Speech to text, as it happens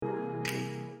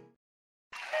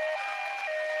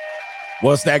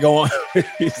What's that going?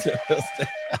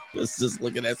 I was just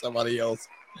looking at somebody else.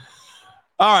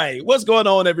 All right, what's going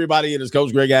on, everybody? It is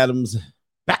Coach Greg Adams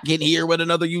back in here with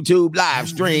another YouTube live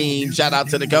stream. Shout out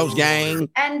to the Coach Gang.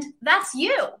 And that's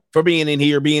you. For being in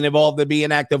here, being involved, and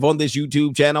being active on this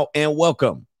YouTube channel. And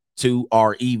welcome to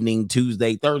our evening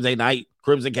Tuesday, Thursday night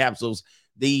Crimson Capsules,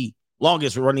 the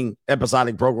longest running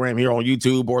episodic program here on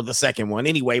YouTube, or the second one.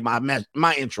 Anyway, my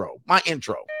intro.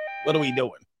 What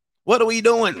are we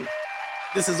doing?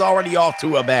 This is already off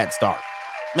to a bad start.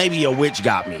 Maybe a witch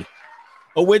got me.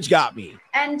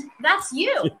 And that's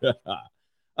you.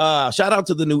 Shout out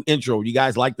to the new intro. You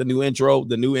guys like the new intro?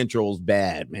 The new intro is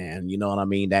bad, man. You know what I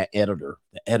mean? The editor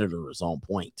is on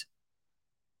point.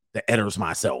 The editor's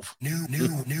myself. New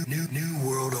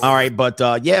world. All right, but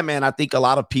yeah, man, I think a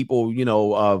lot of people,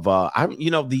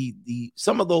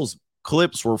 some of those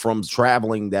clips were from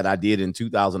traveling that I did in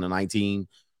 2019,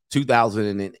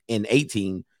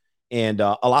 2018. And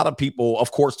a lot of people,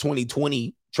 of course,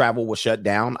 2020 travel was shut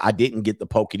down. I didn't get the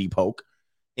pokety poke.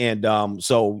 And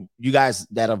so you guys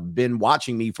that have been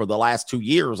watching me for the last 2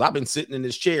 years, I've been sitting in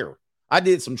this chair. I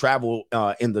did some travel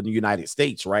in the United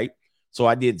States, right? So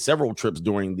I did several trips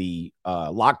during the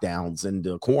lockdowns and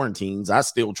the quarantines. I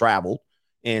still traveled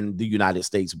in the United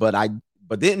States, but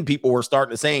then people were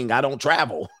starting to saying I don't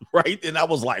travel, right? And I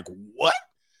was like, what?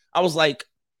 I was like,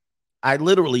 I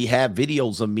literally have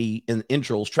videos of me in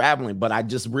intros traveling, but I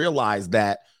just realized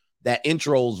that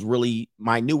intros really,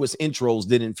 my newest intros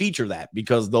didn't feature that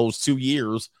because those 2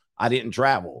 years I didn't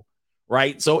travel,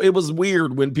 right? So it was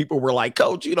weird when people were like,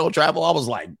 Coach, you don't travel. I was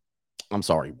like, I'm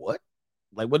sorry, what?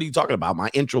 Like, what are you talking about? My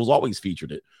intros always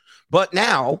featured it. But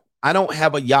now I don't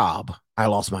have a job. I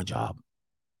lost my job.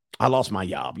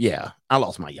 Yeah, I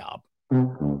lost my job.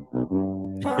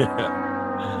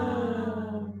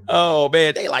 Oh,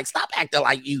 man, they like, stop acting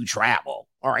like you travel.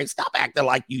 All right, stop acting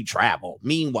like you travel.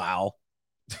 Meanwhile,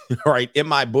 all right, in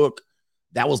my book,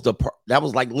 that was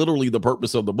like literally the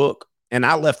purpose of the book. And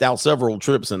I left out several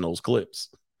trips in those clips.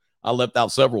 I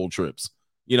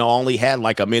only had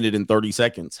like a minute and 30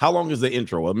 seconds. How long is the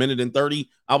intro? A minute and 30?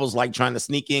 I was like trying to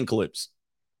sneak in clips.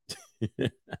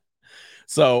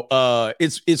 So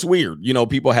it's weird.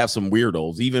 People have some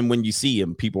weirdos. Even when you see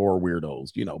them, people are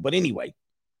weirdos, But anyway,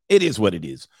 it is what it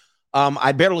is.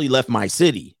 I barely left my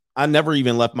city. I never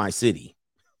even left my city.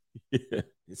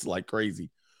 It's like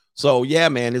crazy. So, yeah,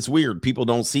 man, it's weird. People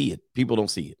don't see it.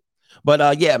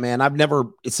 But, yeah, man,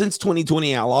 since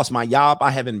 2020, I lost my job.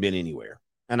 I haven't been anywhere.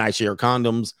 And I share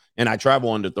condoms, and I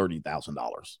travel under $30,000.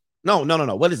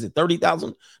 No. What is it,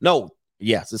 30,000? No.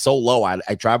 Yes, it's so low. I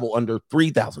travel under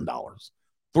 $3,000.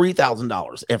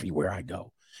 $3,000 everywhere I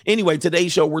go. Anyway,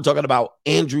 today's show, we're talking about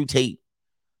Andrew Tate.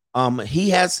 He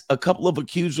has a couple of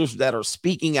accusers that are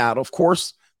speaking out. Of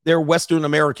course, they're Western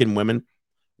American women.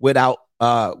 Without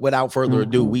further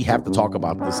ado, we have to talk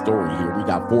about this story here. We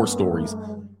got 4 stories,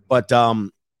 but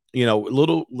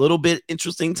little bit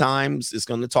interesting times. It's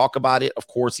going to talk about it. Of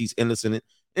course, he's innocent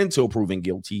until proven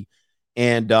guilty,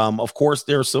 and of course,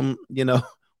 there's some.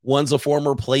 One's a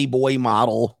former Playboy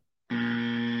model.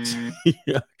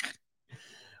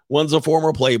 One's a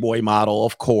former Playboy model,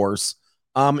 of course.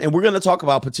 And we're going to talk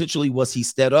about potentially was he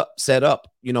set up.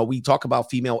 We talk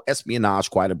about female espionage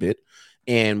quite a bit.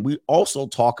 And we also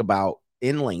talk about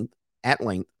at length,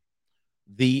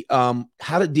 the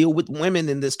how to deal with women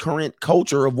in this current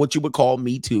culture of what you would call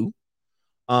Me Too.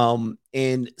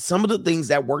 And some of the things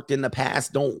that worked in the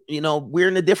past we're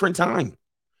in a different time.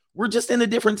 We're just in a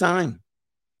different time.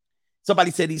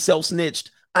 Somebody said he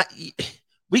self-snitched.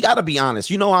 We got to be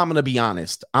honest. I'm going to be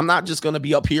honest. I'm not just going to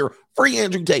be up here, free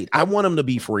Andrew Tate. I want him to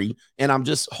be free. And I'm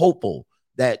just hopeful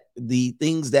that the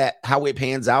things how it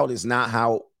pans out is not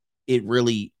how it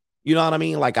really, you know what I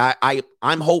mean? Like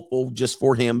I'm hopeful just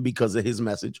for him because of his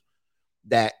message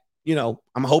that, I'm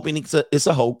hoping it's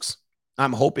a hoax.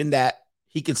 I'm hoping that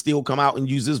he can still come out and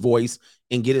use his voice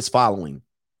and get his following.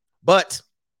 But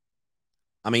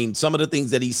I mean, some of the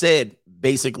things that he said,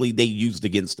 basically they used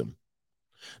against him.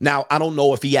 Now, I don't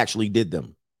know if he actually did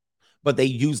them, but they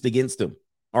used against him.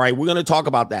 All right, we're going to talk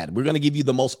about that. We're going to give you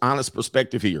the most honest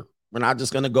perspective here. We're not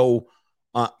just going to go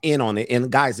in on it.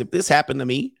 And guys, if this happened to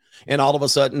me and all of a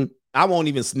sudden I won't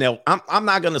even I'm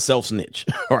not going to self-snitch.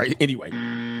 All right, anyway.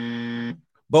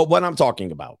 But what I'm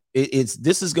talking about,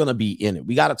 this is going to be in it.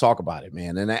 We got to talk about it,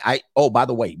 man. And by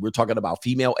the way, we're talking about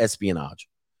female espionage.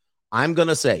 I'm going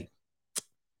to say,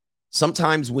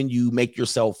 sometimes when you make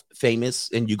yourself famous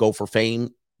and you go for fame,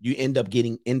 you end up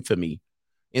getting infamy,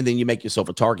 and then you make yourself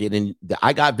a target. And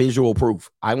I got visual proof.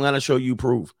 I'm going to show you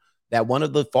proof that one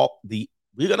of we're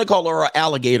going to call her an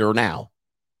alligator now.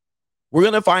 We're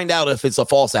going to find out if it's a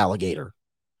false alligator.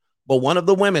 But one of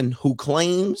the women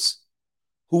who's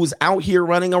out here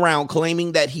running around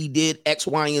claiming that he did X,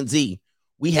 Y, and Z,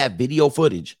 we have video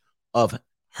footage of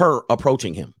her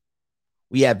approaching him.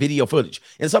 We have video footage.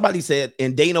 And somebody said,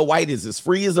 and Dana White is as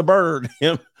free as a bird.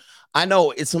 I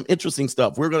know it's some interesting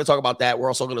stuff. We're going to talk about that. We're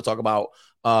also going to talk about,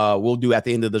 we'll do at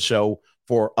the end of the show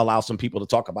allow some people to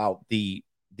talk about the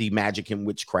magic and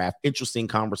witchcraft. Interesting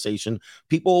conversation.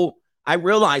 People, I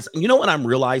realize, you know what I'm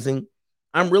realizing?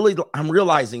 I'm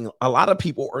realizing a lot of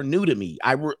people are new to me.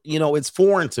 It's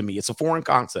foreign to me. It's a foreign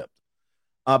concept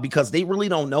because they really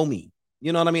don't know me.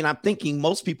 You know what I mean? I'm thinking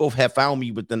most people have found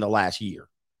me within the last year.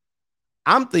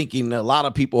 I'm thinking a lot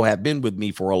of people have been with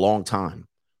me for a long time.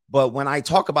 But when I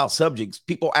talk about subjects,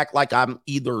 people act like I'm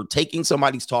either taking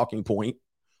somebody's talking point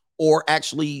or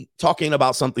actually talking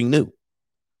about something new.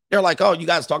 They're like, oh, you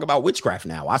guys talk about witchcraft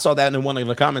now. I saw that in one of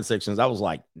the comment sections. I was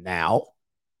like, now?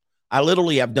 I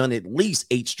literally have done at least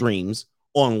 8 streams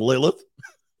on Lilith,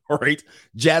 right?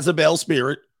 Jezebel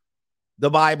spirit, the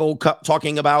Bible,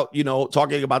 talking about,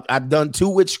 I've done 2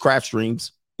 witchcraft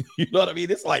streams. You know what I mean?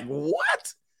 It's like,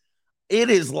 what? It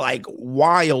is like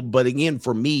wild. But again,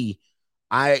 for me,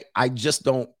 I just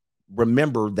don't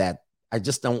remember that. I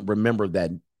just don't remember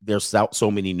that there's so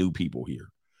many new people here.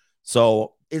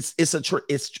 So it's a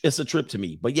trip to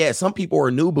me. But yeah, some people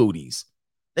are new booties.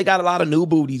 They got a lot of new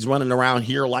booties running around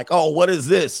here like, oh, what is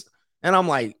this? And I'm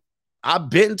like, I've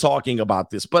been talking about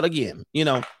this. But again,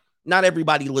 not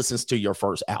everybody listens to your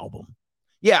first album.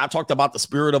 Yeah, I talked about the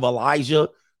spirit of Elijah,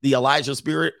 the Elijah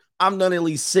spirit. I've done at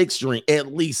least 6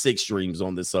 streams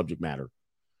on this subject matter.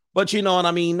 But you know what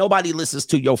I mean? Nobody listens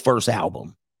to your first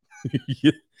album.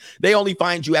 They only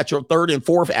find you at your 3rd and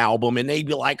 4th album, and they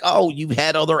be like, oh, you've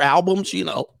had other albums,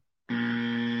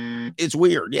 It's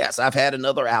weird. Yes, I've had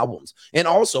another albums. And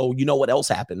also, you know what else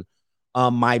happened?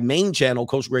 My main channel,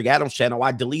 Coach Greg Adams channel,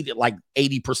 I deleted like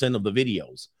 80% of the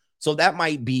videos. So that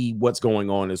might be what's going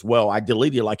on as well. I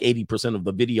deleted like 80% of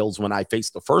the videos when I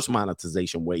faced the first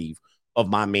monetization wave of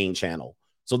my main channel.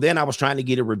 So then I was trying to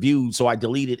get it reviewed. So I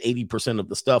deleted 80% of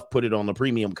the stuff, put it on the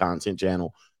premium content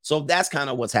channel. So that's kind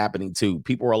of what's happening too.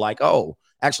 People are like, oh,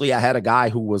 actually, I had a guy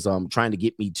who was trying to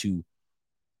get me to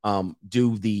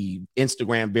do the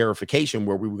Instagram verification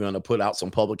where we were going to put out some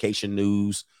publication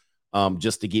news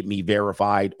just to get me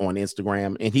verified on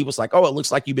Instagram. And he was like, oh, it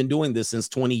looks like you've been doing this since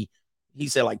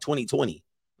 2020.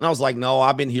 And I was like, no,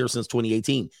 I've been here since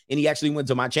 2018. And he actually went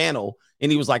to my channel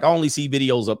and he was like, I only see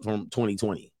videos up from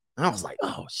 2020. And I was like,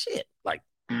 oh shit. Like,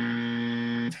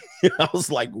 I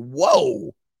was like,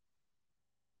 whoa,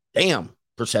 damn,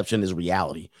 perception is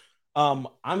reality. I'm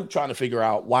trying to figure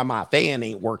out why my fan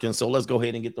ain't working. So let's go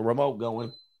ahead and get the remote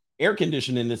going. Air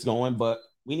conditioning is going, but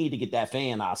we need to get that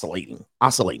fan oscillating.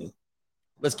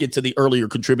 Let's get to the earlier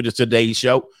contributors to today's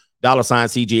show. $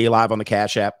 CGA live on the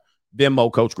Cash App,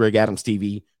 Venmo, Coach Greg Adams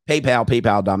TV, PayPal,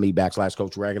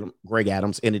 paypal.me/Coach Greg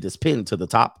Adams. And it is pinned to the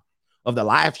top of the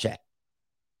live chat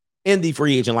in the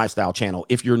Free Agent Lifestyle channel.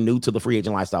 If you're new to the Free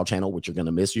Agent Lifestyle channel, which you're going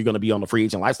to miss, you're going to be on the Free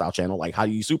Agent Lifestyle channel. Like, how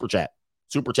do you super chat?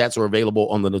 Super chats are available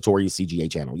on the Notorious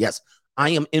CGA channel. Yes,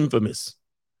 I am infamous.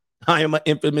 I am an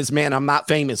infamous man. I'm not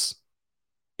famous.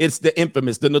 It's the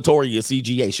infamous, the Notorious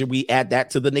CGA. Should we add that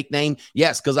to the nickname?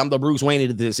 Yes, because I'm the Bruce Wayne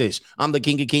of this ish. I'm the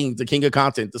King of Kings, the King of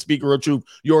Content, the Speaker of Truth,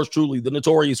 yours truly, the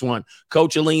Notorious One,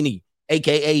 Coach Alini,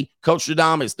 a.k.a. Coach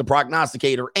Stradamus, the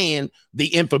Prognosticator, and the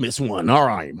infamous one. All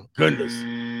right, goodness.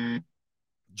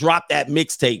 Drop that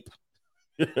mixtape.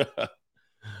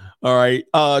 All right,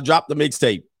 drop the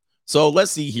mixtape. So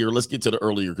let's see here. Let's get to the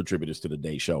earlier contributors to the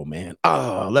day show, man.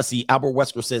 Let's see. Albert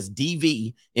Wesker says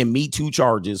DV and Me Too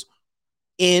charges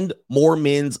end more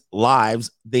men's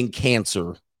lives than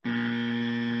cancer.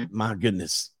 My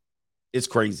goodness. It's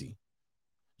crazy.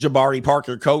 Jabari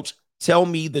Parker, Coach, tell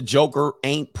me the Joker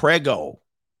ain't prego.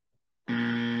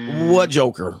 What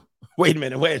Joker? Wait a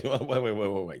minute. Wait.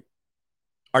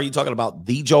 Are you talking about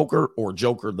the Joker or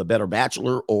Joker, the Better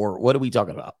Bachelor, or what are we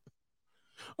talking about?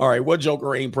 All right, what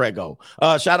Joker ain't prego?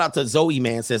 Shout out to Zoe,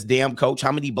 man, says, damn, Coach,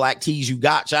 how many black tees you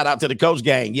got? Shout out to the Coach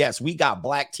gang. Yes, we got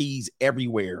black tees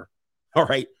everywhere. All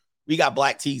right, we got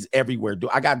black tees everywhere.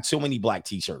 I got so many black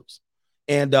t-shirts.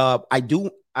 And I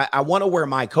want to wear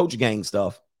my Coach gang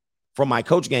stuff from my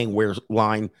Coach gang wear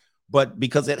line, but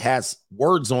because it has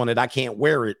words on it, I can't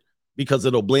wear it because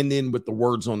it'll blend in with the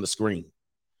words on the screen.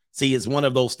 See, it's one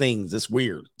of those things. It's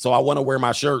weird. So I want to wear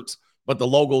my shirts, but the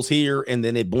logo's here and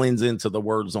then it blends into the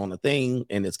words on the thing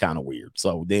and it's kind of weird.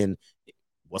 So then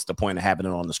what's the point of having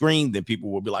it on the screen? Then people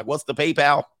will be like, what's the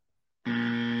PayPal?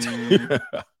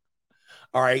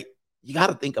 All right. You got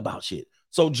to think about shit.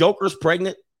 So Joker's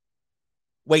pregnant.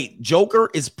 Wait, Joker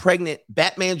is pregnant.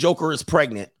 Batman Joker is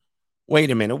pregnant Wait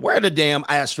a minute. Where the damn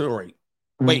asteroid?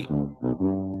 Wait.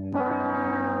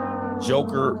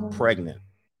 Joker pregnant.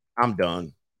 I'm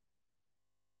done.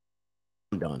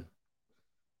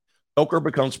 Joker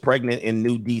becomes pregnant in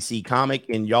new DC comic,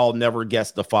 and y'all never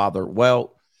guess the father.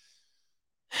 Well,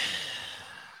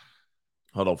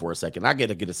 hold on for a second. I got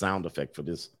to get a sound effect for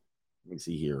this. Let me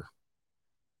see here.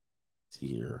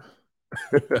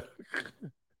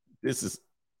 This is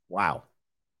wow.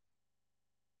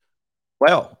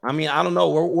 Well, I mean, I don't know.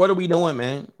 What are we doing,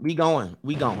 man? We going.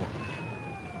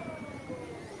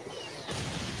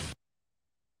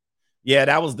 Yeah,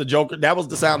 that was the Joker. That was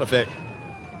the sound effect.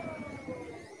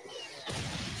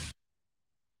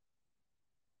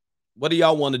 What do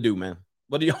y'all want to do, man?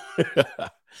 What do y'all?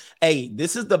 Hey,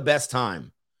 this is the best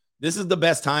time. This is the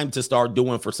best time to start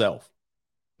doing for self.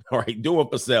 All right, doing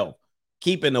for self.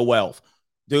 Keeping the wealth.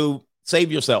 Dude,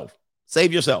 save yourself.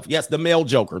 Save yourself. Yes, the male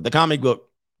Joker, the comic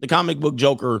book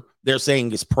Joker, they're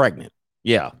saying is pregnant.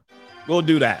 Yeah, we'll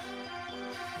do that.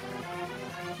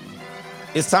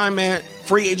 It's time, man.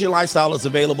 Free Agent Lifestyle is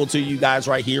available to you guys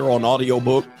right here on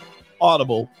audiobook,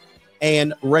 Audible,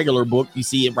 and regular book. You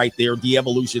see it right there. The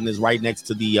Evolution is right next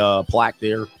to the plaque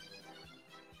there.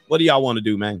 What do y'all want to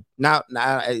do, man? Now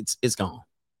it's gone.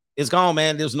 It's gone,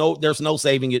 man. There's no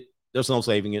saving it. There's no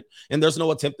saving it. And there's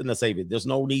no attempting to save it. There's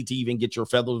no need to even get your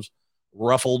feathers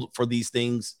ruffled for these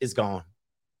things. It's gone.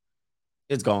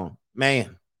 It's gone,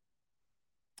 man.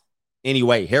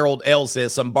 Anyway, Harold L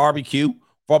says some barbecue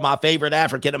for my favorite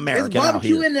African American out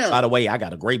here. By the way, I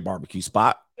got a great barbecue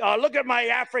spot. Look at my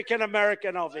African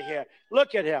American over here.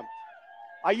 Look at him.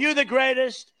 Are you the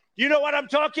greatest? You know what I'm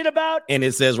talking about? And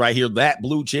it says right here that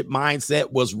blue chip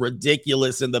mindset was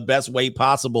ridiculous in the best way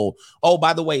possible. Oh,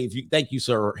 by the way, thank you,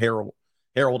 sir, Harold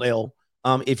L.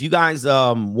 If you guys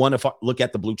want to look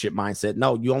at the blue chip mindset,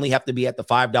 no, you only have to be at the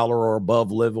 $5 or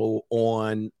above level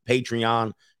on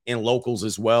Patreon and locals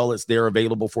as well. It's there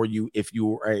available for you. If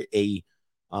you are a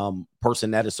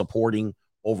person that is supporting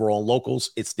over on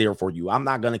locals, it's there for you. I'm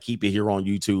not going to keep it here on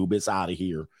YouTube. It's out of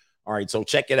here. All right. So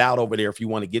check it out over there if you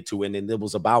want to get to it. And it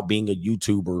was about being a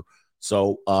YouTuber.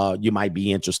 So you might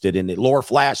be interested in it. Lord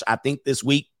Flash, I think this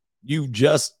week you've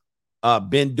just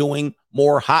been doing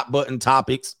more hot button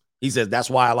topics. He says that's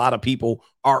why a lot of people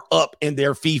are up in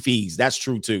their fifis. That's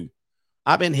true, too.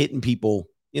 I've been hitting people.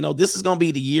 You know, this is going to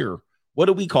be the year. What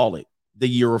do we call it? The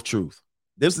year of truth.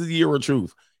 This is the year of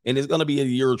truth. And it's going to be a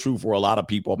year of truth for a lot of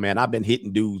people, man. I've been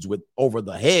hitting dudes with over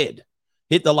the head.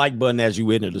 Hit the like button as you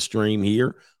enter the stream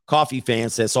here. Coffee Fan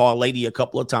says, saw a lady a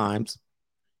couple of times.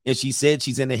 And she said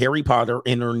she's into Harry Potter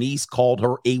and her niece called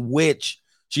her a witch.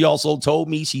 She also told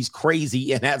me she's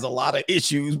crazy and has a lot of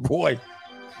issues. Boy,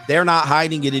 they're not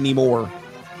hiding it anymore.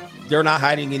 They're not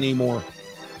hiding it anymore.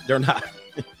 They're not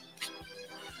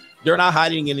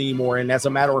hiding it anymore. And as a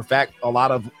matter of fact, a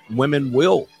lot of women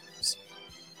will.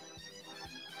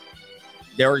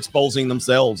 They're exposing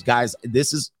themselves. Guys,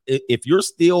 this is, if you're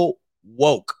still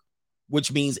woke,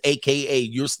 which means AKA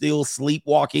you're still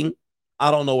sleepwalking,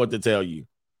 I don't know what to tell you.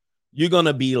 You're going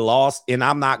to be lost, and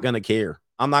I'm not going to care.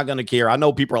 I'm not going to care. I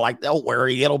know people are like, don't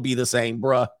worry, it'll be the same,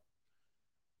 bruh.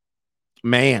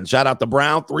 Man, shout out to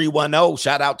Brown 310.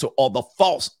 Shout out to all the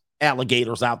false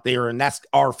alligators out there, and that's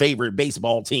our favorite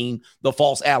baseball team, the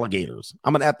false alligators.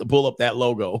 I'm going to have to pull up that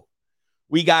logo.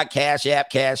 We got Cash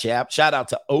App. Shout out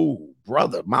to,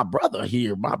 brother, my brother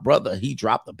here. My brother, he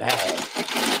dropped the bag.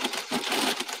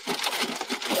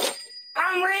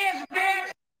 I'm rich,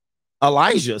 bitch.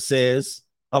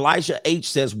 Elijah H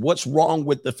says, what's wrong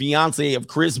with the fiance of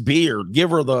Chris Beard? Give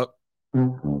her the...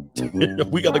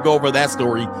 We got to go over that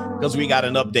story because we got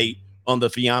an update on the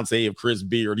fiance of Chris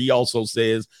Beard. He also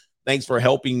says, thanks for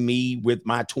helping me with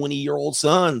my 20-year-old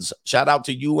sons. Shout out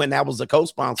to you, and that was a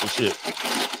co-sponsorship.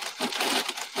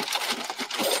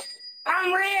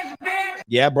 I'm rich, bitch.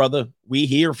 Yeah, brother, we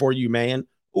here for you, man.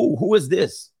 Ooh, who is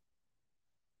this?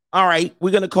 All right,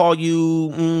 we're going to call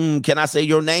you, can I say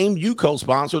your name? You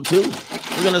co-sponsor too.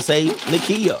 We're going to say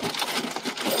Nakia.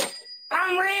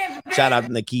 Shout out to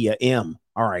Nakia M.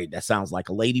 All right, that sounds like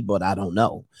a lady, but I don't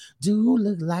know. Do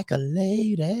look like a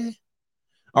lady.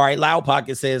 All right, Loud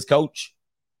Pocket says, Coach,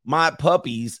 my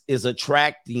puppies is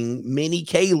attracting many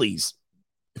Kayleys.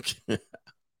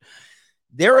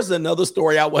 There is another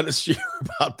story I want to share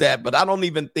about that, but I don't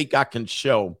even think I can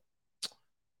show.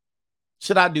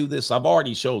 Should I do this? I've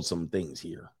already showed some things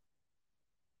here.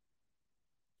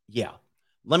 Yeah,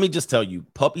 let me just tell you,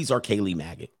 puppies are Kaylee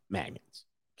magnets.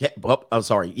 I'm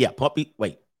sorry. Yeah, puppies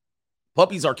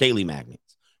are Kaylee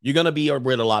magnets. You're going to be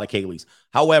with a lot of Kayleys.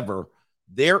 However,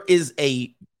 there is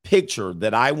a picture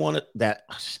that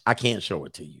I can't show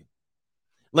it to you.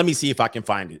 Let me see if I can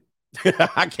find it.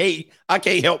 I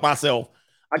can't help myself.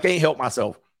 I can't help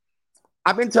myself.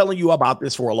 I've been telling you about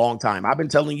this for a long time. I've been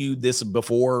telling you this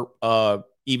before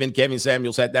even Kevin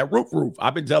Samuels had that roof.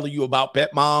 I've been telling you about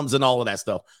pet moms and all of that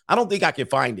stuff. I don't think I can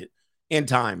find it in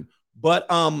time. But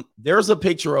there's a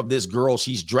picture of this girl.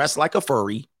 She's dressed like a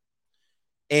furry.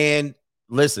 And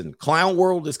listen, clown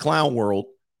world is clown world.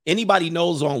 Anybody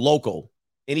knows on local.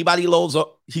 Anybody knows,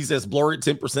 he says, blur it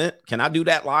 10%. Can I do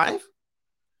that live?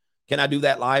 Can I do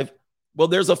that live? Well,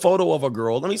 there's a photo of a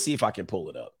girl. Let me see if I can pull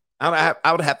it up.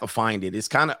 I would have to find it. It's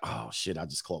kind of, oh, shit, I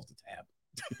just closed the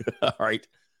tab. All right.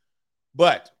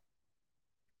 But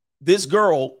this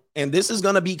girl, and this is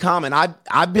going to be common.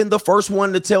 I've been the first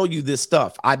one to tell you this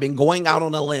stuff. I've been going out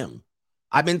on a limb.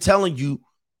 I've been telling you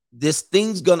this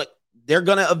thing's they're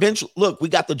going to eventually, look, we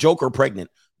got the Joker pregnant.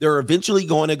 They're eventually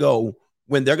going to go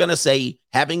when they're going to say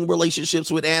having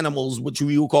relationships with animals, which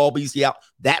we will call bestiality,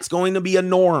 that's going to be a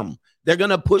norm. They're going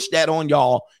to push that on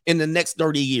y'all in the next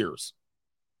 30 years,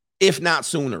 if not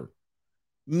sooner.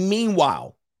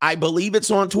 Meanwhile, I believe it's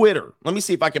on Twitter. Let me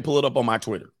see if I can pull it up on my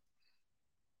Twitter.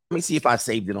 Let me see if I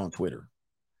saved it on Twitter.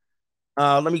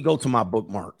 Let me go to my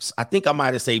bookmarks. I think I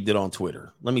might have saved it on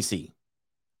Twitter. Let me see.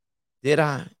 Did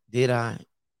I?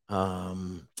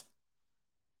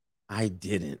 I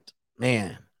didn't.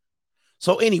 Man.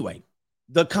 So anyway,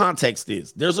 the context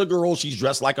is there's a girl, she's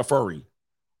dressed like a furry.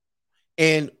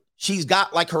 And she's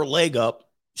got like her leg up.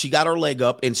 She got her leg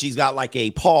up and she's got like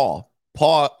a paw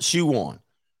shoe on.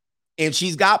 And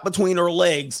she's got between her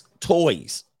legs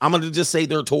toys. I'm going to just say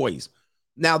they're toys.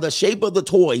 Now, the shape of the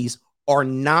toys are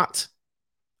not,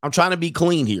 I'm trying to be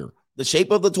clean here. The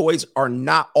shape of the toys are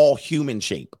not all human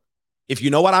shape. If you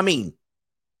know what I mean.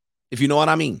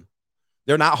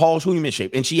 They're not all human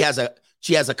shape. And she has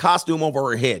a costume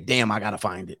over her head. Damn, I got to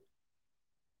find it.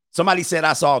 Somebody said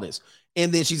I saw this.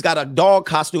 And then she's got a dog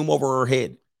costume over her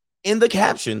head. In the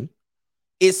caption,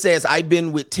 it says, I've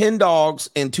been with 10 dogs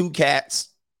and 2 cats.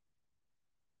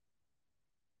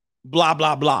 Blah,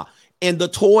 blah, blah. And the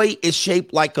toy is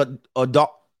shaped like a dog.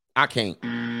 I can't.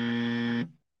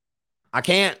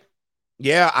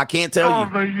 Yeah, I can't tell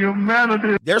you. The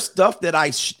humanity. There's stuff that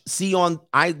I see on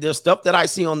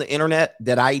the internet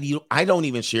that I don't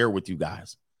even share with you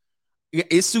guys.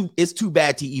 It's too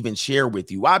bad to even share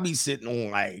with you. I'll be sitting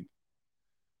on like,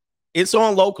 it's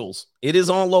on Locals. It is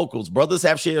on Locals. Brothers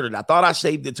have shared it. I thought I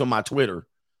saved it to my Twitter.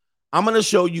 I'm going to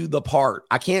show you the part.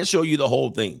 I can't show you the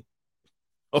whole thing.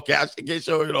 Okay, I can't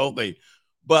show you the whole thing.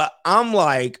 But I'm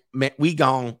like, man, we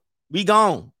gone. We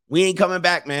ain't coming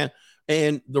back, man.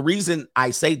 And the reason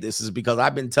I say this is because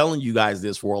I've been telling you guys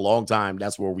this for a long time.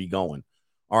 That's where we going.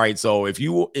 All right. So if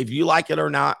you like it or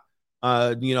not,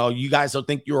 you guys don't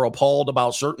think you're appalled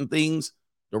about certain things.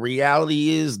 The reality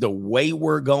is the way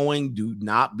we're going, do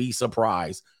not be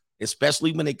surprised,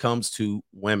 especially when it comes to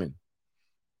women.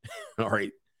 All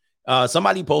right.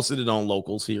 Somebody posted it on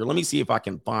Locals here. Let me see if I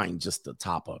can find just the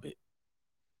top of it.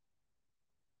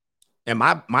 And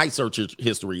my search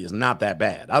history is not that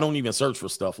bad. I don't even search for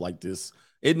stuff like this.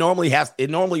 It normally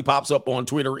pops up on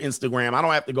Twitter, Instagram. I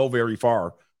don't have to go very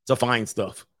far to find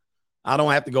stuff. I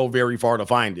don't have to go very far to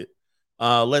find it.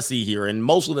 Let's see here. And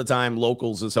most of the time,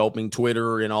 Locals is helping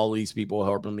Twitter and all these people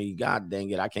helping me. God dang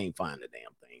it. I can't find the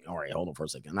damn thing. All right, hold on for a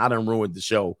second. I done ruined the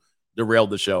show, derailed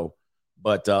the show.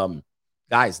 But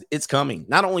guys, it's coming.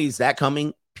 Not only is that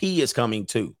coming, P is coming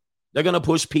too. They're going to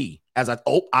push P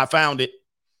I found it.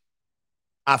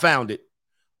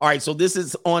 All right. So this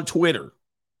is on Twitter.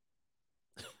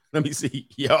 Let me see.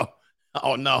 Yo.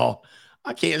 Oh no,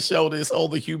 I can't show this. Oh,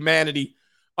 the humanity.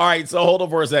 All right. So hold on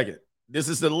for a second. This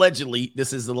is allegedly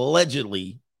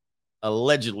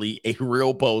a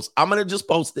real post. I'm going to just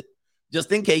post it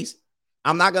just in case.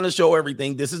 I'm not going to show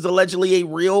everything. This is allegedly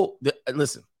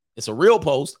listen, it's a real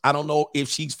post. I don't know if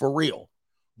she's for real,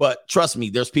 but trust me,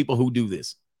 there's people who do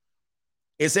this.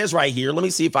 It says right here, let me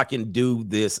see if I can do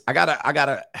this. I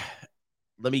gotta,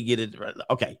 let me get it.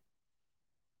 Okay.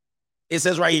 It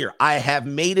says right here, I have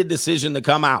made a decision to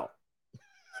come out.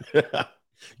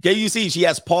 Can you see she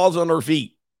has paws on her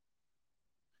feet?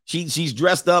 She's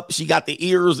dressed up. She got the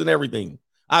ears and everything.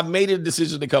 I've made a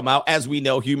decision to come out. As we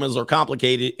know, humans are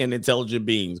complicated and intelligent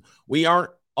beings. We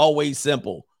aren't always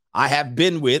simple. I have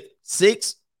been with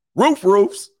 6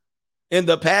 roofs in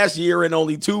the past year and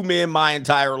only 2 men my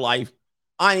entire life.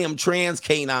 I am trans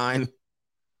canine.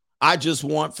 I just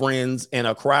want friends and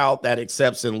a crowd that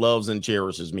accepts and loves and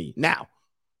cherishes me. Now,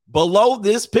 below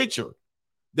this picture,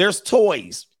 there's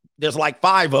toys. There's like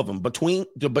 5 of them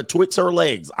betwixt her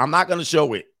legs. I'm not going to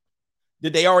show it.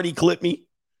 Did they already clip me?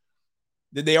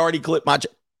 Did they already clip my?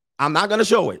 I'm not going to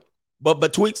show it. But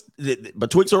betwixt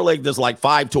her legs, there's like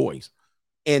 5 toys.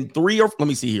 and let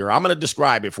me see here. I'm going to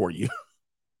describe it for you.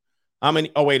 How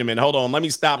many? Oh, wait a minute. Hold on. Let me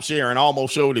stop sharing. I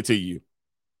almost showed it to you.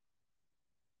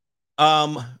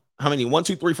 How many? 1,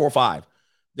 2, 3, 4, 5.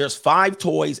 There's 5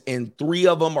 toys, and 3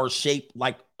 of them are shaped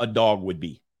like a dog would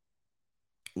be.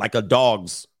 Like a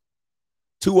dog's.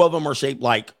 2 of them are shaped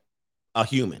like a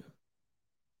human.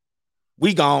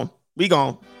 We gone.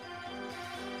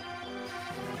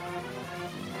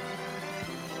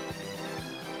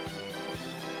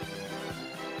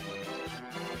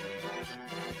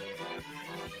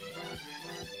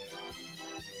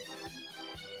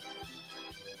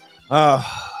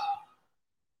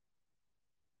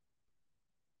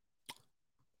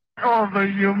 All the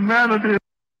humanity.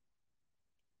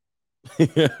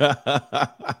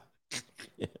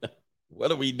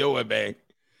 What are we doing, man?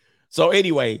 So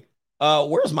anyway,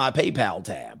 where's my PayPal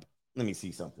tab? Let me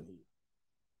see something here.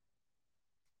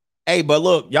 Hey, but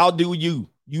look, y'all do you.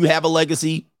 You have a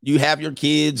legacy. You have your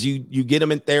kids. You get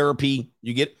them in therapy.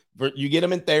 You get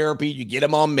them in therapy. You get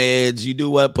them on meds. You do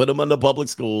what? Put them in the public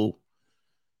school.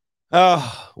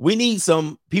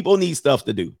 People need stuff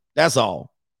to do. That's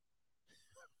all.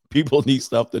 People need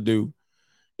stuff to do.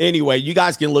 Anyway, you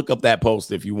guys can look up that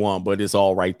post if you want, but it's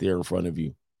all right there in front of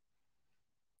you.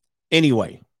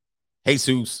 Anyway,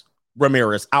 Jesus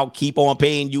Ramirez, I'll keep on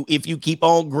paying you if you keep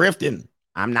on grifting.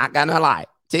 I'm not going to lie.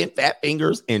 10 fat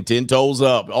fingers and 10 toes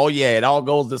up. Oh, yeah, it all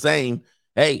goes the same.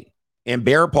 Hey, and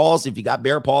bear paws, if you got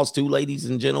bear paws too, ladies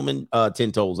and gentlemen,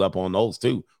 10 toes up on those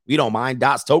too. We don't mind.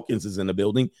 Dots Tokens is in the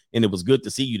building, and it was good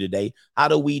to see you today. How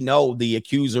do we know the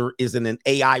accuser isn't an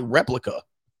AI replica?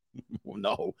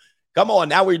 No. Come on,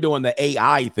 now we're doing the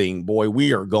AI thing, boy.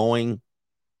 We are going.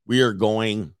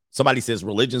 Somebody says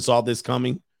religion saw this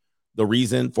coming. The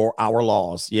reason for our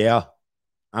laws. Yeah.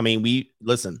 I mean,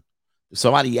 listen,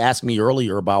 somebody asked me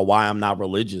earlier about why I'm not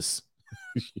religious.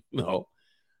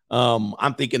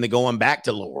 I'm thinking of going back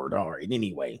to Lord. All right.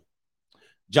 Anyway,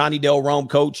 Johnny Del Rome,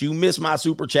 coach, you missed my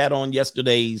super chat on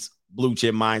yesterday's Blue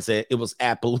Chip Mindset. It was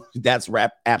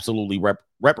absolutely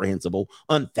reprehensible,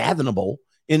 unfathomable,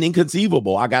 and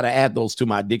inconceivable. I got to add those to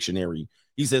my dictionary.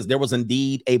 He says there was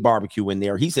indeed a barbecue in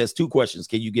there. He says 2 questions.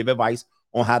 Can you give advice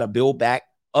on how to build back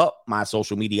up my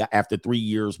social media after 3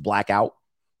 years blackout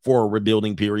for a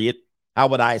rebuilding period? How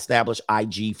would I establish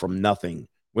IG from nothing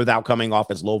without coming off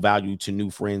as low value to new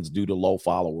friends due to low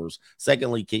followers?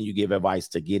 Secondly, can you give advice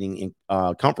to getting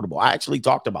comfortable? I actually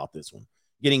talked about this one.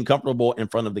 Getting comfortable in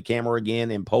front of the camera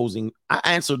again and posing. I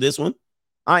answered this one.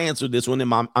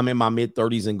 I'm in my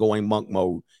mid-30s and going monk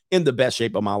mode, in the best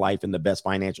shape of my life, in the best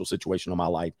financial situation of my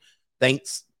life.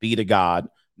 Thanks be to God.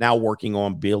 Now working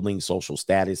on building social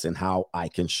status and how I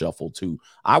can shuffle too.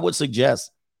 I would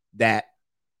suggest that,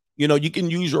 you can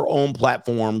use your own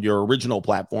platform, your original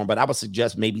platform, but I would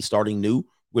suggest maybe starting new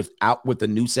with a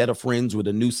new set of friends, with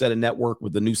a new set of network,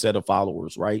 with a new set of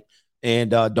followers, right?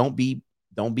 And don't be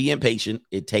impatient.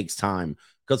 It takes time.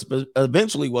 Because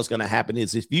eventually what's going to happen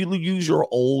is if you use your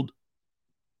old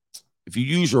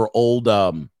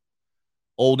Instagram,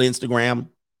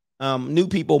 new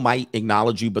people might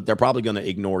acknowledge you, but they're probably going to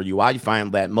ignore you. I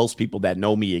find that most people that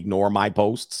know me ignore my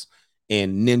posts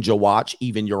and ninja watch,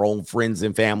 even your own friends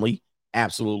and family.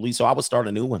 Absolutely. So I would start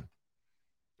a new one.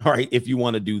 All right. If you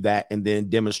want to do that and then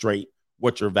demonstrate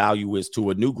what your value is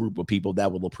to a new group of people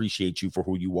that will appreciate you for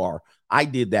who you are. I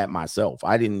did that myself.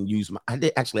 I didn't.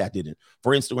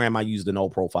 For Instagram, I used an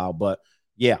old profile, but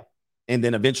yeah. And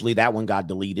then eventually that one got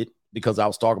deleted because I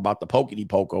was talking about the pokety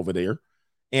poke over there.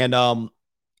 And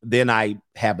then I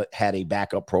had a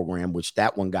backup program, which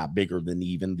that one got bigger than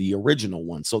even the original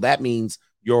one. So that means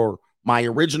my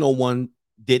original one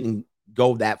didn't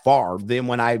go that far. Then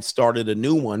when I started a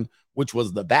new one, which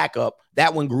was the backup,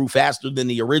 that one grew faster than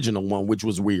the original one, which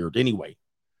was weird. Anyway,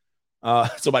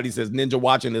 somebody says ninja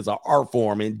watching is an art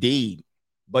form. Indeed.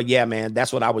 But yeah, man,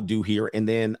 that's what I would do here. And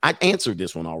then I answered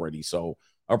this one already. So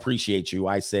I appreciate you.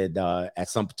 I said at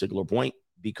some particular point,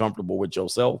 be comfortable with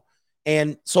yourself.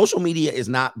 And social media is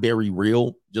not very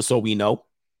real, just so we know.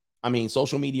 I mean,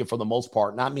 social media, for the most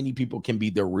part, not many people can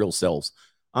be their real selves.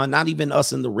 Not even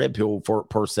us in the red pill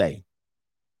per se.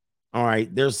 All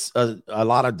right. There's a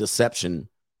lot of deception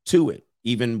to it,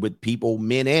 even with people,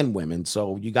 men and women.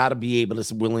 So you got to be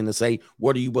willing to say,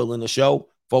 what are you willing to show?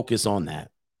 Focus on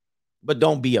that. But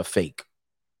don't be a fake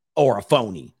or a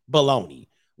phony. Baloney.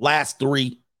 Last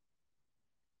 3.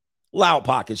 Loud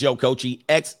Pockets. Yo, Coachy.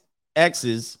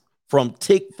 X's from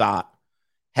TikTok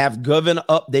have given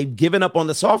up. They've given up on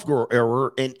the soft girl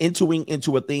era and entering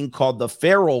into a thing called the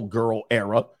feral girl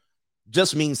era.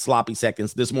 Just means sloppy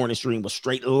seconds. This morning stream was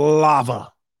straight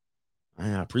lava. I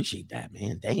appreciate that,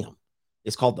 man. Damn.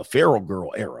 It's called the Feral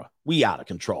Girl era. We out of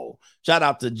control. Shout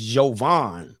out to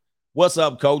Jovan. What's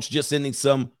up, coach? Just sending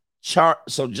some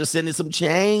just sending some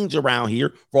change around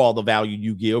here for all the value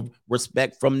you give.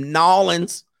 Respect from Nola,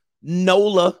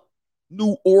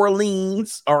 New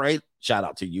Orleans. All right. Shout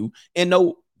out to you. And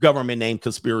no government name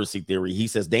conspiracy theory. He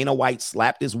says Dana White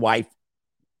slapped his wife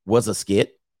was a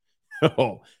skit.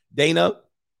 Oh, Dana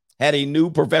had a new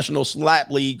professional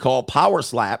slap league called Power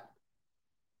Slap,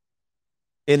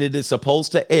 and it is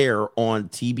supposed to air on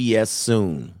TBS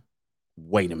soon.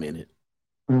 Wait a minute.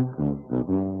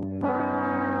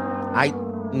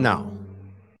 No.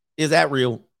 Is that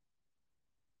real?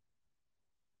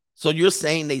 So you're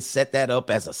saying they set that up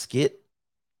as a skit?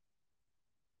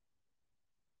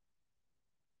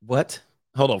 What?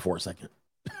 Hold on for a second.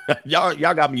 y'all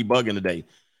got me bugging today.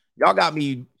 Y'all got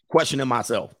me questioning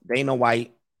myself. Dana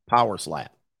White Power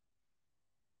Slap.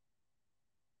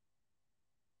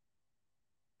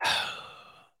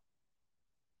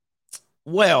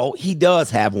 Well, he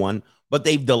does have one, but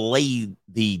they've delayed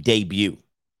the debut.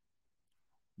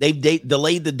 They've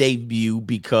delayed the debut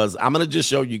because I'm going to just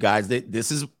show you guys that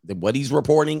this is what he's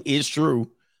reporting is true.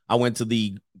 I went to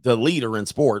the leader in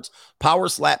sports. Power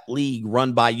Slap League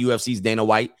run by UFC's Dana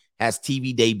White has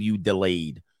TV debut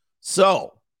delayed.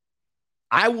 So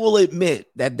I will admit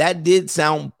that did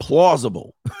sound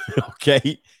plausible.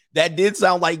 Okay. That did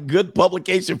sound like good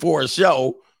publication for a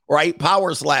show, right?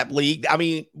 Power Slap League. I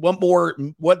mean, what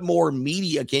more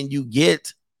media can you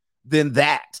get than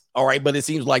that? All right. But it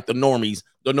seems like the normies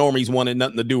wanted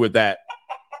nothing to do with that.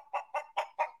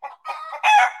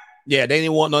 Yeah, they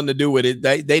didn't want nothing to do with it.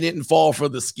 They didn't fall for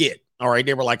the skit. All right.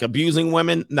 They were like abusing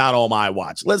women. Not on my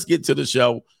watch. Let's get to the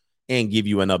show and give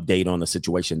you an update on the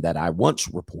situation that I once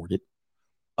reported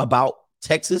about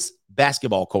Texas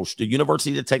basketball coach, the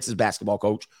University of Texas basketball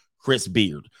coach, Chris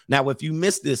Beard. Now, if you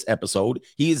missed this episode,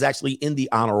 he is actually in the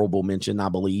honorable mention, I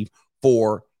believe,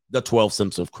 for the 12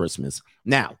 Simps of Christmas.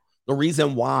 Now, the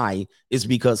reason why is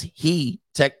because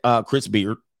Chris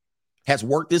Beard, has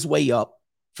worked his way up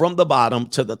from the bottom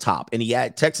to the top, and he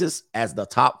had Texas as the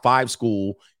top 5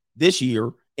 school this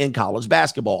year in college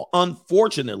basketball.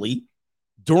 Unfortunately,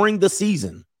 during the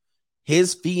season,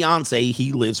 his fiance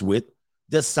he lives with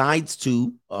decides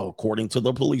to, according to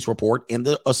the police report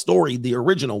and a story, the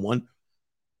original one,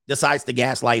 decides to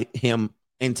gaslight him,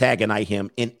 antagonize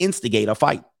him, and instigate a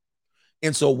fight.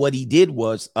 And so what he did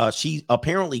was she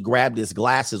apparently grabbed his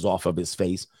glasses off of his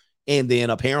face. And then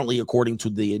apparently, according to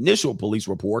the initial police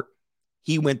report,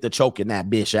 he went to choking that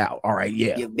bitch out. All right.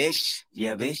 Yeah. Yeah, bitch.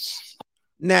 Yeah, bitch.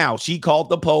 Now she called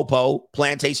the popo.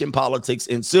 Plantation politics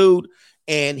ensued,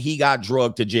 and he got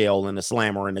drugged to jail in the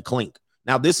slammer and the clink.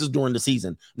 Now, this is during the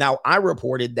season. Now, I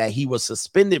reported that he was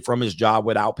suspended from his job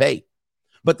without pay.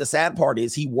 But the sad part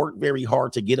is he worked very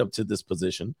hard to get up to this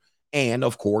position. And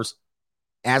of course,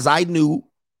 as I knew,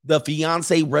 the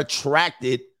fiance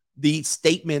retracted the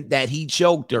statement that he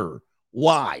choked her.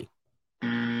 Why?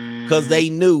 Because they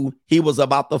knew he was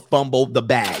about to fumble the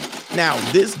bag. Now,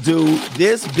 this bitch.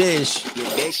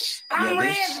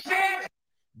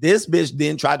 This bitch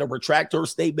then tried to retract her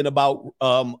statement about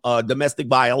domestic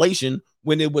violation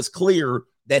when it was clear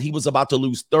that he was about to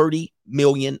lose $30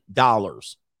 million.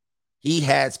 He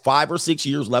has 5 or 6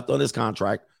 years left on his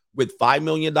contract with $5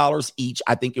 million each.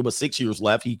 I think it was 6 years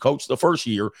left. He coached the first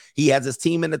year. He has his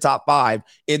team in the top 5.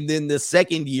 And then the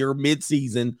second year,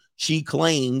 midseason, she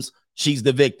claims she's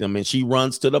the victim and she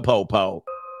runs to the popo.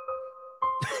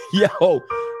 Yo.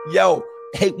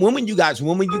 Hey, when will you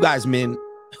guys men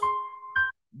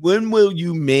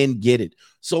get it?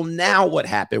 So now what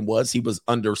happened was he was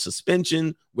under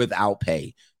suspension without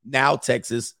pay. Now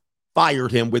Texas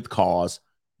fired him with cause.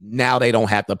 Now they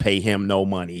don't have to pay him no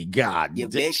money. God. Yeah,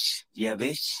 bitch. Yeah,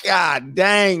 bitch. God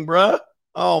dang, bro.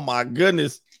 Oh, my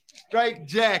goodness. Straight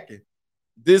jacket.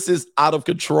 This is out of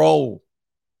control.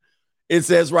 It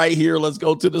says right here, let's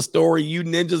go to the story. You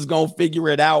ninjas gonna figure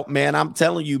it out, man. I'm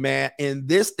telling you, man, in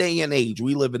this day and age,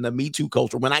 we live in the Me Too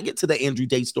culture. When I get to the Andrew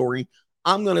Tate story,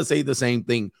 I'm going to say the same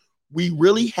thing. We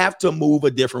really have to move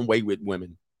a different way with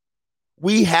women.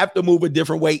 We have to move a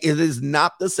different way. It is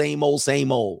not the same old,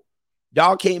 same old.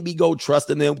 Y'all can't be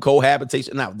trusting them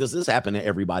cohabitation. Now, does this happen to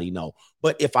everybody? No.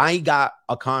 But if I ain't got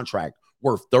a contract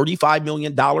worth $35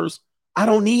 million, I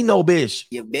don't need no bitch.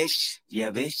 Yeah, bitch.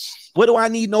 Yeah, bitch. What do I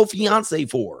need no fiance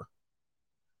for?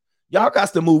 Y'all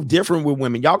got to move different with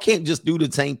women. Y'all can't just do the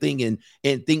same thing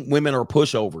and think women are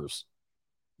pushovers.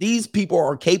 These people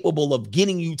are capable of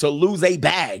getting you to lose a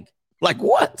bag. Like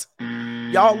what?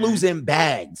 Y'all losing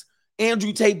bags.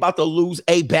 Andrew Tate about to lose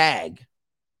a bag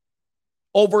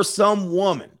over some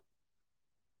woman.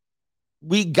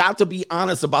 We got to be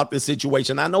honest about this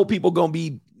situation. I know people gonna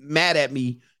be mad at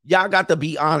me. Y'all got to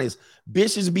be honest.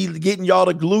 Bitches be getting y'all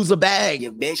to lose a bag.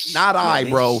 Bitch. Not I,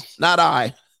 bro. Not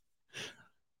I.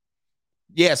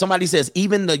 Yeah, somebody says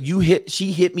even the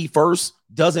she hit me first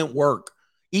doesn't work.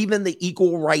 Even the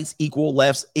equal rights, equal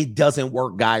lefts, it doesn't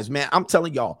work, guys. Man, I'm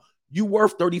telling y'all, you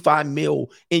worth 35 mil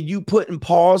and you putting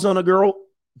paws on a girl.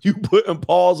 You putting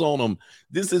paws on them.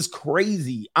 This is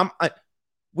crazy.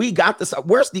 We got this.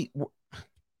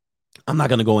 I'm not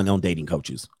gonna go in on dating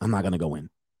coaches. I'm not gonna go in.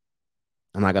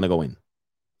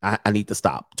 I need to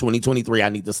stop. 2023, I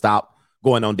need to stop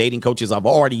going on dating coaches. I've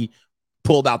already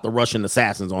pulled out the Russian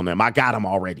assassins on them. I got them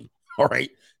already. All right.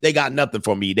 They got nothing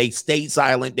for me. They stayed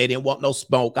silent. They didn't want no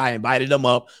smoke. I invited them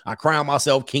up. I crowned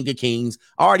myself king of kings.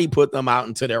 I already put them out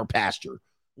into their pasture.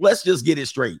 Let's just get it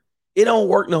straight. It don't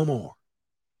work no more.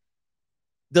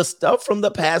 The stuff from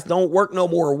the past don't work no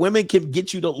more. Women can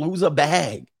get you to lose a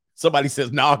bag. Somebody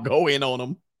says, no, I'll go in on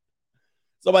them.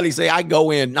 Somebody say, I go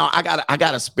in. No, I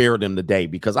gotta spare them today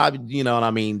because you know what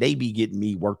I mean? They be getting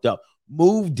me worked up.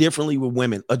 Move differently with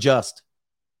women. Adjust.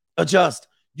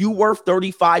 You worth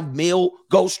 35 mil,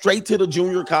 go straight to the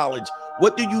junior college.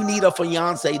 What do you need a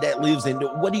fiance that lives in?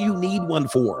 What do you need one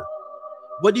for?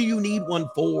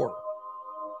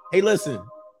 Hey, listen,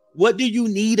 what do you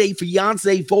need a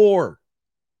fiance for?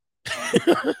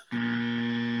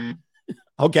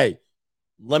 Okay,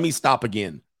 let me stop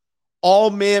again. All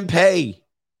men pay.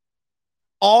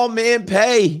 Yeah,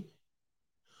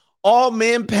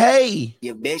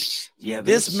 bitch.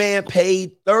 This man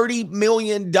paid $30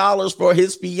 million for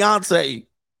his fiance.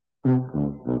 I'm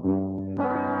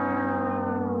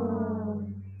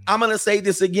going to say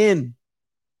this again.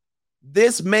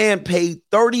 This man paid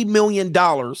 $30 million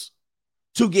to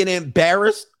get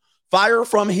embarrassed, fired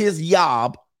from his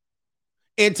job,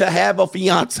 and to have a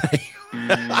fiance.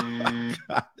 God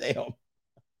damn.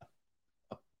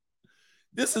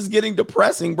 This is getting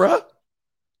depressing, bro.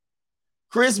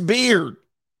 Chris Beard,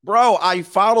 bro, I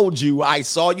followed you. I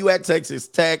saw you at Texas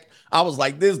Tech. I was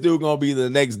like, this dude gonna be the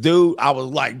next dude. I was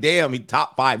like, damn, he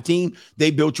top 5 team.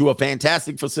 They built you a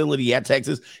fantastic facility at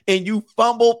Texas, and you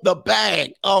fumbled the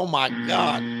bag. Oh my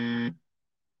God.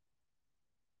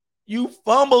 You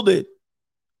fumbled it.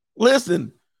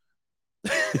 Listen,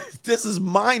 this is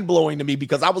mind-blowing to me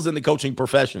because I was in the coaching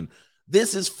profession.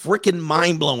 This is freaking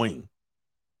mind-blowing.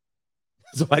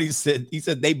 Somebody said, he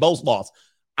said they both lost.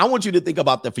 I want you to think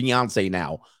about the fiance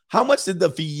now. How does the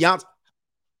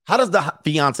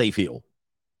fiance feel?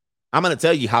 I'm going to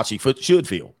tell you how she should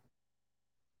feel.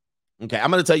 Okay, I'm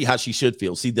going to tell you how she should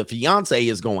feel. See, the fiance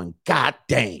is going, God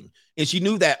dang. And she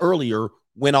knew that earlier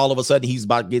when all of a sudden he's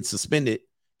about to get suspended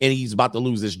and he's about to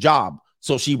lose his job.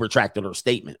 So she retracted her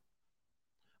statement.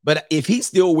 But if he's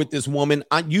still with this woman,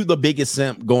 you the biggest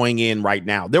simp going in right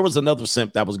now. There was another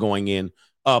simp that was going in.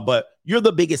 But you're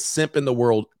the biggest simp in the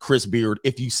world, Chris Beard,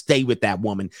 if you stay with that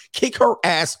woman. Kick her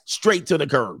ass straight to the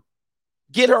curb.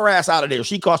 Get her ass out of there.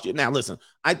 She cost you. Now, listen,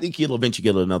 I think he'll eventually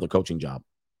get another coaching job.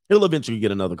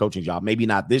 Maybe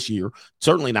not this year.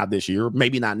 Certainly not this year.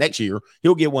 Maybe not next year.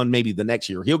 He'll get one maybe the next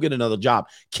year. He'll get another job.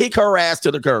 Kick her ass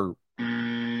to the curb.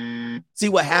 See,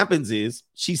 what happens is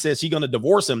she says she's going to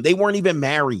divorce him. They weren't even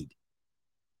married.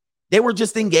 They were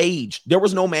just engaged. There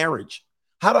was no marriage.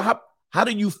 How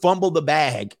do you fumble the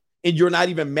bag and you're not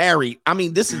even married? I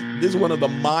mean, this is one of the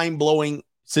mind-blowing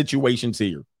situations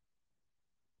here.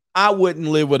 I wouldn't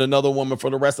live with another woman for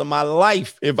the rest of my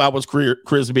life if I was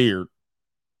Chris Beard.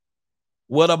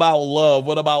 What about love?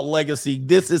 What about legacy?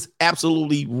 This is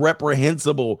absolutely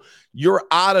reprehensible. You're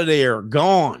out of there,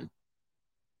 gone.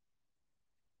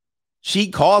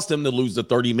 She caused him to lose the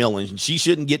 30 million. She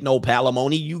shouldn't get no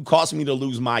palimony. You caused me to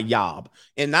lose my job.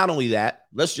 And not only that,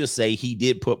 let's just say he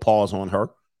did put pause on her.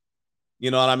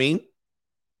 You know what I mean?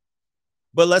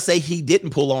 But let's say he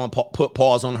didn't put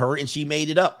pause on her and she made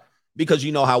it up. Because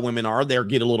you know how women are. They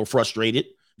get a little frustrated.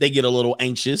 They get a little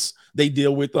anxious. They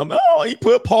deal with them. Oh, he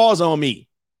put pause on me.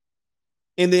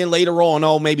 And then later on,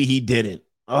 oh, maybe he didn't.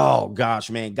 Oh, gosh,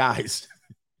 man. Guys,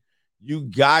 you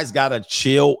guys got to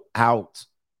chill out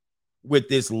with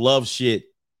this love shit.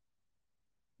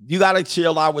 You got to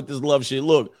chill out with this love shit.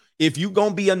 Look, if you going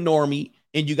to be a normie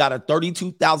and you got a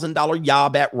 $32,000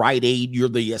 job at Rite Aid, you're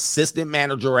the assistant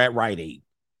manager at Rite Aid,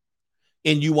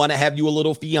 and you want to have you a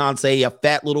little fiance, a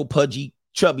fat little pudgy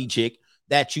chubby chick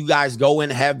that you guys go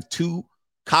and have 2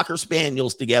 Cocker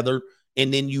Spaniels together,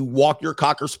 and then you walk your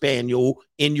Cocker Spaniel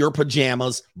in your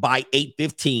pajamas by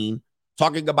 8:15,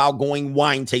 talking about going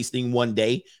wine tasting one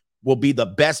day will be the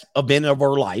best event of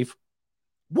her life.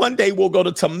 One day we'll go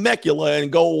to Temecula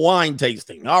and go wine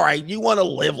tasting. All right, you want to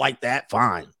live like that?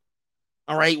 Fine.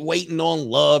 All right, waiting on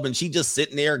love, and she just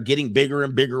sitting there getting bigger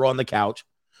and bigger on the couch.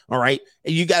 All right,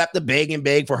 and you got to have to beg and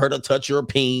beg for her to touch your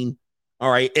peen.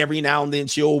 All right, every now and then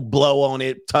she'll blow on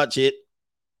it, touch it.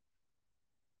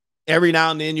 Every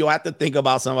now and then you'll have to think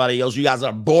about somebody else. You guys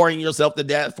are boring yourself to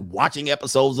death watching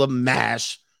episodes of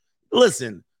MASH.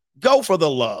 Listen, go for the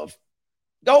love.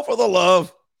 Go for the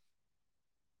love.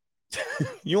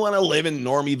 You want to live in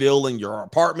Normieville in your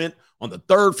apartment on the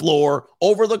 3rd floor,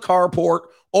 over the carport,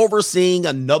 overseeing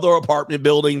another apartment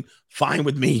building, fine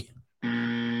with me.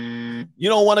 You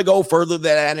don't want to go further than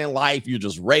that in life. You're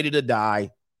just ready to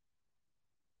die.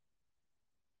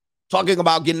 Talking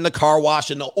about getting the car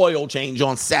wash and the oil change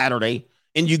on Saturday,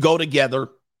 and you go together.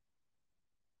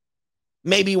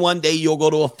 Maybe one day you'll go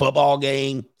to a football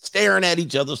game, staring at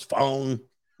each other's phone.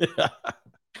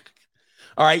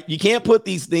 All right, you can't put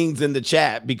these things in the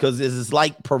chat because this is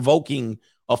like provoking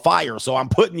a fire, so I'm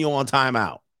putting you on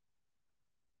timeout.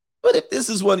 But if this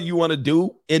is what you want to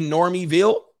do in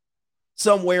Normieville,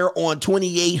 somewhere on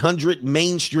 2800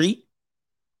 Main Street,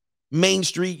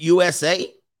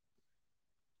 USA,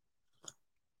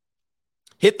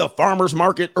 hit the farmer's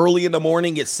market early in the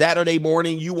morning. It's Saturday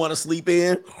morning. You want to sleep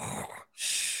in?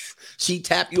 She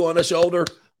tap you on the shoulder.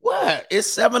 What? It's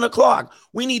 7 o'clock.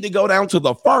 We need to go down to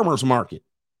the farmer's market.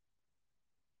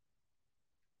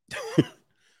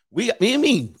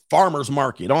 mean farmer's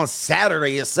market on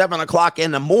Saturday at 7 o'clock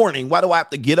in the morning. Why do I have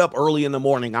to get up early in the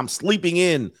morning? I'm sleeping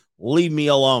in. Leave me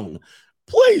alone.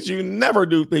 Please, you never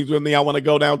do things with me. I want to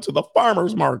go down to the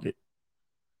farmer's market.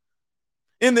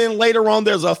 And then later on,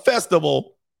 there's a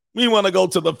festival. We want to go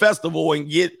to the festival and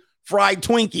get fried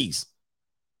Twinkies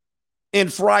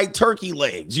and fried turkey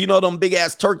legs. You know them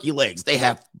big-ass turkey legs. They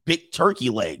have big turkey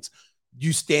legs.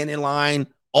 You stand in line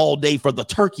all day for the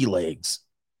turkey legs.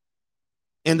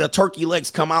 And the turkey legs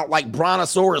come out like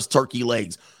brontosaurus turkey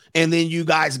legs. And then you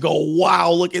guys go,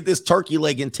 wow, look at this turkey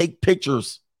leg, and take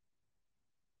pictures.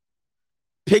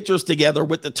 Pictures together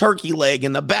with the turkey leg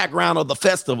in the background of the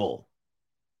festival.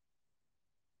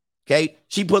 Okay,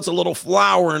 she puts a little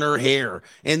flower in her hair,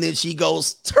 and then she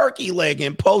goes turkey leg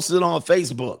and posts it on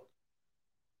Facebook.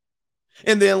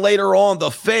 And then later on, the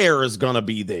fair is going to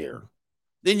be there.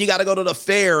 Then you got to go to the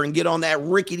fair and get on that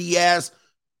rickety ass,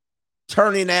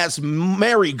 turning ass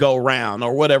merry-go-round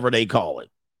or whatever they call it.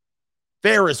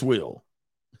 Ferris wheel.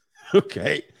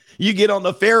 Okay, you get on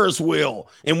the Ferris wheel,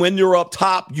 and when you're up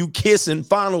top, you kiss and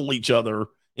fondle each other,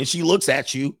 and she looks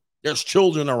at you. There's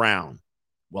children around.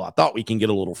 Well, I thought we can get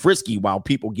a little frisky while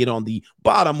people get on the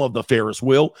bottom of the Ferris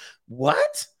wheel.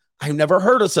 What? I've never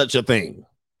heard of such a thing.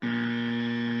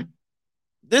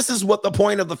 This is what the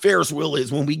point of the Ferris wheel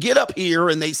is. When we get up here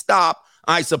and they stop,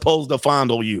 I suppose to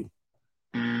fondle you.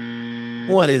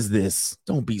 What is this?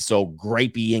 Don't be so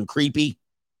grapey and creepy.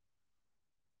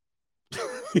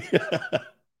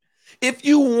 If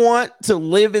you want to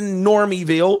live in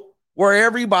Normieville, where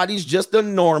everybody's just a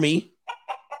normie,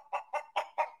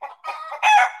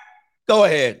 go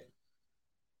ahead.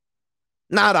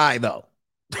 Not I, though.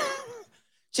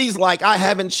 She's like, I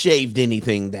haven't shaved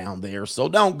anything down there, so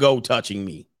don't go touching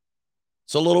me.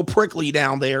 It's a little prickly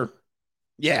down there.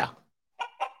 Yeah.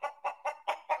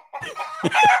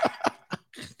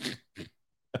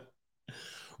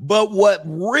 But what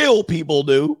real people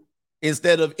do,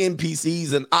 instead of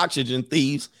NPCs and oxygen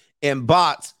thieves and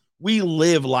bots, we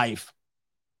live life.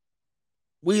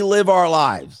 We live our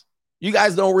lives. You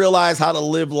guys don't realize how to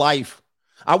live life.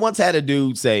 I once had a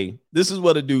dude say, this is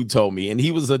what a dude told me. And he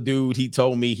was a dude, he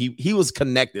told me he was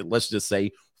connected, let's just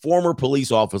say, former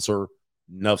police officer,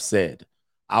 enough said.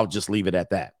 I'll just leave it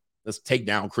at that. Let's take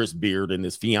down Chris Beard and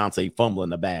his fiance fumbling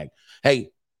the bag.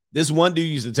 Hey, this one dude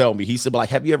used to tell me, he said, like,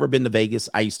 have you ever been to Vegas?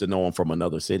 I used to know him from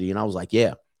another city. And I was like,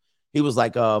 yeah. He was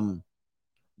like,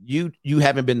 you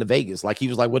haven't been to Vegas. Like, he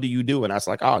was like, what do you do? And I was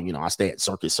like, oh, I stay at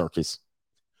Circus,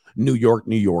 New York.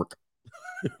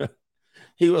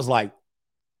 He was like,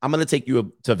 I'm going to take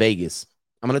you to Vegas.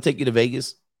 I'm going to take you to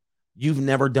Vegas. You've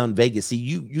never done Vegas. See,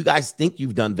 you guys think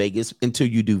you've done Vegas until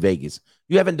you do Vegas.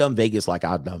 You haven't done Vegas like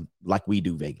I've done, like we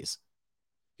do Vegas.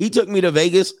 He took me to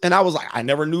Vegas, and I was like, I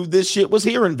never knew this shit was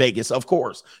here in Vegas. Of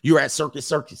course. You're at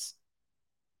Circus.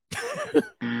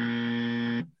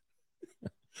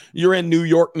 You're in New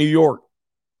York.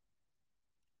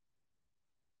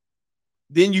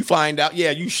 Then you find out,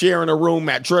 yeah, you sharing a room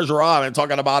at Treasure Island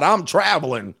talking about, I'm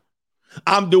traveling.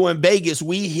 I'm doing Vegas.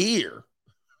 We here.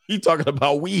 He talking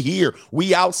about we here.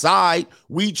 We outside.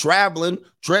 We traveling.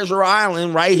 Treasure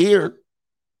Island right here.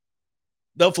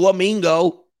 The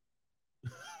Flamingo.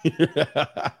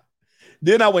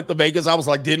 Then I went to Vegas. I was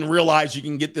like, didn't realize you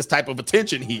can get this type of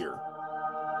attention here.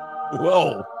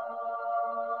 Whoa.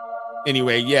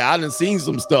 Anyway, yeah, I done seen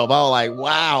some stuff. I was like,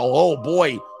 wow, oh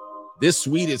boy, this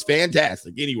suite is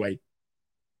fantastic. Anyway.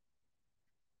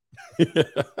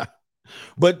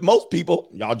 But most people,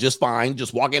 y'all just fine,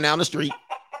 just walking down the street,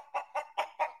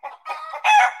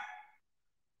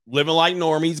 living like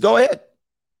normies. Go ahead.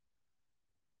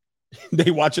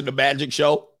 They watching the magic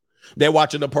show. They're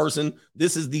watching the person.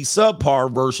 This is the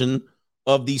subpar version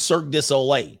of the Cirque du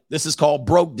Soleil. This is called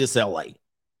Broke du Soleil.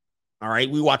 All right,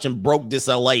 we watching Broke du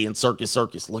Soleil in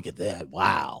Circus. Look at that.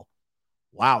 Wow.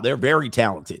 They're very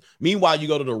talented. Meanwhile, you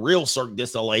go to the real Cirque du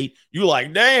Soleil, you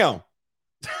like, damn.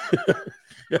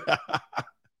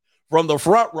 From the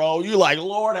front row, you like,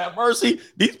 Lord have mercy,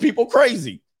 these people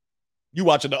crazy. You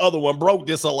watching the other one, Broke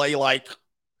du Soleil, like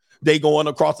they going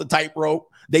across the tightrope.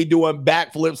 They doing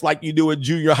backflips like you do in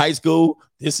junior high school.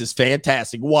 This is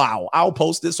fantastic. Wow. I'll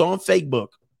post this on Facebook.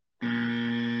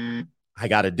 I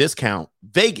got a discount.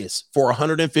 Vegas for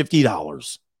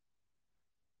 $150.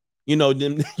 You know,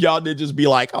 y'all did just be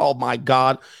like, oh my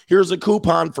God, here's a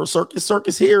coupon for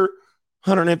Circus here.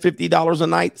 $150 a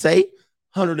night, say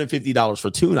 $150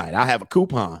 for 2 nights. I have a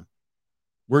coupon.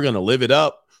 We're going to live it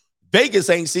up. Vegas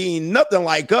ain't seen nothing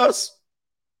like us.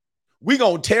 We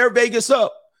going to tear Vegas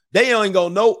up. They ain't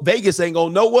gonna know. Vegas ain't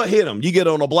gonna know what hit them. You get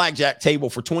on a blackjack table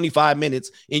for 25 minutes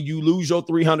and you lose your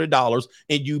 $300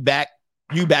 and you back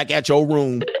at your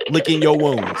room licking your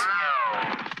wounds.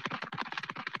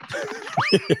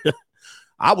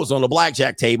 I was on the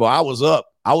blackjack table. I was up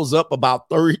about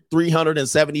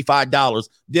 $375.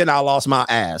 Then I lost my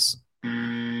ass.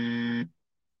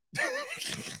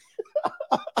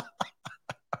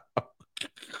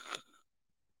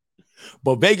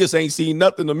 But Vegas ain't seen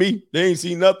nothing to me. They ain't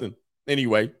seen nothing.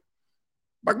 Anyway.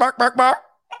 Bark.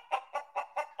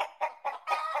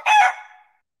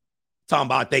 Talking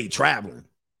about they traveling.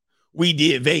 We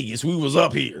did Vegas. We was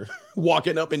up here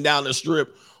walking up and down the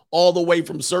strip all the way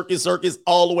from Circus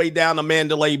all the way down to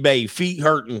Mandalay Bay. Feet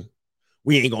hurting.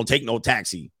 We ain't going to take no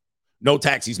taxi. No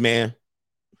taxis, man.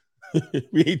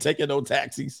 We ain't taking no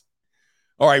taxis.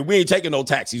 All right, we ain't taking no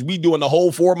taxis. We doing the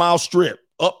whole 4-mile strip.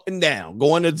 Up and down,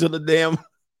 going into the damn,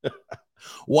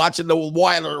 watching the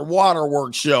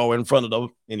waterworks show in front of them.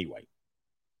 Anyway,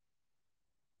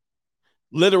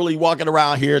 literally walking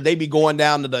around here, they be going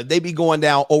down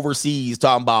overseas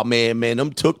talking about, man,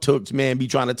 them tuk-tuks, man, be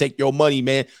trying to take your money,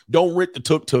 man. Don't rent the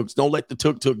tuk-tuks. Don't let the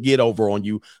tuk-tuk get over on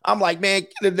you. I'm like, man,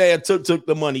 get the damn tuk-tuk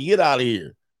the money. Get out of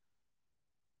here.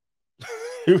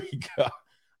 Here we go.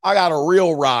 I got a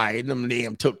real ride in them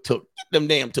damn tuk-tuk. Get them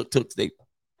damn tuk-tuks.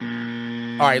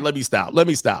 All right, let me stop.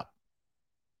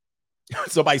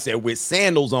 Somebody said, with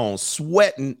sandals on,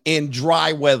 sweating in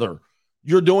dry weather,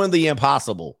 you're doing the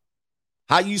impossible.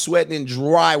 How you sweating in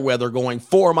dry weather going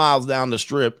 4 miles down the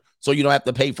strip so you don't have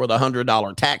to pay for the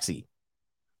 $100 taxi?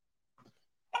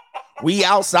 We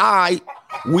outside.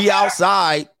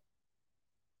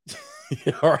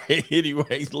 All right,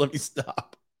 anyways, let me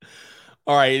stop.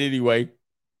 All right, anyway.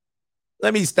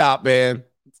 Let me stop, man.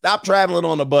 Stop traveling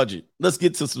on a budget. Let's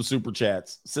get to some super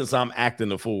chats since I'm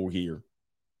acting a fool here.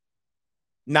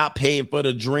 Not paying for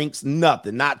the drinks,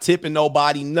 nothing. Not tipping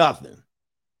nobody, nothing.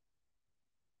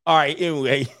 All right,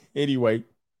 anyway.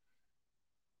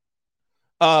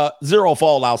 Zero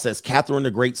Fallout says Catherine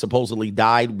the Great supposedly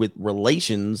died with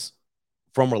relations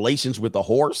with a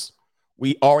horse.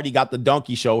 We already got the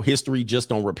donkey show. History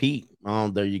just on repeat.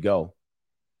 There you go.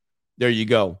 There you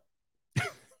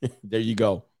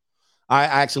go. I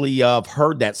actually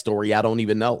heard that story. I don't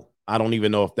even know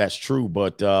if that's true,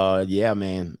 but yeah,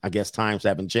 man, I guess times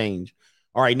haven't changed.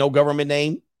 All right, no government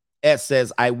name. S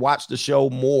says, I watch the show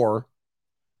more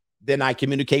than I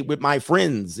communicate with my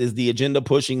friends. Is the agenda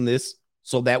pushing this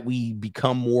so that we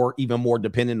become even more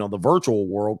dependent on the virtual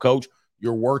world? Coach,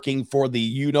 you're working for the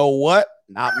you know what?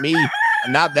 Not me.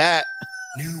 Not that.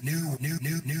 New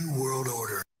world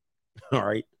order. All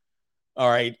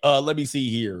right. Let me see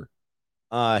here.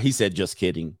 He said, just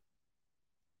kidding.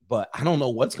 But I don't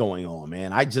know what's going on,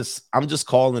 man. I'm just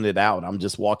calling it out. I'm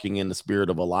just walking in the spirit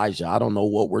of Elijah. I don't know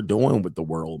what we're doing with the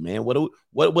world, man.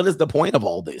 What is the point of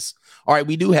all this? All right,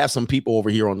 we do have some people over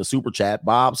here on the super chat.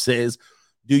 Bob says,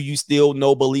 do you still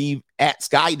believe at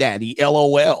Sky Daddy?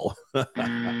 LOL.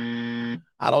 I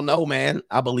don't know, man.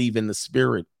 I believe in the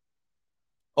spirit.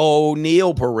 Oh,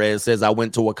 Neil Perez says, I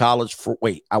went to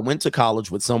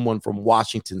college with someone from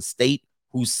Washington State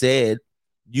who said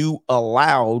you're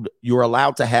allowed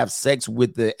to have sex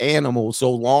with the animal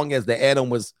so long as the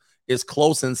animal is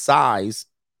close in size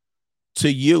to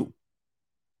you.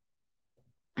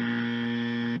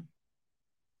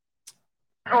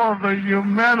 Oh, the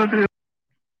humanity.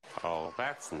 Oh,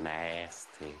 that's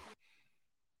nasty.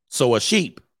 So a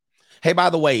sheep Hey,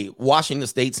 by the way, Washington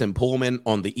State's in Pullman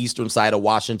on the eastern side of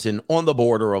Washington on the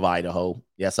border of Idaho.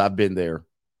 Yes, I've been there.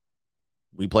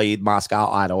 We played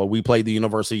Moscow, Idaho. We played the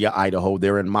University of Idaho.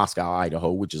 They're in Moscow,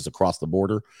 Idaho, which is across the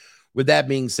border. With that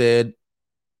being said,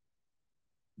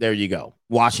 there you go.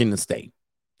 Washington State.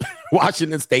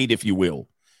 Washington State, if you will.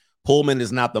 Pullman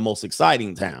is not the most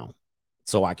exciting town.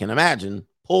 So I can imagine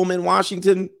Pullman,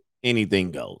 Washington, anything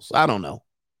goes. I don't know.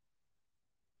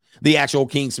 The actual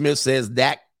King Smith says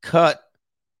that cut.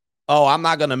 Oh, I'm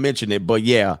not going to mention it, but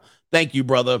yeah. Thank you,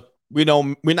 brother. We're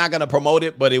not going to promote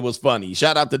it, but it was funny.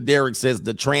 Shout out to Derek says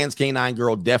the trans canine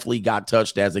girl definitely got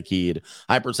touched as a kid.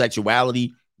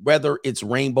 Hypersexuality, whether it's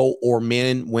rainbow or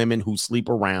men, women who sleep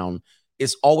around,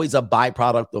 it's always a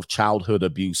byproduct of childhood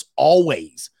abuse.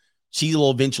 Always. She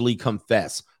will eventually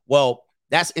confess. Well,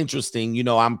 that's interesting. You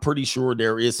know, I'm pretty sure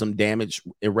there is some damage,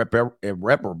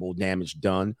 irreparable damage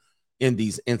done in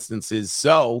these instances.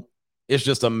 So it's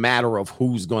just a matter of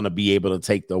who's going to be able to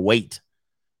take the weight.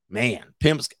 Man,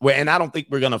 pimps, and I don't think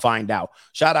we're going to find out.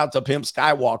 Shout out to Pimp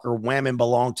Skywalker. Women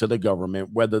belong to the government,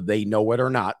 whether they know it or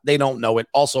not. They don't know it.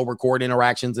 Also record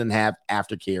interactions and have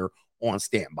aftercare on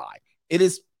standby. It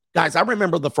is, guys, I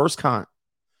remember the first time.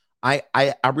 I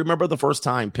remember the first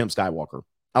time Pimp Skywalker.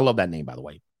 I love that name, by the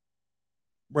way.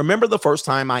 Remember the first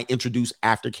time I introduced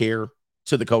aftercare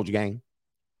to the Coach Gang?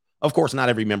 Of course, not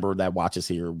every member that watches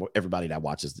here, everybody that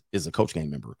watches is a Coach Gang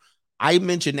member. I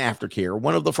mentioned aftercare.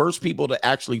 One of the first people to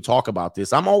actually talk about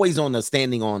this. I'm always on the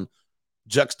standing on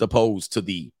juxtaposed to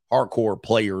the hardcore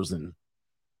players and,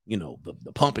 you know,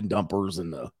 the pump and dumpers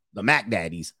and the Mac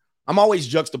Daddies. I'm always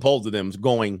juxtaposed to them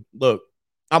going, look,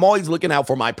 I'm always looking out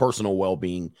for my personal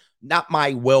well-being, not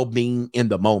my well-being in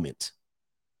the moment.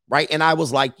 Right. And I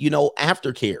was like, you know,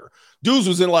 aftercare. Dudes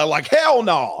was in like hell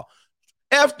no.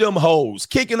 F them hoes,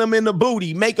 kicking them in the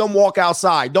booty, make them walk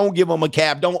outside. Don't give them a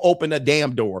cab. Don't open a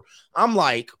damn door. I'm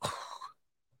like,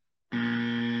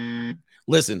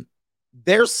 listen,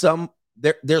 there's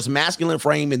masculine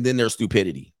frame and then there's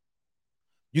stupidity.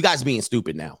 You guys being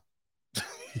stupid now.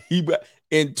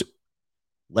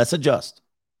 Let's adjust.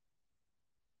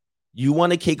 You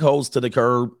want to kick hoes to the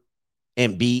curb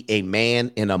and be a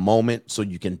man in a moment so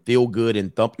you can feel good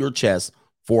and thump your chest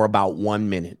for about 1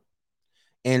 minute.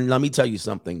 And let me tell you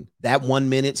something. That 1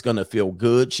 minute's going to feel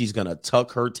good. She's going to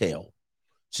tuck her tail.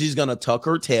 She's going to tuck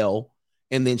her tail,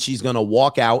 and then she's going to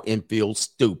walk out and feel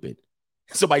stupid.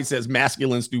 Somebody says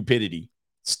masculine stupidity.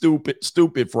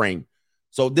 Stupid frame.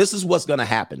 So this is what's going to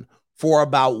happen. For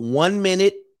about 1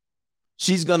 minute,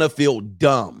 she's going to feel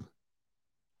dumb.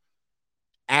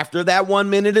 After that 1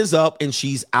 minute is up and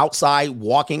she's outside,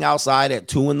 walking outside at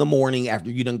 2 a.m.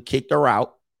 after you done kicked her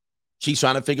out, she's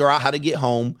trying to figure out how to get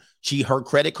home. Her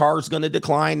credit card's going to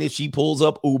decline if she pulls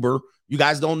up Uber. You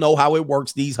guys don't know how it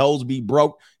works. These hoes be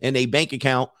broke and their bank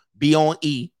account be on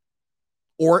E.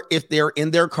 Or if they're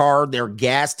in their car, their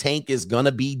gas tank is going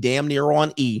to be damn near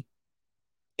on E.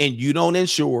 And you don't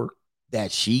ensure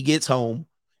that she gets home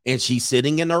and she's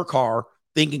sitting in her car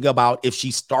thinking about if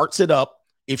she starts it up,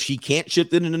 if she can't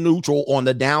shift it into neutral on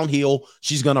the downhill,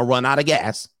 she's going to run out of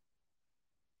gas.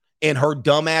 And her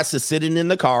dumb ass is sitting in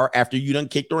the car after you done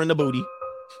kicked her in the booty.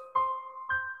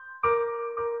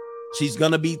 She's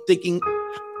going to be thinking,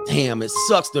 damn, it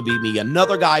sucks to be me.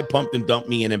 Another guy pumped and dumped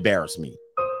me and embarrassed me.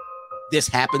 This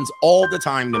happens all the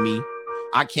time to me.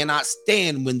 I cannot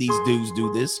stand when these dudes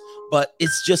do this, but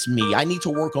it's just me. I need to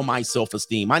work on my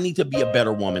self-esteem. I need to be a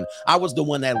better woman. I was the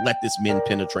one that let this man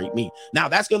penetrate me. Now,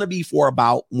 that's going to be for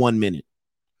about 1 minute.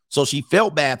 So she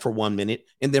felt bad for 1 minute.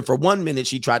 And then for 1 minute,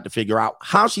 she tried to figure out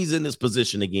how she's in this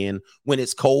position again when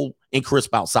it's cold and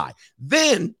crisp outside.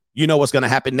 Then you know what's going to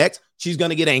happen next? She's going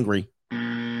to get angry.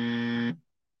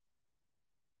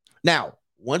 Now,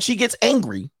 once she gets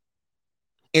angry,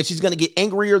 and she's going to get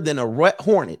angrier than a red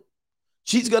hornet,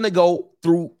 she's going to go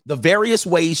through the various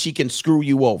ways she can screw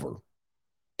you over.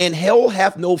 And hell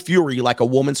hath no fury like a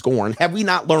woman scorned. Have we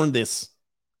not learned this?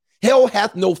 Hell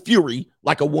hath no fury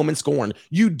like a woman scorned.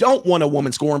 You don't want a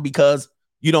woman scorned because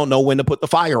you don't know when to put the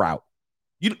fire out.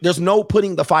 There's no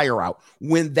putting the fire out.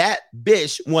 When that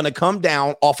bitch want to come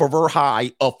down off of her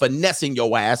high of finessing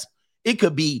your ass, it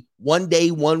could be 1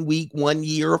 day, 1 week, 1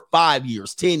 year, 5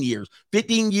 years, 10 years,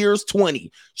 15 years,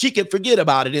 20. She can forget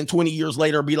about it and 20 years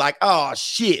later be like, oh,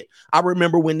 shit, I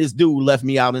remember when this dude left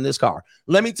me out in this car.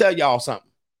 Let me tell y'all something.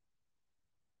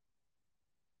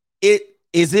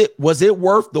 Was it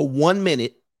worth the 1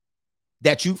 minute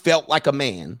that you felt like a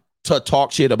man to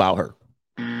talk shit about her?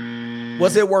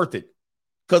 Was it worth it?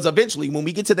 Because eventually, when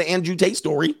we get to the Andrew Tate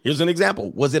story, here's an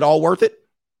example. Was it all worth it?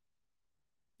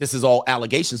 This is all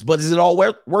allegations, but is it all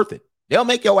worth it? They'll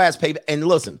make your ass pay. And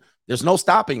listen, there's no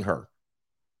stopping her.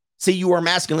 See, you were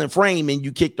masculine frame and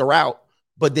you kicked her out.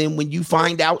 But then when you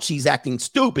find out she's acting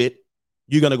stupid,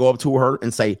 you're going to go up to her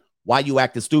and say, why you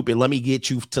acting stupid? Let me get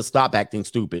you to stop acting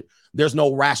stupid. There's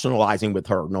no rationalizing with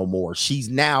her no more. She's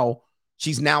now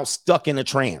stuck in a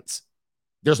trance.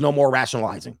 There's no more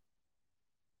rationalizing.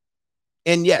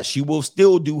 And yes, you will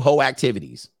still do hoe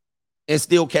activities and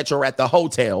still catch her at the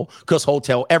hotel because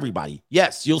hotel everybody.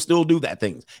 Yes, you'll still do that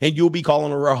things. And you'll be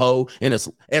calling her a hoe and a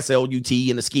SLUT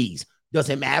and the skis. Does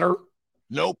it matter?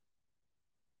 Nope.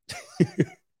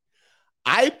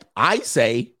 I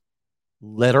say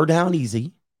let her down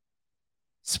easy.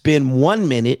 Spend 1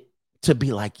 minute to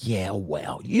be like, yeah,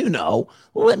 well,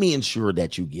 let me ensure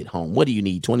that you get home. What do you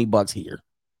need? $20 here.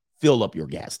 Fill up your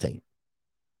gas tank.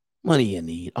 Money you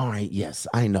need. All right. Yes,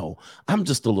 I know. I'm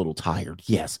just a little tired.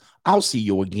 Yes, I'll see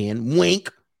you again.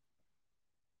 Wink.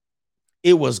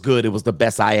 It was good. It was the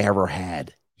best I ever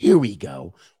had. Here we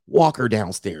go. Walk her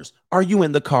downstairs. Are you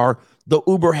in the car? The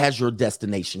Uber has your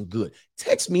destination. Good.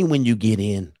 Text me when you get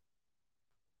in.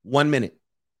 1 minute.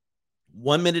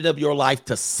 1 minute of your life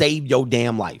to save your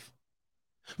damn life.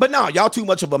 But no, y'all too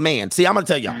much of a man. See, I'm going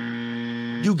to tell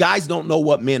y'all. You guys don't know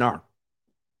what men are.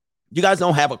 You guys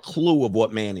don't have a clue of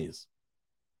what man is.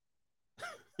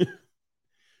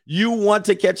 You want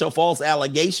to catch a false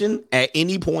allegation at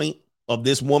any point of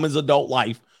this woman's adult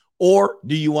life, or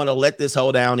do you want to let this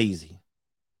hoe down easy?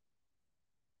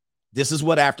 This is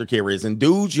what aftercare is. And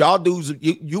dudes, y'all dudes,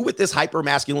 you with this hyper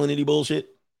masculinity bullshit.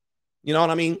 You know what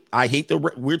I mean?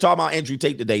 We're talking about Andrew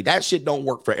Tate today. That shit don't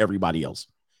work for everybody else.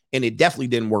 And it definitely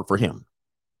didn't work for him.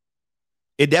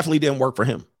 It definitely didn't work for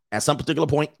him. At some particular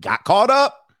point, got caught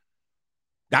up.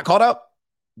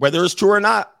 Whether it's true or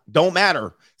not, don't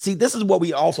matter. See, this is what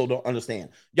we also don't understand.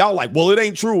 Y'all like, well, it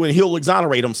ain't true and he'll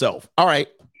exonerate himself. All right.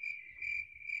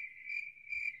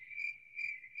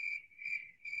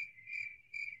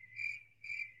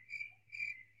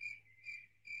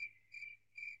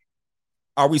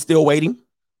 Are we still waiting?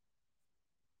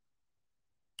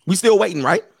 We still waiting,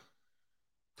 right?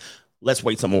 Let's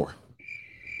wait some more.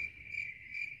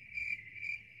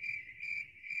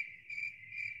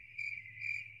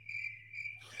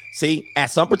 See, at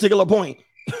some particular point,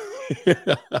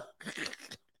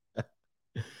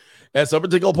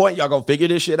 y'all gonna figure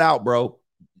this shit out, bro.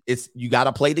 You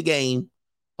gotta play the game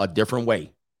a different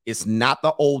way. It's not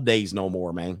the old days no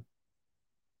more, man.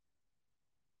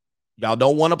 Y'all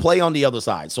don't want to play on the other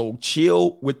side. So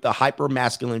chill with the hyper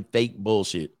masculine fake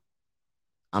bullshit.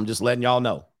 I'm just letting y'all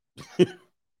know.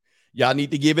 Y'all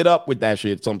need to give it up with that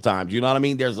shit sometimes. You know what I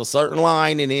mean? There's a certain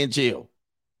line and then chill.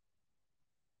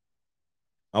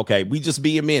 Okay, we just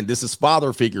being men. This is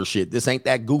father figure shit. This ain't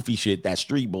that goofy shit, that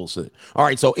street bullshit. All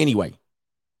right, so anyway.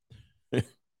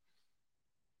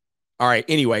 All right,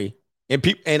 anyway.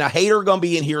 And a hater gonna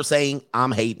be in here saying,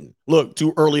 I'm hating. Look,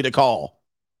 too early to call.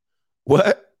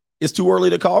 What? It's too early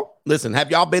to call? Listen,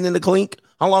 have y'all been in the clink?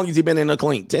 How long has he been in the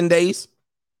clink? 10 days?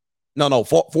 No,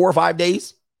 4 or 5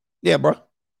 days? Yeah, bro.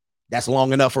 That's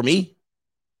long enough for me.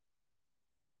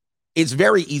 It's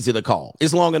very easy to call.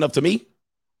 It's long enough to me.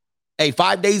 Hey,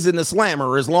 5 days in the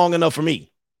slammer is long enough for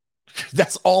me.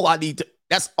 That's all I need.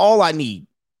 That's all I need,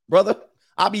 brother.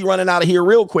 I'll be running out of here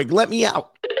real quick. Let me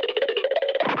out.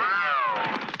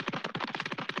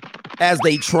 As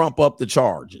they trump up the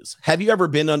charges. Have you ever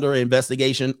been under an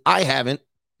investigation? I haven't.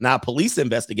 Not a police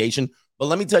investigation. But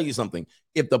let me tell you something.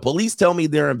 If the police tell me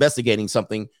they're investigating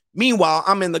something, meanwhile,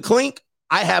 I'm in the clink,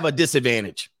 I have a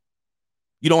disadvantage.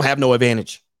 You don't have no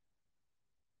advantage.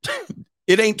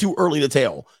 It ain't too early to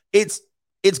tell. It's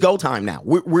go time now.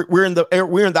 We're in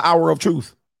the hour of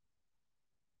truth.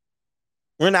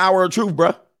 We're in the hour of truth,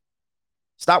 bruh.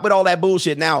 Stop with all that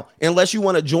bullshit now. Unless you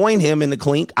want to join him in the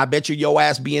clink, I bet you your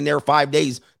ass be in there 5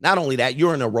 days. Not only that,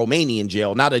 you're in a Romanian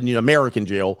jail, not an American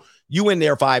jail. You in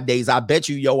there 5 days. I bet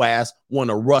you your ass want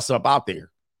to rust up out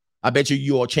there. I bet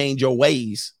you'll change your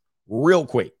ways real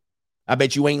quick. I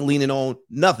bet you ain't leaning on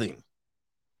nothing.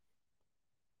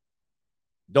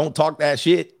 Don't talk that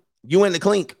shit. You in the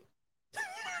clink.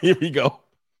 Here we go.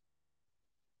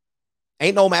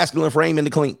 Ain't no masculine frame in the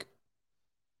clink.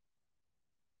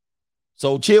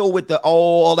 So chill with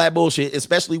all that bullshit,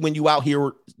 especially when you out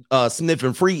here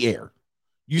sniffing free air.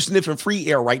 You sniffing free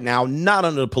air right now, not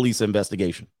under the police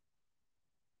investigation.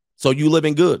 So you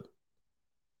living good.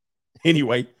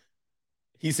 Anyway,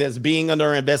 he says being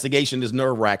under investigation is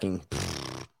nerve-wracking.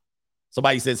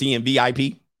 Somebody says he in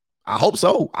VIP. I hope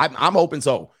so. I'm hoping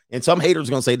so. And some haters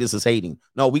are going to say this is hating.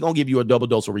 No, we're going to give you a double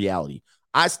dose of reality.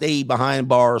 I stayed behind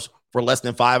bars for less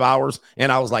than 5 hours,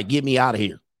 and I was like, get me out of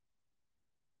here.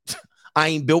 I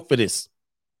ain't built for this.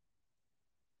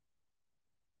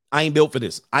 I ain't built for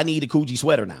this. I need a Coogi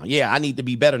sweater now. Yeah, I need to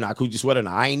be better now. Coogi sweater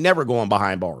now. I ain't never going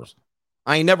behind bars.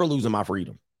 I ain't never losing my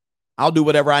freedom. I'll do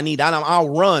whatever I need. I'll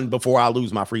run before I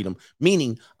lose my freedom.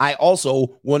 Meaning, I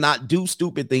also will not do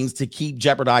stupid things to keep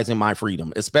jeopardizing my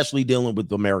freedom, especially dealing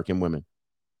with American women.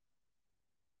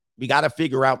 We got to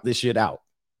figure out this shit out.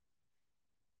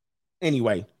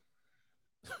 Anyway.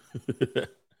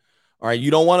 All right,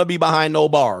 you don't want to be behind no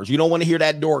bars. You don't want to hear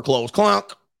that door close.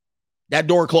 Clunk. That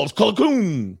door close.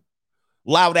 Clack-coom.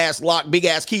 Loud ass lock, big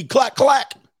ass key. Clack,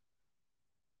 clack.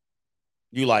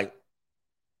 You like,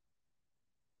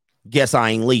 guess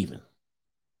I ain't leaving.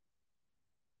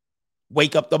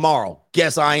 Wake up tomorrow.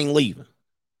 Guess I ain't leaving.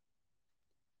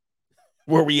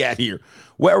 Where we at here?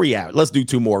 Where we at? Let's do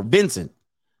two more. Vincent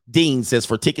Dean says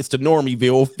for tickets to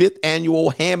Normieville, 5th annual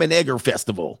Ham and Egger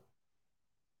Festival.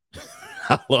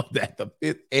 I love that. The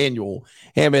 5th annual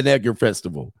Ham and Egger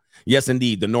Festival. Yes,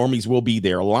 indeed. The normies will be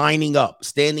there lining up,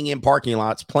 standing in parking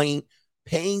lots, paying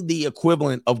the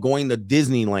equivalent of going to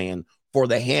Disneyland for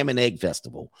the Ham and Egg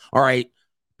Festival. All right.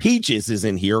 Peaches is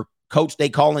in here. Coach, they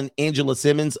calling Angela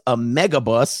Simmons a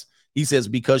megabus. He says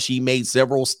because she made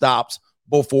several stops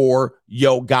before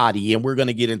Yo Gotti. And we're going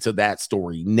to get into that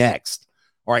story next.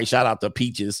 All right. Shout out to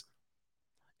Peaches.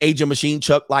 Agent Machine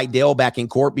Chuck Liddell back in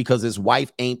court because his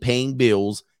wife ain't paying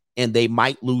bills and they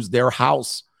might lose their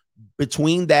house.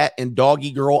 Between that and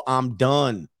Doggy Girl, I'm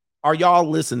done. Are y'all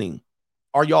listening?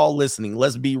 Are y'all listening?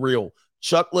 Let's be real.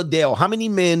 Chuck Liddell, how many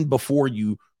men before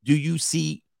you do you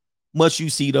see, must you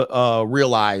see to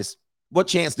realize what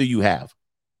chance do you have?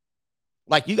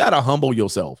 Like, you got to humble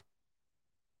yourself.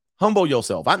 Humble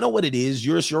yourself. I know what it is.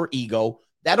 You're your ego.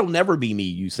 That'll never be me,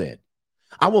 you said.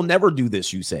 I will never do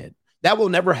this, you said. That will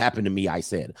never happen to me, I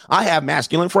said. I have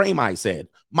masculine frame, I said.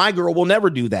 My girl will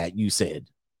never do that, you said.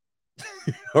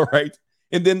 All right.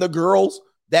 And then the girls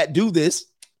that do this,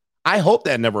 I hope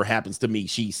that never happens to me,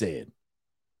 she said.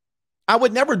 I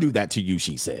would never do that to you,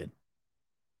 she said.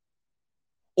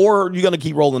 Or you're going to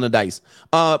keep rolling the dice.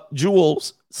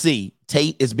 Jules C.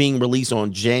 Tate is being released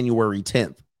on January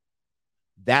 10th.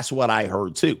 That's what I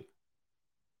heard too.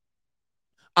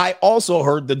 I also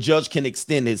heard the judge can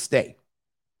extend his stay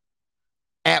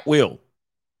at will.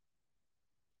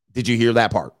 Did you hear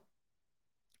that part?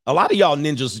 A lot of y'all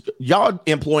ninjas, y'all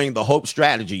employing the hope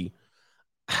strategy.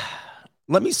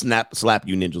 Let me slap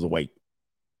you ninjas awake.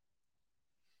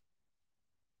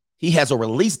 He has a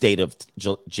release date of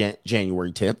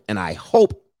January 10th, and I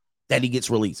hope that he gets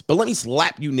released. But let me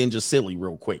slap you ninjas silly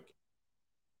real quick.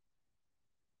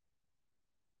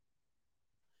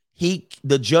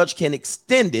 The judge can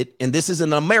extend it, and this is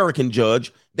an American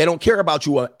judge. They don't care about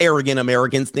you arrogant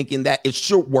Americans thinking that it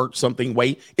should work something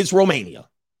way. It's Romania.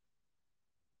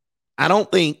 I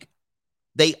don't think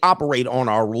they operate on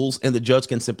our rules, and the judge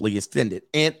can simply extend it.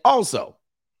 And also,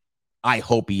 I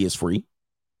hope he is free.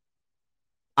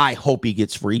 I hope he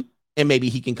gets free, and maybe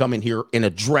he can come in here and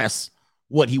address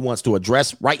what he wants to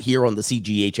address right here on the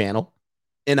CGA channel,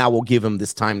 and I will give him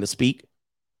this time to speak.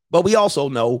 But we also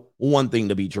know one thing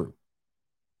to be true.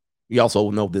 We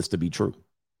also know this to be true.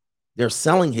 They're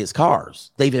selling his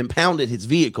cars. They've impounded his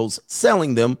vehicles,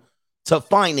 selling them to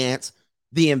finance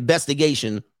the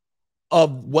investigation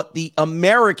of what the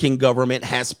American government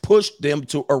has pushed them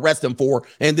to arrest him for,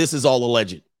 and this is all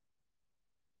alleged.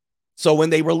 So when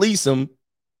they release him,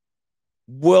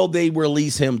 will they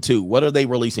release him to? What are they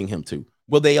releasing him to?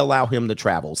 Will they allow him to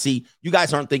travel? See, you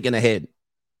guys aren't thinking ahead.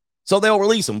 So they'll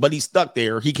release him, but he's stuck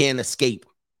there. He can't escape.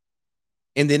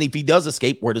 And then if he does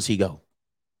escape, where does he go?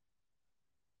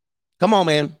 Come on,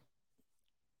 man.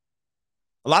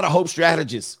 A lot of hope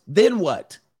strategists. Then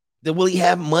what? Then will he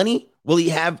have money? Will he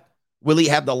have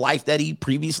the life that he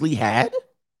previously had?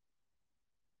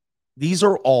 These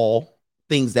are all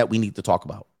things that we need to talk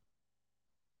about.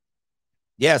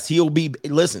 Yes, he'll be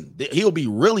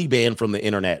really banned from the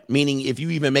internet, meaning if you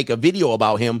even make a video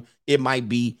about him, it might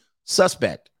be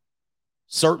suspect.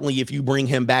 Certainly, if you bring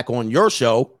him back on your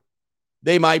show,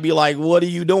 they might be like, what are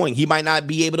you doing? He might not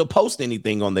be able to post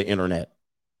anything on the internet.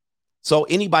 So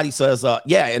anybody says,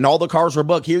 yeah, and all the cars were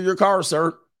booked. Here are your cars,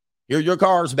 sir. Here are your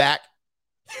cars back.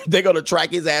 They're going to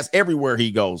track his ass everywhere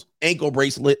he goes. Ankle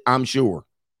bracelet, I'm sure.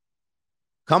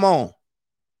 Come on.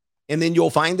 And then you'll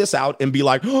find this out and be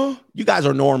like, oh, you guys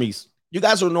are normies. You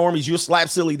guys are normies. You're slap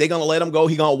silly. They're going to let him go.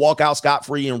 He's going to walk out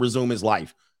scot-free and resume his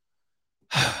life.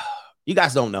 You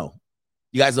guys don't know.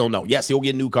 You guys don't know. Yes, he'll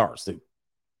get new cars too.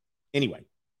 Anyway,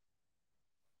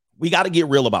 we got to get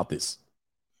real about this.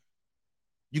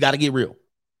 You got to get real.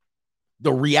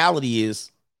 The reality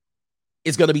is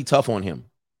it's going to be tough on him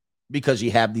because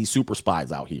you have these super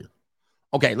spies out here.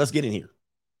 Okay, let's get in here.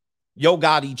 Yo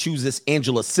Gotti chooses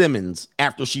Angela Simmons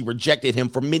after she rejected him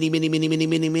for many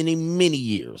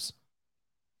years.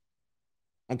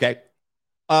 Okay.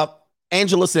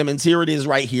 Angela Simmons, here it is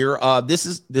right here. This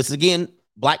is again,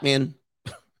 black men.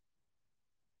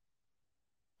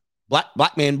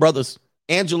 Black man brothers.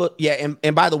 Angela, yeah,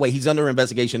 and by the way, he's under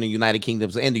investigation in the United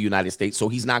Kingdom and the United States, so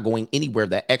he's not going anywhere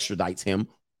that extradites him,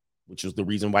 which is the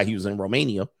reason why he was in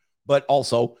Romania. But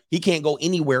also, he can't go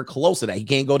anywhere close to that. He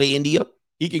can't go to India.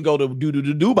 He can go to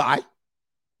Dubai,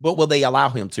 but will they allow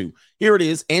him to? Here it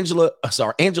is. Angela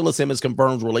Simmons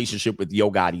confirms relationship with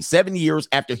Yo Gotti 7 years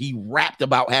after he rapped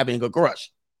about having a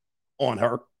crush on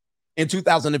her. In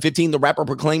 2015, the rapper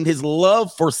proclaimed his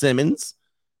love for Simmons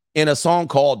in a song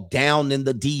called Down in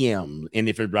the DM. And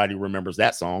if everybody remembers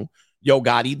that song, Yo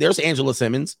Gotti, there's Angela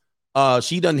Simmons.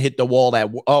 She done hit the wall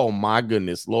oh my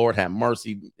goodness, Lord have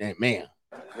mercy, man.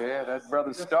 Yeah, that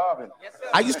brother's starving.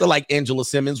 I used to like Angela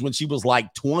Simmons when she was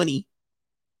like 20.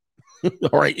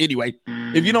 All right, anyway,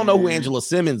 if you don't know who Angela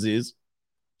Simmons is,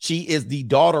 she is the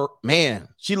daughter, man,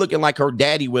 she looking like her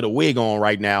daddy with a wig on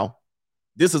right now.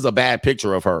 This is a bad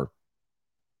picture of her.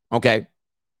 Okay.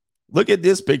 Look at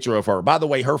this picture of her. By the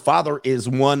way, her father is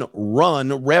Rev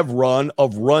Run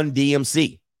of Run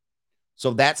DMC.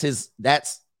 So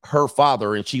that's her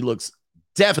father, and she looks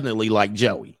definitely like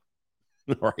Joey.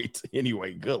 All right.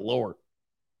 Anyway, good Lord.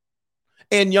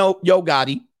 And Yo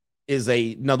Gotti is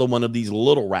another one of these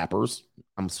little rappers.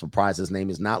 I'm surprised his name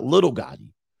is not Little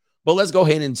Gotti. But let's go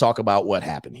ahead and talk about what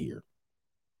happened here.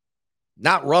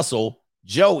 Not Russell,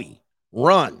 Joey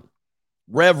Run.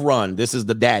 Rev Run. This is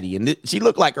the daddy. And she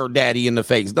looked like her daddy in the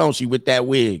face, don't she, with that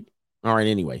wig? All right,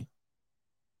 anyway.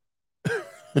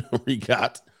 We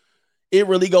got It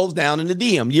Really Goes Down in the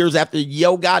DM. Years after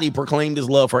Yo Gotti proclaimed his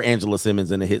love for Angela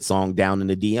Simmons in the hit song Down in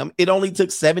the DM. It only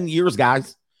took 7 years,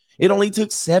 guys. It only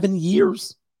took 7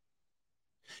 years.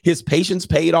 His patience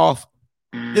paid off.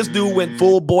 This dude went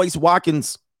full Boyce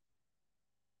Watkins.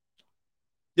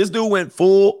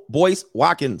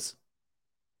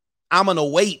 I'm going to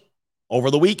wait. Over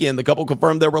the weekend, the couple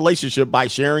confirmed their relationship by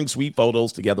sharing sweet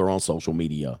photos together on social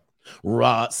media.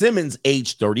 Simmons,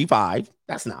 age 35,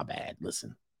 that's not bad.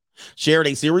 Listen, shared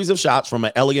a series of shots from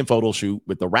an elegant photo shoot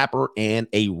with the rapper and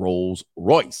a Rolls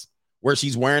Royce, where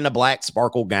she's wearing a black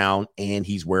sparkle gown and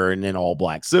he's wearing an all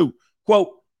black suit.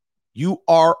 Quote, "You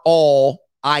are all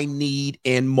I need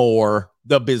and more,"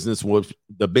 the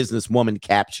businesswoman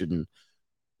captioned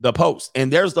the post.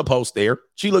 And there's the post there.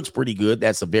 She looks pretty good.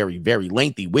 That's a very, very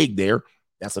lengthy wig there.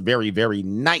 That's a very, very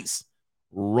nice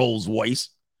Rolls Royce,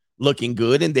 looking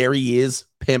good. And there he is,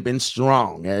 pimping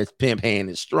strong. His pimp hand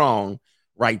is strong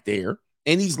right there.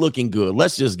 And he's looking good.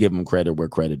 Let's just give him credit where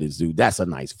credit is due. That's a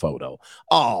nice photo.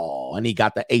 Oh, and he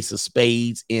got the ace of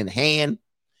spades in hand.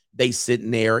 They sitting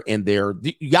there and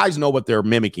you guys know what they're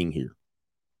mimicking here.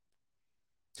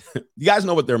 You guys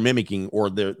know what they're mimicking or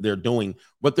they're doing.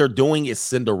 What they're doing is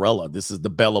Cinderella. This is the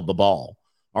belle of the ball.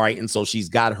 All right. And so she's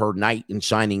got her knight in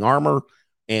shining armor.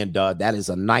 And that is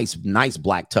a nice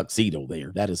black tuxedo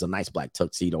there. That is a nice black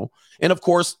tuxedo. And of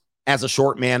course, as a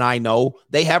short man, I know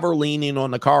they have her leaning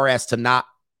on the car as to not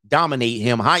dominate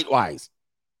him height-wise.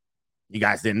 You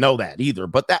guys didn't know that either.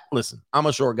 But listen, I'm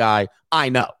a short guy. I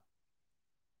know.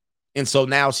 And so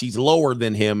now she's lower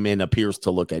than him and appears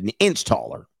to look an inch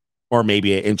taller. Or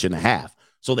maybe an inch and a half.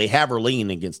 So they have her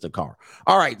leaning against the car.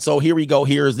 All right, so here we go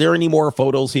here. Is there any more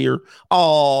photos here?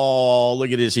 Oh, look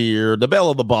at this here. The belle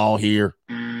of the ball here.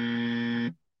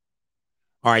 All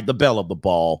right, the belle of the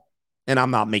ball. And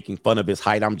I'm not making fun of his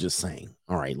height. I'm just saying.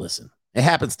 All right, listen. It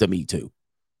happens to me too.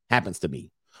 Happens to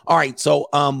me. All right, so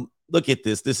look at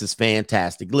this. This is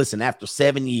fantastic. Listen, after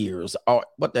 7 years,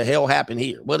 what the hell happened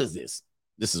here? What is this?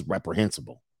 This is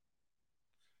reprehensible.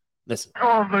 Listen.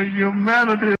 Oh, the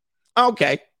humanity.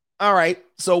 Okay. All right.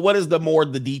 So what is the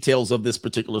details of this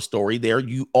particular story there?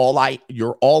 You are.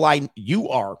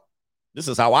 This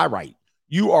is how I write.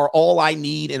 You are all I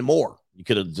need and more. You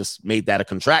could have just made that a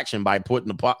contraction by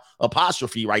putting the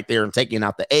apostrophe right there and taking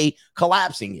out the A,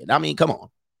 collapsing it. I mean, come on.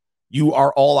 You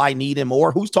are all I need and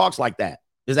more. Who talks like that?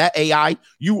 Is that AI?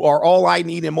 You are all I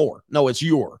need and more. No, it's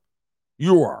your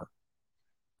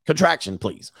contraction,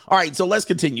 please. All right. So let's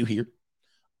continue here.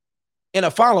 In a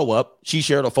follow-up, she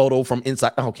shared a photo from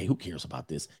inside. Okay, who cares about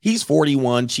this? He's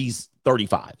 41. She's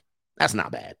 35. That's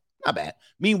not bad. Not bad.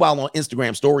 Meanwhile, on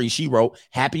Instagram stories, she wrote,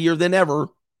 "Happier than ever"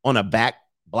 on a black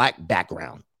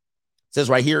background. It says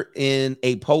right here in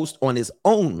a post on his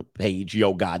own page,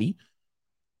 Yo Gotti,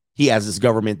 he has his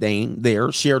government name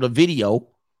there, shared a video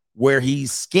where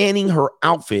he's scanning her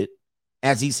outfit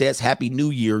as he says, "Happy New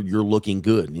Year, you're looking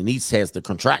good." And he says the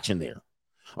contraction there.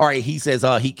 All right, he says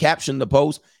he captioned the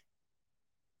post,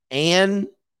 and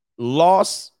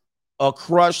lost a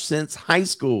crush since high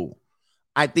school.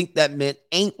 I think that meant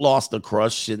ain't lost a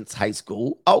crush since high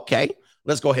school. Okay,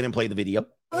 let's go ahead and play the video.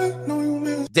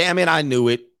 Damn it, I knew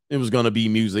it. It was going to be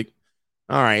music.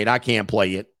 All right, I can't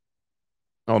play it.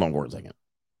 Hold on for a second.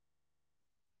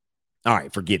 All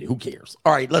right, forget it. Who cares?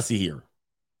 All right, let's see here.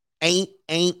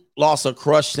 Ain't lost a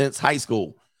crush since high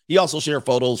school. He also shared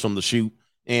photos from the shoot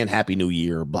and Happy New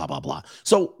Year, blah, blah, blah.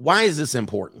 So why is this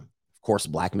important? Of course,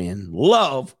 black men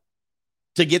love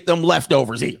to get them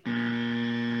leftovers here.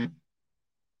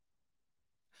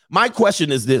 My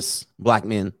question is this, black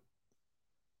men.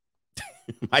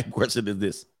 My question is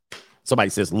this. Somebody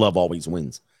says love always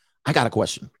wins. I got a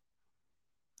question.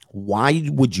 Why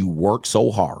would you work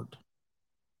so hard?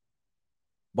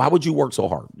 Why would you work so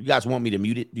hard? You guys want me to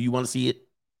mute it? Do you want to see it?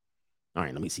 All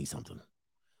right, let me see something.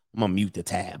 I'm going to mute the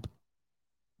tab.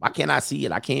 Why can't I see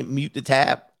it? I can't mute the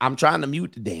tab. I'm trying to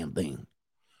mute the damn thing.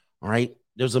 All right,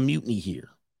 there's a mutiny here.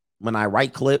 When I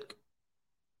right click,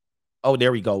 oh,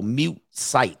 there we go. Mute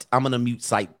site. I'm going to mute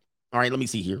site. All right, let me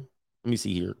see here. Let me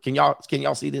see here. Can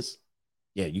y'all see this?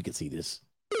 Yeah, you can see this.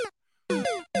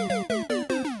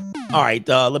 All right,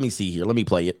 let me see here. Let me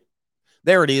play it.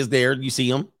 There it is there. You see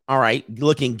him. All right,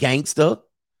 looking gangsta.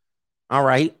 All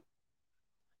right.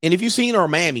 And if you've seen her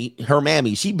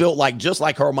mammy, she built just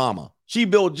like her mama. She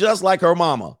built just like her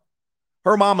mama.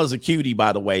 Her mama's a cutie,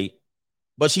 by the way,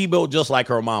 but she built just like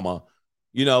her mama.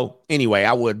 You know, anyway,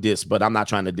 I would diss, but I'm not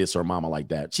trying to diss her mama like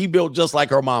that. She built just like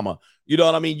her mama. You know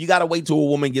what I mean? You got to wait till a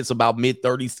woman gets about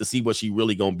mid-30s to see what she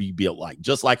really going to be built like,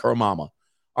 just like her mama.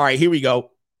 All right, here we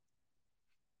go.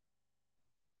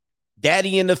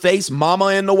 Daddy in the face, mama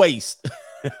in the waist.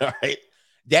 All right.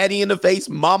 Daddy in the face,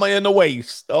 mama in the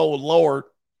waist. Oh, Lord.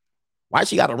 Why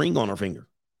she got a ring on her finger?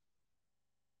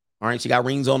 All right, she got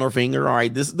rings on her finger. All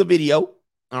right, this is the video.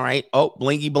 All right. Oh,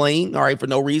 blingy bling. All right, for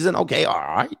no reason. Okay, all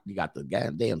right. You got the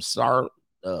goddamn star.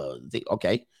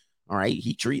 Okay. All right,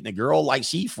 he treating a girl like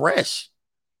she fresh.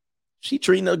 She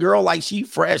treating a girl like she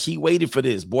fresh. He waited for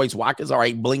this. Boyce Watkins. All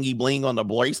right, blingy bling on the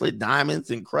bracelet, diamonds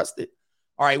encrusted.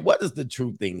 All right, what is the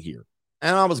true thing here?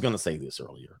 And I was going to say this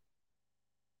earlier.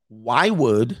 Why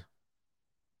would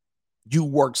you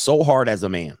work so hard as a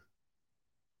man?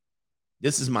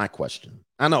 This is my question.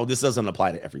 I know this doesn't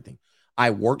apply to everything.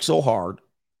 I work so hard.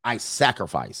 I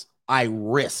sacrifice. I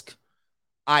risk.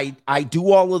 I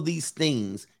do all of these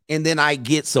things, and then I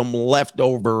get some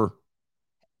leftover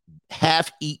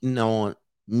half-eaten on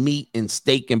meat and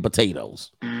steak and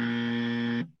potatoes.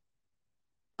 I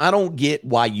don't get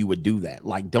why you would do that.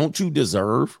 Like, don't you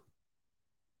deserve?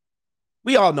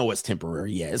 We all know it's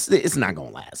temporary. Yeah, it's not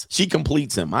gonna last. She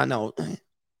completes him. I know.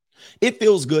 It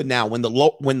feels good now. When the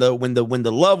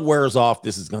love wears off,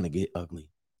 this is gonna get ugly.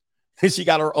 She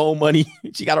got her own money.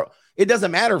 It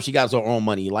doesn't matter if she got her own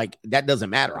money. Like, that doesn't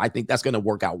matter. I think that's gonna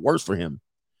work out worse for him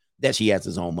that she has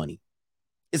his own money.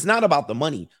 It's not about the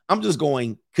money. I'm just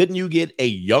going, couldn't you get a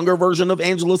younger version of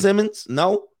Angela Simmons?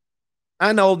 No.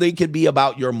 I know they could be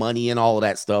about your money and all of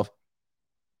that stuff.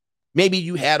 Maybe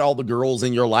you had all the girls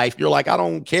in your life. You're like, I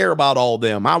don't care about all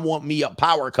them. I want me a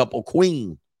power couple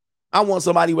queen. I want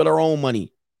somebody with her own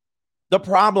money. The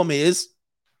problem is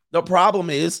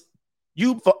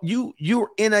you're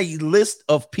in a list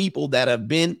of people that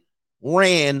have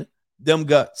ran them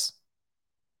guts.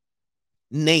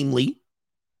 Namely,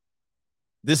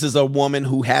 this is a woman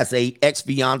who has a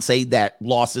ex-fiance that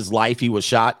lost his life. He was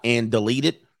shot and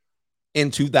deleted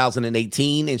in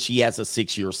 2018, and she has a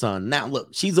 6-year son. Now, look,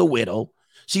 she's a widow.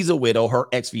 She's a widow. Her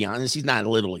ex-fiance, she's not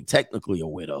literally technically a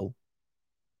widow.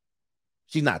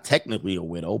 She's not technically a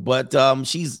widow, but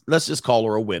let's just call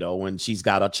her a widow, and she's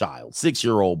got a child,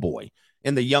 6-year-old boy.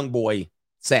 And the young boy,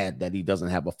 sad that he doesn't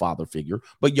have a father figure,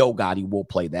 but Yo Gotti will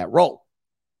play that role.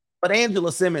 But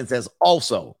Angela Simmons has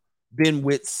also been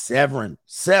with several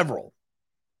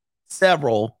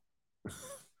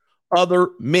other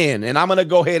men. And I'm going to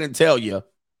go ahead and tell you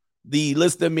the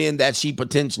list of men that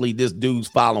this dude's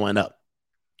following up.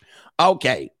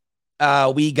 Okay.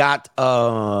 We got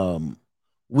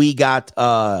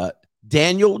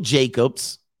Daniel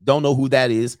Jacobs. Don't know who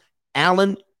that is.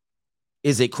 Alan,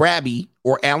 is it Krabby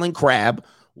or Alan Crabb?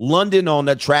 London on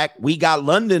the track. We got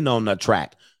London on the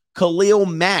track. Khalil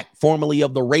Mack, formerly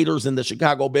of the Raiders and the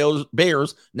Chicago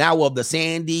Bears, now of the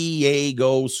San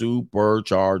Diego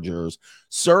Superchargers.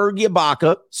 Serge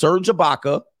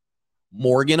Ibaka,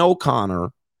 Morgan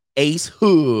O'Connor, Ace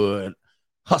Hood,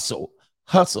 hustle,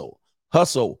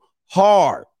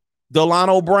 hard.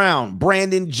 Delano Brown,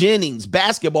 Brandon Jennings,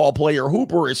 basketball player,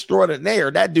 hooper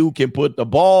extraordinaire. That dude can put the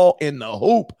ball in the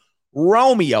hoop.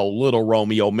 Little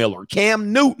Romeo Miller,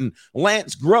 Cam Newton,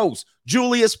 Lance Gross,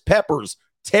 Julius Peppers,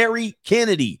 Terry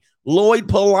Kennedy, Lloyd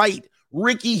Polite,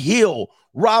 Ricky Hill,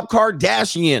 Rob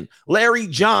Kardashian, Larry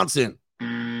Johnson.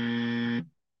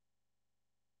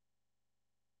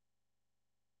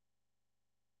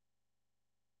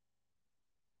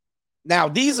 Now,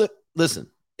 these are, listen,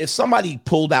 if somebody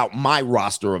pulled out my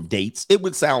roster of dates, it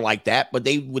would sound like that, but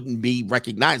they wouldn't be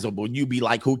recognizable. You'd be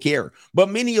like, who cares? But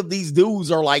many of these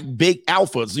dudes are like big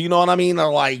alphas. You know what I mean?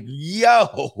 They're like,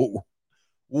 yo,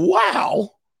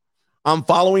 wow. I'm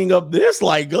following up this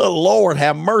like, good Lord,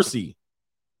 have mercy.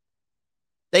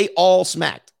 They all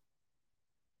smacked.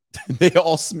 They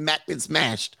all smacked and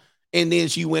smashed. And then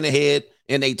she went ahead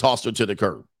and they tossed her to the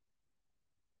curb.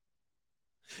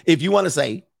 If you want to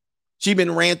say, she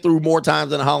been ran through more times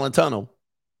than the Holland Tunnel.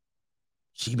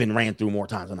 She been ran through more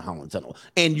times than the Holland Tunnel.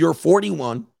 And you're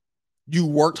 41. You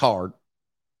worked hard.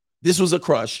 This was a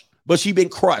crush, but she been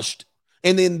crushed.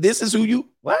 And then this is who you,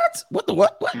 what? What the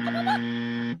what?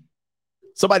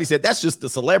 Somebody said, that's just the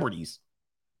celebrities.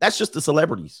 That's just the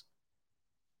celebrities.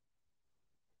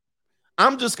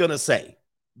 I'm just going to say,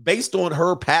 based on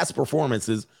her past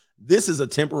performances, this is a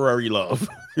temporary love.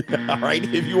 All right.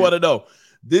 If you want to know.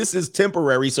 This is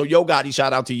temporary. So, Yo Gotti,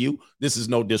 shout out to you. This is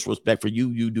no disrespect for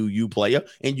you. You do you, player.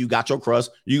 And you got your crush.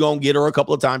 You're going to get her a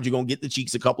couple of times. You're going to get the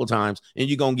cheeks a couple of times. And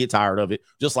you're going to get tired of it,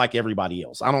 just like everybody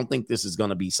else. I don't think this is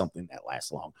going to be something that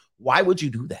lasts long. Why would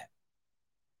you do that?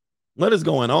 What is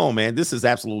going on, man? This is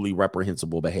absolutely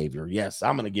reprehensible behavior. Yes,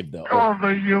 I'm going to give the... Oh,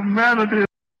 the humanity.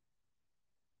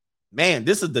 Man,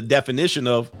 this is the definition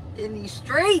of... In these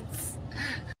streets.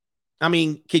 I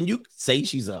mean, can you say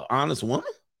she's an honest woman?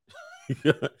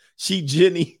 She's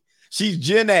Jenny.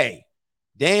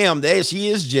 Damn, there she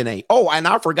is, Jenny. Oh, and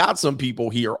I forgot some people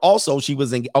here. Also, she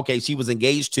was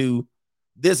engaged to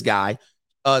this guy.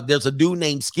 There's a dude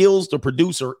named Skills, the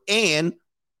producer, and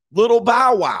Little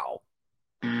Bow Wow.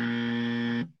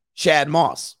 Shad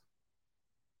Moss.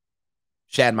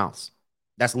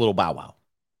 That's Little Bow Wow.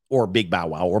 Or Big Bow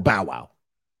Wow or Bow Wow.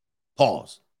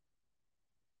 Pause.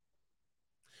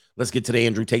 Let's get to the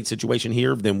Andrew Tate situation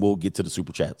here. Then we'll get to the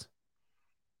super chats.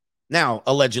 Now,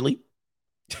 allegedly,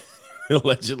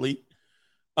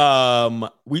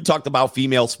 we talked about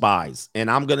female spies.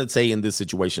 And I'm going to say in this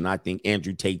situation, I think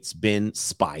Andrew Tate's been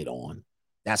spied on.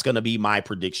 That's going to be my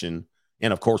prediction.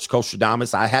 And of course, Coach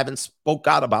Stradamus, I haven't spoke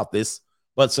out about this,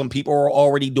 but some people are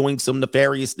already doing some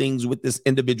nefarious things with this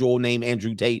individual named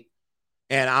Andrew Tate.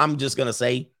 And I'm just going to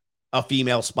say a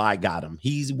female spy got him.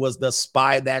 He was the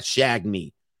spy that shagged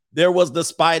me. There was the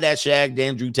spy that shagged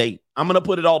Andrew Tate. I'm going to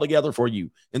put it all together for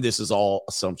you. And this is all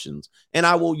assumptions. And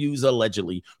I will use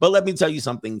allegedly. But let me tell you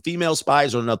something. Female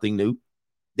spies are nothing new.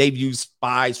 They've used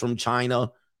spies from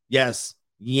China. Yes.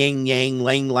 Yang Yang,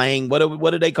 Lang Lang.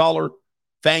 What did they call her?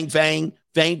 Fang Fang.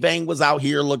 Fang Fang was out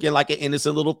here looking like an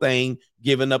innocent little thing,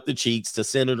 giving up the cheeks to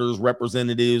senators,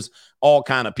 representatives, all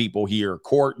kind of people here,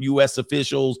 court, U.S.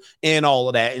 officials, and all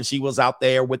of that. And she was out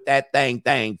there with that Fang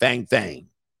Fang.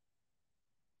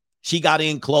 She got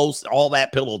in close, all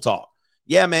that pillow talk.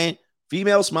 Yeah, man,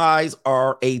 female spies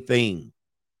are a thing.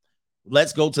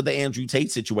 Let's go to the Andrew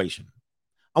Tate situation.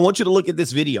 I want you to look at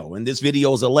this video, and this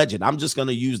video is alleged. I'm just going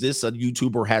to use this. A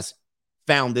YouTuber has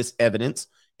found this evidence,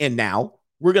 and now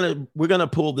we're gonna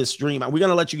pull this stream. We're going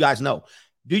to let you guys know.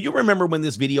 Do you remember when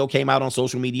this video came out on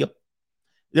social media?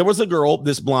 There was a girl,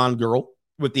 this blonde girl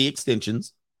with the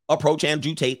extensions, approached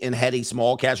Andrew Tate and had a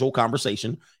small casual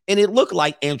conversation. And it looked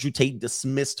like Andrew Tate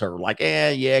dismissed her. Like,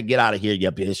 yeah, get out of here,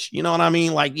 you bitch. You know what I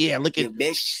mean? Like, yeah, look at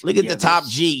the top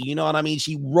G. You know what I mean?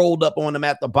 She rolled up on him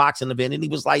at the boxing event and he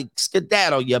was like,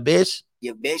 skedaddle, you bitch.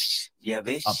 You bitch.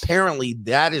 Apparently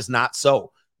that is not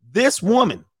so. This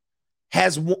woman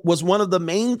was one of the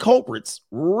main culprits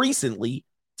recently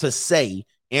to say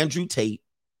Andrew Tate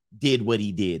did what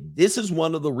he did. This is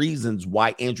one of the reasons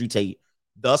why Andrew Tate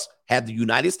thus had the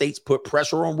United States put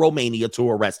pressure on Romania to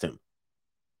arrest him.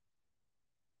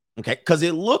 Okay, because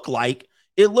it looked like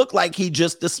he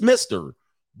just dismissed her.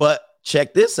 But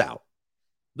check this out.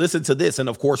 Listen to this. And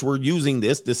of course, we're using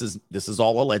this. This is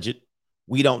all alleged.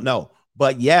 We don't know.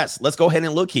 But yes, let's go ahead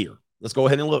and look here. Let's go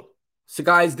ahead and look. So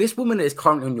guys, this woman that is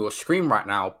currently on your screen right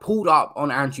now pulled up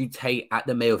on Andrew Tate at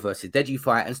the Mayo versus Deji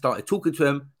fight and started talking to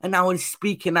him, and now he's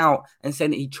speaking out and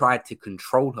saying that he tried to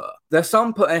control her. The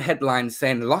Sun put a headline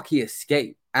saying, "Lucky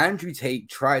escape. Andrew Tate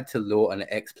tried to lure an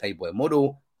ex-Playboy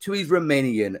model to his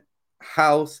Romanian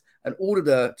house and ordered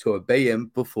her to obey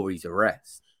him before his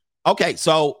arrest." Okay,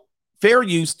 so fair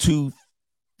use to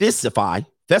Thesify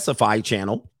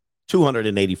channel,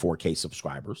 284K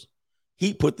subscribers.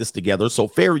 He put this together. So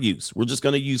fair use. We're just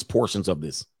going to use portions of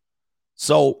this.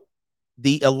 So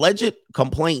the alleged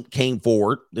complaint came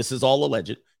forward. This is all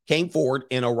alleged. came forward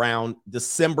in around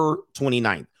December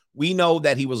 29th. We know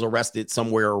that he was arrested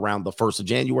somewhere around the 1st of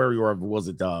January, or was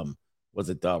it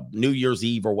New Year's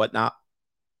Eve or whatnot?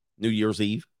 New Year's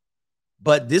Eve.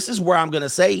 But this is where I'm going to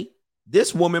say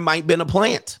this woman might have been a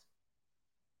plant.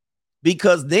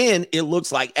 Because then it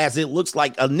looks like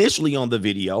initially on the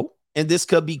video, and this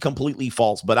could be completely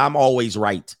false, but I'm always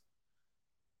right.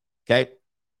 Okay.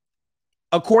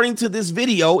 According to this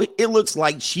video, it looks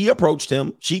like she approached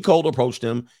him. She cold approached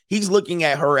him. He's looking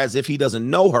at her as if he doesn't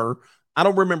know her. I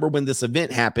don't remember when this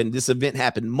event happened. This event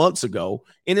happened months ago.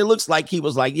 And it looks like he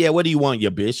was like, yeah, what do you want,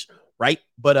 you bitch? Right.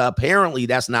 But apparently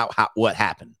that's not what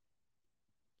happened.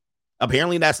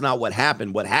 Apparently that's not what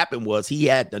happened. What happened was he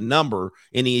had the number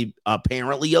and he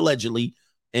apparently, allegedly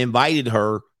invited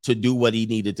her to do what he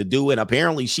needed to do. And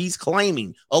apparently she's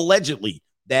claiming, allegedly,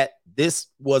 that this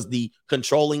was the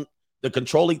controlling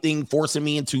thing, forcing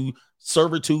me into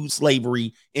servitude,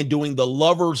 slavery, and doing the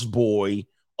lover's boy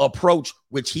approach,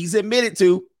 which he's admitted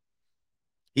to.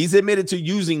 He's admitted to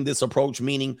using this approach,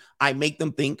 meaning I make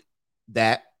them think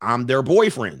that I'm their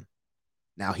boyfriend.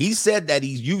 Now, he said that he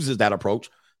uses that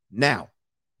approach. Now,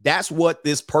 that's what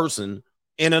this person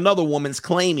and another woman's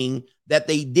claiming that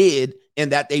they did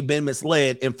and that they've been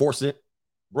misled and forced it.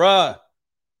 Bruh,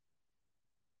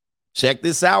 check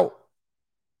this out.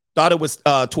 Thought it was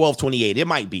 12/28. It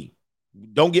might be.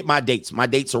 Don't get my dates. My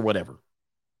dates or whatever.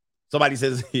 Somebody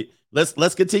says,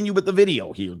 let's continue with the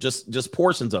video here. Just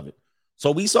portions of it.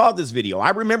 So we saw this video.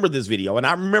 I remember this video, and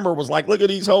I remember it was like, look at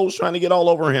these hoes trying to get all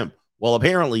over him. Well,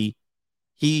 apparently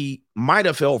he might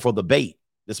have fell for the bait.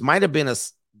 This might have been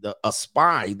a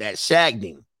spy that shagged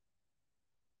him.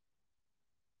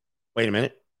 Wait a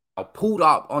minute. I pulled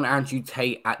up on Andrew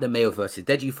Tate at the Mayo versus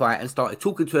Deji fight and started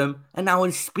talking to him, and now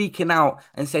he's speaking out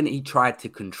and saying that he tried to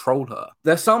control her.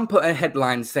 The Sun put a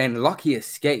headline saying, lucky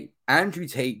escape. Andrew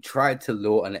Tate tried to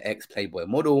lure an ex-Playboy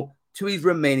model to his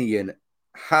Romanian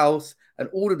house and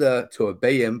ordered her to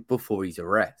obey him before his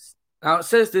arrest. Now, it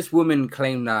says this woman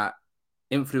claimed that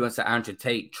influencer Andrew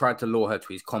Tate tried to lure her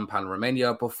to his compound in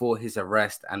Romania before his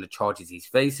arrest and the charges he's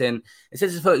facing. It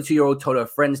says the 32-year-old told her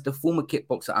friends the former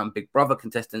kickboxer and Big Brother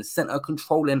contestant sent her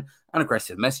controlling and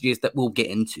aggressive messages that we'll get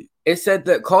into. It said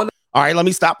that Carla... All right, let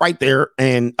me stop right there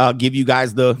and give you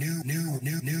guys the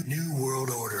new world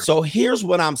order. So here's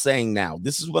what I'm saying now.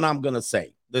 This is what I'm going to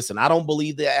say. Listen, I don't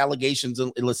believe the allegations.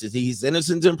 Listen, he's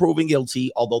innocent and proven guilty,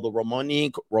 although the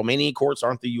Romanian courts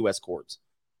aren't the U.S. courts.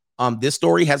 This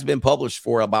story has been published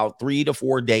for about 3 to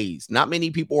 4 days. Not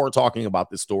many people are talking about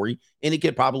this story, and it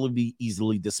could probably be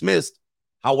easily dismissed.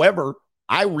 However,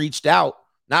 I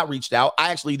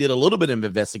actually did a little bit of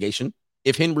investigation.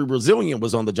 If Henry Brazilian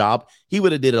was on the job, he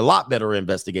would have did a lot better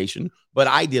investigation, but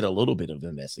I did a little bit of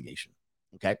investigation.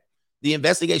 Okay. The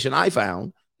investigation I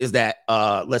found is that,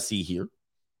 let's see here.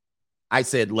 I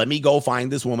said, let me go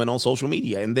find this woman on social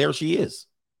media. And there she is.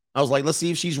 I was like, let's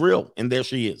see if she's real. And there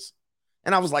she is.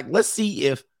 And I was like, let's see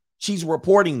if she's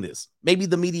reporting this. Maybe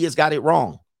the media's got it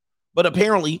wrong. But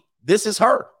apparently, this is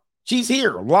her. She's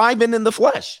here, live and in the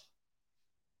flesh.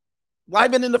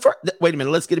 Live and in the flesh. Wait a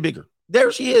minute, let's get it bigger.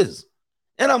 There she is.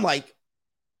 And I'm like,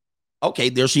 okay,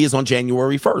 there she is on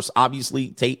January 1st. Obviously,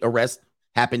 Tate arrest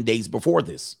happened days before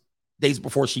this. Days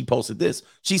before she posted this.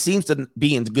 She seems to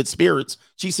be in good spirits.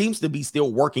 She seems to be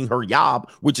still working her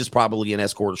job, which is probably an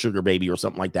escort, sugar baby, or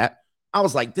something like that. I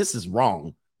was like, this is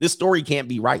wrong. This story can't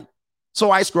be right. So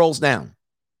I scrolls down.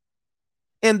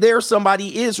 And there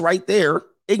somebody is right there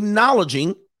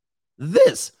acknowledging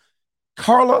this.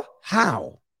 Carla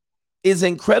Howe is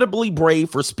incredibly brave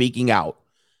for speaking out.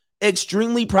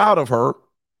 Extremely proud of her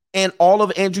and all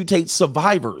of Andrew Tate's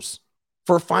survivors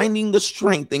for finding the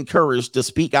strength and courage to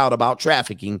speak out about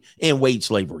trafficking and wage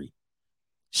slavery.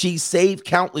 She saved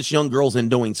countless young girls in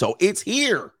doing so. It's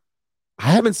here.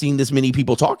 I haven't seen this many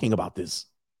people talking about this.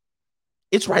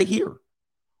 It's right here.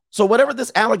 So whatever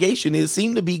this allegation is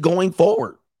seemed to be going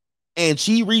forward. And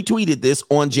she retweeted this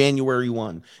on January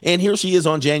 1. And here she is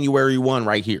on January 1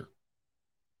 right here.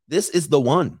 This is the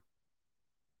one.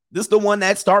 This is the one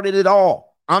that started it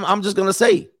all. I'm just going to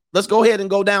say, let's go ahead and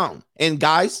go down. And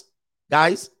guys,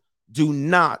 do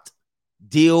not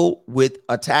deal with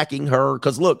attacking her.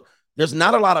 Because look, there's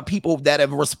not a lot of people that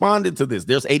have responded to this.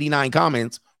 There's 89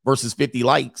 comments versus 50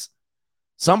 likes.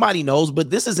 Somebody knows, but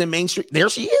this isn't mainstream. There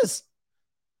she is.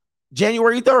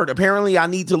 January 3rd. Apparently, I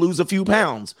need to lose a few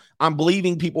pounds. I'm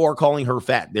believing people are calling her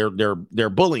fat. They're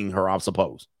bullying her, I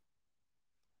suppose.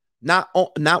 Not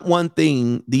one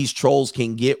thing. These trolls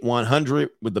can get 100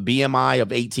 with the BMI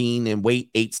of 18 and weight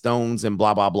 8 stones and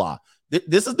blah, blah, blah.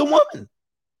 This is the woman.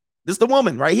 This is the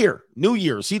woman right here. New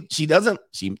Year. She doesn't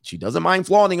mind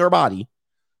flaunting her body.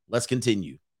 Let's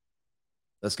continue.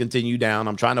 Let's continue down.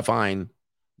 I'm trying to find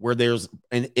where there's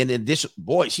an addition.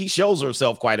 Boy, she shows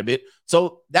herself quite a bit.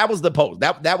 So that was the post.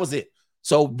 That was it.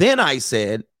 So then I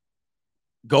said,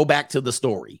 go back to the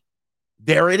story.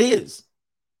 There it is.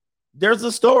 There's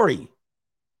a story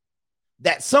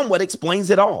that somewhat explains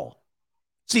it all.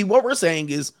 See, what we're saying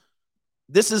is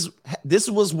this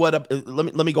was what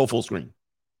let me go full screen.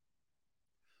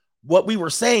 What we were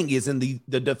saying is, in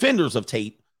the defenders of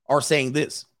Tate are saying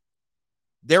this.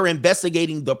 They're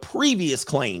investigating the previous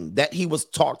claim that he was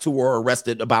talked to or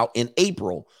arrested about in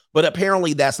April, but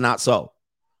apparently that's not so.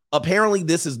 Apparently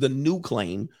this is the new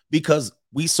claim because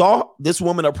we saw this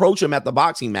woman approach him at the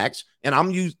boxing match,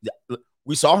 and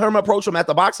we saw him approach him at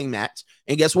the boxing match,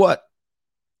 and guess what?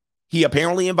 He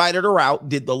apparently invited her out,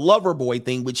 did the lover boy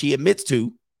thing, which he admits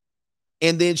to,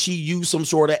 and then she used some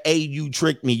sort of, hey, you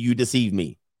tricked me, you deceived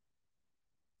me.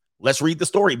 Let's read the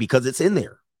story because it's in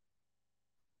there.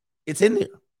 It's in there.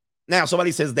 Now,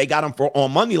 somebody says they got him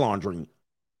on money laundering.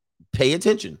 Pay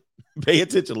attention. Pay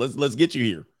attention. Let's get you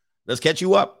here. Let's catch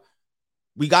you up.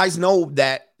 We guys know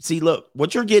that. See, look,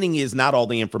 what you're getting is not all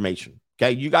the information.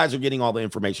 Okay. You guys are getting all the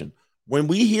information. When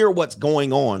we hear what's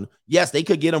going on, yes, they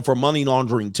could get him for money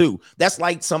laundering too. That's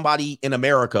like somebody in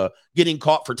America getting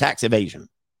caught for tax evasion.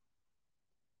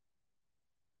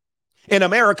 In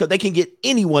America, they can get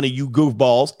any one of you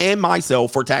goofballs and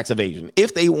myself for tax evasion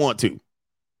if they want to.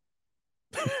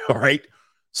 All right.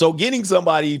 So getting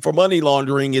somebody for money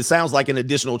laundering, it sounds like an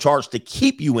additional charge to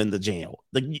keep you in the jail.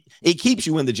 It keeps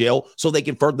you in the jail so they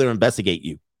can further investigate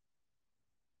you.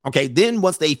 Okay. Then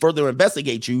once they further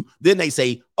investigate you, then they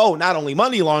say, oh, not only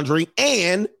money laundering,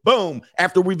 and boom,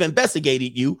 after we've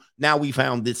investigated you, now we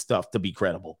found this stuff to be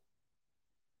credible.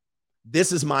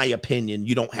 This is my opinion.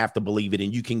 You don't have to believe it.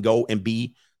 And you can go and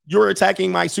you're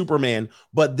attacking my Superman,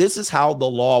 but this is how the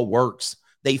law works.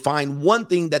 They find one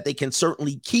thing that they can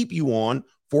certainly keep you on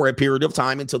for a period of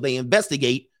time until they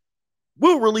investigate.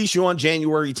 We'll release you on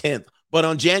January 10th. But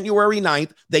on January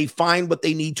 9th, they find what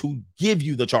they need to give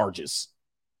you the charges.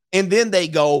 And then they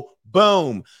go,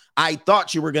 boom, I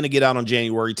thought you were going to get out on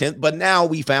January 10th, but now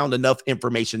we found enough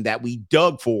information that we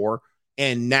dug for,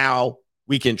 and now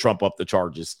we can trump up the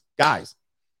charges. Guys,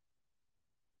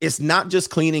 it's not just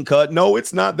clean and cut. No,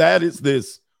 it's not that. It's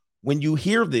this. When you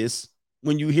hear this,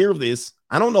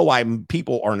 I don't know why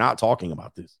people are not talking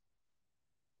about this,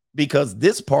 because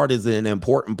this part is an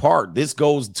important part. This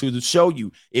goes to show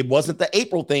you it wasn't the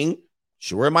April thing.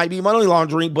 Sure, it might be money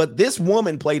laundering, but this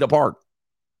woman played a part.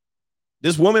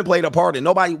 This woman played a part, and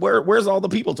nobody, where's all the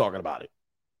people talking about it?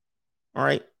 All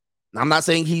right. I'm not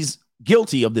saying he's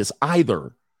guilty of this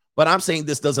either, but I'm saying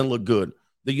this doesn't look good.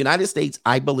 The United States,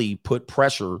 I believe, put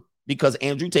pressure because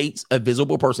Andrew Tate's a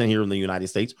visible person here in the United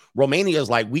States. Romania is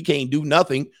like, we can't do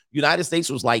nothing. United States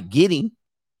was like, the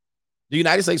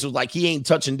United States was like, he ain't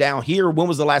touching down here. When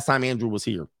was the last time Andrew was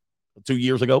here? 2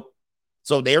 years ago.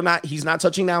 So he's not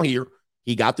touching down here.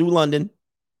 He got through London.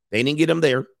 They didn't get him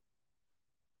there.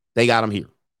 They got him here.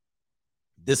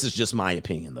 This is just my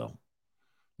opinion, though.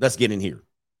 Let's get in here.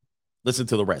 Listen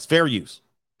to the rest. Fair use.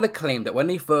 The claim that when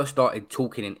they first started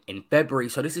talking in February,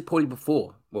 so this is probably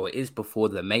before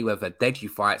the Mayweather Deji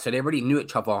fight, so they already knew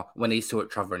each other when they saw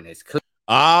each other in this clip.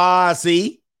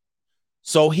 See?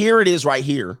 So here it is right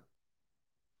here.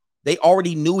 They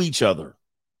already knew each other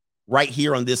right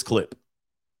here on this clip.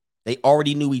 They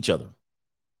already knew each other.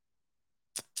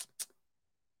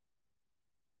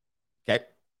 Okay?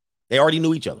 They already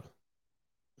knew each other.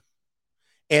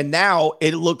 And now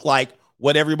it looked like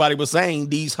what everybody was saying,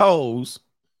 these hoes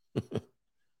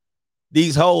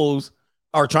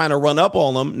are trying to run up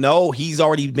on him. No, he's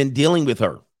already been dealing with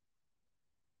her.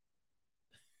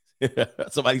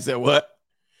 Somebody said, what?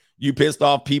 You pissed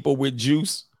off people with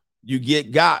juice? You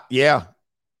get got. Yeah.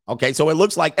 Okay, so it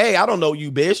looks like, hey, I don't know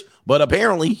you, bitch, but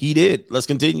apparently he did. Let's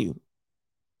continue.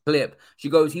 Clip. She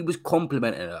goes, he was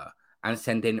complimenting her and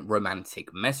sending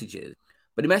romantic messages.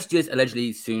 But the messages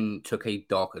allegedly soon took a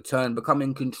darker turn,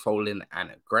 becoming controlling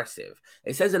and aggressive.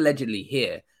 It says allegedly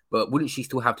here, but wouldn't she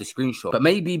still have the screenshot? But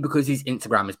maybe because his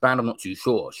Instagram is banned, I'm not too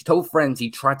sure. She told friends he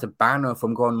tried to ban her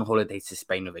from going on holidays to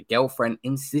Spain with a girlfriend,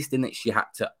 insisting that she had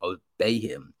to obey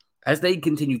him. As they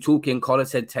continued talking, Carla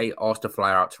said Tate asked to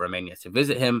fly out to Romania to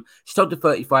visit him. She told the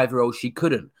 35-year-old she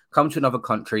couldn't come to another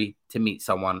country to meet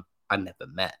someone I never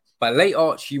met. But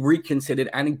later, she reconsidered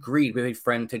and agreed with a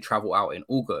friend to travel out in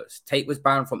August. Tate was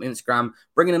banned from Instagram,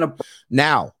 bringing in a...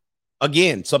 Now,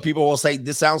 again, some people will say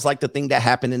this sounds like the thing that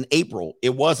happened in April.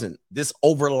 It wasn't. This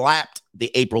overlapped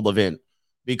the April event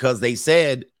because they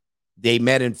said they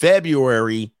met in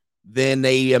February. Then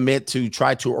they meant to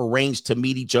try to arrange to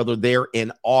meet each other there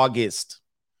in August.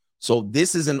 So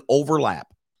this is an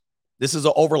overlap. This is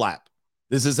an overlap.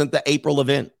 This isn't the April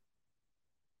event.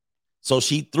 So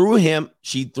she threw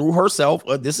herself.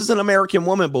 This is an American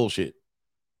woman bullshit.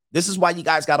 This is why you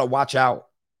guys got to watch out.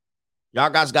 Y'all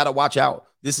guys got to watch out.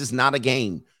 This is not a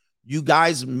game. You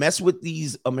guys mess with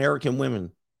these American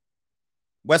women,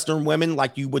 Western women,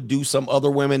 like you would do some other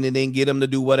women and then get them to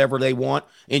do whatever they want.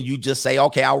 And you just say,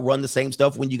 okay, I'll run the same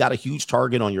stuff when you got a huge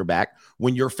target on your back.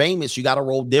 When you're famous, you got to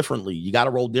roll differently. You got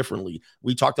to roll differently.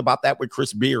 We talked about that with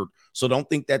Chris Beard. So don't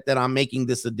think that I'm making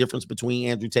this a difference between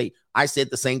Andrew Tate. I said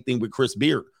the same thing with Chris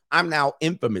Beard. I'm now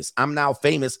infamous. I'm now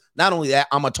famous. Not only that,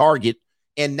 I'm a target.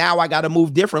 And now I got to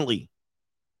move differently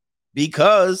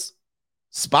because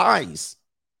spies,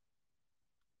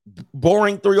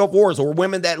 boring 304s, or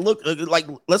women that look like,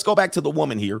 let's go back to the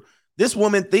woman here. This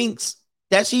woman thinks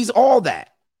that she's all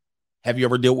that. Have you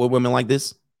ever dealt with women like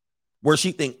this where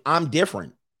she think I'm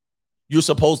different? You're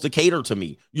supposed to cater to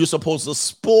me. You're supposed to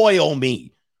spoil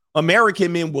me.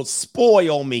 American men will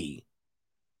spoil me.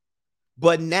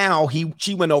 But now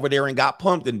she went over there and got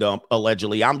pumped and dumped,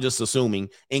 allegedly. I'm just assuming.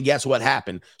 And guess what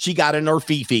happened? She got in her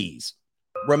fee-fees.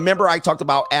 Remember, I talked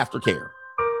about aftercare.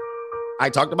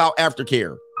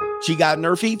 She got in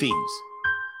her fee-fees.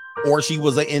 Or she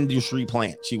was an industry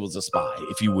plant. She was a spy,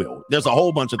 if you will. There's a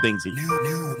whole bunch of things here.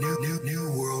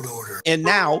 New world order. And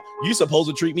now you're supposed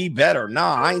to treat me better.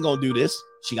 Nah, I ain't gonna do this.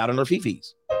 She got in her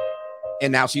fee-fees.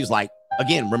 And now she's like,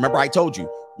 again, remember I told you,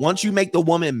 once you make the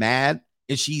woman mad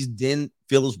and she's then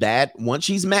feels bad, once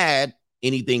she's mad,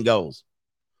 anything goes.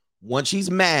 Once she's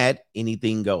mad,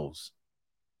 anything goes.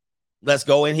 Let's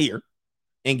go in here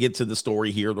and get to the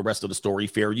story here, the rest of the story,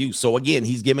 fair use. So again,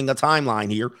 he's giving a timeline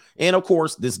here. And of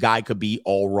course, this guy could be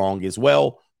all wrong as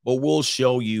well, but we'll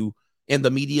show you, and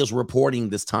the media is reporting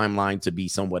this timeline to be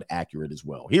somewhat accurate as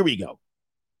well. Here we go.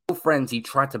 Friends, he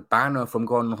tried to ban her from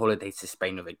going on holiday to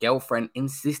Spain with a girlfriend,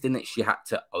 insisting that she had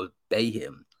to obey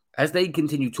him. As they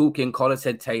continued talking, Carla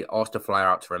said Tate asked to fly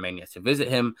out to Romania to visit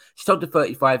him. She told the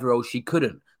 35-year-old she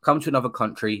couldn't come to another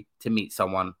country to meet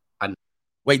someone.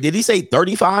 Wait, did he say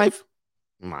 35?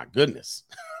 My goodness.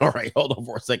 All right, hold on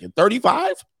for a second.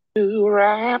 35? To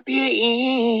wrap you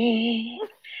in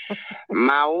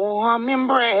my warm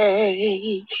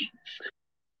embrace.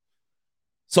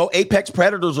 So apex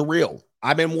predators are real.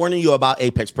 I've been warning you about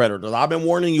apex predators. I've been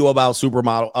warning you about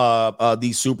supermodel,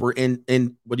 these super what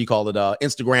do you call it?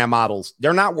 Instagram models.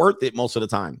 They're not worth it most of the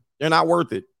time. They're not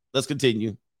worth it. Let's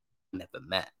continue. Never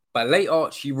met. But later,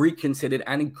 she reconsidered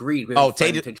and agreed with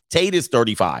Tate is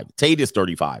 35. Tate is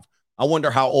 35. I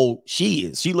wonder how old she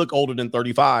is. She look older than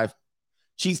 35.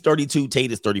 She's 32.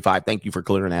 Tate is 35. Thank you for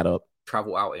clearing that up.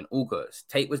 Travel out in August.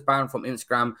 Tate was banned from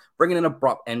Instagram, bringing an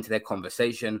abrupt end to their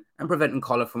conversation and preventing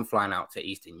Carla from flying out to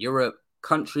Eastern Europe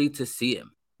country to see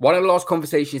him. One of the last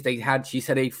conversations they had, she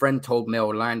said a friend told Mail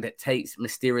Online that Tate's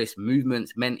mysterious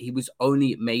movements meant he was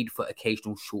only made for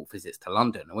occasional short visits to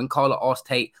London. And when Carla asked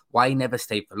Tate why he never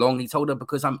stayed for long, he told her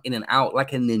because I'm in and out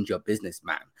like a ninja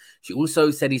businessman. She also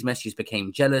said his messages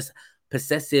became jealous,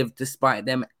 possessive, despite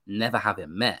them never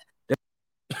having met.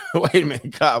 Wait a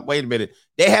minute, God, wait a minute.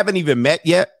 They haven't even met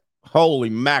yet?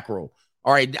 Holy mackerel.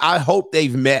 All right, I hope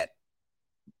they've met.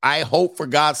 I hope, for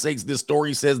God's sakes, this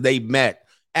story says they've met.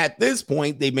 At this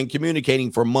point, they've been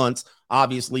communicating for months.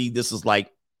 Obviously, this is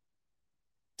like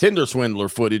Tinder swindler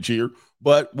footage here.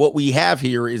 But what we have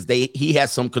here is he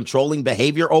has some controlling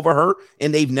behavior over her,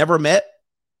 and they've never met.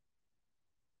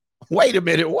 Wait a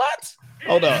minute, what?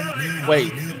 Hold on.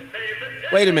 Wait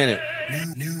a minute.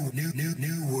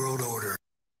 New world order.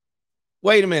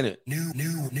 Wait a minute. New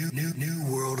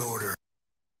world order.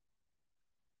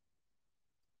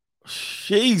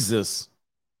 Jesus.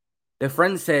 Their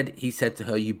friend said he said to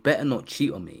her, "You better not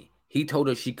cheat on me." He told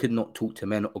her she could not talk to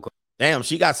men or go. Damn,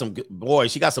 she got some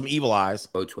she got some evil eyes.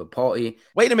 Go to a party.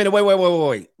 Wait a minute.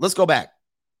 Wait. Let's go back.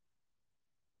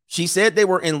 She said they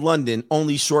were in London,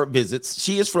 only short visits.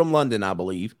 She is from London, I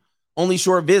believe. Only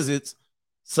short visits.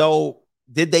 So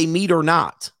did they meet or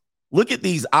not? Look at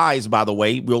these eyes, by the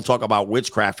way. We'll talk about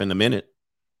witchcraft in a minute.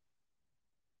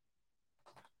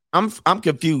 I'm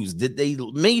confused. Did they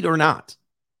meet or not?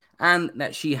 And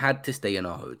that she had to stay in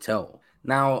a hotel.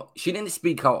 Now, she didn't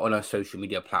speak out on her social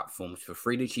media platforms for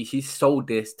free, did she? She sold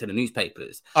this to the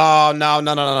newspapers. Oh,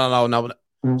 no.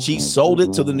 She sold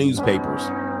it to the newspapers.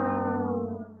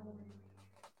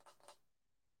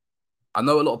 I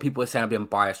know a lot of people are saying I've been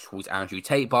biased towards Andrew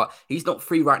Tate, but he's not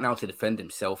free right now to defend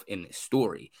himself in this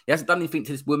story. He hasn't done anything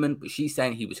to this woman, but she's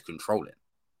saying he was controlling.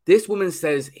 This woman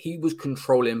says he was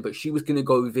controlling, but she was going to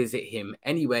go visit him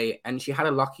anyway, and she had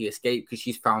a lucky escape because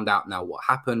she's found out now what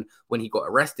happened when he got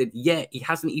arrested. Yet he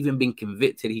hasn't even been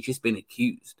convicted, he's just been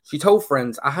accused. She told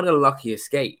friends, "I had a lucky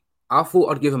escape. I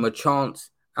thought I'd give him a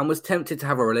chance and was tempted to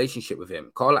have a relationship with him.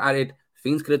 Carla added,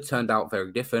 things could have turned out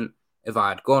very different. If I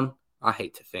had gone, I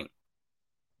hate to think.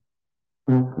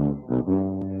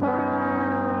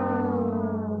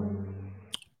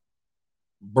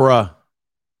 Bruh.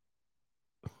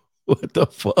 What the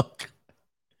fuck?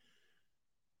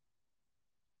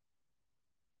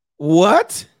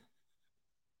 What?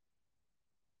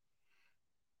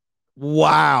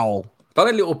 Wow. Done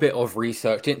a little bit of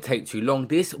research, didn't take too long.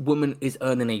 This woman is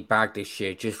earning a bag this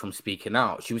year just from speaking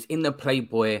out. She was in the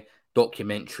Playboy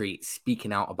documentary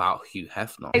speaking out about Hugh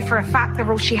Hefner. For a fact, the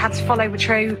rules she had to follow were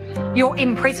true. You're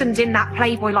imprisoned in that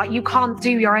Playboy, like you can't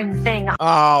do your own thing.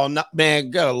 Oh, no, man,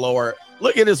 good Lord.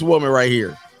 Look at this woman right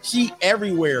here. She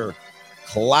everywhere.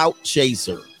 Clout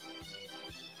chaser.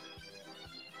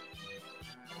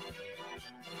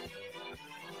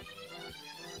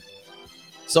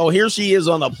 So here she is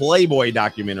on a Playboy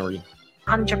documentary.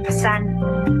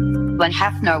 100%. When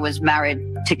Hefner was married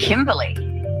to Kimberly.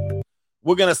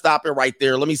 We're going to stop it right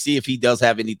there. Let me see if he does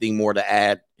have anything more to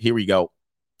add. Here we go.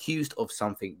 Accused of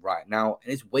something right now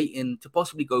and is waiting to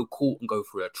possibly go court and go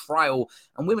through a trial.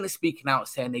 And women are speaking out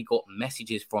saying they got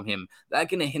messages from him that are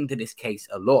going to hinder this case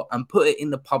a lot and put it in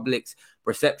the public's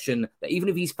perception that even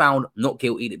if he's found not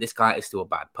guilty, that this guy is still a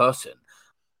bad person.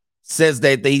 Says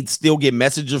that they still get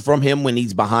messages from him when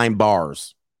he's behind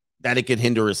bars, that it could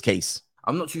hinder his case.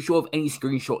 I'm not too sure if any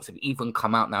screenshots have even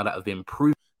come out now that have been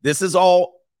proved. This is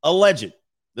all alleged.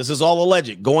 This is all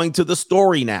alleged. Going to the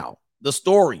story now. The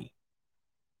story.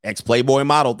 Ex-Playboy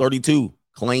model 32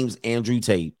 claims Andrew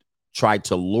Tate tried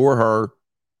to lure her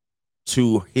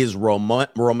to his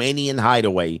Romanian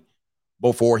hideaway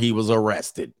before he was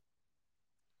arrested.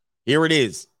 Here it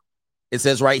is. It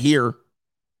says right here,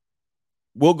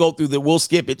 we'll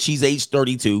skip it. She's age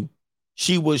 32.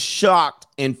 She was shocked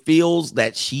and feels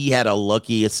that she had a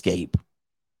lucky escape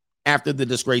after the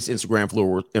disgraced Instagram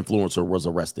influencer was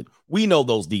arrested. We know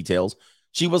those details.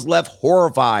 She was left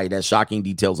horrified as shocking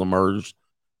details emerged.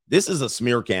 This is a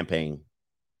smear campaign.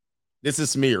 This is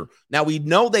smear. Now, we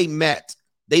know they met.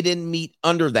 They didn't meet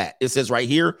under that. It says right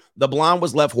here, the blonde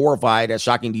was left horrified as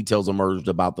shocking details emerged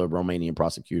about the Romanian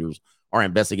prosecutors are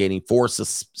investigating 4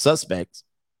 suspects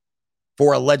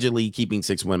for allegedly keeping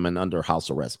 6 women under house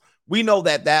arrest. We know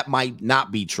that that might not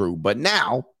be true, but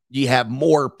now you have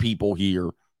more people here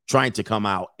trying to come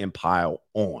out and pile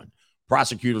on.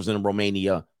 Prosecutors in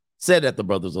Romania said that the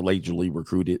brothers allegedly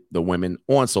recruited the women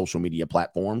on social media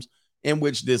platforms, in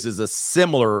which this is a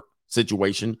similar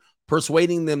situation,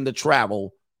 persuading them to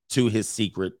travel to his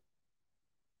secret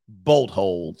boat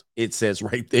hold, it says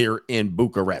right there, in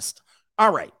Bucharest.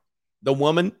 All right. The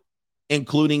woman,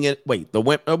 including it. Wait, the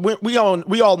women, we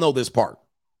all know this part.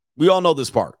 We all know this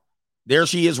part. There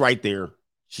she is right there.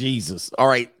 Jesus. All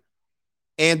right.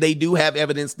 And they do have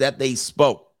evidence that they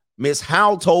spoke. Miss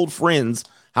Howe told friends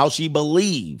how she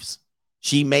believes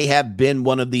she may have been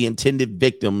one of the intended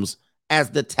victims, as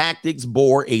the tactics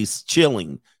bore a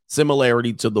chilling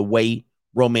similarity to the way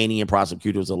Romanian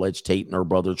prosecutors allege Tate and her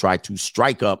brother tried to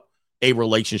strike up a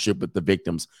relationship with the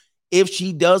victims. If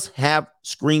she does have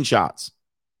screenshots,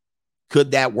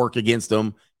 could that work against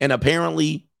them? And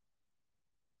apparently,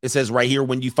 it says right here,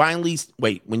 when you finally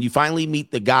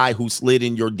meet the guy who slid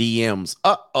in your DMs.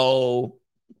 Uh-oh.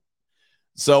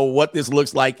 So what this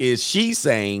looks like is she's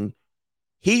saying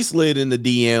he slid in the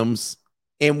DMs,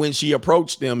 and when she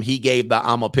approached him, he gave the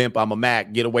 "I'm a pimp, I'm a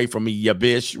Mac, get away from me, ya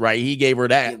bitch," right? He gave her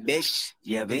that.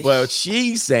 Yeah, bitch. Well,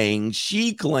 she's saying,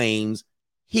 she claims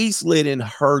he slid in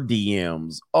her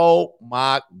DMs. Oh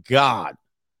my God.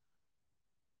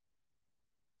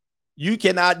 You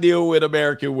cannot deal with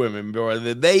American women,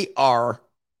 brother. They are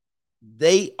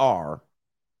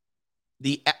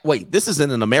wait, this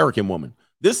isn't an American woman.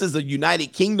 This is a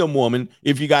United Kingdom woman,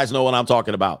 if you guys know what I'm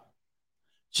talking about.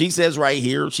 She says right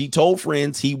here, she told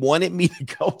friends he wanted me to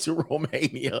go to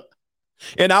Romania,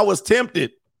 and I was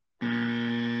tempted.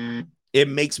 It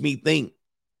makes me think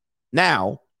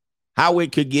now how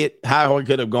it could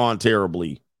have gone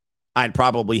terribly. I'd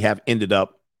probably have ended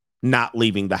up not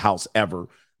leaving the house ever.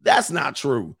 That's not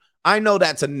true. I know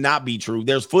that to not be true.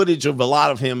 There's footage of a lot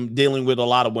of him dealing with a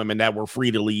lot of women that were free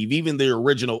to leave. Even the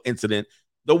original incident,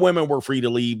 the women were free to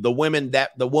leave. The woman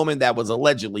that was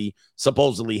allegedly,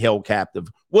 supposedly held captive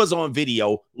was on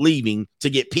video leaving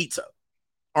to get pizza.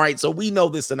 All right, so we know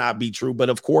this to not be true, but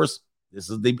of course,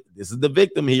 this is the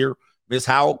victim here. Miss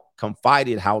Howe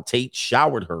confided how Tate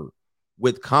showered her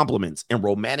with compliments and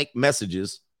romantic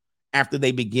messages after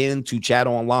they began to chat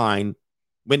online,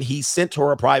 when he sent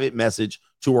her a private message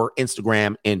to her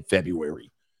Instagram in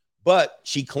February. But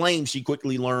she claims she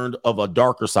quickly learned of a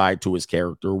darker side to his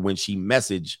character when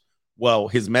well,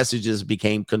 his messages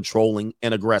became controlling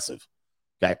and aggressive.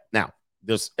 Okay. Now,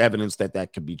 there's evidence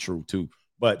that could be true too,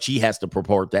 but she has to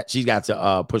purport that. She's got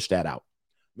to push that out.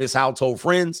 Miss Howe told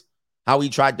friends how he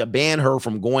tried to ban her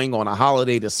from going on a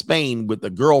holiday to Spain with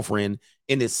a girlfriend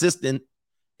and insisted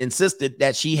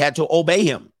that she had to obey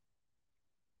him.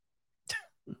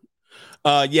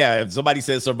 If somebody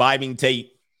says surviving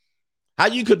Tate, how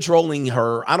you controlling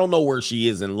her? I don't know where she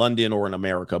is in London or in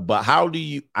America, but how do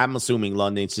you, I'm assuming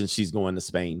London since she's going to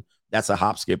Spain. That's a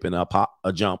hop, skip, and a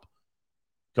jump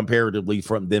comparatively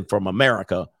from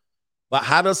America. But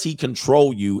how does he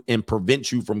control you and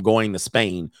prevent you from going to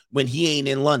Spain when he ain't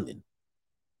in London?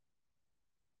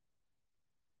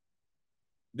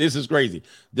 This is crazy.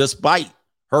 Despite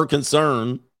her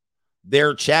concern,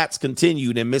 their chats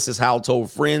continued, and Mrs. Howe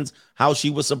told friends how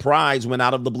she was surprised when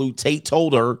out of the blue, Tate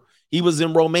told her he was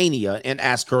in Romania and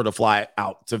asked her to fly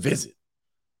out to visit.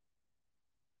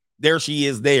 There she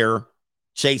is there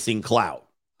chasing clout.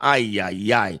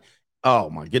 Ay. Oh,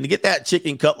 my goodness. Get that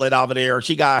chicken cutlet out of there.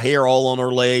 She got hair all on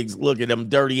her legs. Look at them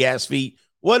dirty ass feet.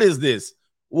 What is this?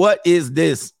 What is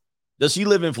this? Does she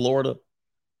live in Florida?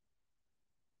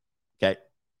 Okay.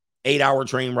 8-hour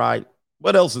train ride.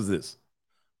 What else is this?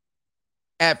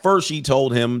 At first, she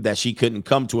told him that she couldn't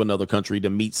come to another country to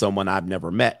meet someone I've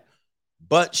never met.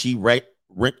 But she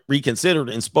reconsidered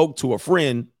and spoke to a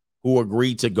friend who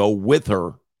agreed to go with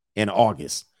her in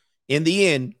August. In the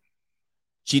end,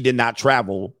 she did not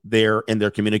travel there, and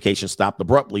their communication stopped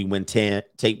abruptly when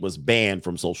Tate was banned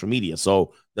from social media.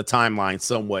 So the timeline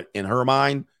somewhat in her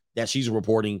mind that she's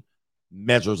reporting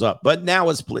measures up. But now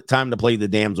it's time to play the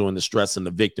damsel in distress and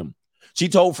the victim. She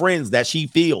told friends that she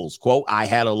feels, quote, I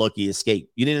had a lucky escape.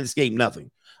 You didn't escape nothing.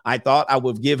 I thought I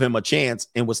would give him a chance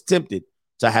and was tempted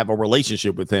to have a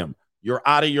relationship with him. You're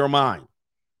out of your mind.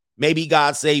 Maybe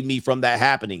God saved me from that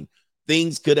happening.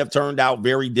 Things could have turned out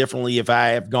very differently if I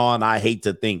have gone. I hate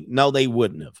to think. No, they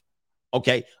wouldn't have.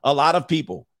 Okay. A lot of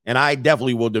people, and I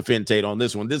definitely will defend Tate on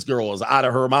this one. This girl is out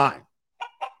of her mind.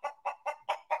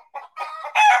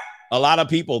 A lot of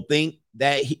people think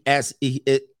that as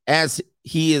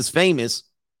he is famous,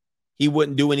 he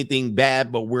wouldn't do anything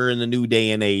bad, but we're in a new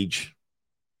day and age.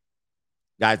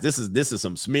 Guys, this is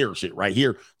some smear shit right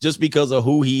here. Just because of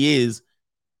who he is,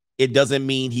 it doesn't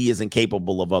mean he isn't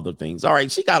capable of other things. All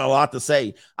right, she got a lot to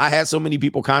say. I had so many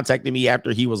people contacting me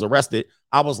after he was arrested.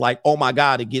 I was like, oh my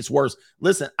God, it gets worse.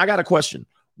 Listen, I got a question.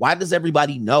 Why does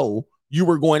everybody know you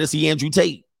were going to see Andrew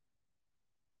Tate?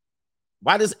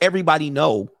 Why does everybody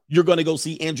know you're going to go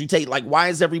see Andrew Tate? Like, why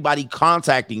is everybody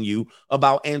contacting you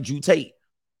about Andrew Tate?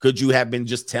 Could you have been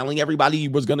just telling everybody you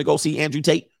was going to go see Andrew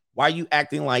Tate? Why are you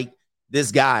acting like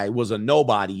this guy was a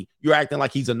nobody? You're acting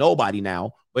like he's a nobody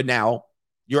now, but now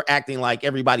you're acting like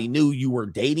everybody knew you were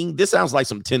dating. This sounds like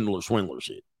some Tinder swindler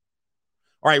shit.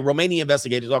 All right, Romanian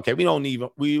investigators. Okay,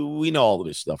 we know all of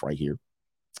this stuff right here.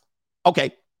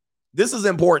 Okay, this is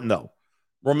important though.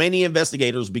 Romanian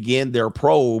investigators began their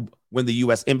probe when the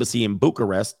U.S. Embassy in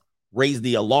Bucharest raised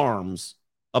the alarms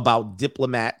about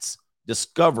diplomats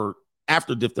discovered that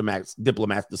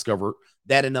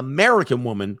an American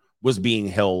woman was being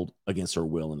held against her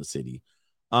will in the city.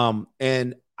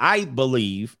 And I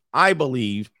believe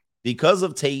because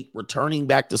of Tate returning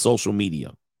back to social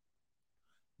media,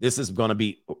 this is going to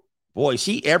be, boy,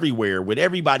 she everywhere with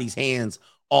everybody's hands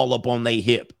all up on their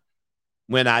hip.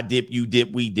 When I dip, you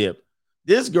dip, we dip.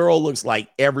 This girl looks like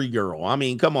every girl. I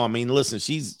mean, come on. I mean, listen,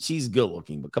 she's good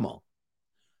looking, but come on.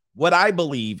 What I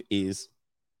believe is,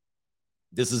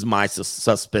 this is my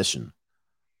suspicion.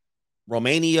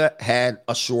 Romania had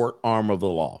a short arm of the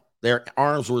law. Their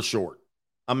arms were short.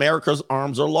 America's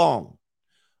arms are long.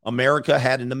 America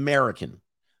had an American.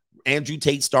 Andrew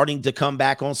Tate starting to come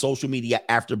back on social media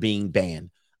after being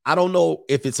banned. I don't know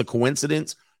if it's a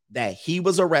coincidence that he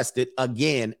was arrested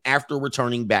again after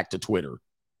returning back to Twitter.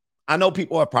 I know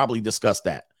people have probably discussed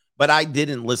that, but I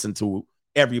didn't listen to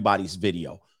everybody's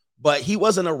video. But he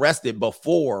wasn't arrested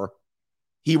before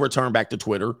he returned back to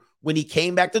Twitter. When he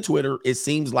came back to Twitter, it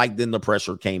seems like then the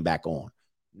pressure came back on.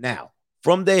 Now,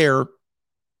 from there,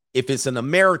 if it's an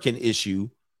American issue,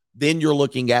 then you're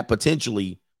looking at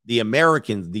potentially the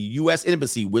Americans, the U.S.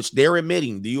 Embassy, which they're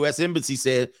admitting. The U.S. Embassy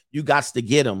said, you got to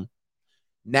get him.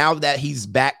 Now that he's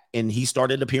back and he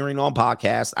started appearing on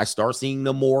podcasts, I start seeing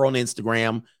them more on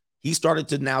Instagram. He started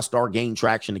to now start gaining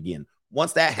traction again.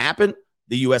 Once that happened,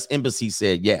 the U.S. Embassy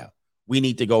said, yeah, we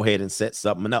need to go ahead and set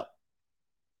something up.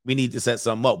 We need to set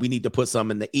something up. We need to put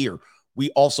something in the ear. We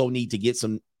also need to get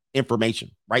some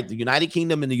information, right? The United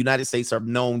Kingdom and the United States are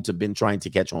known to have been trying to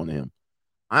catch on to him.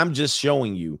 I'm just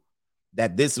showing you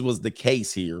that this was the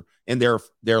case here. And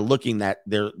they're looking at,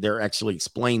 they're actually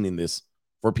explaining this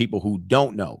for people who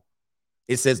don't know.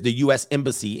 It says the U.S.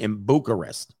 Embassy in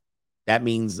Bucharest, that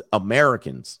means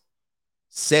Americans,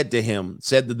 said to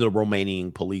the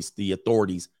Romanian police, the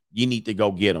authorities, you need to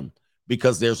go get him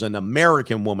because there's an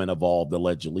American woman involved,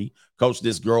 allegedly. Coach,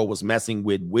 this girl was messing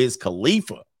with Wiz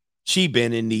Khalifa. She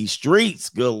been in these streets,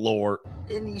 good Lord.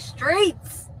 In these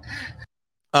streets.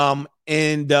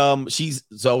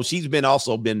 She's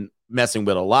been messing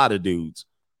with a lot of dudes.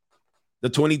 The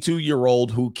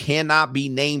 22-year-old who cannot be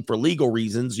named for legal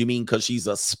reasons, you mean because she's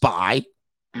a spy?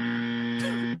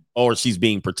 Or she's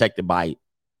being protected by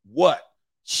what?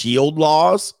 Shield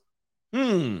laws?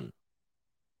 The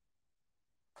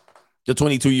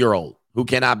 22-year-old who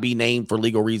cannot be named for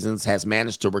legal reasons has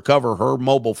managed to recover her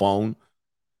mobile phone.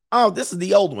 Oh, this is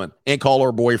the old one. And call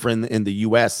her boyfriend in the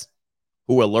U.S.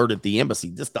 who alerted the embassy.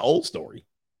 This is the old story.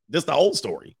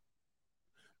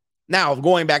 Now,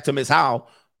 going back to Miss Howe,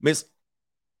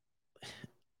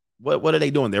 what are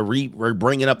they doing? They're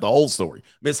bringing up the old story.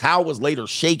 Miss Howe was later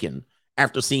shaken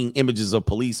after seeing images of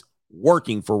police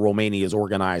working for Romania's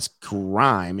organized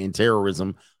crime and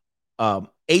terrorism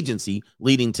agency,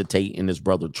 leading to Tate and his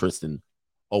brother Tristan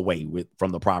away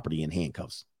from the property in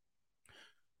handcuffs.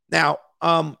 Now,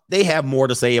 they have more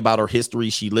to say about her history.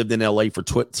 She lived in L.A. for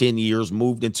 10 years,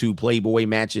 moved into Playboy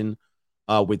Mansion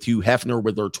with Hugh Hefner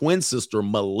with her twin sister,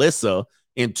 Melissa,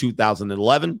 in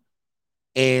 2011.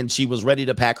 And she was ready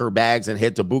to pack her bags and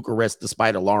head to Bucharest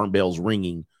despite alarm bells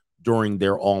ringing during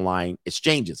their online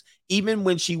exchanges. Even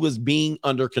when she was being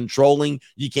under controlling,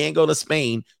 you can't go to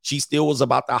Spain, she still was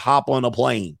about to hop on a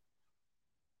plane.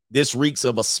 This reeks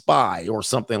of a spy or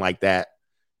something like that.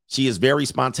 She is very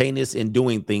spontaneous in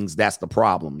doing things. That's the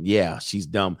problem. Yeah, she's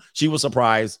dumb. She was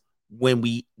surprised when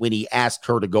he asked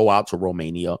her to go out to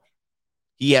Romania.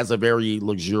 He has a very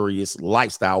luxurious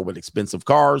lifestyle with expensive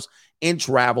cars and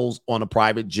travels on a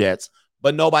private jets,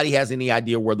 but nobody has any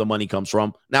idea where the money comes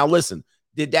from. Now, listen,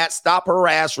 did that stop her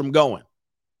ass from going?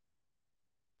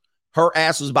 Her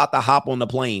ass was about to hop on the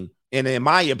plane. And in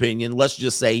my opinion, let's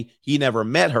just say he never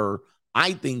met her.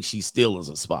 I think she still is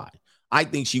a spy. I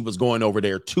think she was going over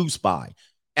there to spy.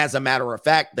 As a matter of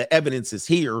fact, the evidence is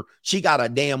here. She got a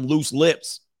damn loose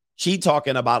lips. She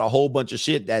talking about a whole bunch of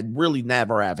shit that really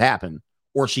never have happened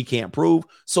or she can't prove.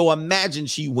 So imagine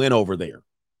she went over there.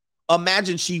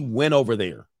 Imagine she went over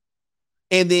there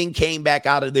and then came back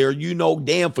out of there. You know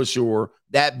damn for sure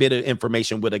that bit of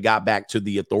information would have got back to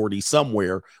the authorities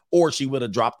somewhere, or she would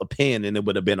have dropped the pen and it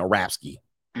would have been a rap ski.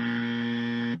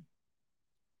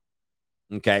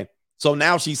 Okay. So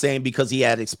now she's saying because he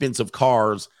had expensive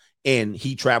cars and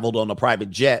he traveled on a private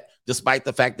jet, despite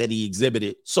the fact that he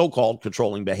exhibited so-called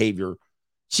controlling behavior,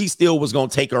 she still was going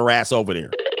to take her ass over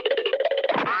there.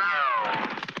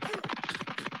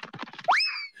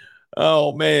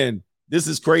 Oh, man, this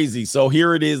is crazy. So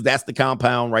here it is. That's the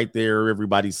compound right there.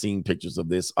 Everybody's seeing pictures of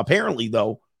this. Apparently,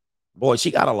 though, boy, she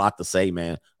got a lot to say,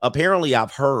 man. Apparently,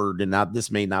 I've heard, and now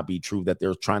this may not be true, that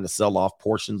they're trying to sell off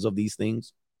portions of these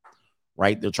things,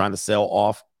 right? They're trying to sell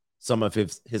off some of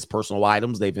his personal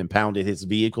items. They've impounded his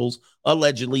vehicles.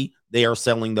 Allegedly, they are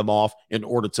selling them off in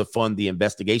order to fund the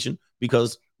investigation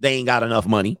because they ain't got enough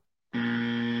money.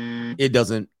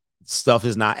 Stuff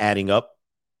is not adding up.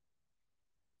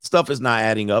 Stuff is not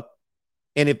adding up.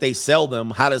 And if they sell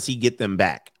them, how does he get them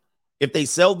back? If they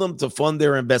sell them to fund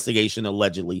their investigation,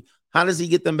 allegedly, how does he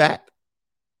get them back?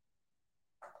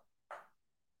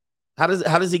 How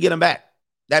does he get them back?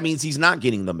 That means he's not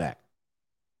getting them back.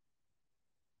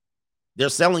 They're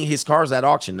selling his cars at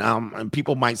auction. And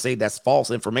people might say that's false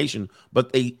information,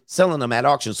 but they selling them at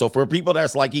auction. So for people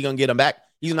that's like, he gonna get them back,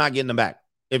 he's not getting them back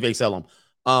if they sell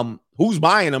them. Who's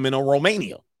buying them in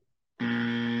Romania?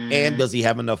 And does he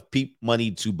have enough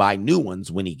money to buy new ones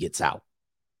when he gets out?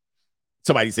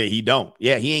 Somebody say he don't.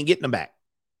 Yeah, he ain't getting them back.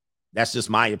 That's just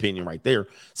my opinion right there. It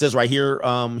says right here,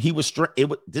 he was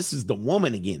this is the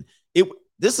woman again.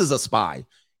 This is a spy.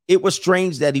 It was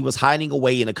strange that he was hiding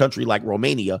away in a country like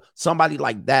Romania. Somebody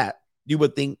like that, you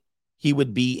would think he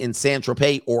would be in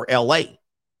Saint-Tropez or L.A.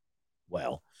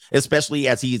 Well, especially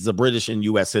as he's a British and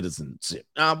U.S. citizenship.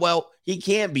 Well, he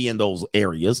can't be in those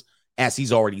areas, as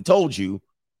he's already told you.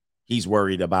 He's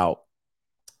worried about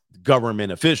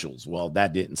government officials. Well,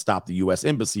 that didn't stop the U.S.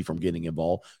 Embassy from getting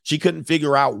involved. She couldn't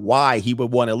figure out why he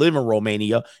would want to live in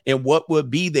Romania and what would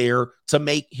be there to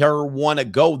make her want to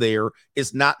go there.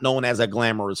 It's not known as a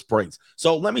glamorous place.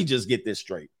 So let me just get this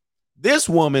straight. This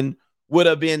woman would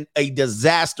have been a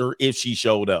disaster if she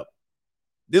showed up.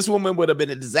 This woman would have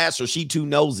been a disaster. She too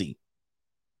nosy.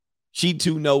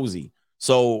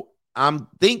 So I'm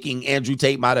thinking Andrew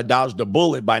Tate might have dodged a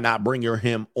bullet by not bringing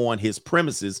him on his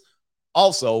premises.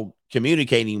 Also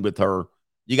communicating with her,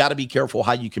 You got to be careful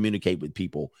how you communicate with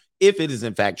people. If it is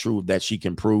in fact true that she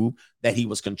can prove that he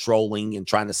was controlling and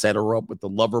trying to set her up with the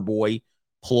lover boy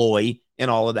ploy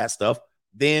and all of that stuff,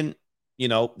 then, you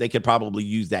know, they could probably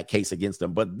use that case against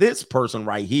him. But this person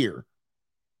right here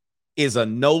is a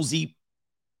nosy,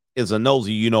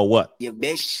 you know what? Yeah,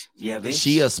 bitch. Yeah, bitch.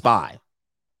 She a spy.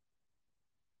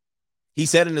 He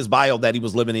said in his bio that he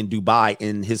was living in Dubai,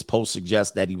 and his post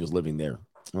suggests that he was living there.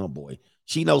 Oh, boy.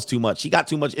 She knows too much. She got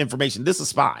too much information. This is a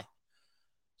spy.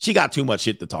 She got too much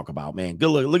shit to talk about, man. Good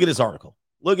look. Look at this article.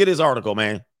 Look at this article,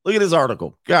 man. Look at this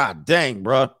article. God dang,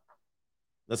 bro.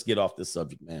 Let's get off this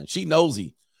subject, man. She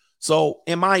nosy. So,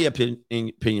 in my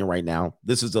opinion right now,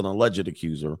 this is an alleged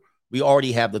accuser. We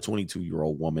already have the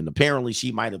 22-year-old woman. Apparently,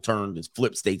 she might have turned and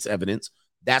flipped state's evidence.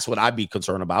 That's what I'd be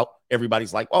concerned about.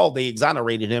 Everybody's like, oh, they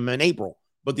exonerated him in April,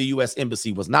 but the U.S.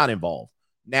 Embassy was not involved.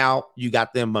 Now you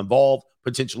got them involved.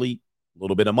 Potentially, a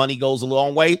little bit of money goes a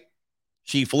long way.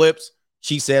 She flips.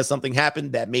 She says something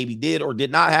happened that maybe did or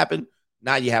did not happen.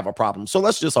 Now you have a problem. So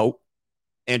let's just hope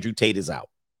Andrew Tate is out.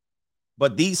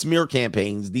 But these smear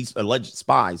campaigns, these alleged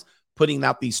spies putting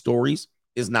out these stories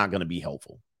is not going to be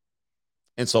helpful.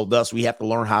 And so thus we have to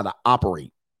learn how to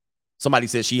operate. Somebody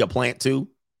says she a plant too.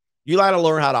 You got to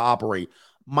learn how to operate.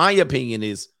 My opinion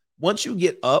is once you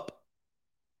get up,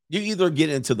 you either get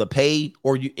into the pay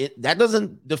or that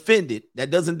doesn't defend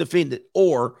it.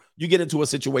 Or you get into a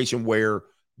situation where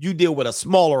you deal with a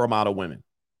smaller amount of women,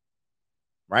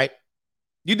 right?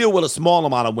 You deal with a small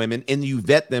amount of women and you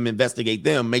vet them, investigate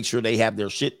them, make sure they have their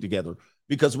shit together.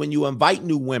 Because when you invite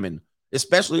new women,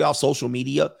 especially off social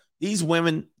media, these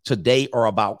women today are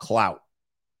about clout.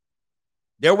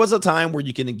 There was a time where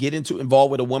you can get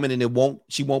involved with a woman and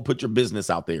she won't put your business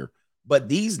out there. But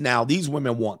these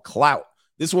women want clout.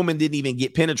 This woman didn't even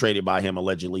get penetrated by him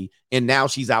allegedly. And now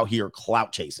she's out here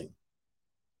clout chasing.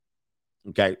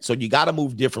 Okay. So you got to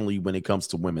move differently when it comes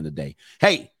to women today.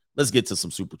 Hey, let's get to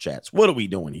some super chats. What are we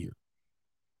doing here?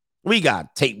 We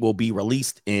got Tate will be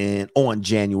released on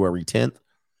January 10th.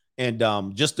 And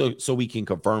so we can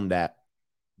confirm that.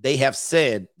 They have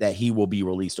said that he will be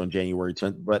released on January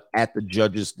 10th, but at the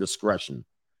judge's discretion.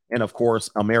 And of course,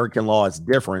 American law is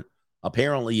different.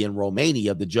 Apparently in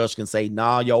Romania, the judge can say,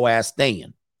 nah, your ass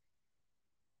staying.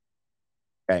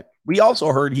 Okay. We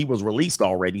also heard he was released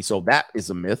already, so that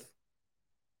is a myth.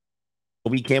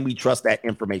 Can we trust that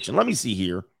information? Let me see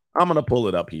here. I'm going to pull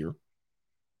it up here.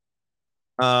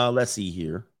 Let's see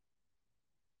here.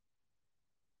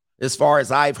 As far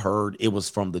as I've heard, it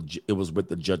was with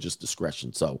the judge's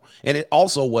discretion. So, and it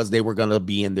also was they were going to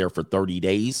be in there for 30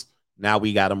 days. Now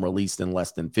we got them released in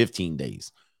less than 15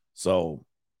 days. So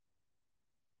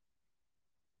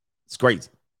it's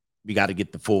crazy. We got to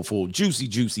get the full,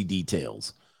 juicy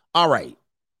details. All right.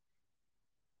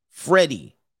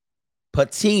 Freddie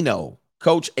Patino,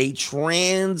 coach, a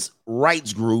trans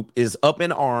rights group, is up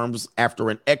in arms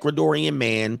after an Ecuadorian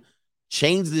man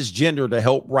changed his gender to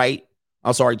help win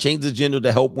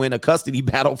a custody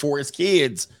battle for his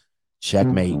kids.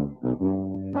 Checkmate.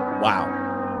 Wow.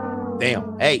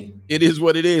 Damn. Hey, it is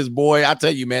what it is, boy. I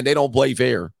tell you, man, they don't play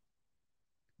fair.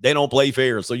 They don't play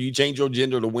fair. So you change your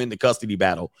gender to win the custody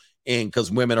battle, and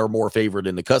because women are more favored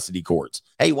in the custody courts.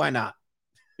 Hey, why not?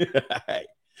 Hey,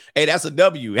 that's a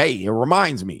W. Hey, it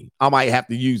reminds me. I might have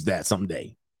to use that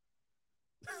someday.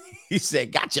 He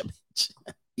said, gotcha, bitch.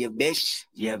 Yeah, bitch.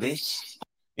 Yeah, bitch.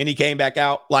 And he came back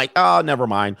out like, oh, never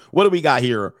mind. What do we got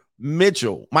here?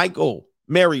 Michael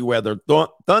Merriweather,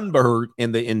 Thunberg,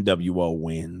 and the NWO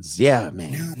wins. Yeah,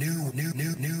 man.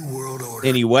 New world order.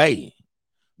 Anyway,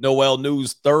 Noel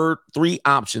News' three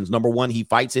options. Number one, he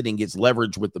fights it and gets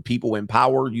leverage with the people in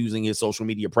power using his social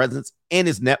media presence and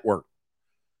his network.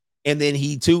 And then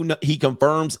he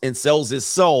confirms and sells his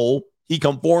soul. He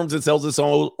conforms and sells his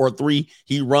soul. Or three,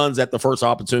 he runs at the first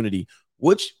opportunity.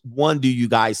 Which one do you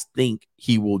guys think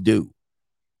he will do?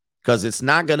 Because it's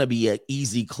not going to be an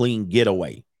easy, clean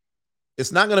getaway.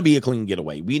 It's not going to be a clean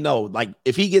getaway. We know, like,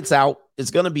 if he gets out, he's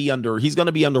going to be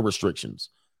under restrictions,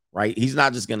 right? He's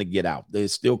not just going to get out. There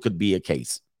still could be a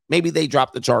case. Maybe they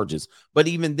drop the charges. But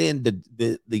even then,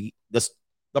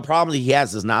 the problem he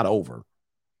has is not over.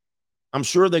 I'm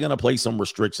sure they're going to place some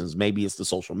restrictions. Maybe it's the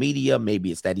social media.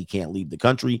 Maybe it's that he can't leave the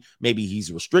country. Maybe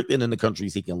he's restricted in the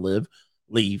countries he can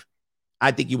leave. I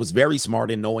think he was very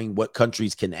smart in knowing what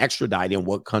countries can extradite and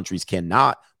what countries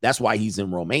cannot. That's why he's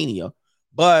in Romania.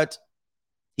 But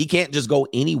he can't just go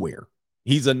anywhere.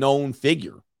 He's a known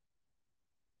figure.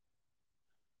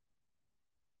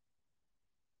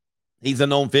 He's a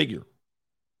known figure.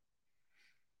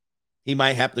 He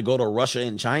might have to go to Russia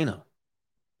and China.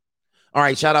 All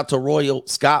right, shout out to Royal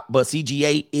Scott, but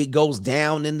CGA, it goes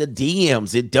down in the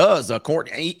DMs. It does.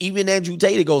 Even Andrew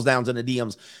Tate, it goes down to the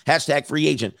DMs. Hashtag free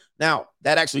agent. Now,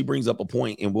 that actually brings up a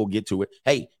point, and we'll get to it.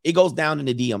 Hey, it goes down in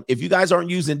the DM. If you guys aren't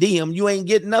using DM, you ain't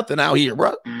getting nothing out here,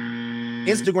 bro.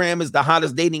 Instagram is the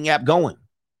hottest dating app going.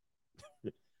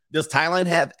 Does Thailand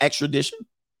have extradition?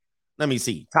 Let me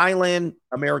see. Thailand,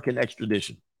 American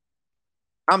extradition.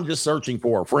 I'm just searching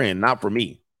for a friend, not for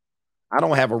me. I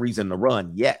don't have a reason to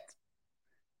run yet.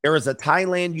 There is a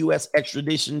Thailand-U.S.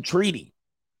 extradition treaty.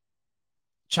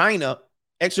 China,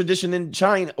 extradition in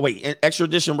China. Wait,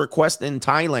 extradition request in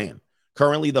Thailand.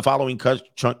 Currently, the following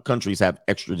countries have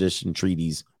extradition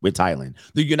treaties with Thailand: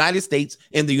 the United States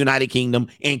and the United Kingdom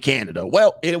and Canada.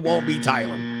 Well, it won't be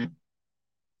Thailand.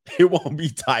 It won't be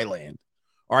Thailand.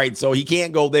 All right, so he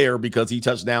can't go there because he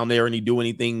touched down there and he do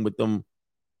anything with them.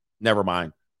 Never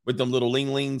mind. With them little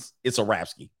linglings, it's a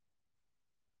Rapsky.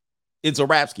 It's a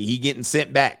Rapsky. He getting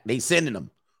sent back. They sending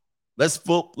him. Let's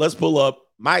pull up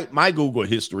my Google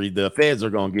history. The feds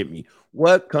are going to get me.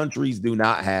 What countries do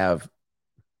not have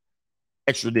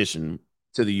extradition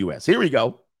to the U.S.? Here we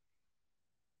go.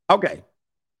 Okay.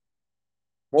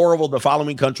 Moreover, the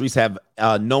following countries have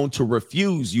known to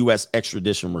refuse U.S.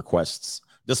 extradition requests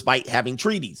despite having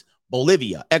treaties: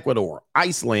 Bolivia, Ecuador,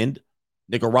 Iceland,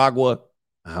 Nicaragua,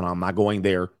 I'm not going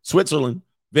there, Switzerland,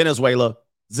 Venezuela,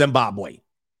 Zimbabwe.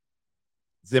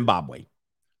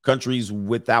 Countries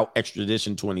without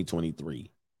extradition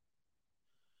 2023.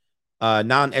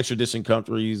 Non-extradition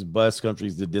countries, best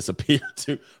countries to disappear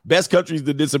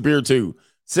to.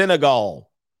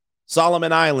 Senegal,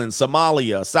 Solomon Islands,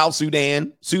 Somalia, South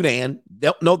Sudan,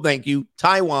 no thank you.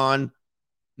 Taiwan,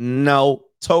 no.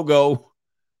 Togo,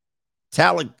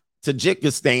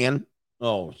 Tajikistan,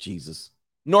 oh Jesus.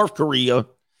 North Korea,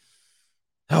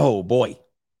 oh boy.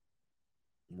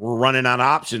 We're running out of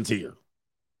options here.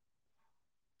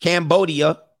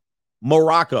 Cambodia,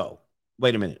 Morocco.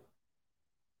 Wait a minute.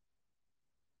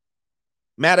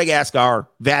 Madagascar,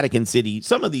 Vatican City.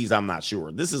 Some of these I'm not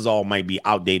sure. This is all might be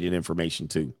outdated information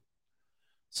too.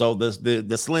 So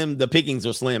the pickings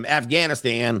are slim.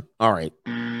 Afghanistan. All right.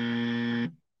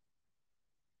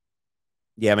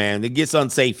 Yeah, man, it gets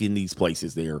unsafe in these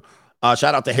places there.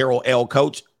 Shout out to Harold L.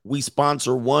 Coach. We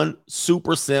sponsor one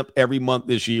super simp every month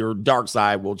this year. Dark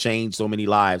Side will change so many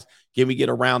lives. Can we get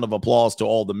a round of applause to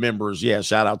all the members? Yeah,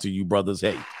 shout out to you, brothers.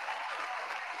 Hey.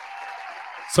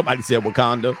 Somebody said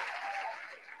Wakanda.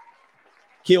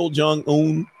 Kim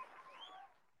Jong-un.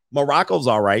 Morocco's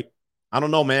all right. I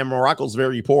don't know, man. Morocco's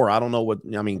very poor. I don't know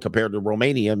compared to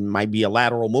Romania, it might be a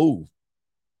lateral move.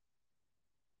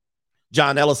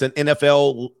 John Ellison,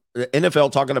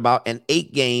 NFL talking about an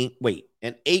 8-game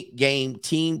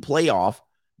team playoff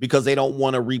because they don't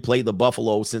want to replay the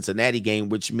Buffalo-Cincinnati game,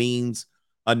 which means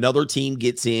another team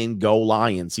gets in, go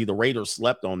Lions. See, the Raiders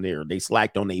slept on there. They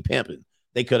slacked on their pimping.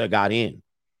 They could have got in.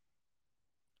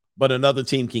 But another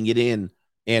team can get in,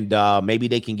 and maybe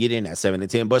they can get in at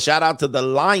 7-10. But shout out to the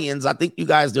Lions. I think you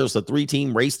guys, there's a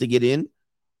 3-team race to get in.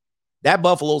 That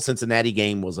Buffalo-Cincinnati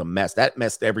game was a mess. That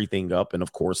messed everything up. And,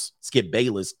 of course, Skip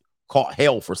Bayless caught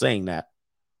hell for saying that.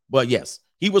 But, yes,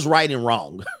 he was right and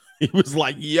wrong. He was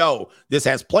like, yo, this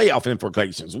has playoff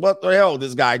implications. What the hell?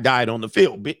 This guy died on the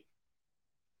field.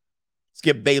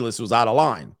 Skip Bayless was out of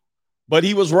line. But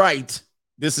he was right.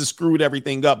 This has screwed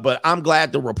everything up. But I'm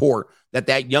glad to report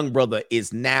that young brother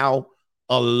is now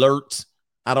alert.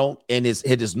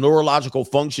 His neurological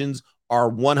functions are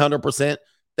 100%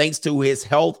 thanks to his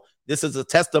health. This is a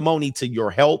testimony to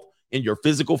your health and your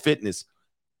physical fitness.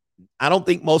 I don't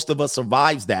think most of us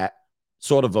survives that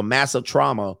sort of a massive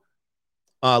trauma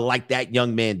like that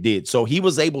young man did. So he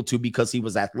was able to, because he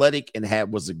was athletic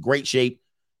and was in great shape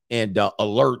and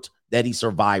alert, that he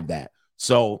survived that.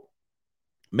 So,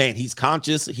 man, he's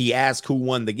conscious. He asked who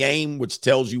won the game, which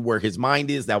tells you where his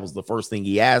mind is. That was the first thing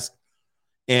he asked.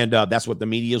 And that's what the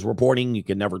media is reporting. You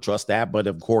can never trust that. But,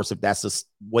 of course, if that's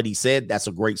what he said, that's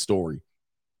a great story.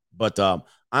 But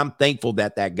I'm thankful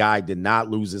that guy did not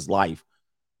lose his life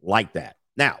like that.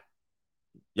 Now,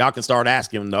 y'all can start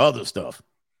asking the other stuff.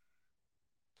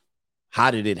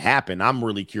 How did it happen? I'm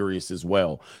really curious as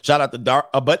well. Shout out to Dark.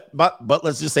 But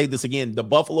let's just say this again. The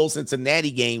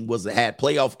Buffalo-Cincinnati game had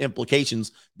playoff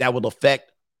implications that would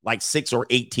affect like 6 or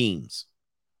 8 teams.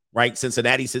 Right?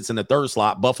 Cincinnati sits in the 3rd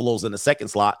slot. Buffalo's in the 2nd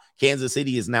slot. Kansas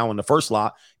City is now in the 1st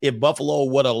slot. If Buffalo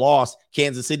would have lost,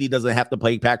 Kansas City doesn't have to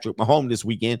play Patrick Mahomes this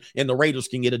weekend, and the Raiders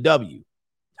can get a W.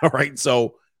 All right?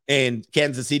 So, and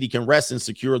Kansas City can rest and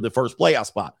secure the first playoff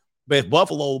spot. But if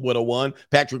Buffalo would have won,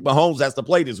 Patrick Mahomes has to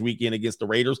play this weekend against the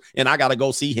Raiders, and I got to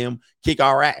go see him kick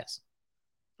our ass.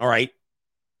 All right?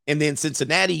 And then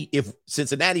Cincinnati, if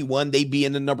Cincinnati won, they'd be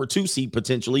in the number 2 seed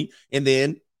potentially. And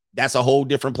then that's a whole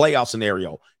different playoff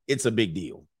scenario. It's a big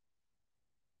deal.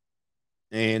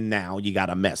 And now you got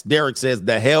a mess. Derek says,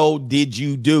 the hell did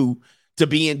you do to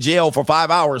be in jail for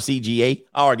 5 hours, CGA?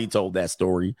 I already told that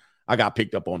story. I got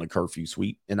picked up on a curfew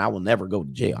sweep, and I will never go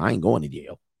to jail. I ain't going to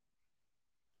jail.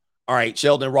 All right,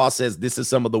 Sheldon Ross says, this is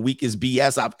some of the weakest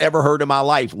BS I've ever heard in my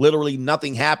life. Literally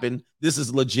nothing happened. This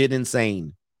is legit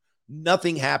insane.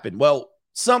 Nothing happened. Well,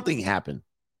 something happened.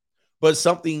 But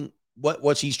something,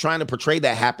 what she's trying to portray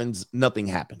that happens, nothing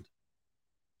happened.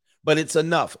 But it's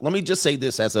enough. Let me just say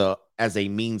this as a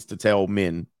means to tell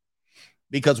men,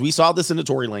 because we saw this in the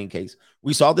Tory Lane case.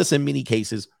 We saw this in many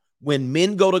cases. When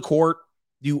men go to court,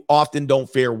 you often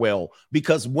don't fare well,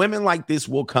 because women like this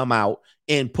will come out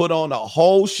and put on a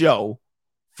whole show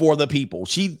for the people.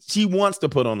 She wants to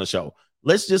put on the show.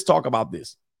 Let's just talk about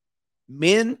this.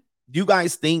 Men, do you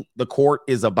guys think the court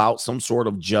is about some sort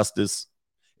of justice,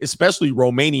 especially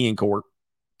Romanian court?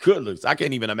 Goodness, I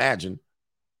can't even imagine.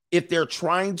 If they're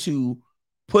trying to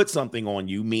put something on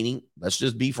you, meaning, let's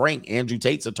just be frank, Andrew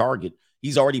Tate's a target.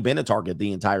 He's already been a target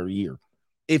the entire year.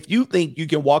 If you think you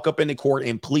can walk up in the court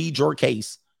and plead your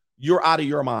case, you're out of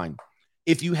your mind.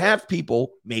 If you have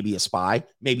people, maybe a spy,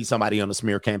 maybe somebody on a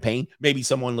smear campaign, maybe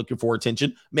someone looking for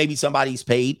attention, maybe somebody's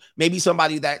paid, maybe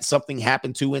somebody that something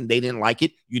happened to and they didn't like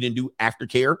it, you didn't do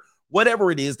aftercare,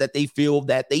 whatever it is that they feel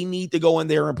that they need to go in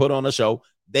there and put on a show,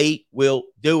 they will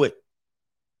do it.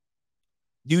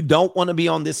 You don't want to be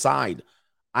on this side.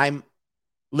 I'm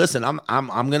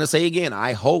going to say again,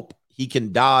 I hope he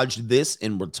can dodge this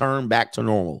and return back to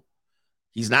normal.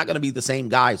 He's not going to be the same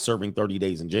guy serving 30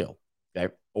 days in jail,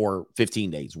 okay, or 15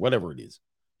 days, whatever it is.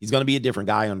 He's going to be a different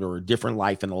guy under a different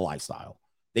life and a lifestyle.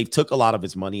 They've took a lot of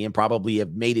his money and probably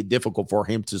have made it difficult for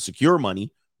him to secure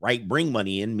money, right? Bring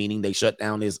money in, meaning they shut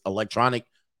down his electronic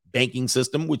banking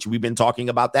system, which we've been talking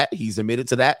about that. He's admitted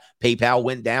to that. PayPal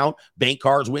went down. Bank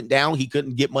cards went down. He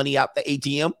couldn't get money out the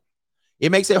ATM.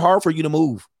 It makes it hard for you to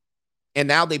move. And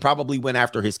now they probably went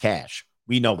after his cash.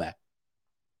 We know that.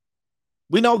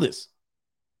 We know this.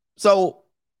 So,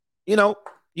 you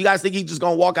guys think he's just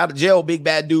going to walk out of jail, big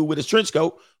bad dude with his trench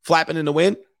coat, flapping in the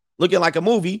wind, looking like a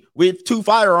movie with 2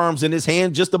 firearms in his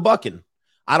hand, just a bucking?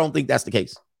 I don't think that's the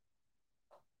case.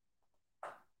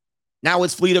 Now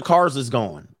his fleet of cars is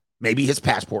gone. Maybe his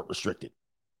passport restricted.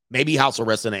 Maybe house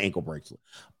arrest and an ankle bracelet.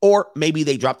 Or maybe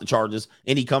they drop the charges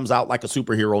and he comes out like a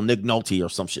superhero, Nick Nolte or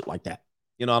some shit like that.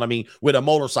 You know what I mean? With a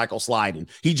motorcycle sliding.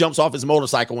 He jumps off his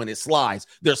motorcycle and it slides.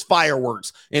 There's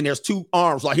fireworks and there's 2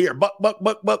 arms like here. Buck, buck,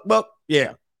 buck, buck, buck.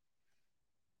 Yeah.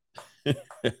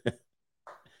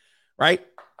 Right?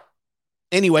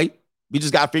 Anyway, we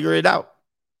just got to figure it out.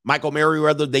 Michael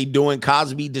Merriweather, they doing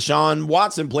Cosby, Deshaun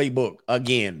Watson playbook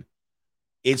again.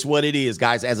 It's what it is,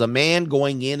 guys. As a man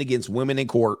going in against women in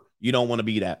court, you don't want to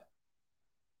be that.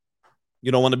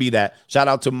 You don't want to be that. Shout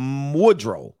out to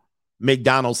Woodrow.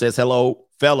 McDonald says, hello,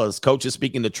 fellas. Coach is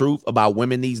speaking the truth about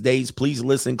women these days. Please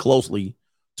listen closely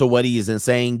to what he is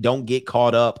saying. Don't get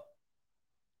caught up.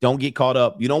 Don't get caught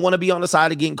up. You don't want to be on the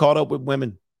side of getting caught up with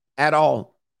women at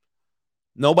all.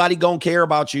 Nobody gonna care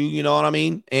about you, you know what I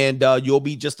mean? And you'll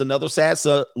be just another sad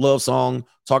love song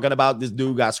talking about this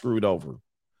dude got screwed over.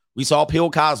 We saw Bill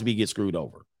Cosby get screwed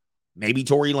over. Maybe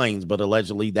Tory Lanez, but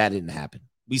allegedly that didn't happen.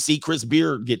 We see Chris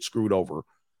Beard get screwed over.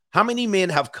 How many men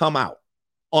have come out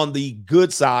on the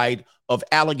good side of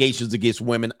allegations against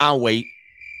women? I'll wait.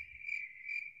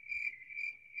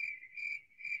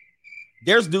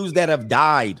 There's dudes that have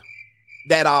died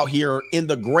that out here in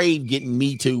the grave getting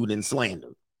Me Too'd and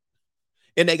slandered.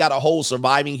 And they got a whole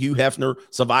surviving Hugh Hefner,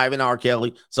 surviving R.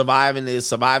 Kelly, surviving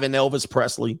Elvis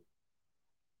Presley.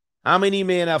 How many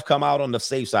men have come out on the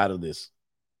safe side of this?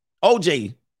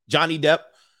 OJ, Johnny Depp.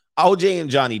 OJ and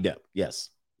Johnny Depp. Yes.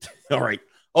 All right.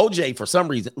 OJ, for some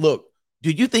reason, look,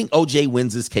 do you think OJ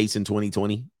wins this case in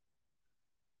 2020?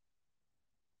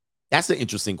 That's an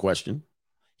interesting question.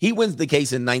 He wins the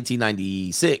case in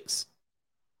 1996.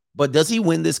 But does he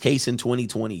win this case in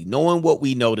 2020? Knowing what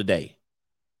we know today.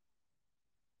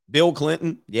 Bill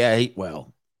Clinton, yeah,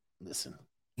 listen.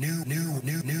 New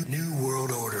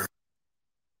world order.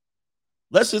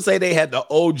 Let's just say they had the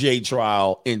OJ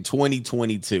trial in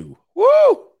 2022. Woo!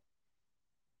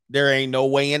 There ain't no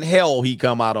way in hell he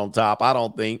come out on top, I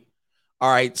don't think.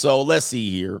 All right, so let's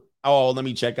see here. Oh, let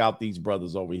me check out these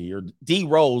brothers over here. D.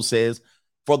 Rose says,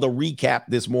 for the recap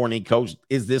this morning, Coach,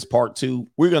 is this part 2?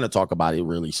 We're going to talk about it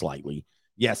really slightly.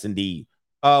 Yes, indeed.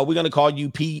 We're going to call you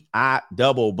P.I.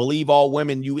 Double. Believe all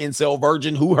women, you incel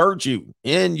virgin. Who hurt you?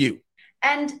 And you.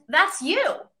 And that's you.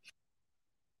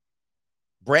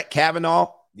 Brett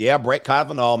Kavanaugh, Yeah, Brett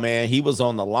Kavanaugh, man, he was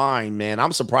on the line, man.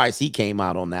 I'm surprised he came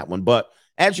out on that one. But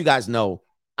as you guys know,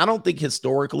 I don't think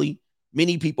historically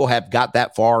many people have got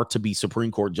that far to be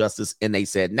Supreme Court justice, and they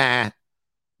said, nah,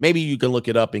 maybe you can look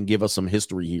it up and give us some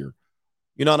history here.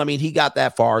 You know what I mean? He got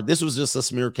that far. This was just a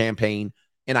smear campaign,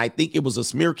 and I think it was a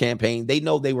smear campaign. They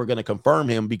know they were going to confirm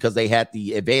him because they had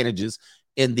the advantages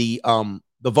in the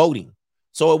voting.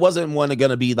 So it wasn't going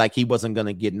to be like he wasn't going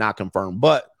to get not confirmed.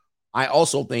 But I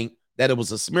also think that it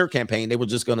was a smear campaign. They were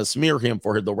just going to smear him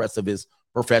for the rest of his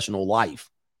professional life,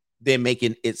 then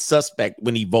making it suspect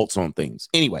when he votes on things.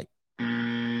 Anyway,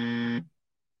 Ben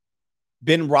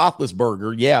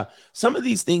Roethlisberger, yeah. Some of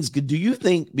these things, do you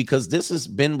think, because this is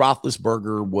Ben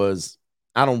Roethlisberger was,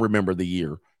 I don't remember the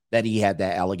year that he had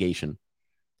that allegation.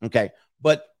 Okay,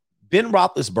 but Ben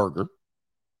Roethlisberger,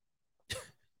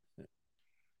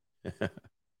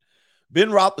 Ben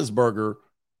Roethlisberger,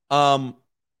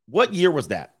 what year was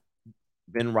that?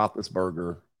 Ben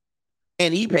Roethlisberger,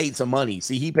 and he paid some money.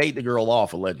 See, he paid the girl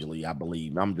off, allegedly, I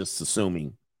believe. I'm just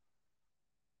assuming.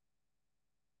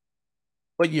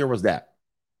 What year was that?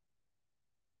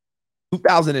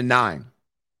 2009,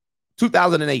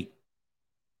 2008,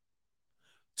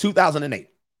 2008.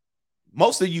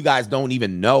 Most of you guys don't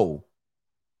even know.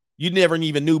 You never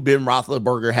even knew Ben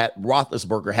Roethlisberger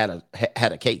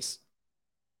had a case.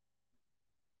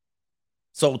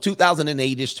 So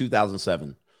 2008-ish,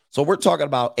 2007. So we're talking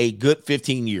about a good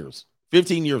 15 years.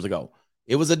 15 years ago.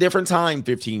 It was a different time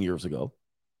 15 years ago.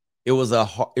 It was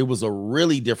a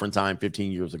really different time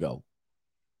 15 years ago.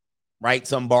 Right?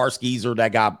 Some bar skeezer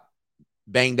that got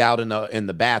banged out in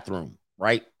the bathroom,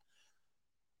 right?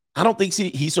 I don't think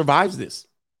he survives this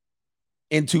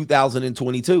in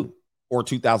 2022 or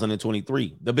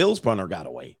 2023. The Bills punter got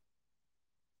away.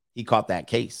 He caught that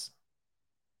case.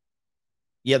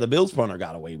 Yeah, the Bills punter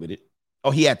got away with it.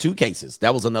 Oh, he had 2 cases.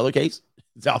 That was another case.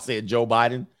 Y'all said Joe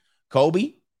Biden.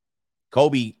 Kobe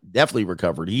definitely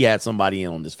recovered. He had somebody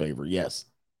in on this favor. Yes.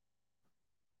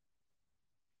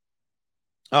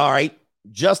 All right.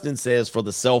 Justin says, for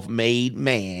the self-made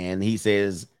man, he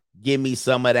says, give me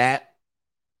some of that.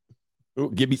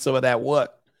 Give me some of that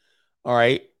what? All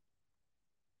right.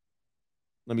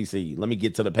 Let me see. Let me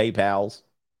get to the PayPals.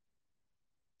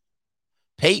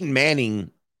 Peyton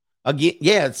Manning. Again,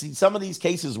 yeah, see, some of these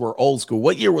cases were old school.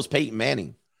 What year was Peyton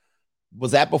Manning?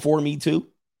 Was that before Me Too?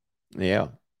 Yeah.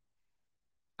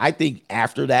 I think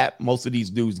after that, most of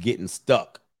these dudes getting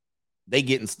stuck. They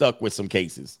getting stuck with some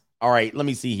cases. All right, let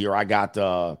me see here. I got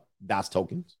DOS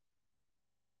tokens.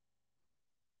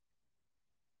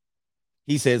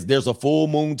 He says, there's a full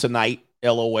moon tonight.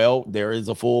 LOL. There is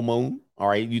a full moon. All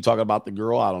right, you talking about the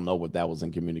girl? I don't know what that was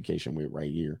in communication with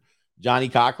right here. Johnny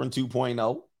Cochran 2.0.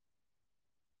 All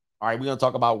right, we're going to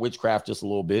talk about witchcraft just a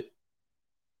little bit.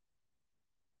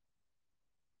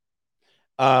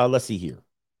 Let's see here.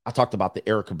 I talked about the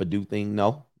Erykah Badu thing.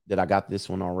 No, did I got this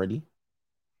one already?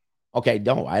 Okay,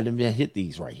 no, I didn't even hit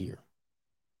these right here.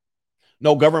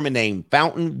 No government name,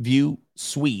 Fountain View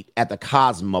Suite at the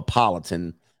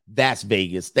Cosmopolitan. That's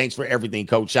Vegas. Thanks for everything,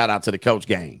 Coach. Shout out to the Coach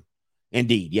gang.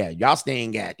 Indeed, yeah, y'all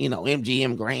staying at,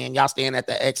 MGM Grand. Y'all staying at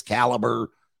the Excalibur.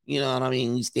 You know what I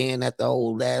mean? You staying at the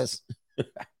old ass.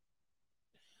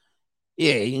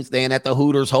 Yeah, you staying at the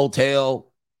Hooters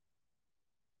Hotel,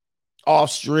 off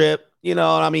strip, you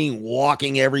know what I mean?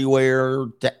 Walking everywhere.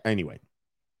 Anyway.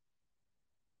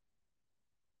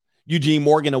 Eugene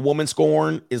Morgan, a woman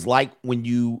scorn is like when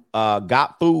you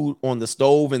got food on the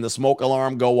stove and the smoke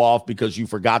alarm go off because you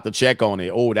forgot to check on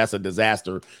it. Oh, that's a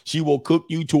disaster. She will cook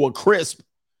you to a crisp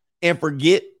and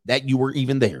forget that you were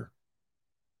even there.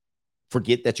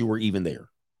 Forget that you were even there.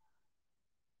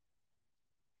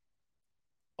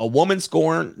 A woman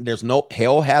scorn, there's no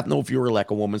hell hath no fury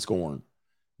like a woman scorn.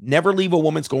 Never leave a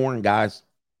woman scorn, guys.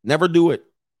 Never do it.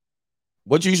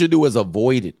 What you should do is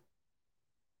avoid it.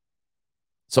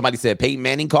 Somebody said Peyton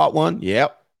Manning caught one.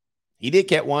 Yep. He did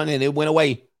catch one and it went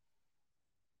away.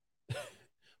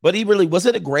 But he really, was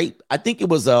it a great? I think it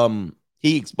was,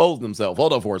 he exposed himself.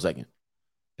 Hold on for a second.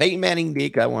 Peyton Manning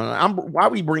did catch one. Why are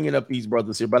we bringing up these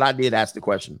brothers here? But I did ask the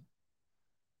question.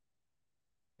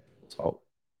 So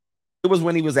it was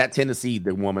when he was at Tennessee,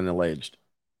 the woman alleged.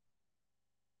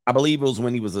 I believe it was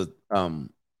when he was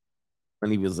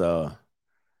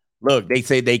look, they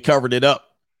say they covered it up.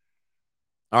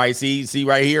 All right, see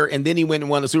right here. And then he went and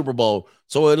won the Super Bowl.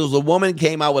 So it was a woman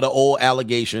came out with an old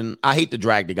allegation. I hate to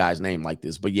drag the guy's name like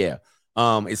this, but yeah.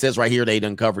 It says right here they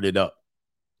done covered it up.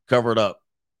 Covered up.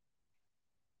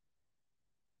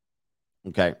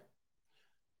 Okay.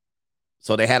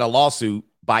 So they had a lawsuit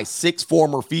by 6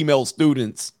 former female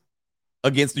students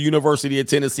against the University of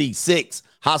Tennessee. 6,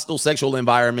 hostile sexual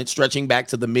environment stretching back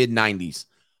to the mid-90s.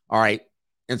 All right.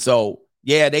 And so,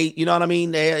 yeah, they, you know what I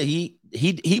mean?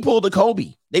 He pulled a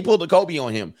Kobe. They pulled a Kobe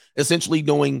on him, essentially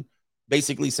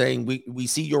basically saying, we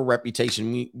see your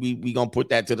reputation. We going to put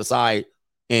that to the side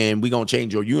and we going to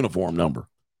change your uniform number.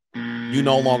 You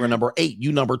no longer number 8,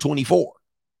 you number 24.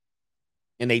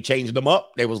 And they changed them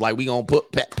up. They was like, we going to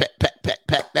put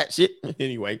pack that shit.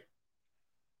 Anyway.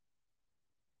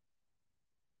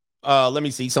 Let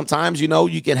me see. Sometimes,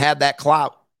 you can have that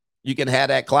clout. You can have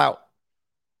that clout.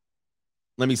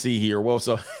 Let me see here. Well,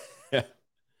 so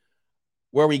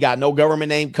where we got no government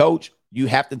name, coach, you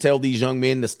have to tell these young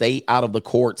men to stay out of the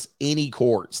courts, any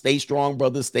court. Stay strong,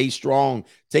 brother. Stay strong.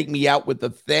 Take me out with the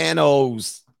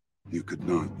Thanos. You could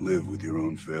not live with your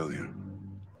own failure.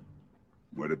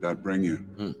 Where did that bring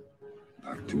you?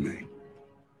 Back to me.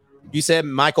 You said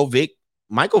Michael Vick.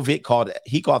 Michael Vick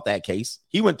caught that case.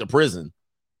 He went to prison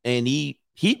and he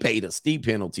paid a steep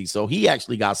penalty. So he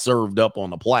actually got served up on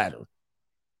the platter.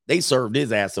 They served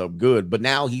his ass up good, but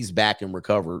now he's back and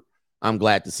recovered. I'm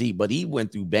glad to see, but he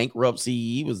went through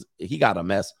bankruptcy. He got a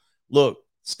mess. Look,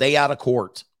 stay out of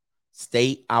court.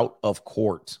 Stay out of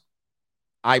court.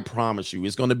 I promise you,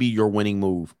 it's going to be your winning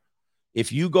move.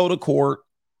 If you go to court,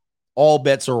 all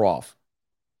bets are off.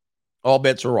 All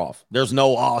bets are off. There's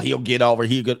no, he'll get over.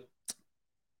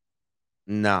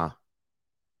 Nah.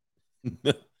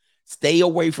 Stay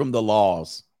away from the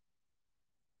laws.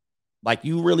 Like,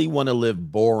 you really want to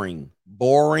live boring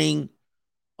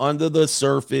under the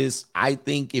surface. I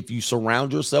think if you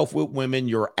surround yourself with women,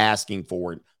 you're asking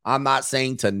for it. I'm not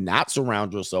saying to not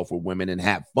surround yourself with women and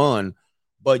have fun,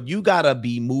 but you got to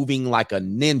be moving like a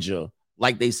ninja.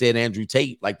 Like they said, Andrew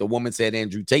Tate, like the woman said,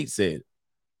 Andrew Tate said,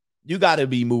 you got to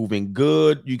be moving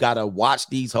good. You got to watch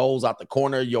these holes out the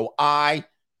corner of your eye.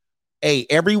 Hey,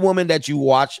 every woman that you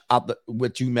watch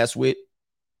what you mess with,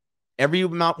 every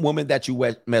woman that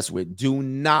you mess with, do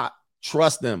not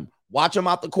trust them. Watch them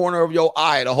out the corner of your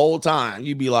eye the whole time.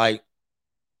 You be like,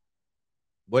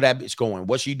 where that bitch going?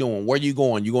 What's she doing? Where you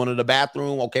going? You going to the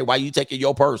bathroom? Okay, why you taking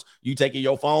your purse? You taking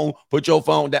your phone? Put your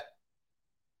phone down.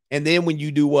 And then when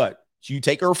you do what? You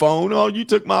take her phone. Oh, you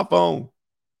took my phone.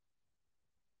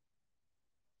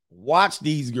 Watch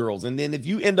these girls. And then if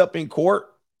you end up in court,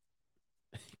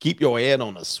 keep your head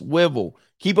on a swivel.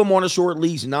 Keep them on a short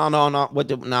leash. No.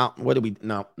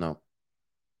 No.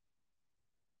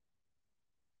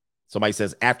 Somebody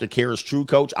says, aftercare is true,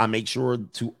 coach. I make sure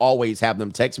to always have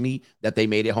them text me that they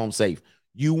made it home safe.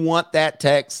 You want that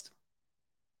text.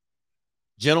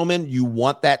 Gentlemen, you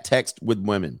want that text with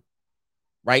women,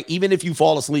 right? Even if you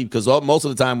fall asleep, because most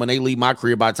of the time when they leave my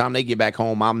career, by the time they get back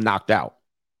home, I'm knocked out.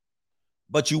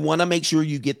 But you want to make sure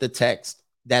you get the text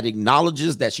that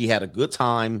acknowledges that she had a good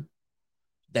time,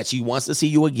 that she wants to see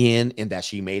you again, and that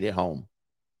she made it home.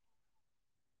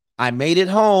 I made it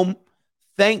home.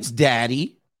 Thanks,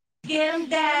 Daddy. Get him,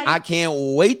 Daddy. I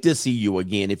can't wait to see you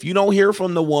again. If you don't hear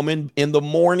from the woman in the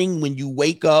morning when you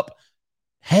wake up,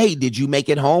 hey, did you make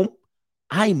it home?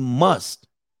 I must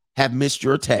have missed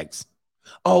your text.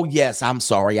 Oh, yes, I'm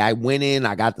sorry. I went in.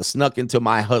 I got snuck into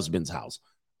my husband's house.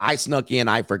 I snuck in.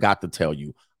 I forgot to tell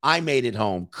you. I made it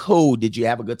home. Cool. Did you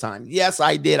have a good time? Yes,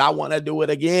 I did. I want to do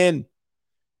it again.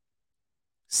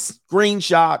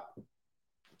 Screenshot.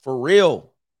 For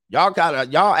real.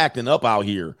 Y'all acting up out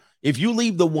here. If you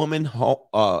leave the woman,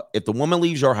 if the woman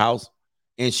leaves your house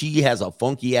and she has a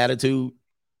funky attitude,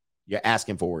 you're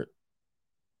asking for it.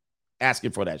 Asking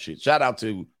for that shit. Shout out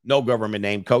to no government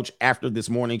name, coach. After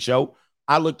this morning show,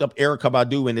 I looked up Erykah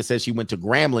Badu and it says she went to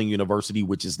Grambling University,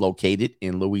 which is located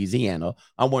in Louisiana.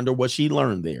 I wonder what she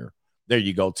learned there. There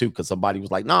you go, too, because somebody was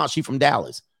like, nah, she from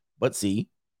Dallas. But see,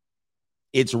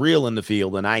 it's real in the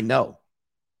field, and I know.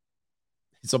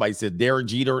 Somebody said Derek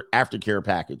Jeter aftercare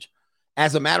package.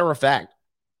 As a matter of fact,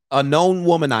 a known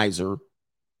womanizer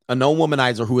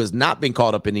who has not been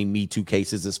caught up in any Me Too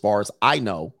cases, as far as I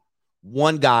know,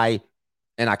 one guy,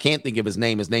 and I can't think of his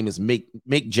name. His name is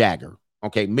Mick Jagger.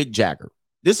 Okay, Mick Jagger.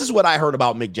 This is what I heard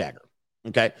about Mick Jagger.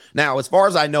 Okay, now, as far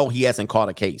as I know, he hasn't caught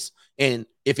a case. And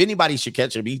if anybody should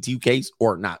catch a Me Too case,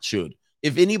 or not should,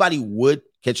 if anybody would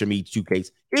catch a Me Too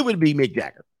case, it would be Mick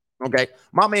Jagger. Okay,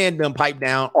 my man done piped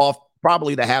down off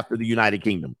probably the half of the United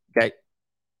Kingdom.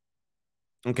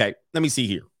 Okay, let me see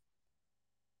here.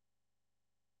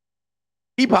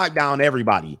 He piped down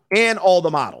everybody and all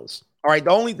the models. All right, the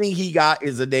only thing he got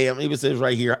is a damn, it says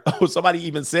right here. Oh, somebody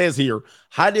even says here,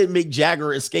 how did Mick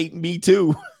Jagger escape Me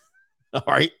Too? All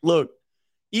right, look,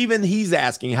 even he's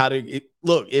asking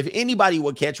look, if anybody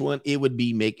would catch one, it would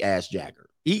be Mick Ass Jagger.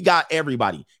 He got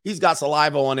everybody. He's got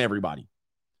saliva on everybody.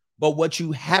 But what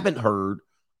you haven't heard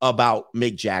about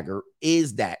Mick Jagger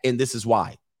is that, and this is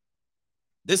why.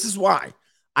 This is why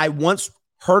I once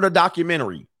heard a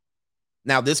documentary.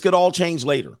 Now, this could all change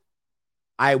later.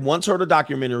 I once heard a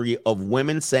documentary of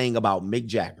women saying about Mick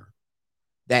Jagger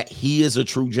that he is a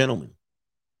true gentleman.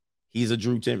 He's a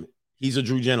true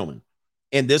gentleman.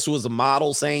 And this was a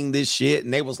model saying this shit,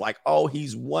 and they was like, oh,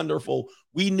 he's wonderful.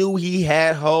 We knew he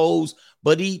had hoes,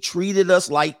 but he treated us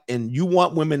like, and you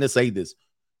want women to say this,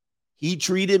 he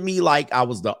treated me like I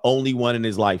was the only one in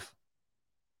his life.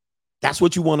 That's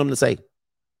what you want him to say.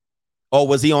 Oh,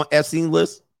 was he on Epstein's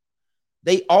list?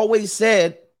 They always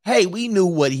said, hey, we knew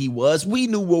what he was. We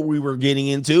knew what we were getting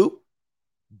into.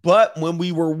 But when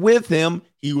we were with him,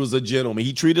 he was a gentleman.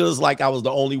 He treated us like I was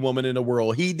the only woman in the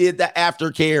world. He did the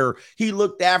aftercare. He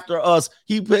looked after us.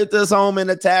 He put us home in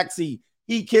a taxi.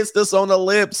 He kissed us on the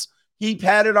lips. He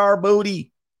patted our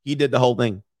booty. He did the whole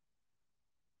thing.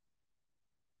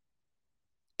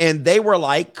 And they were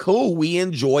like, cool, we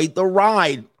enjoyed the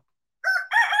ride.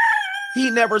 He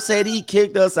never said he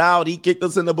kicked us out. He kicked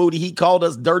us in the booty. He called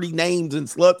us dirty names and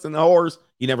sluts and whores.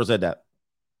 He never said that.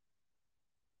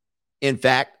 In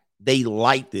fact, they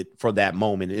liked it for that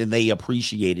moment and they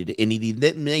appreciated it. And he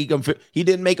didn't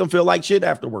make them feel like shit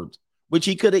afterwards, which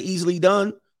he could have easily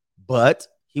done. But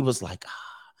he was like,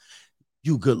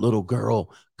 you good little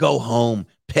girl, go home,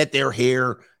 pet their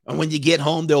hair. And when you get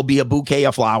home, there'll be a bouquet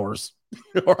of flowers.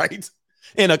 All right.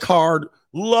 And a card.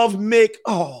 Love Mick.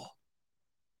 Oh,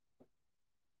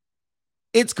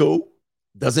 it's cool.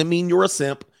 Doesn't mean you're a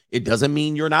simp. It doesn't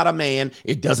mean you're not a man.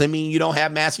 It doesn't mean you don't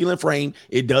have masculine frame.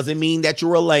 It doesn't mean that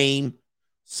you're a lame.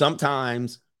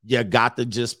 Sometimes you got to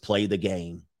just play the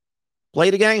game. Play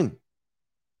the game.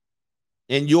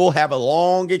 And you'll have a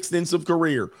long, extensive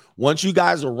career. Once you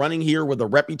guys are running here with a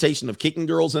reputation of kicking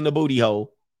girls in the booty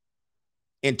hole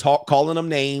and calling them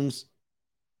names,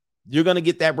 you're going to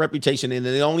get that reputation. And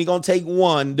it's only going to take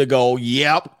one to go,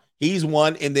 yep, he's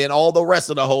one. And then all the rest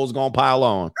of the hoes going to pile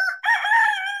on.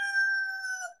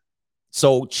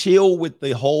 So chill with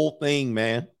the whole thing,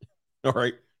 man. All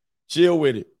right. Chill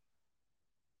with it.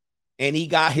 And he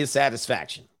got his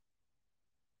satisfaction.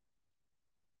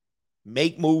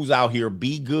 Make moves out here.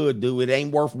 Be good, dude. It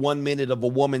ain't worth 1 minute of a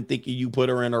woman thinking you put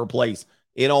her in her place.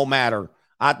 It don't matter.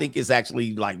 I think it's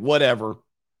actually like whatever.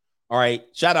 All right.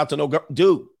 Shout out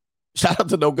to shout out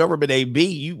to No Government AB.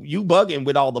 You bugging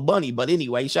with all the money. But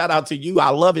anyway, shout out to you. I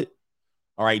love it.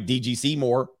 All right. DG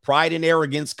Seymour. Pride and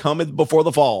arrogance cometh before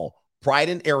the fall. Pride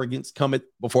and arrogance cometh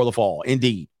before the fall.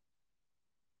 Indeed.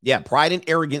 Yeah, pride and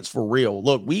arrogance for real.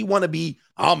 Look, we want to be,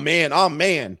 I'm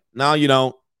man. No, you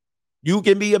don't. You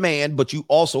can be a man, but you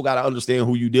also got to understand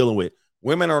who you're dealing with.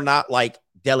 Women are not like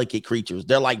delicate creatures.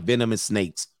 They're like venomous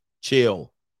snakes.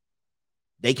 Chill.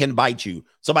 They can bite you.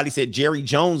 Somebody said Jerry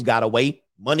Jones got away.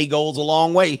 Money goes a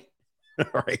long way.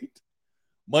 All right.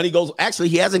 Money goes. Actually,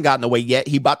 he hasn't gotten away yet.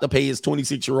 He about to pay his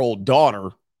 26-year-old daughter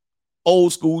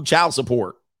old school child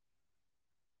support.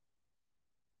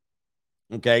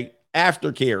 Okay.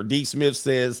 Aftercare. D. Smith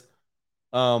says,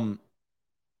 let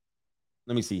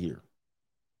me see here.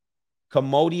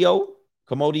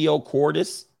 Commotio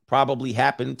cordis probably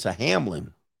happened to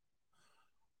Hamlin.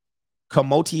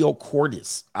 Commotio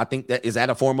cordis. I think is that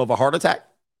a form of a heart attack?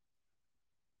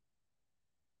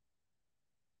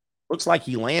 Looks like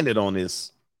he landed on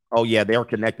this. Oh, yeah, they're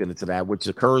connected to that, which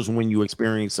occurs when you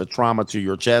experience a trauma to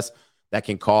your chest that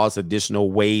can cause additional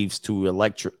waves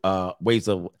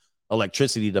of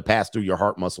electricity to pass through your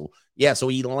heart muscle. Yeah, so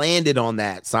he landed on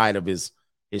that side of his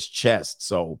chest.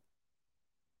 So,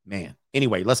 man.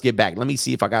 Anyway, let's get back. Let me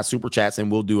see if I got super chats and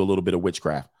we'll do a little bit of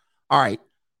witchcraft. All right.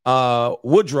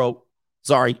 Woodrow,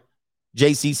 sorry.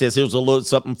 JC says, here's a little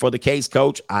something for the case,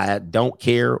 coach. I don't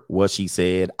care what she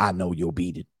said. I know you'll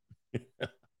beat it.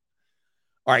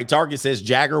 All right. Target says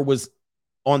Jagger was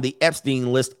on the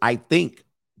Epstein list. I think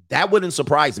that wouldn't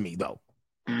surprise me, though.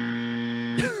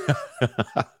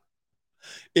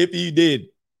 If he did,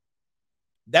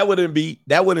 that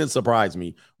wouldn't surprise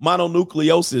me.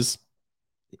 Mononucleosis.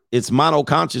 It's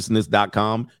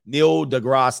monoconsciousness.com. Neil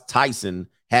deGrasse Tyson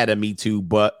had a Me Too,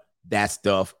 but that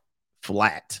stuff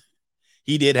flat.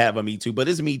 He did have a Me Too, but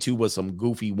his Me Too was some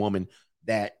goofy woman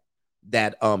that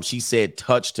she said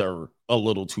touched her a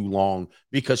little too long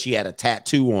because she had a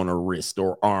tattoo on her wrist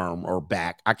or arm or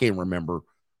back. I can't remember,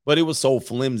 but it was so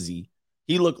flimsy.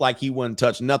 He looked like he wouldn't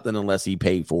touch nothing unless he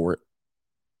paid for it.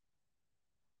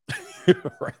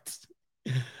 Right.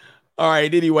 All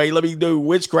right. Anyway, let me do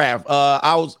witchcraft.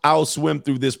 I'll swim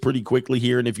through this pretty quickly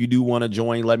here. And if you do want to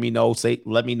join, let me know.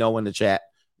 Let me know in the chat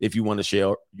if you want to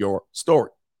share your story.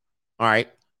 All right.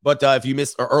 But if you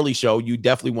missed an early show, you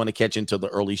definitely want to catch into the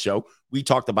early show. We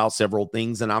talked about several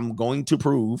things, and I'm going to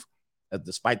prove that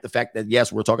despite the fact that,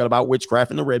 yes, we're talking about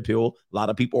witchcraft and the red pill, a lot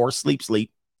of people are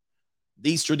sleep.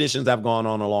 These traditions have gone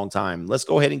on a long time. Let's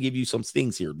go ahead and give you some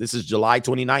things here. This is July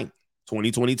 29th,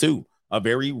 2022, a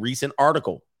very recent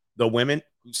article. The women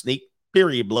who sneak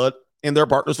period blood in their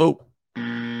partner's food.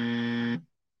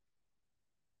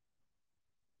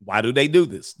 Why do they do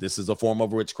this? This is a form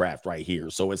of witchcraft right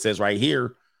here. So it says right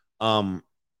here,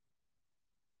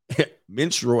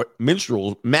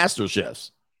 menstrual master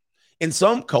chefs. In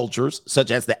some cultures, such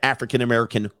as the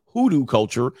African-American hoodoo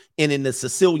culture and in the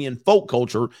Sicilian folk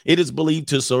culture, it is believed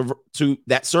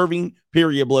that serving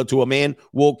period blood to a man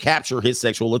will capture his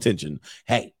sexual attention.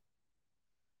 Hey,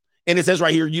 and it says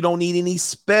right here, you don't need any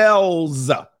spells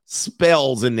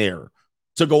in there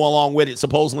to go along with it.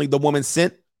 Supposedly, the woman's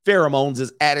scent pheromones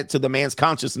is added to the man's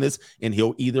consciousness, and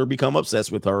he'll either become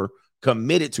obsessed with her,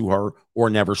 committed to her, or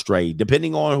never stray,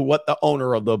 depending on what the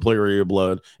owner of the period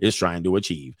blood is trying to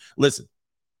achieve. Listen,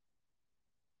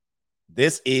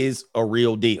 this is a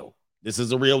real deal. This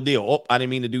is a real deal. Oh, I didn't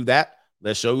mean to do that.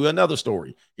 Let's show you another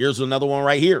story. Here's another one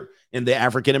right here. In the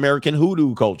African-American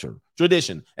hoodoo culture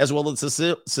tradition, as well as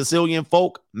Sicilian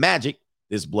folk magic,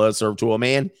 this blood served to a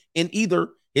man in either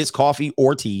his coffee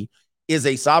or tea is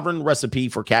a sovereign recipe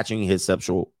for catching his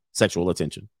sexual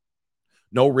attention.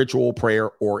 No ritual,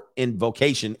 prayer, or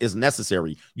invocation is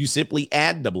necessary. You simply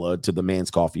add the blood to the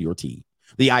man's coffee or tea.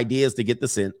 The idea is to get the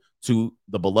scent to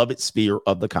the beloved sphere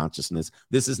of the consciousness.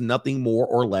 This is nothing more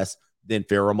or less than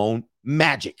pheromone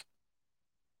magic,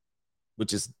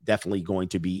 which is definitely going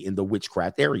to be in the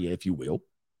witchcraft area, if you will.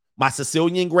 My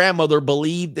Sicilian grandmother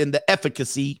believed in the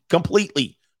efficacy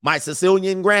completely. My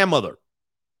Sicilian grandmother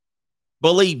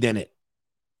believed in it.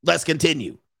 Let's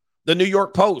continue. The New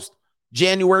York Post,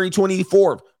 January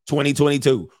 24th,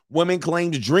 2022. Woman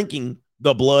claimed drinking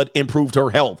the blood improved her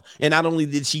health. And not only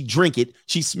did she drink it,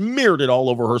 she smeared it all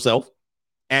over herself,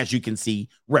 as you can see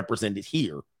represented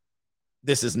here.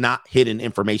 This is not hidden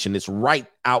information. It's right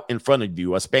out in front of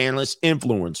you. A Spanish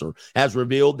influencer has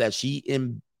revealed that she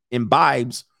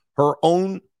imbibes her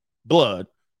own blood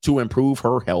to improve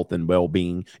her health and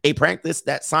well-being, a practice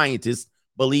that scientists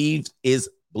believe is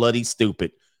bloody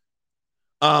stupid.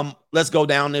 Let's go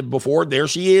down there before. There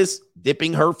she is,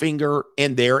 dipping her finger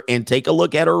in there, and take a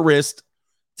look at her wrist.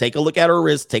 Take a look at her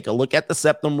wrist. Take a look at the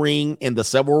septum ring and the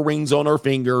several rings on her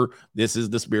finger. This is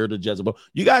the spirit of Jezebel.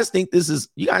 You guys think this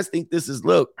is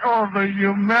look. Oh, the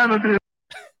humanity.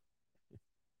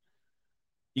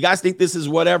 You guys think this is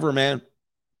whatever, man.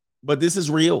 But this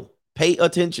is real. Pay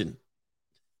attention.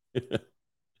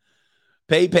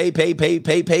 Pay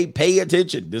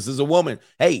attention. This is a woman.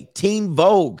 Hey, Teen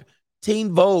Vogue.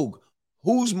 Teen Vogue.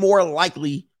 Who's more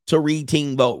likely to read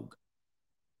Teen Vogue?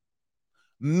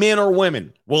 Men or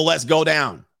women? Well, let's go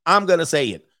down. I'm going to say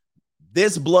it.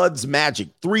 This blood's magic.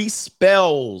 3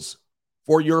 spells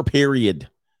for your period.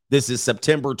 This is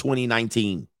September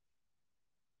 2019.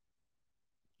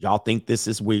 Y'all think this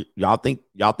is weird. Y'all think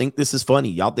this is funny.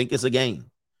 Y'all think it's a game.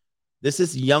 This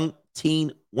is young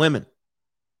teen women,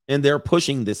 and they're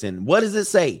pushing this in. What does it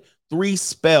say? 3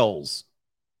 spells.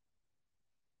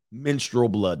 Menstrual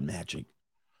blood magic.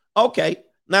 Okay.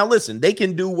 Now listen, they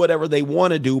can do whatever they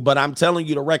want to do, but I'm telling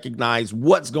you to recognize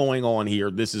what's going on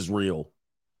here. This is real.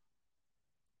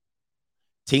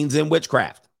 Teens in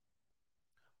witchcraft.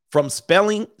 From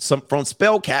spell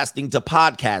casting to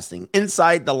podcasting,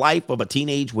 inside the life of a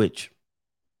teenage witch.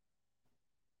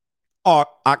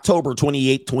 October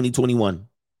 28, 2021.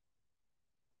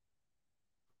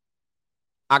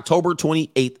 October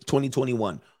 28th,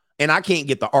 2021. And I can't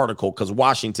get the article because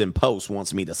Washington Post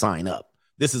wants me to sign up.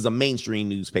 This is a mainstream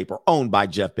newspaper owned by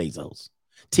Jeff Bezos.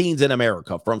 Teens in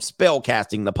America, from spell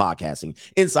casting to podcasting,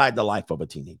 inside the life of a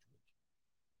teenager.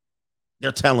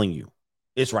 They're telling you.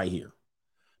 It's right here.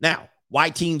 Now,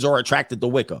 why teens are attracted to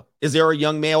Wicca. Is there a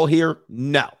young male here?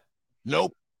 No.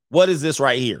 Nope. What is this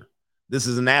right here? This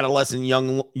is an adolescent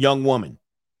young woman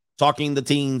talking to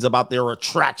teens about their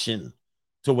attraction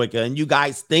to Wicca. And you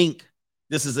guys think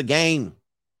this is a game.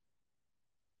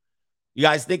 You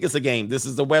guys think it's a game. This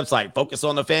is the website, Focus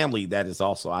on the Family. That is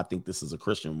also, I think this is a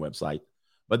Christian website.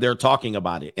 But they're talking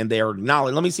about it. And they are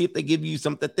acknowledging. Let me see if they give you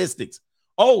some statistics.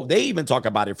 Oh, they even talk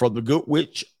about it from the Good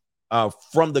Witch of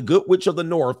the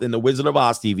North in the Wizard of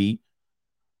Oz TV.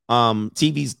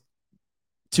 TV's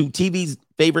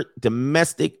favorite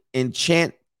domestic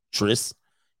enchantress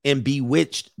and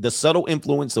Bewitched. The subtle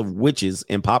influence of witches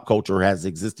in pop culture has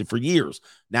existed for years.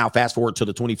 Now, fast forward to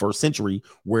the 21st century,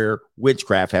 where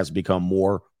witchcraft has become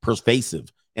more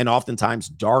pervasive and oftentimes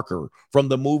darker. From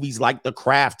the movies like The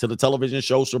Craft to the television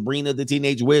show Sabrina the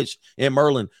Teenage Witch and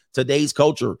Merlin, today's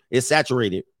culture is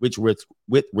saturated with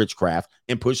witchcraft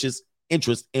and pushes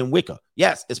interest in Wicca.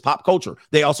 Yes, it's pop culture.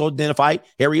 They also identify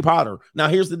Harry Potter. Now,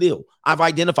 here's the deal. I've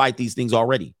identified these things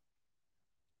already.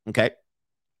 Okay.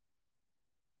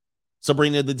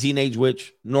 Sabrina the Teenage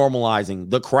Witch, normalizing.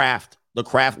 The Craft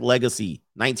legacy,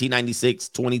 1996,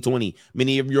 2020.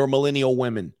 Many of your millennial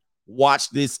women watch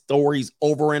these stories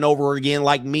over and over again,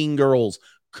 like Mean Girls,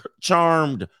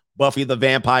 Charmed, Buffy the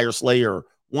Vampire Slayer,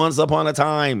 Once Upon a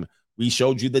Time. We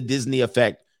showed you the Disney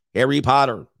effect, Harry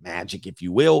Potter, magic, if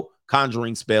you will,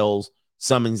 conjuring spells,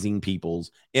 summoning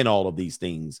peoples, and all of these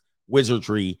things.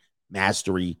 Wizardry,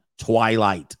 mastery,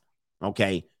 Twilight.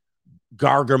 Okay.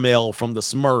 Gargamel from the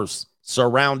Smurfs,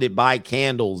 surrounded by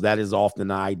candles. That is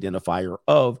often an identifier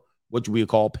of what we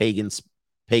call pagan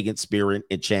spirit,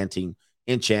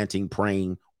 enchanting,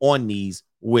 praying on these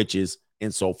witches,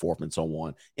 and so forth and so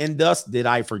on. And thus, did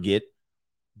I forget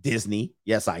Disney?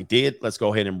 Yes, I did. Let's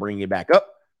go ahead and bring it back up.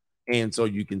 And so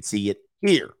you can see it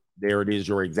here. There it is,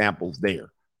 your examples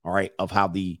there. All right, of how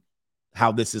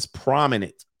this is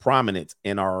prominent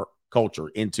in our culture.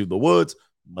 Into the Woods,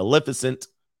 Maleficent,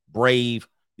 Brave.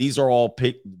 These are all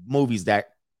movies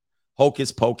that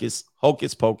Hocus Pocus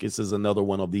is another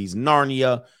one of these,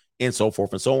 Narnia, and so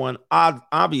forth and so on.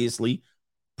 Obviously,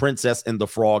 Princess and the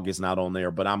Frog is not on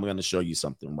there, but I'm going to show you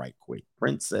something right quick.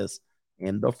 Princess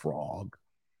and the Frog.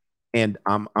 And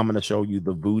I'm going to show you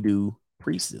the voodoo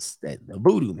priestess, the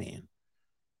voodoo man,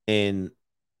 in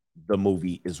the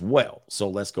movie as well. So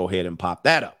let's go ahead and pop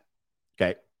that up.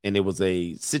 Okay. And it was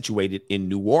situated in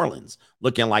New Orleans,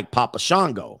 looking like Papa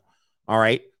Shango. All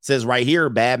right. Says right here,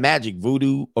 bad magic,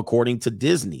 voodoo, according to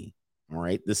Disney. All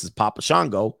right. This is Papa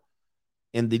Shango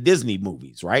in the Disney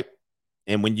movies, right?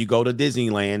 And when you go to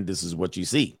Disneyland, this is what you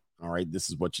see. All right. This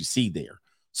is what you see there.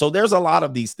 So there's a lot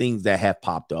of these things that have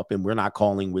popped up, and we're not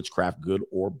calling witchcraft good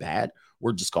or bad.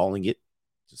 We're just calling it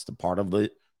just a part of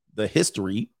the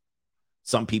history.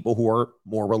 Some people who are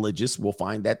more religious will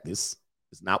find that this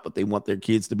is not what they want their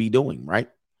kids to be doing, right?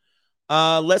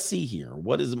 Let's see here.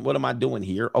 What am I doing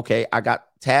here? Okay, I got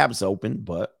tabs open,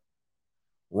 but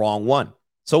wrong one.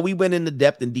 So we went into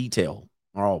depth and detail.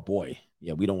 Oh boy.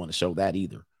 Yeah, we don't want to show that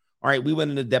either. All right, we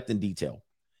went into depth and detail.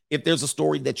 If there's a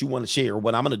story that you want to share,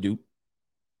 what I'm going to do,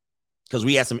 because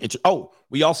we had some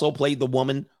we also played the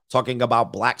woman talking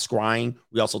about black scrying.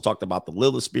 We also talked about the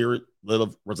Lilith spirit.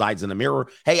 Lilith resides in the mirror.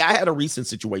 Hey, I had a recent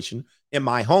situation in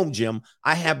my home gym.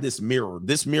 I have this mirror.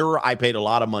 This mirror I paid a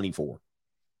lot of money for.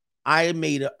 I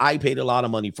paid a lot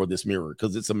of money for this mirror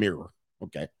because it's a mirror.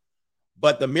 Okay.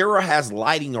 But the mirror has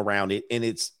lighting around it, and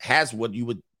it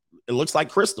looks like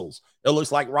crystals. It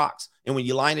looks like rocks. And when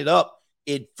you line it up,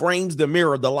 it frames the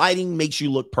mirror. The lighting makes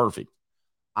you look perfect.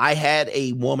 I had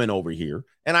a woman over here,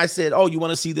 and I said, oh, you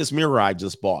want to see this mirror I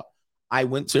just bought? I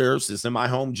went to her. It's in my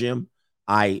home gym.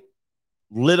 I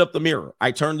lit up the mirror.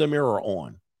 I turned the mirror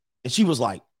on, and she was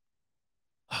like,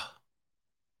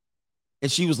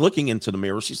 and she was looking into the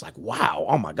mirror. She's like, wow,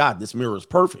 oh my God, this mirror is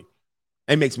perfect.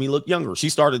 It makes me look younger. She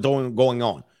started going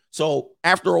on. So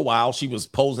after a while, she was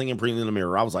posing and printing in the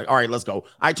mirror. I was like, all right, let's go.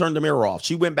 I turned the mirror off.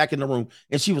 She went back in the room,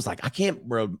 and she was like, I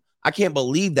can't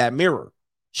believe that mirror.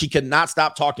 She could not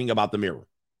stop talking about the mirror.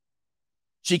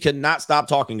 She could not stop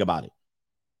talking about it.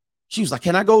 She was like,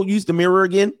 can I go use the mirror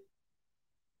again?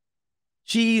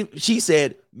 She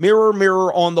said, mirror,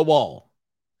 mirror on the wall.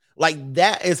 Like,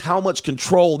 that is how much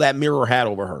control that mirror had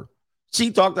over her.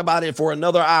 She talked about it for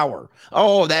another hour.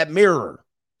 Oh, that mirror.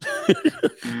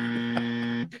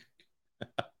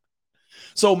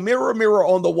 So mirror, mirror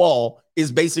on the wall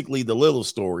is basically the Lilith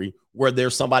story, where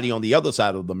there's somebody on the other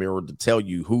side of the mirror to tell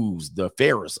you who's the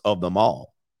fairest of them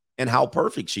all and how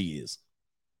perfect she is.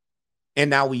 And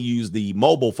now we use the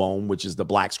mobile phone, which is the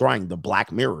black scrying, the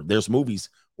black mirror. There's movies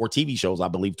or TV shows, I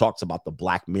believe, talks about the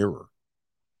black mirror.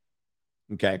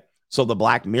 Okay. So the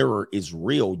black mirror is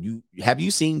real. Have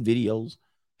you seen videos?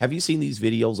 Have you seen these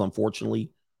videos,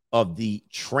 unfortunately, of the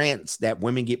trance that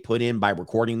women get put in by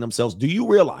recording themselves? Do you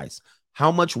realize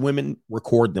how much women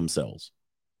record themselves?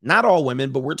 Not all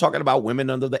women, but we're talking about women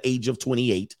under the age of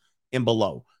 28 and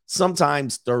below.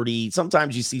 Sometimes 30.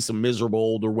 Sometimes you see some miserable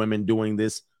older women doing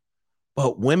this.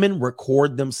 But women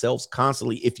record themselves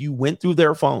constantly. If you went through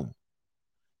their phone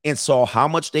and saw how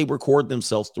much they record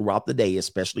themselves throughout the day,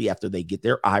 especially after they get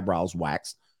their eyebrows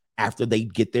waxed, after they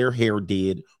get their hair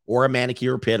did, or a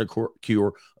manicure,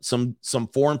 pedicure, some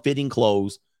form-fitting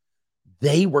clothes,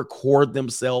 they record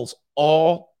themselves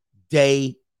all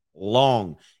day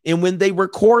long. And when they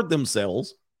record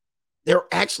themselves, they're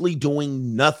actually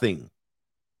doing nothing.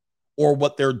 or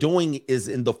what they're doing is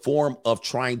in the form of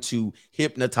trying to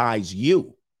hypnotize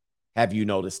you. Have you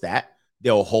noticed that?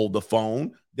 They'll hold the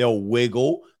phone, they'll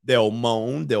wiggle, they'll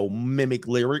moan, they'll mimic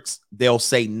lyrics, they'll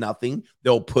say nothing,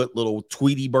 they'll put little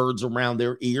Tweety birds around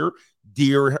their ear,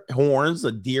 deer horns,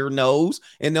 a deer nose,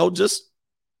 and they'll just,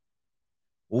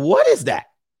 what is that?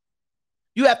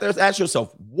 You have to ask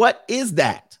yourself, what is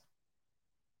that?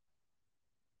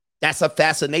 That's a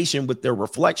fascination with their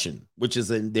reflection, which is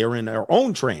they're in their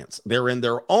own trance. They're in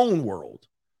their own world,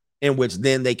 in which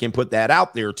then they can put that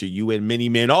out there to you. And many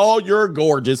men, oh, you're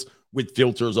gorgeous, with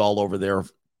filters all over their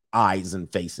eyes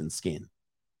and face and skin.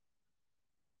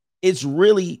 It's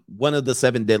really one of the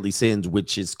 7 deadly sins,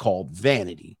 which is called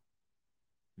vanity.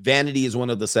 Vanity is one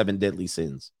of the 7 deadly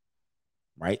sins,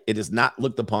 right? It is not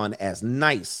looked upon as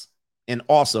nice and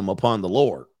awesome upon the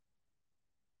Lord.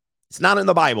 It's not in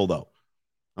the Bible, though.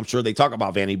 I'm sure they talk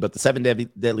about vanity, but the 7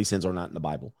 deadly sins are not in the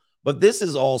Bible. But this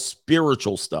is all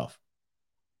spiritual stuff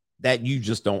that you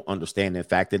just don't understand. In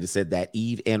fact, that it said that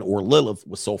Eve and or Lilith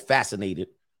was so fascinated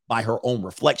by her own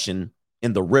reflection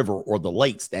in the river or the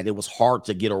lakes that it was hard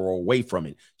to get her away from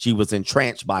it. She was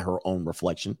entranced by her own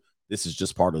reflection. This is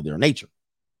just part of their nature.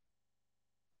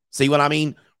 See what I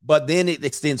mean? But then it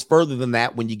extends further than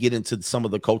that when you get into some of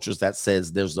the cultures that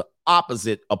says there's the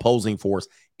opposite opposing force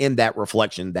in that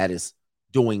reflection that is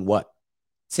doing what?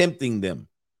 Tempting them,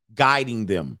 guiding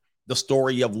them. The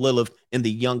story of Lilith and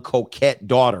the young coquette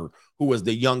daughter, who was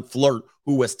the young flirt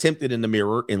who was tempted in the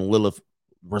mirror, and Lilith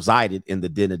resided in the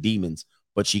den of demons,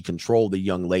 but she controlled the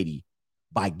young lady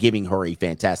by giving her a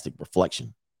fantastic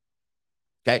reflection.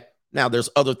 Okay. Now there's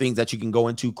other things that you can go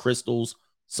into, crystals,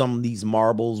 some of these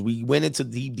marbles. We went into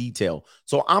deep detail.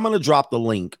 So I'm going to drop the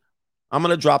link. I'm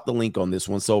going to drop the link on this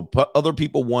one. So other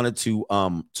people wanted to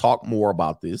talk more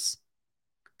about this.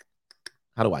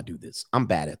 How do I do this? I'm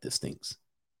bad at these things.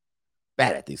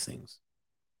 Bad at these things.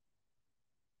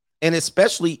 And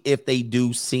especially if they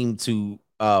do seem to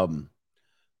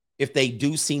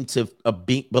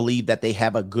believe that they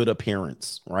have a good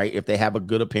appearance, right? If they have a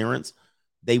good appearance,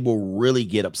 they will really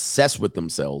get obsessed with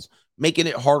themselves, making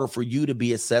it harder for you to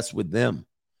be obsessed with them,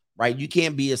 right? You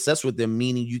can't be obsessed with them,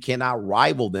 meaning you cannot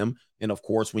rival them. And of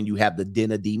course, when you have the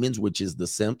den of demons, which is the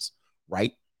simps,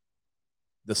 right?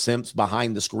 The simps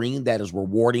behind the screen that is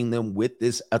rewarding them with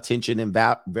this attention and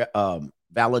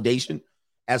validation,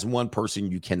 as one person,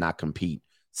 you cannot compete.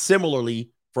 Similarly,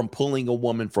 from pulling a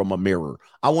woman from a mirror.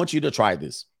 I want you to try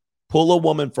this. Pull a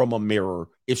woman from a mirror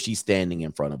if she's standing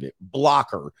in front of it.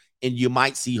 Block her, and you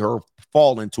might see her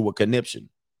fall into a conniption.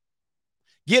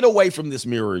 Get away from this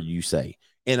mirror, you say,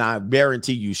 and I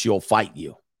guarantee you she'll fight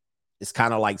you. It's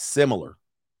kind of like similar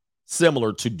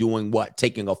to doing what?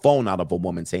 Taking a phone out of a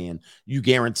woman's hand. You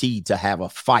guaranteed to have a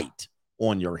fight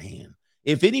on your hand.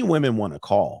 If any women want to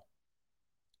call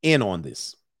in on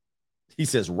this, he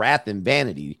says wrath and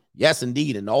vanity. Yes,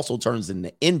 indeed. And also turns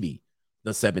into envy,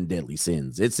 the 7 deadly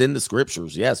sins. It's in the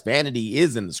scriptures. Yes, vanity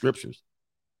is in the scriptures.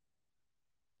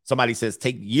 Somebody says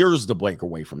take years to break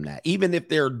away from that. Even if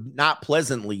they're not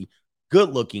pleasantly good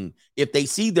looking, if they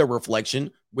see their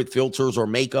reflection with filters or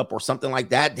makeup or something like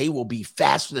that, they will be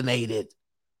fascinated.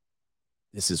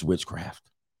 This is witchcraft.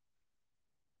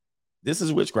 This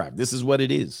is witchcraft. This is what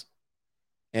it is.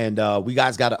 And we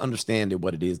guys got to understand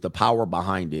what it is, the power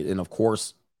behind it. And of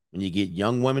course, when you get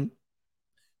young women,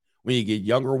 when you get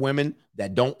younger women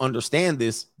that don't understand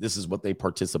this, this is what they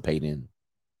participate in.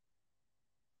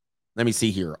 Let me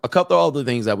see here. A couple of other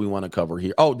things that we want to cover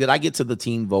here. Oh, did I get to the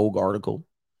Teen Vogue article?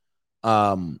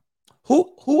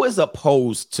 Who is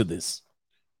opposed to this?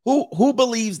 Who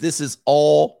believes this is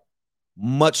all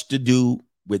much to do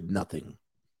with nothing?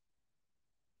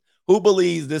 Who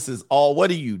believes this is all?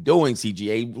 What are you doing,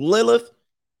 CGA? Lilith,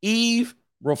 Eve,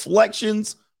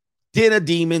 reflections, den of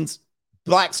demons,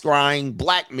 black scrying,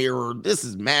 Black Mirror. This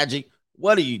is magic.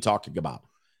 What are you talking about?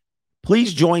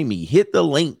 Please join me. Hit the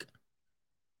link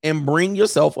and bring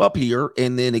yourself up here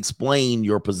and then explain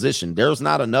your position. There's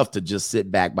not enough to just sit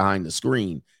back behind the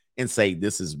screen and say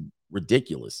this is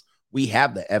ridiculous. We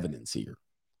have the evidence here.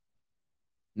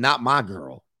 Not my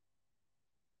girl.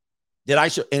 Did I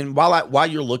show? And while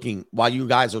you're looking, while you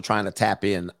guys are trying to tap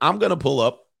in, I'm going to pull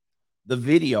up the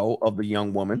video of the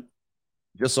young woman,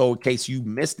 just so in case you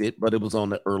missed it, but it was on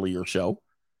the earlier show.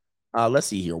 Let's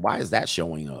see here. Why is that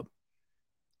showing up?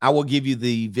 I will give you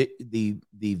the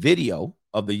video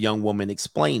of the young woman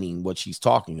explaining what she's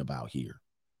talking about here.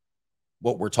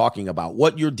 What we're talking about,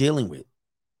 what you're dealing with.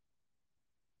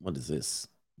 What is this?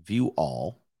 View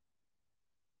all.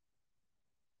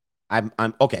 I'm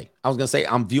okay. I was going to say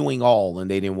I'm viewing all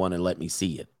and they didn't want to let me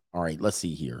see it. All right, let's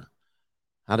see here.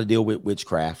 How to deal with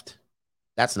witchcraft.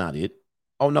 That's not it.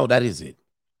 Oh, no, that is it.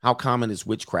 How common is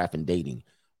witchcraft in dating?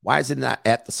 Why is it not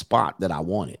at the spot that I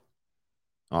wanted?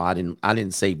 Oh, I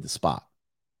didn't save the spot.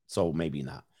 So maybe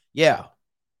not. Yeah.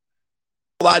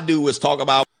 All I do is talk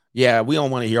about. Yeah, we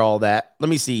don't want to hear all that. Let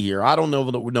me see here. I don't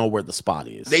know where the spot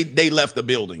is. They left the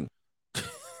building.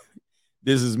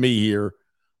 This is me here.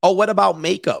 Oh, what about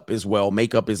makeup as well?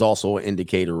 Makeup is also an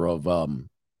indicator of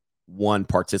one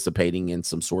participating in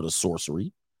some sort of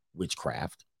sorcery,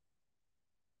 witchcraft.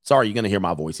 Sorry, you're going to hear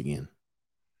my voice again.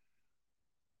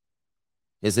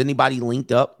 Is anybody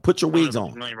linked up? Put your wigs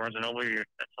on.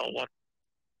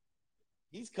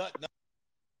 He's cutting up.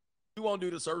 You won't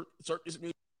do the circus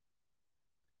music?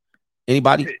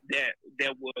 Anybody?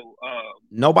 That will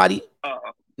nobody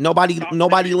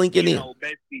linking in.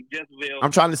 Just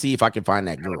I'm trying to see if I can find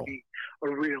that girl. A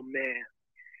real man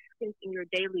in your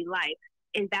daily life,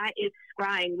 and that is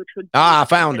scrying, which would I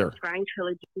found her. Scrying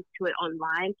trilogy to it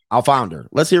online. I found her.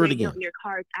 Let's hear it again. Your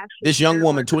cards this young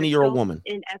woman, 20-year-old woman.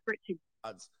 In effort to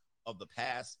of the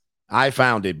past. I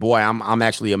found it. Boy, I'm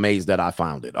actually amazed that I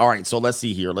found it. All right, so let's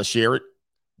see here. Let's share it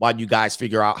while you guys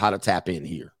figure out how to tap in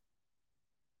here.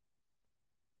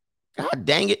 God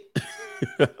dang it.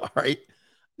 All right.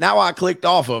 Now I clicked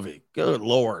off of it. Good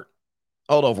Lord.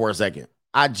 Hold on for a second.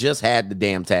 I just had the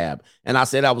damn tab and I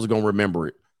said I was going to remember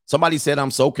it. Somebody said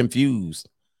I'm so confused.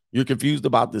 You're confused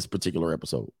about this particular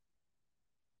episode.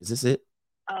 Is this it?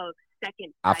 Oh,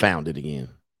 second. I found it again.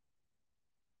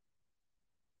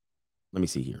 Let me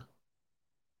see here.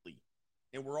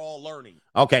 And we're all learning.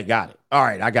 Okay, got it. All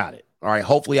right, I got it. All right,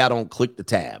 hopefully I don't click the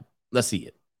tab. Let's see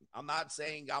it. I'm not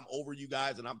saying I'm over you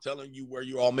guys and I'm telling you where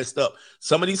you're all messed up.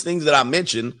 Some of these things that I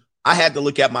mentioned, I had to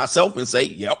look at myself and say,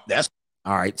 yep, that's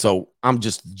all right. So I'm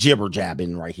just jibber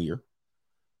jabbing right here.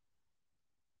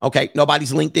 Okay,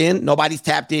 nobody's linked in. Nobody's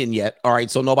tapped in yet. All right,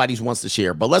 so nobody wants to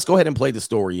share. But let's go ahead and play the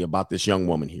story about this young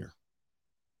woman here.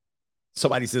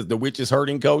 Somebody says the witch is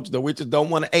hurting, coach. The witches don't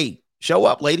want to. Hey, show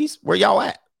up, ladies. Where y'all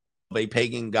at? They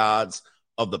pagan gods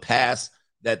of the past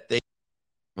that they.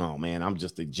 Oh, man, I'm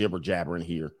just a jibber jabbering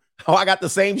here. Oh, I got the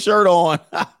same shirt on.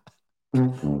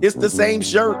 It's the same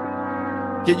shirt.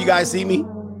 Can you guys see me?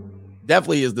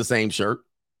 Definitely is the same shirt.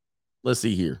 Let's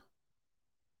see here.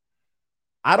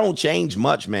 I don't change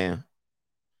much, man.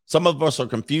 Some of us are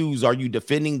confused. Are you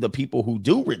defending the people who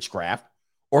do witchcraft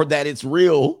or that it's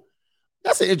real?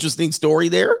 That's an interesting story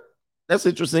there. That's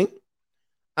interesting.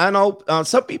 I know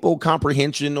some people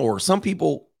comprehension or some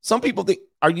people think,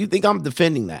 you think I'm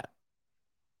defending that?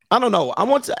 I don't know. I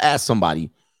want to ask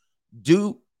somebody,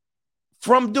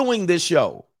 from doing this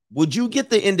show, would you get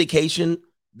the indication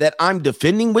that I'm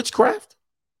defending witchcraft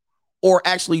or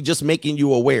actually just making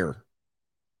you aware?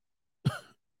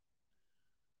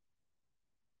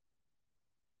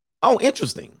 Oh,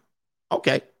 interesting.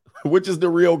 Okay. Which is the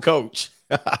real coach?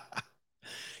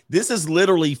 This is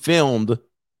literally filmed.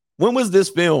 When was this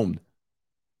filmed?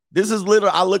 This is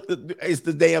literally, it's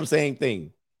the damn same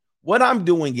thing. What I'm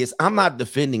doing is I'm not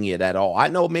defending it at all. I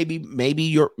know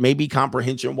maybe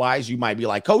comprehension wise, you might be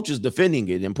like, coach is defending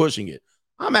it and pushing it.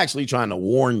 I'm actually trying to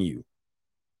warn you.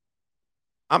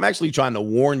 I'm actually trying to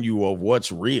warn you of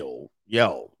what's real.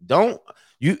 Yo,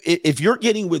 if you're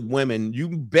getting with women, you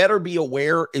better be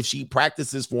aware if she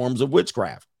practices forms of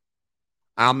witchcraft.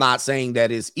 I'm not saying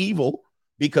that it's evil,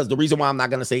 because the reason why I'm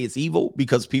not going to say it's evil,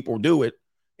 because people do it.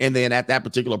 And then at that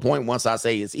particular point, once I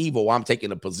say it's evil, I'm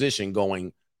taking a position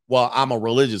going, well, I'm a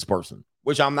religious person,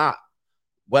 which I'm not.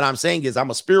 What I'm saying is I'm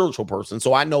a spiritual person.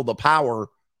 So I know the power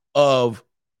of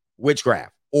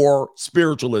witchcraft or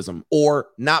spiritualism or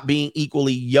not being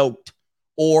equally yoked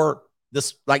or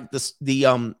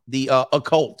the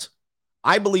occult.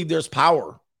 I believe there's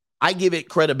power. I give it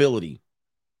credibility.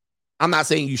 I'm not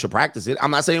saying you should practice it.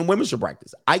 I'm not saying women should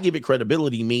practice. I give it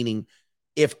credibility, meaning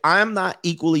if I'm not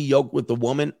equally yoked with the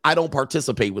woman, I don't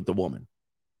participate with the woman.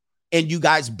 And you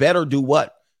guys better do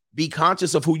what? Be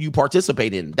conscious of who you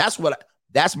participate in. That's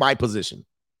my position.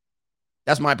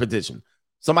 That's my position.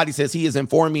 Somebody says he is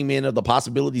informing men of the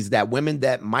possibilities that women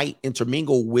that might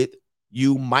intermingle with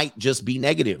you might just be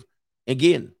negative.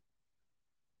 Again,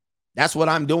 that's what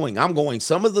I'm doing. I'm going,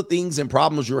 some of the things and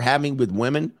problems you're having with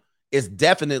women is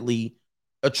definitely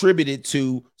attributed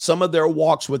to some of their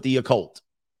walks with the occult.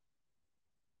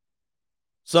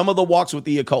 Some of the walks with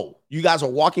the occult. You guys are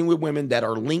walking with women that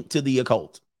are linked to the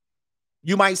occult.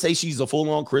 You might say she's a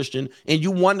full-on Christian, and you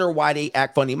wonder why they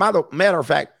act funny. Matter of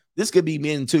fact, this could be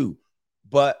men too,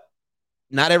 but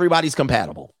not everybody's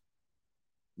compatible.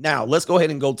 Now, let's go ahead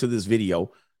and go to this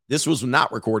video. This was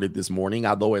not recorded this morning,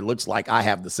 although it looks like I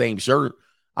have the same shirt.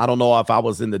 I don't know if I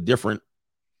was in the different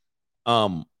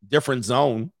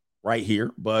zone. right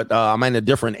here, but I'm in a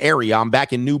different area. I'm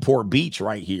back in Newport Beach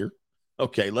right here.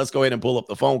 Okay, let's go ahead and pull up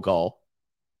the phone call.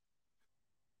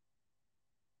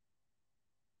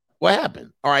 What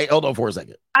happened? All right, hold on for a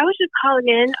second. I was just calling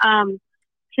in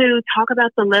to talk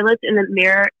about the Lilith in the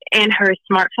mirror and her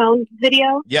smartphone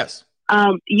video. Yes.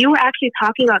 You were actually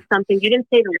talking about something. You didn't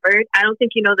say the word. I don't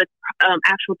think you know the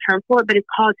actual term for it, but it's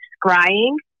called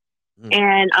scrying.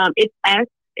 And it's S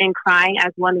and crying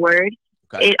as one word.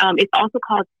 Okay. It's also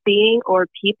called seeing or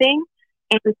peeping.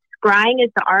 And scrying is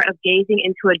the art of gazing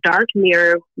into a dark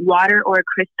mirror, water, or a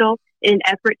crystal in an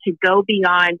effort to go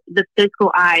beyond the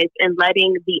physical eyes and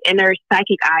letting the inner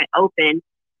psychic eye open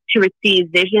to receive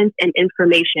visions and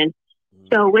information.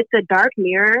 So with the dark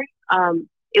mirror,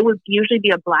 it would usually be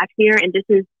a black mirror, and this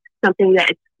is something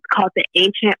that is called the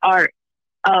ancient art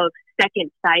of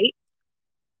second sight.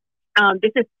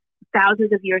 This is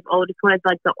thousands of years old. It's one of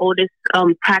like the oldest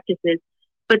practices.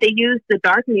 But they use the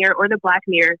dark mirror or the black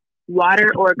mirror,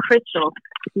 water or crystal.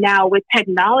 Now with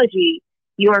technology,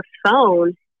 your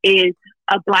phone is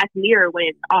a black mirror when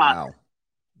it's off.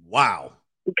 Wow.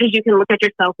 Because you can look at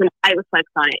yourself and light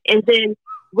reflects on it. And then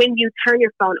when you turn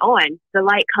your phone on, the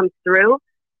light comes through.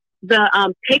 The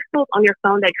pixels on your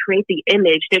phone that create the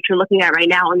image that you're looking at right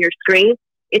now on your screen,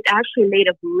 it's actually made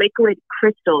of liquid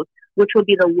crystals, which will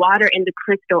be the water and the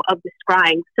crystal of the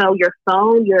scrying. So your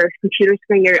phone, your computer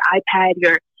screen, your iPad,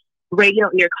 your radio,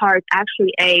 and your car is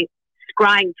actually a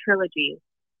scrying trilogy.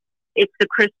 It's the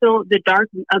crystal, the dark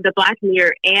of the black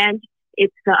mirror, and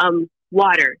it's the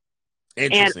water.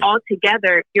 And all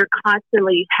together, you're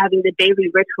constantly having the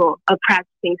daily ritual of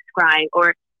practicing scrying,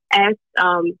 or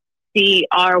scrying.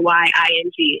 It's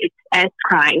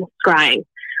scrying.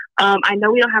 I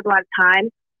know we don't have a lot of time.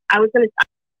 I was going to.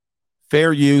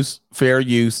 Fair use.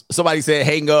 Somebody said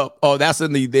hang up. Oh, that's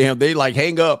in the damn. They like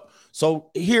hang up.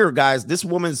 So here, guys, this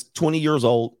woman's 20 years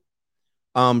old.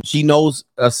 She knows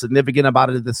a significant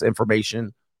amount of this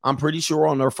information. I'm pretty sure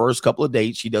on her first couple of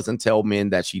dates, she doesn't tell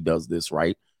men that she does this,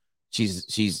 right?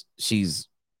 She's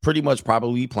pretty much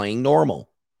probably playing normal.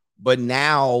 But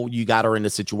now you got her in a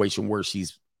situation where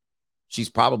she's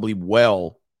probably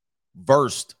well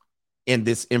versed in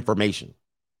this information.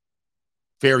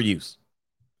 Fair use.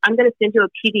 I'm going to send you a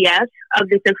PDF of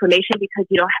this information because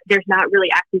there's not really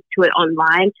access to it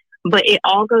online, but it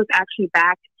all goes actually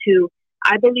back to,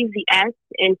 I believe the S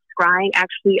in scrying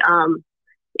actually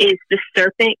is the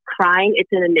serpent crying.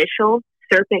 It's an initial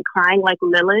serpent crying like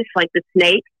Lilith, like the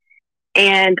snake.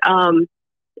 And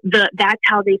that's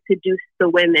how they seduce the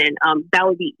women. That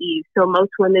would be Eve. So most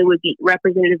women would be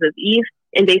representatives of Eve,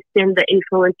 and they send the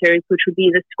influencers, which would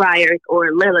be the scryers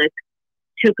or Lilith,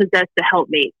 to possess the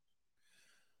helpmate.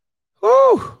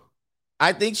 Whew.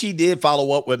 I think she did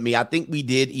follow up with me. I think we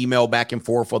did email back and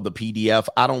forth for the PDF.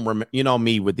 I don't remember. You know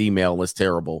me with email is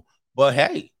terrible. But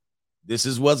hey, this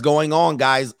is what's going on,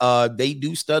 guys. They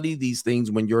do study these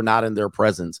things when you're not in their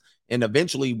presence. And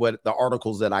eventually what the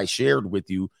articles that I shared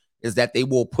with you is that they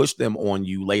will push them on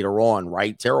you later on,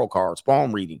 right? Tarot cards,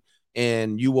 palm reading.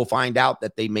 And you will find out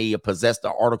that they may have possessed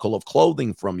an article of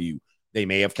clothing from you. They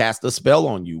may have cast a spell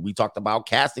on you. We talked about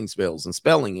casting spells and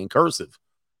spelling and cursive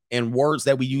and words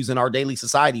that we use in our daily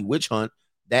society, witch hunt,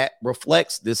 that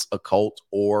reflects this occult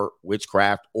or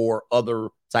witchcraft or other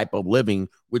type of living,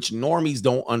 which normies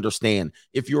don't understand.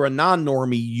 If you're a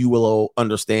non-normie, you will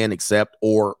understand, accept,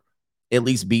 or at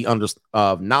least be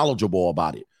knowledgeable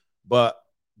about it. But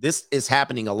this is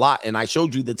happening a lot. And I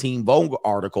showed you the Teen Vogue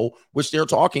article, which they're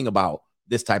talking about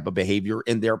this type of behavior,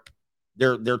 and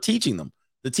they're teaching them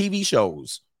the TV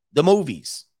shows, the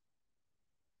movies,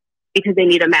 because they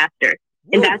need a master.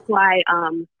 Woo. And that's why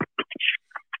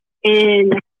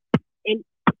in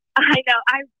I know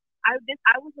I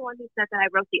was the one who said that I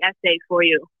wrote the essay for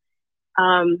you.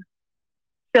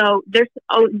 So there's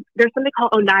something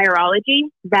called onirology.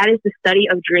 That is the study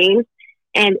of dreams.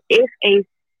 And if a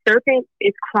serpent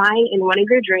is crying in one of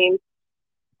your dreams,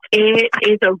 it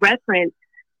is a reference,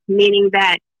 meaning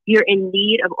that you're in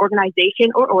need of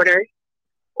organization or order,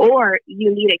 or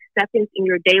you need acceptance in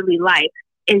your daily life.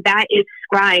 And that is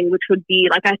scrying, which would be,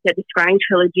 like I said, the scrying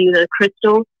trilogy, the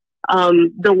crystal,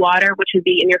 the water, which would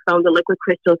be in your phone, the liquid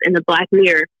crystals, and the black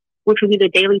mirror, which would be the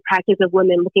daily practice of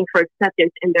women looking for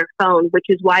acceptance in their phone, which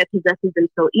is why it possesses them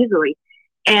so easily.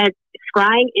 And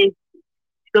scrying is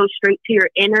go straight to your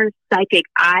inner psychic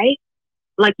eye.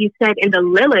 Like you said in the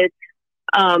Lilith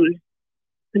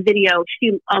video,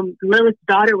 Lilith's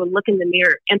daughter would look in the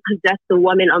mirror and possess the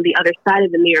woman on the other side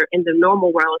of the mirror in the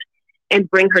normal world and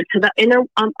bring her to the inner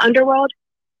underworld.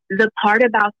 The part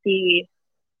about the...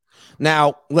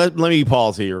 Now, let me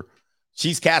pause here.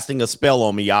 She's casting a spell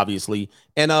on me, obviously.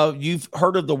 And you've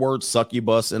heard of the word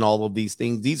succubus and all of these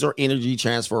things. These are energy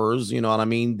transfers. You know what I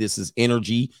mean? This is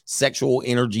energy. Sexual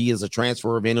energy is a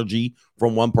transfer of energy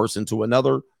from one person to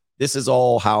another. This is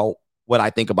all what I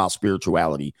think about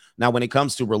spirituality. Now, when it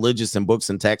comes to religious and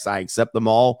books and texts, I accept them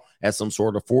all as some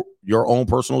sort of your own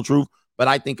personal truth. But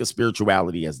I think of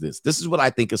spirituality as this. This is what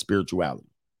I think of spirituality.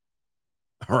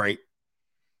 All right.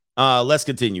 Let's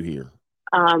continue here.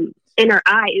 In her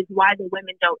eye is why the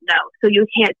women don't know. So you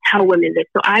can't tell women this.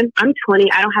 So I'm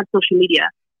 20. I don't have social media.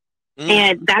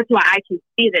 And that's why I can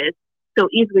see this so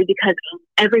easily, because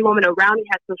every woman around me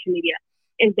has social media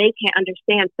and they can't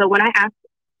understand. So when I ask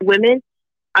women,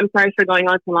 I'm sorry for going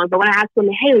on so long, but when I ask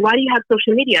women, hey, why do you have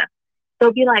social media?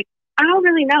 They'll be like, I don't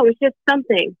really know. It's just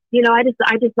something, I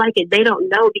just like it. They don't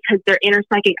know because their inner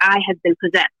psychic eye has been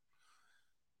possessed.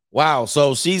 Wow.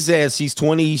 So she says she's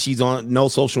 20. She's on no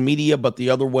social media, but the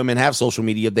other women have social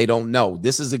media. They don't know.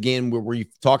 This is, again, where we're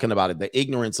talking about it. The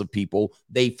ignorance of people.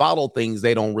 They follow things.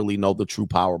 They don't really know the true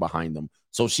power behind them.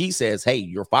 So she says, hey,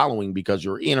 you're following because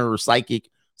your inner psychic,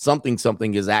 something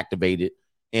is activated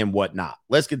and whatnot.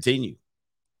 Let's continue.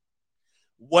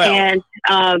 Well, and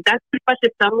that's pretty much a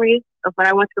summary of what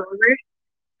I want to go over.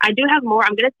 I do have more.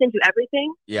 I'm going to send you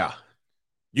everything. Yeah.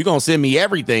 You're going to send me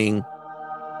everything.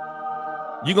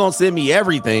 You're going to send me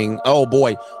everything. Oh,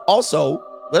 boy. Also,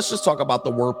 let's just talk about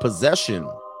the word possession.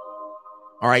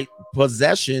 All right.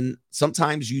 Possession.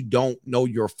 Sometimes you don't know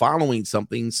you're following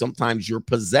something. Sometimes you're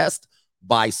possessed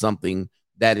by something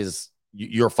that is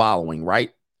you're following, right?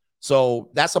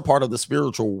 So that's a part of the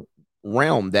spiritual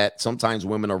realm that sometimes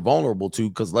women are vulnerable to,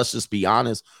 because let's just be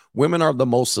honest, women are the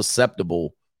most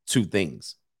susceptible to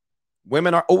things.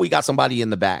 Women are, we got somebody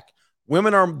in the back.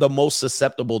 Women are the most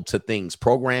susceptible to things,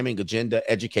 programming, agenda,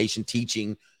 education,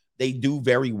 teaching. They do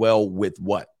very well with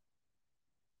what?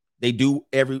 They do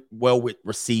well with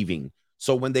receiving.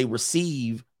 So when they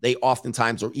receive, they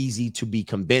oftentimes are easy to be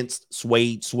convinced,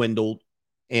 swayed, swindled,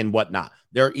 and whatnot.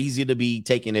 They're easy to be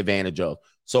taken advantage of.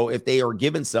 So if they are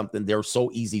given something, they're so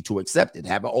easy to accept it.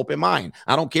 Have an open mind.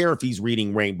 I don't care if he's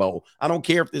reading Rainbow. I don't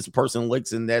care if this person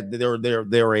looks in that they're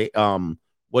a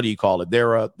what do you call it?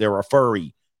 They're a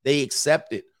furry. They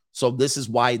accept it. So this is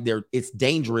why it's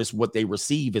dangerous what they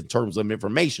receive in terms of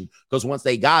information, because once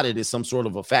they got it, it's some sort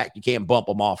of a fact. You can't bump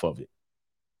them off of it.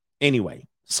 Anyway,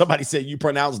 somebody said you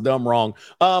pronounced dumb wrong.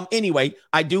 Anyway,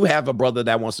 I do have a brother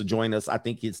that wants to join us. I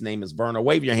think his name is Werner.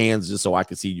 Wave your hands just so I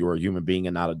can see you're a human being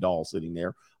and not a doll sitting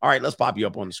there. All right, let's pop you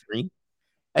up on the screen.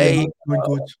 Hey,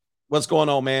 what's going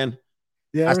on, man?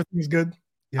 Yeah, everything's good.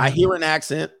 Yeah. I hear an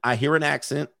accent.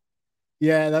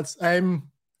 Yeah, I'm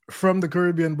from the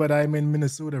Caribbean, but I'm in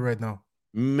Minnesota right now.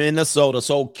 Minnesota.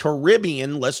 So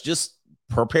Caribbean, let's just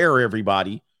prepare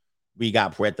everybody. We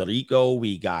got Puerto Rico,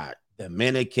 we got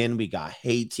Dominican, we got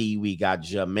Haiti, we got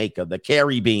Jamaica. The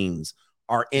Caribbeans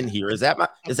are in here. Is that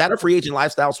a Free Agent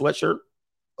Lifestyle sweatshirt?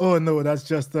 Oh no, that's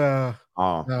just you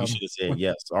should have said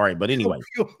yes. All right, but anyway.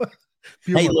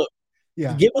 Hey, look,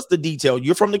 give us the detail.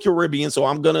 You're from the Caribbean, so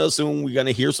I'm gonna assume we're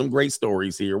gonna hear some great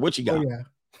stories here. What you got? Oh,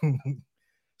 yeah.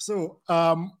 So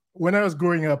when I was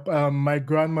growing up, my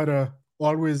grandmother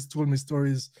always told me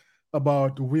stories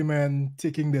about women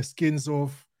taking their skins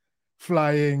off,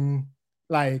 flying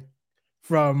like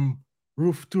from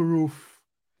roof to roof,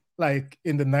 like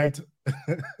in the night.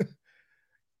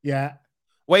 Yeah.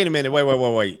 Wait a minute.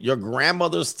 Wait. Your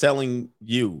grandmother's telling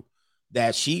you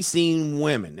that she's seen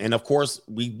women, and of course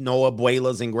we know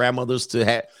abuelas and grandmothers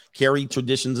to carry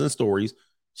traditions and stories.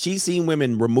 She's seen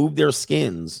women remove their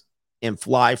skins and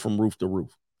fly from roof to roof.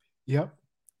 Yep.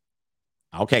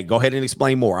 Okay, go ahead and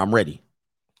explain more. I'm ready.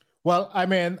 Well, I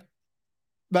mean,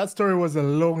 that story was a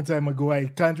long time ago. I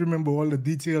can't remember all the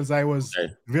details. I was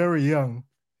very young.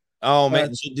 Oh,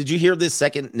 man. So did you hear this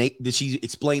second? Did she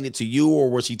explain it to you,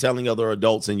 or was she telling other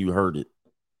adults and you heard it?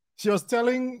 She was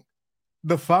telling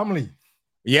the family.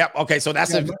 Yep. Okay, so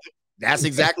that's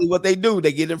exactly what they do.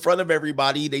 They get in front of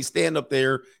everybody. They stand up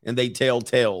there and they tell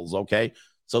tales. Okay,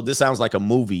 so this sounds like a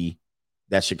movie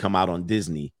that should come out on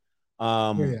Disney.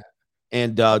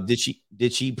 And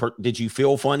did you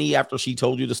feel funny after she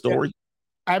told you the story?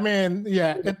 I mean,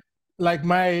 like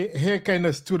my hair kind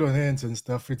of stood on ends and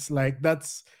stuff. It's like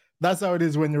that's how it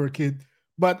is when you're a kid.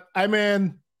 But I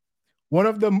mean, one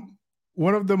of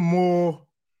the more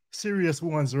serious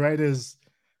ones, right, is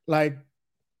like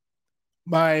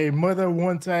my mother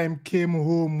one time came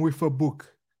home with a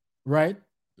book, right?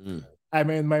 I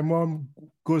mean, my mom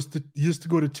used to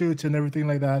go to church and everything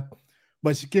like that,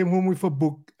 but she came home with a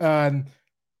book and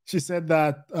she said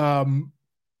that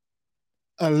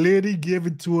a lady gave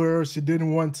it to her. She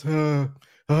didn't want her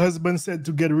husband said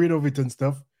to get rid of it and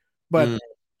stuff, but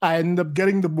I ended up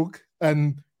getting the book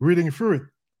and reading through it.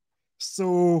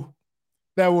 So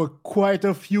there were quite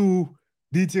a few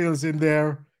details in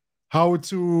there, how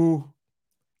to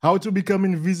become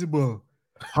invisible,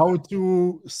 how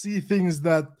to see things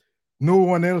that no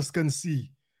one else can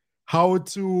see, how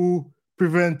to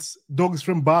prevent dogs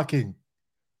from barking.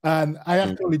 And I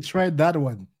actually tried that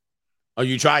one. Oh,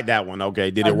 you tried that one.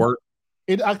 Okay. Did it work?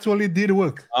 It actually did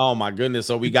work. Oh my goodness.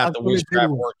 So we got the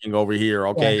witchcraft working over here.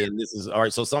 Okay. Yeah. And this is all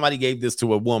right. So somebody gave this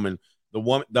to a woman.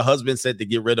 The husband said to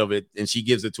get rid of it, and she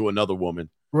gives it to another woman.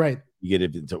 Right. You get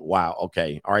it into wow.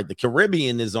 Okay. All right. The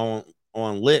Caribbean is on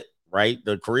lit, right?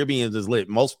 The Caribbean is lit.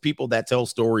 Most people that tell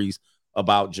stories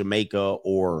about Jamaica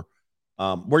or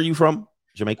where are you from?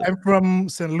 Jamaica? I'm from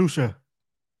St. Lucia.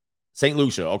 St.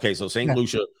 Lucia. Okay. So St.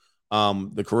 Lucia,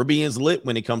 the Caribbean's lit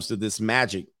when it comes to this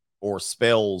magic or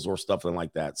spells or stuff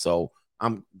like that. So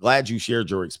I'm glad you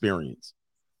shared your experience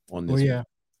on this. Oh, yeah.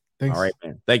 Thanks. All right,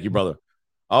 man. Thank you, brother.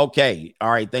 Okay. All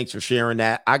right. Thanks for sharing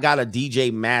that. I got a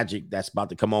DJ Magic that's about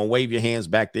to come on. Wave your hands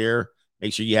back there.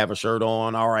 Make sure you have a shirt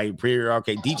on. All right.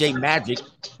 Okay. DJ Magic.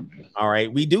 All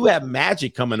right. We do have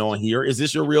Magic coming on here. Is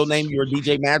this your real name? You're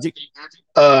DJ Magic?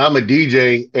 I'm a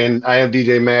DJ and I am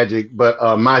DJ Magic,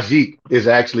 but Magic is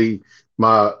actually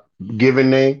my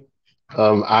given name.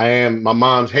 My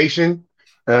mom's Haitian.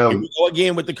 Here we go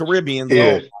again with the Caribbeans.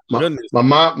 Yeah. Oh,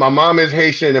 my mom is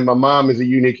Haitian, and my mom is a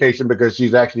unique Haitian because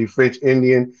she's actually French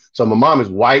Indian. So my mom is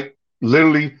white,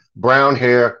 literally brown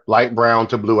hair, light brown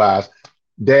to blue eyes.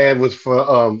 My dad was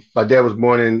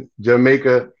born in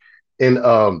Jamaica in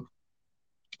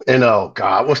oh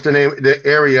God, what's the name? The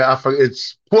area I forget.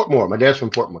 It's Portmore. My dad's from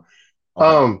Portmore.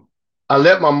 Okay. I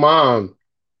let my mom.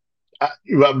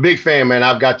 You're a big fan, man.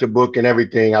 I've got your book and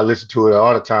everything. I listen to it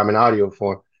all the time in audio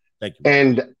form. Thank you.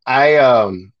 And I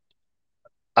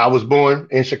was born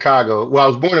in Chicago. Well, I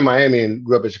was born in Miami and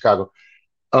grew up in Chicago.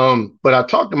 But I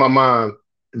talked to my mom.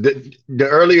 The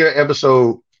earlier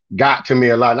episode got to me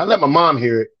a lot. And I let my mom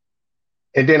hear it.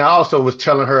 And then I also was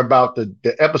telling her about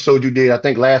the episode you did, I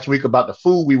think last week, about the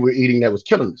food we were eating that was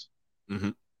killing us. Mm-hmm.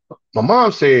 My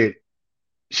mom said,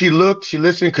 she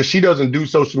listened because she doesn't do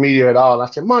social media at all. I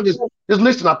said, Mom, just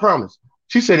listen, I promise.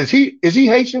 She said, is he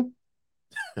Haitian?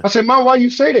 I said, Mom, why you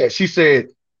say that? She said,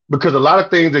 because a lot of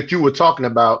things that you were talking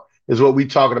about is what we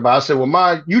talking about. I said, well,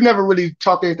 Mom, you never really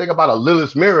talked anything about a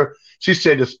Lilith's mirror. She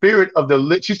said the spirit of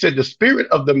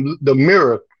the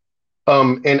mirror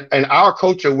in our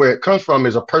culture, where it comes from,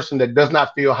 is a person that does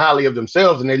not feel highly of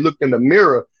themselves, and they looked in the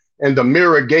mirror and the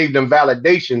mirror gave them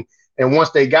validation. And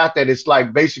once they got that, it's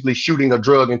like basically shooting a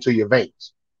drug into your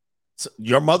veins. So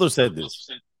your mother said this.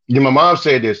 Yeah, my mom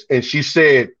said this. And she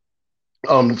said,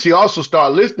 she also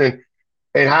started listening,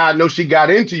 and how I know she got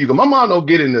into you. My mom don't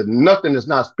get into nothing that's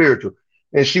not spiritual.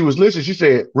 And she was listening. She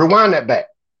said, rewind that back.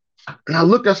 And I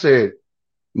looked, I said,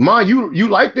 Mom, you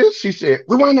like this? She said,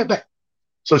 rewind that back.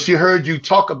 So she heard you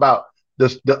talk about the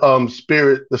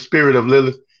spirit of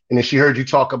Lilith. And then she heard you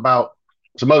talk about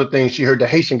some other things. She heard the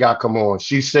Haitian guy come on.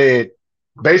 She said,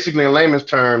 basically in layman's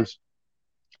terms,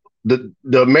 the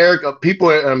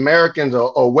Americans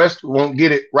or West won't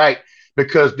get it right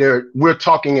because we're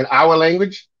talking in our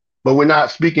language, but we're not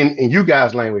speaking in you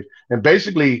guys' language. And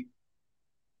basically,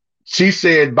 she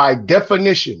said, by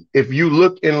definition, if you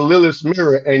look in Lilith's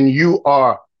mirror and you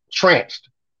are tranced,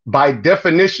 by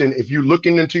definition, if you're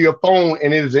looking into your phone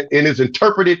and it is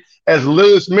interpreted as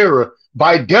Lilith's mirror,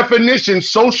 by definition,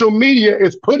 social media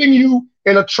is putting you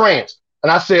in a trance.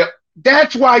 And I said,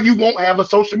 that's why you won't have a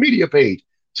social media page.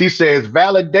 She says,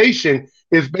 validation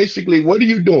is basically, what are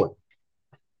you doing?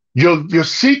 You're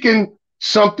seeking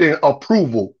something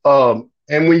approval.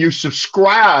 And when you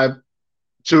subscribe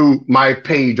to my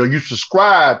page or you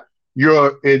subscribe,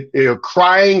 you're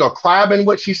crying or crying,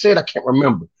 what she said, I can't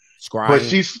remember. Scrying. But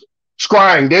she's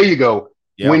scrying. There you go.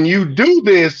 Yep. When you do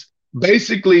this,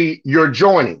 basically you're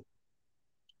joining.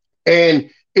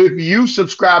 And if you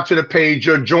subscribe to the page,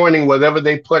 you're joining whatever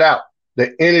they put out,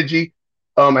 the energy.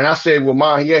 And I said, well,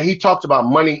 Mom, yeah, he talks about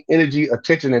money, energy,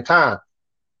 attention, and time.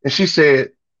 And she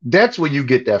said, that's where you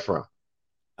get that from.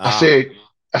 I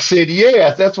said,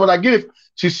 yeah, that's what I get it.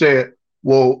 She said,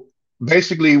 well,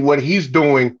 basically what he's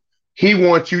doing, he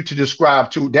wants you to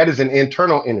describe to, that is an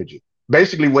internal energy.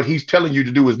 Basically what he's telling you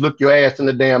to do is look your ass in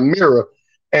the damn mirror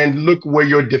and look where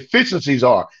your deficiencies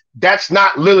are. That's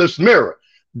not Lilith's mirror.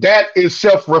 That is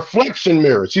self-reflection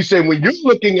mirror. She said, when you're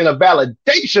looking in a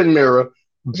validation mirror,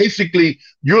 basically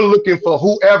you're looking for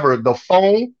whoever, the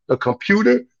phone, the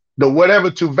computer, the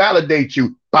whatever, to validate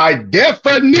you. By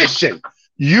definition,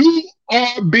 you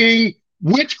are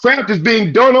witchcraft is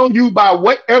being done on you by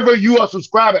whatever you are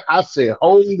subscribing. I said,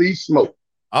 holy smoke.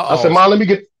 Uh-oh. I said, Mom, let me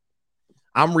get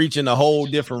I'm reaching a whole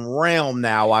different realm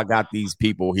now. I got these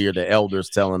people here, the elders,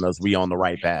 telling us we on the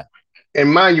right path.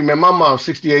 And mind you, man, my mom's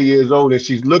 68 years old and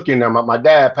she's looking at my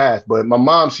dad passed, but my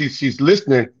mom, she's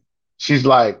listening. She's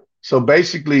like, so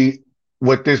basically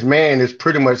what this man is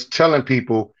pretty much telling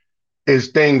people is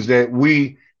things that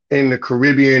we in the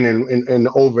Caribbean and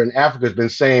over in Africa has been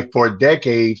saying for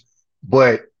decades,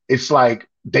 but it's like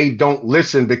they don't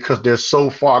listen because they're so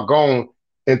far gone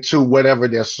into whatever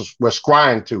they're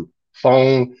prescribing to.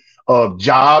 Phone,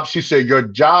 job. She said, your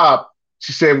job,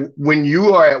 she said, when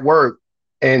you are at work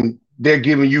and they're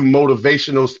giving you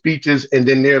motivational speeches and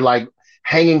then they're like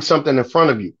hanging something in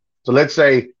front of you. So let's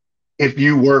say if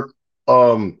you work,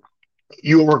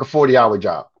 you work a 40-hour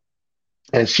job.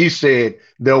 And she said,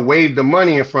 they'll wave the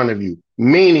money in front of you,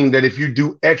 meaning that if you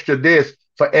do extra this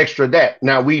for extra that.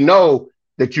 Now we know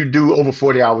that you do over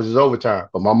 40 hours is overtime.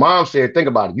 But my mom said, think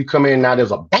about it. You come in now,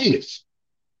 there's a bonus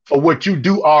for what you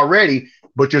do already,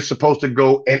 but you're supposed to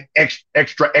go and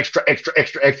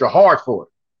extra hard for it.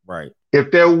 Right.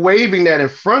 If they're waving that in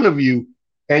front of you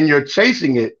and you're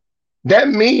chasing it, that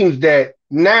means that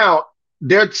now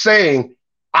they're saying,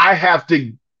 I have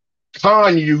to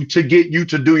con you to get you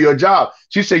to do your job.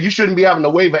 She said, you shouldn't be having to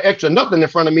wave an extra nothing in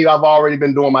front of me. I've already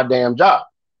been doing my damn job.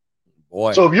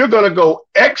 Boy. So if you're going to go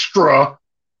extra,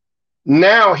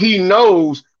 now he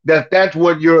knows that that's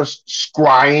what you're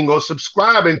scrying or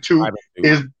subscribing to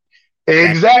is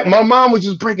exact. My mom was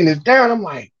just breaking this down. I'm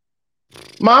like,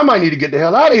 Mom, I need to get the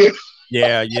hell out of here.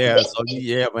 Yeah. So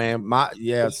yeah, man.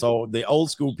 So the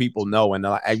old school people know, and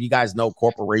you guys know,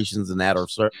 corporations and that are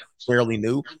fairly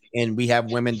new, and we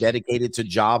have women dedicated to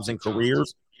jobs and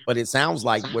careers. But it sounds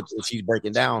like what she's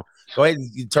breaking down. Go ahead,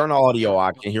 you turn the audio.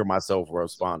 I can hear myself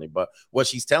responding. But what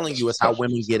she's telling you is how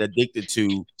women get addicted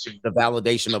to the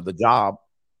validation of the job,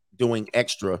 doing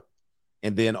extra,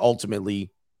 and then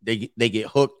ultimately they get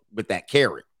hooked with that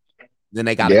carrot. Then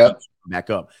they got to keep back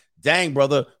up. Dang,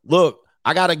 brother. Look,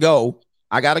 I gotta go.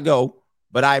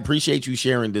 But I appreciate you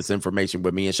sharing this information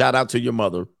with me. And shout out to your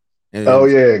mother. And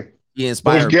he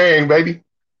inspired me, gang, baby,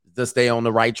 to stay on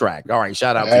the right track. All right,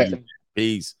 shout out to you.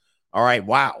 Peace. All right,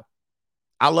 wow.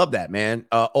 I love that, man.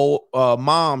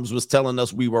 Moms was telling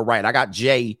us we were right. I got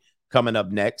Jay coming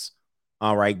up next.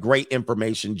 All right, great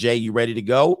information. Jay, you ready to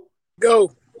go?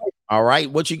 Go. All right,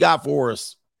 what you got for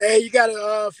us? Hey, you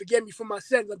gotta forgive me for my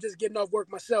sentence. I'm just getting off work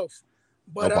myself.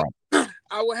 But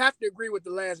I would have to agree with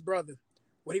the last brother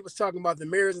when he was talking about the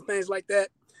mirrors and things like that.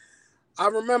 I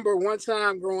remember one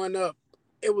time growing up,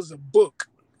 it was a book,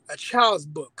 a child's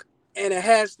book, and it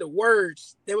has the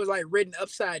words that was like written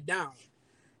upside down.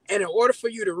 And in order for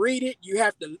you to read it, you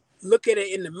have to look at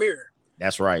it in the mirror.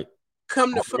 That's right.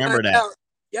 Come to find out,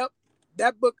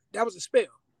 that book, that was a spell.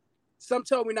 Some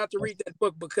told me not to read that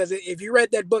book because if you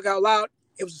read that book out loud,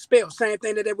 it was a spell. Same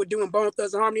thing that they would do in Bone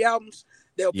Thugs and Harmony albums.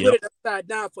 They'll put it upside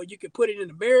down so you can put it in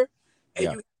the mirror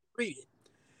and you read it.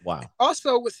 Wow.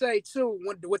 Also would say too,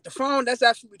 with the phone, that's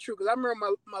absolutely true. Because I remember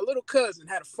my little cousin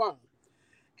had a phone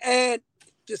and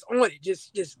just on it,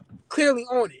 just clearly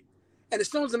on it. And as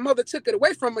soon as the mother took it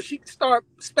away from her, she started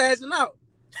spazzing out.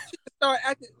 She started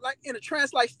acting like in a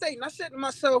trance-like state. And I said to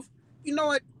myself, you know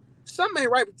what? Something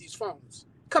ain't right with these phones.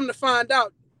 Come to find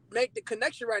out, make the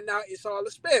connection right now, it's all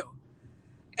a spell.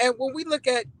 And when we look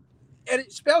at, and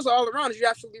spells are all around us, you're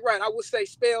absolutely right. I would say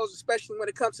spells, especially when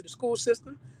it comes to the school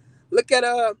system. Look at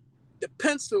the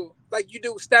pencil, like you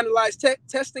do standardized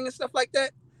testing and stuff like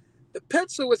that. The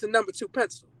pencil is the number 2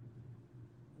 pencil.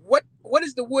 What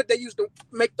is the wood they use to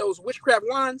make those witchcraft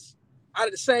wands? Out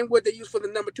of the same wood they use for the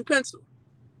number 2 pencil.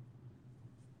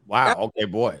 Wow. Okay,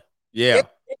 boy. Yeah.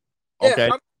 Okay.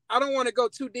 I don't want to go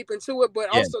too deep into it, but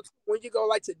also when you go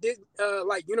like to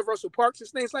like Universal Parks and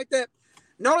things like that,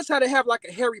 notice how they have like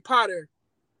a Harry Potter,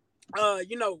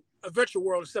 Adventure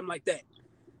World or something like that,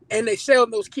 and they sell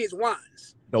those kids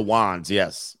wands. The wands,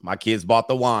 yes. My kids bought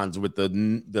the wands with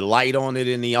the light on it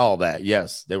and all that.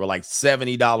 Yes, they were like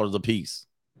 $70 a piece.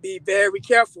 Be very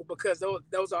careful because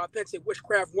those are authentic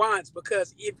witchcraft wands.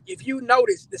 Because if you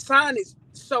notice, the sign is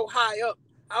so high up.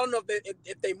 I don't know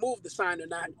if they moved the sign or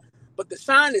not, but the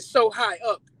sign is so high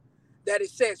up that it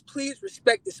says, "Please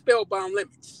respect the spellbound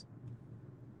limits."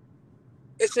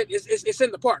 It's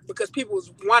in the park because people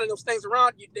was winding those things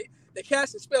around. They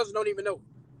casting spells and don't even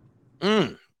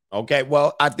know. Okay,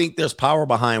 well, I think there's power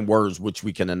behind words, which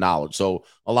we can acknowledge. So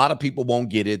a lot of people won't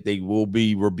get it. They will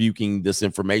be rebuking this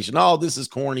information. Oh, this is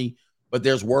corny. But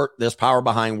there's power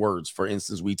behind words. For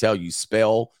instance, we tell you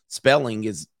spelling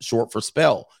is short for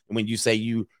spell. And when you say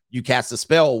you cast a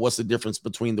spell, what's the difference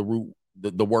between the root,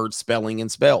 the word spelling and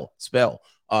spell?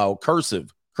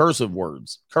 Cursive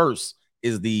words. Curse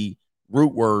is the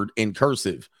root word in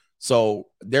cursive. So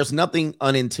there's nothing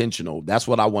unintentional. That's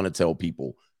what I want to tell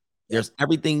people.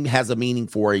 Everything has a meaning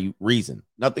for a reason.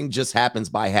 Nothing just happens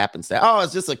by happenstance. Oh,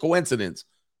 it's just a coincidence.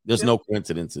 There's no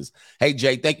coincidences. Hey,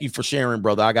 Jay, thank you for sharing,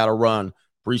 brother. I got to run.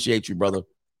 Appreciate you, brother.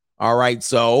 All right.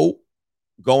 So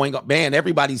going up, man,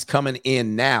 everybody's coming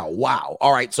in now. Wow.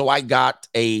 All right. So I got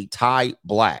a Ty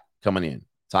Black coming in.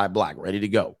 Ty Black, ready to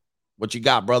go. What you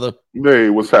got, brother?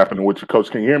 Hey, what's happening with you, Coach?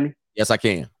 Can you hear me? Yes, I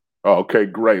can. Oh, okay,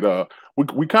 great.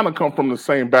 We kind of come from the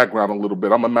same background a little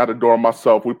bit. I'm a Matador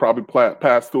myself. We probably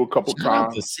passed through a couple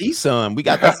times. To see some. We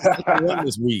got that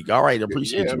this week. All right,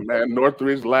 appreciate you, man.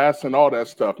 Northridge last and all that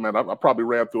stuff, man. I probably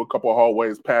ran through a couple of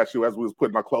hallways past you as we was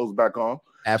putting our clothes back on.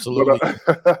 Absolutely.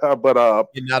 But what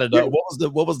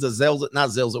was the Zelza? Not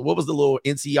Zelza. What was the little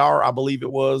NCR? I believe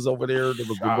it was over there. There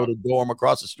was the little dorm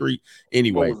across the street.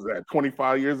 Anyway, what was that?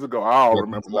 25 years ago. I don't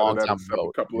remember that except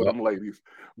a couple of them ladies.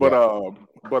 But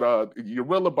you're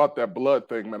real about that blood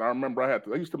thing, man. I remember I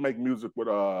used to make music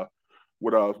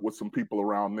with some people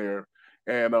around there,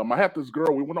 and I had this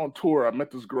girl. We went on tour. I met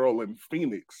this girl in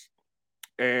Phoenix,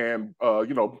 and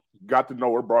got to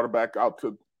know her. Brought her back out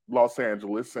to Los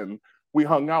Angeles, and we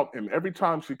hung out. And every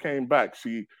time she came back,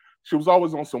 she was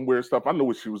always on some weird stuff. I knew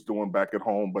what she was doing back at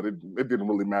home, but it didn't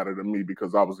really matter to me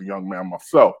because I was a young man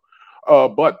myself.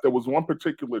 But there was one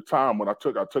particular time when I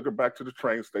took her back to the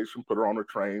train station, put her on the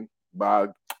train. Bye,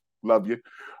 love you.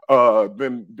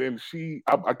 Then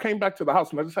I came back to the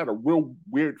house and I just had a real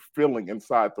weird feeling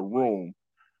inside the room.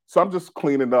 So I'm just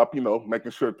cleaning up,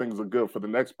 making sure things are good for the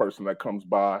next person that comes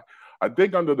by. I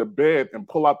dig under the bed and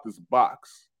pull out this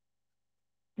box.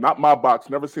 Not my box,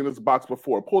 never seen this box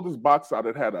before. Pulled this box out.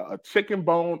 It had a chicken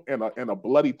bone and a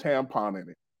bloody tampon in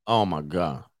it. Oh my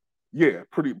God. Yeah,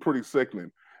 pretty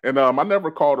sickening. And I never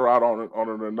called her out on it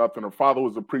or nothing. Her father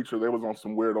was a preacher. They was on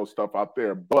some weirdo stuff out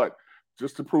there. But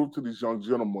just to prove to these young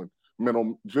gentlemen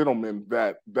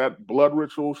that blood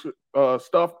ritual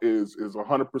stuff is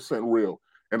 100% real.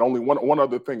 And only one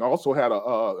other thing. I also had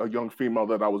a young female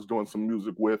that I was doing some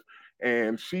music with,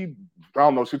 and she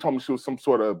told me she was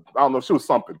she was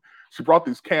something. She brought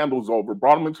these candles over,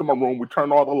 brought them into my room. We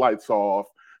turned all the lights off.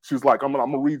 She's like, I'm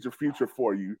gonna read your future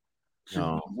for you. She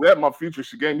read my future.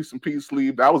 She gave me some peace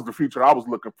sleeve. That was the future I was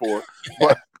looking for.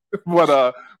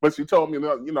 But she told me,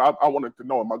 I wanted to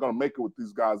know, am I gonna make it with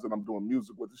these guys that I'm doing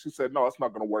music with? And she said, no, it's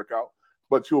not gonna work out,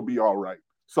 but you'll be all right.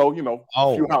 So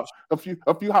a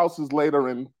few houses later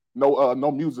and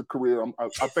no music career.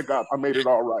 I think I made it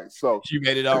all right. So you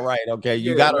made it all right. Okay,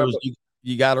 you got her.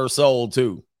 You got her soul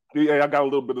too. Yeah, I got a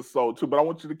little bit of soul too. But I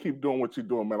want you to keep doing what you're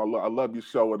doing, man. I love your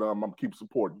show, and I'm keep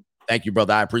supporting. Thank you,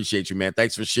 brother. I appreciate you, man.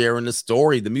 Thanks for sharing the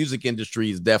story. The music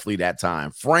industry is definitely that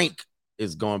time. Frank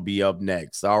is going to be up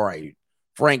next. All right,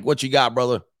 Frank, what you got,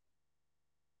 brother?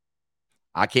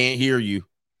 I can't hear you.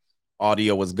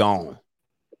 Audio is gone.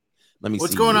 Let me see.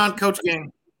 What's going on, Coach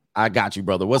Gang? I got you,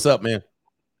 brother. What's up, man?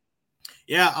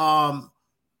 Yeah,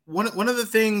 one of the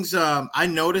things I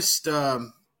noticed,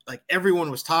 like everyone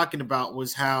was talking about,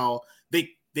 was how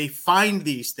they find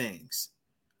these things,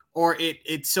 or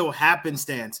it so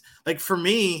happenstance. Like for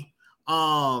me,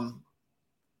 I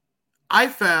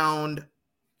found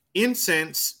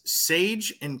incense,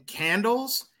 sage, and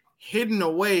candles hidden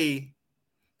away,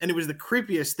 and it was the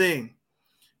creepiest thing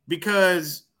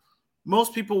because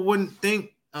most people wouldn't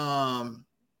think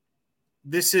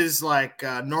this is like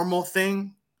a normal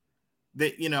thing,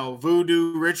 that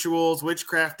voodoo rituals,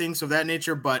 witchcraft, things of that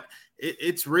nature, but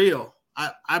it's real.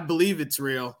 I believe it's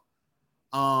real.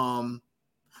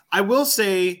 I will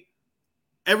say,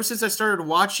 ever since I started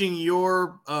watching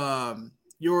your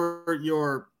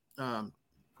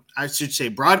I should say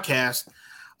broadcast,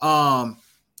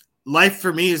 life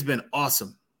for me has been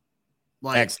awesome.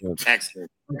 Like excellent.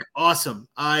 Like, awesome.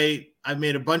 I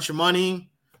made a bunch of money.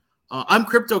 I'm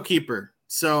Crypto Keeper,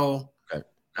 so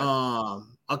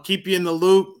I'll keep you in the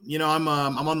loop. I'm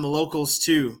on the locals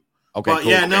too. Okay, but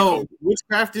cool.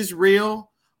 Witchcraft is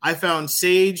real. I found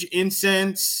sage,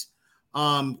 incense,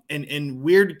 and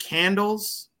weird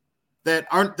candles that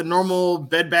aren't the normal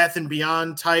Bed Bath &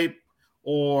 Beyond type,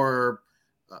 or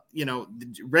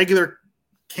regular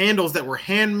candles that were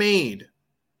handmade.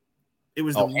 It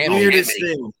was the weirdest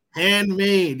thing.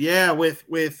 Handmade, yeah, with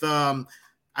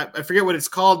I forget what it's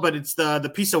called, but it's the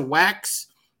piece of wax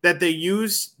that they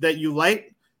use that you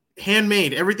light.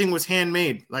 Handmade. Everything was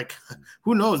handmade. Like,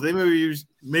 who knows? They maybe use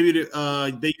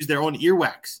they use their own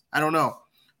earwax. I don't know,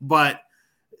 but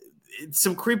it's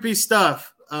some creepy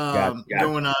stuff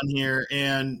going on here.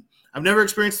 And I've never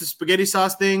experienced the spaghetti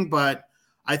sauce thing, but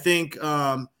I think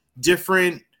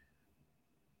different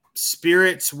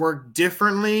spirits work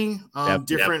differently.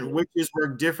 Different witches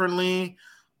work differently.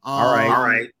 All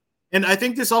right. And I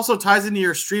think this also ties into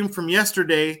your stream from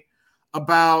yesterday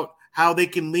about how they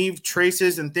can leave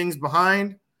traces and things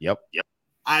behind. Yep.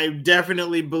 I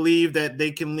definitely believe that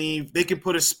they can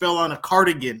put a spell on a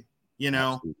cardigan,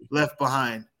 left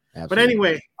behind. Absolutely. But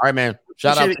anyway. All right, man.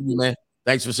 Shout out to you, man.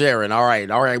 Thanks for sharing. All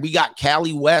right. We got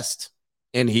Cali West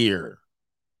in here.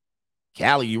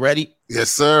 Cali, you ready?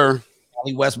 Yes, sir.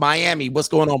 Cali West, Miami. What's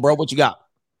going on, bro? What you got?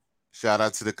 Shout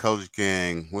out to the Coach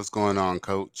Gang. What's going on,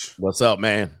 Coach? What's up,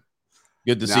 man?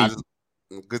 Good to see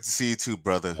you. Good to see you too,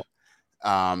 brother.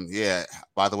 Yeah.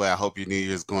 By the way, I hope your New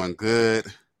Year's going good.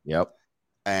 Yep.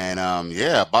 And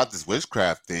about this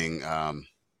witchcraft thing.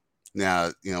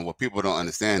 Now, what people don't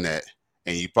understand that,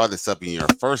 and you brought this up in your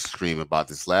first stream about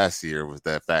this last year, was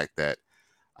that fact that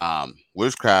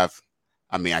witchcraft,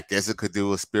 I mean, I guess it could do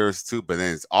with spirits too, but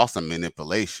then it's also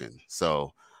manipulation.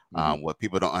 So what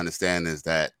people don't understand is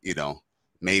that,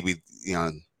 maybe,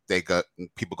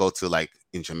 people go to, like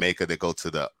in Jamaica, they go to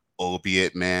the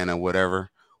opiate man or whatever,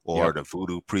 or the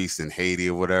voodoo priest in Haiti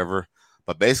or whatever.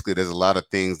 But basically, there's a lot of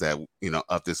things that,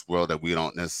 of this world that we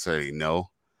don't necessarily know,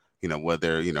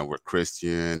 whether, we're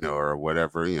Christian or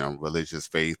whatever, religious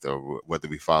faith, or whether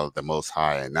we follow the Most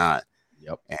High or not.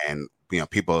 Yep. And,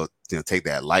 people, take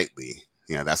that lightly.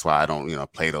 That's why I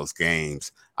don't, play those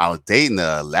games. I was dating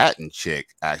a Latin chick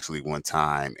actually one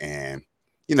time, and,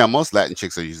 most Latin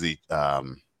chicks are usually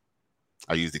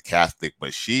Catholic,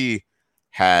 but she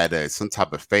had some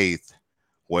type of faith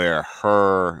where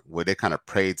they kind of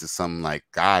prayed to some like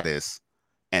goddess,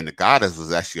 and the goddess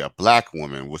was actually a black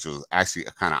woman, which was actually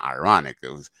kind of ironic.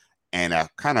 And I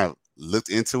kind of looked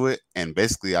into it, and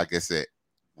basically, I guess it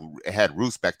had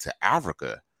roots back to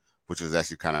Africa, which was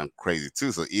actually kind of crazy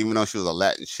too. So even though she was a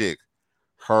Latin chick,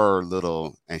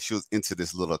 and she was into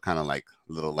this little kind of like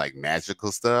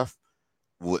magical stuff,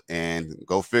 and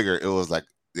go figure, it was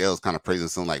kind of praising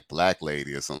some like black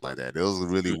lady or something like that. It was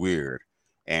really weird.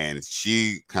 And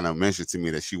she kind of mentioned to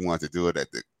me that she wanted to do it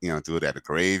at the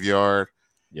graveyard.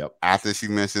 Yep. After she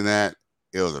mentioned that,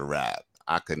 it was a wrap.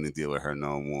 I couldn't deal with her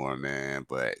no more, man.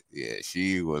 But yeah,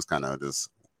 she was kind of just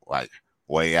like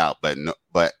way out. But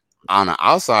on the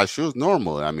outside, she was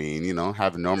normal. I mean,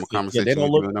 having normal conversation. They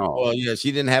don't look. Well, yeah,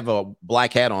 she didn't have a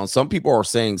black hat on. Some people are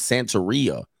saying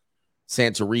Santeria.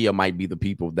 Santeria might be the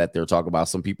people that they're talking about.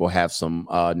 Some people have some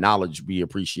knowledge. We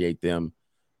appreciate them.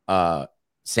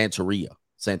 Santeria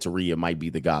might be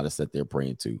the goddess that they're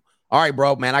praying to. All right,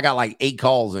 bro, man. I got like 8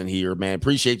 calls in here, man.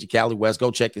 Appreciate you, Cali West.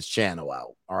 Go check his channel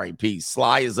out. All right, peace.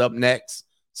 Sly is up next.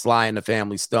 Sly and the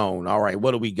Family Stone. All right,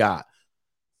 what do we got?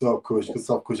 What's up, Coach? What's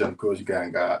up, Coach and Coach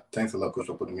Gang? Thanks a lot, Coach,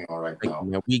 for putting me on right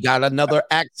now. We got another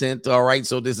accent. All right,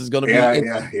 so this is going to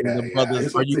be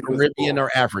brothers. Are you Caribbean or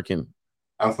African?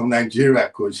 I'm from Nigeria,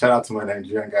 Coach. Shout out to my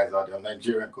Nigerian guys out there. I'm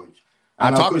Nigerian, Coach.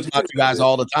 I talk about you guys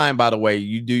all the time, by the way.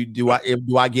 You do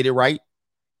I get it right?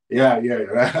 Yeah.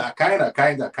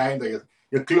 Kinda.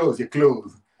 You're close.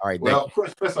 All right. Well,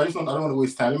 first, I don't want to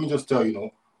waste time. Let me just tell you,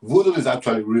 voodoo is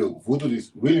actually real. Voodoo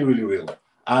is really, really real.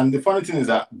 And the funny thing is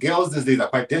that girls these days are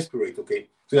quite desperate, okay?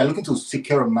 So they're looking to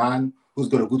secure a man who's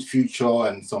got a good future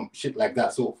and some shit like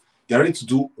that. So they're ready to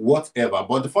do whatever.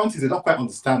 But the funny thing is they don't quite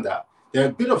understand that there are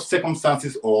a bit of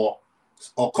circumstances or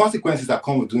consequences that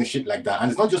come with doing shit like that. And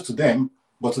it's not just to them,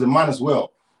 but to the man as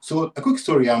well. So a quick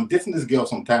story, I'm dating this girl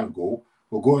some time ago.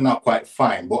 We're going out quite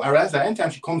fine. But I realize that anytime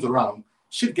she comes around,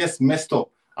 shit gets messed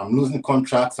up. I'm losing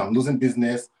contracts. I'm losing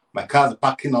business. My cars are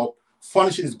packing up.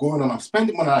 Funny shit is going on. I'm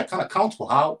spending money. I can't account for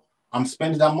how I'm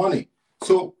spending that money.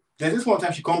 So there's this one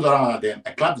time she comes around and then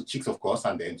I clap the cheeks, of course,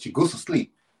 and then she goes to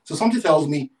sleep. So something tells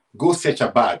me, go search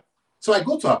her bag. So I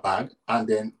go to her bag and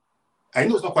then I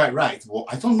know it's not quite right, but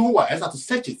I don't know why. I just have to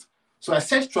search it. So I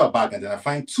search through her bag and then I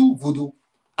find 2 voodoo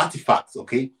artifacts,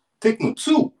 okay? Take note,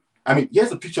 2. I mean,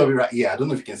 here's a picture of it right here. I don't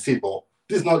know if you can see it, but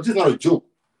this is not a joke.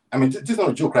 I mean, this is not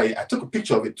a joke right here. I took a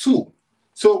picture of it too.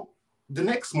 So the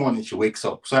next morning she wakes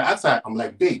up. So I asked her, I'm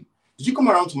like, babe, did you come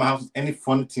around to my house with any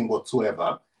funny thing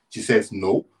whatsoever? She says,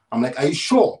 no. I'm like, are you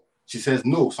sure? She says,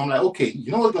 no. So I'm like, okay,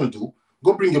 you know what we're going to do?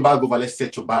 Go bring your bag over. Let's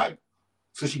search your bag.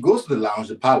 So she goes to the lounge,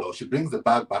 the parlor. She brings the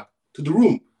bag back to the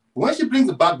room. But when she brings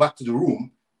the bag back to the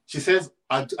room, she says,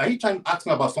 are you trying to ask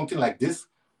me about something like this?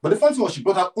 But the funny thing was she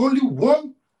brought out only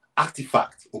one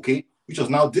artifact, okay, which was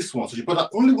now this one. So she brought out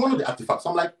only one of the artifacts. So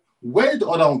I'm like, where did the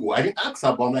other one go? I didn't ask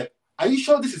her, but I'm like, are you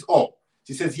sure this is all?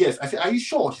 She says, yes. I said, are you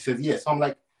sure? She says, yes. So I'm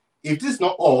like, if this is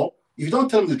not all, if you don't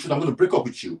tell me the truth, I'm going to break up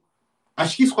with you. And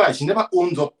she keeps quiet. She never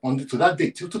owns up to that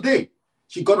day till today.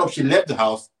 She got up, she left the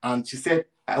house, and she said,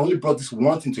 I only brought this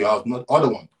one thing to your house, not the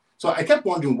other one. So I kept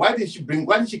wondering, why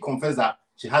didn't she confess that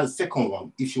she had a second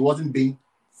one if she wasn't being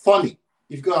funny?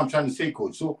 If you get what I'm trying to say,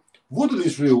 Coach. So voodoo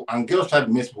is real, and girls try to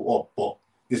mess people up, but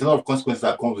there's a lot of consequences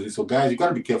that come with it. So, guys, you got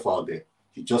to be careful out there.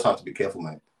 You just have to be careful,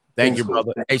 man. Thank you,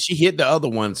 brother. Hey, she hid the other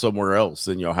one somewhere else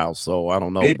in your house, so I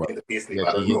don't know. I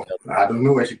don't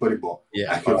know where she put it, but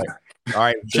yeah. All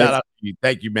right. Shout out to you.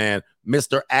 Thank you, man.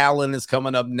 Mr. Allen is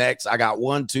coming up next. I got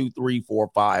 1, 2, 3,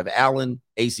 4, 5. Allen,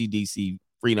 ACDC,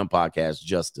 Freedom Podcast,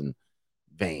 Justin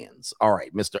Vans. All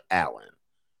right, Mr. Allen,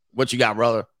 what you got,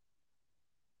 brother?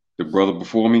 The brother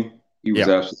before me, he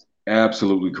was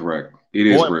absolutely correct. It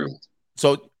is real.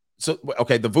 So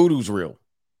okay, the voodoo's real.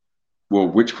 Well,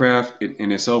 witchcraft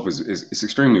in itself is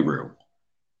extremely real.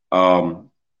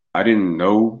 I didn't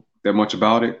know that much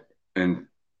about it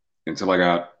until I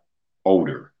got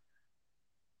older.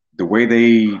 The way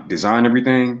they design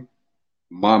everything,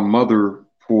 my mother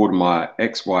pulled my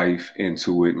ex-wife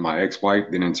into it. My ex-wife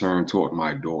then in turn taught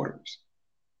my daughters.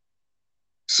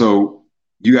 So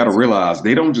you got to realize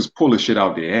they don't just pull the shit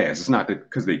out their ass. It's not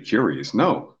because they're curious.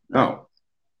 No.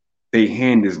 They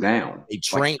hand this down. They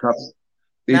train.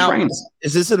 They train.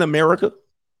 Is this in America?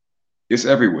 It's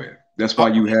everywhere. That's why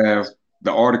you have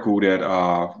the article that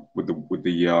with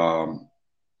the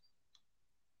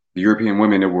European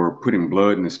women that were putting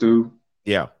blood in the stew.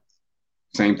 Yeah.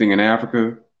 Same thing in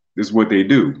Africa. This is what they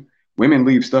do. Women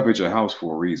leave stuff at your house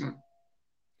for a reason.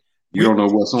 You don't know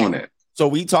what's on that. So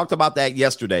we talked about that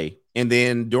yesterday. And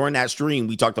then during that stream,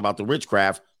 we talked about the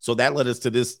witchcraft. So that led us to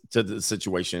the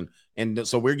situation. And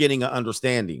so we're getting an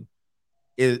understanding.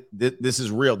 This is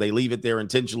real. They leave it there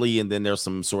intentionally, and then there's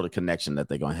some sort of connection that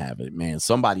they're going to have it, man.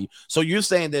 Somebody. So you're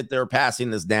saying that they're passing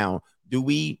this down. Do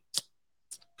we?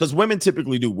 Because women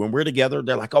typically do. When we're together,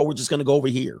 they're like, oh, we're just going to go over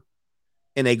here.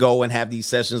 And they go and have these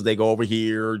sessions. They go over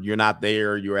here. You're not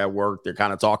there. You're at work. They're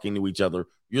kind of talking to each other.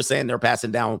 You're saying they're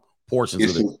passing down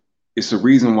portions of it. It's the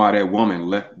reason why that woman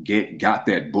got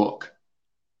that book.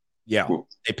 Yeah.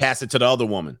 They pass it to the other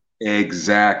woman.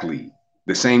 Exactly.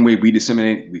 The same way we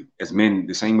disseminate as men,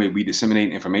 the same way we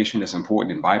disseminate information that's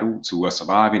important and vital to us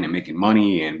surviving and making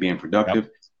money and being productive.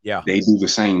 Yep. Yeah. They do the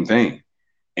same thing.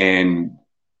 And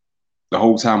the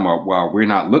whole time while we're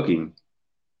not looking,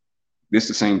 this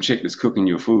the same chick that's cooking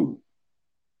your food.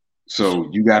 So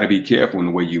you got to be careful in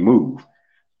the way you move.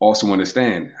 Also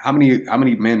understand how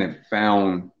many men have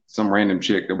found some random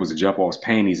chick that was a jump off's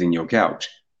panties in your couch.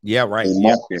 Yeah, right. And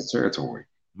mark their territory.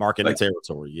 Marking the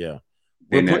territory, yeah.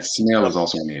 And that smell is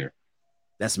also in the air.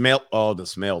 That smell, the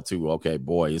smell too. Okay,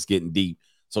 boy, it's getting deep.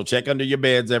 So check under your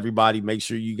beds, everybody. Make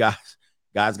sure you guys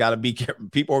got to be careful.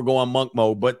 People are going monk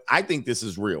mode, but I think this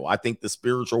is real. I think the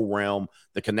spiritual realm,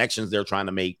 the connections they're trying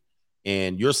to make,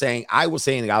 and you're saying, I was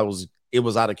saying it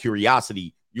was out of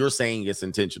curiosity. You're saying it's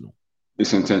intentional.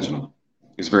 It's intentional.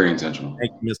 It's very intentional.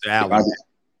 Thank you, Mr. Allen.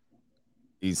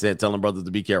 He said, telling brothers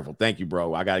to be careful. Thank you,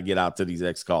 bro. I got to get out to these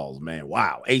X calls, man.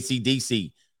 Wow.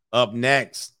 ACDC up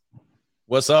next.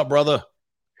 What's up, brother?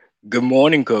 Good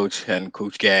morning, Coach and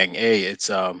Coach Gang. Hey, it's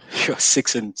you're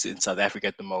 6 in South Africa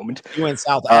at the moment. You in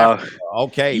South Africa?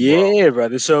 Okay. Yeah,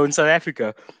 brother. So in South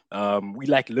Africa, we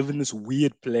like live in this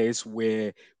weird place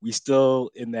where we still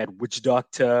in that witch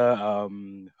doctor,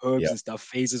 herbs and stuff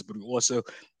phases, but we also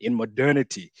in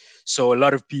modernity. So a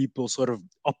lot of people sort of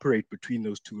operate between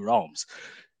those two realms.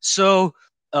 So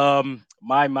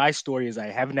my story is I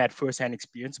haven't had firsthand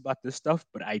experience about this stuff,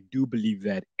 but I do believe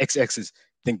that XXs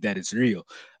think that it's real.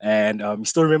 And you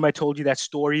still remember I told you that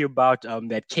story about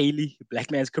that Kaylee, Black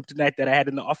Man's Kryptonite, that I had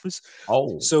in the office?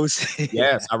 Oh, so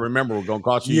yes, I remember. We're gonna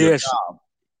cost you your job.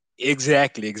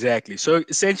 Exactly. So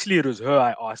essentially it was her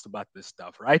I asked about this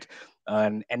stuff, right?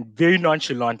 And very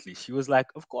nonchalantly, she was like,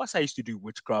 of course I used to do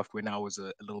witchcraft when I was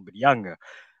a little bit younger.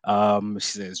 She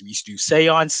says we used to do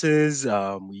seances,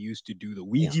 we used to do the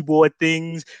Ouija board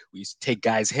things, we used to take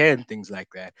guys' hair and things like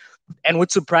that. And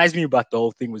what surprised me about the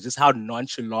whole thing was just how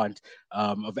nonchalant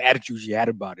of attitude she had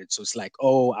about it. So it's like,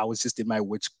 oh, I was just in my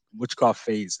witchcraft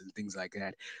phase and things like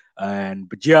that.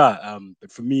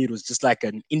 But for me it was just like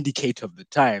an indicator of the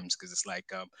times, because it's like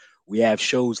we have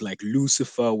shows like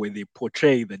Lucifer where they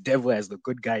portray the devil as the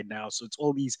good guy now. So it's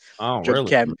all these drug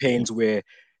campaigns where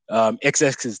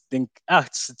XXs think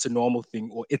it's a normal thing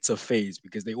or it's a phase,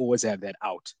 because they always have that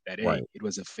out that it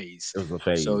was a phase. It was a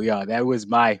phase. So yeah, that was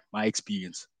my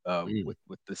experience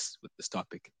with this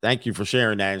topic. Thank you for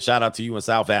sharing that, and shout out to you in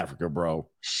South Africa, bro.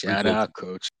 Shout out,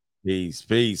 Coach.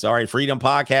 Peace. All right, Freedom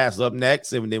Podcast up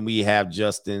next, and then we have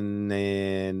Justin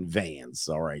and Vans.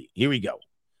 All right, here we go.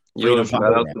 Yo, shout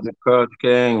out to the Coach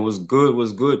Gang. Was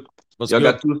good. I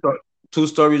got two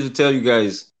stories to tell you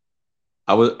guys.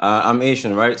 I'm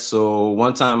Asian, right? So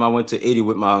one time I went to Haiti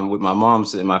with my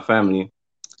moms and my family,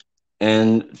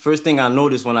 and first thing I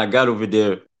noticed when I got over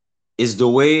there is the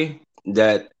way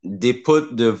that they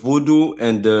put the voodoo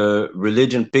and the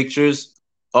religion pictures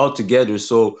all together.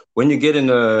 So when you get in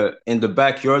the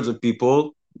backyards of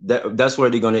people, that's where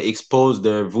they're gonna expose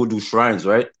their voodoo shrines,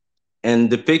 right? And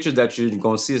the pictures that you're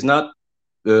gonna see is not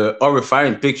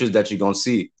horrifying pictures that you're gonna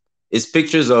see. It's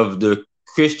pictures of the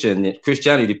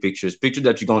Christianity pictures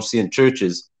that you're gonna see in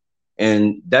churches.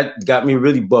 And that got me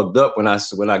really bugged up when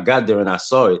I got there and I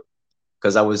saw it,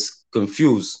 because I was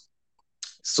confused.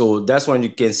 So that's when you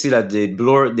can see that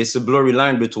there's a blurry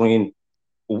line between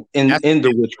in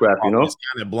the witchcraft, you know? It's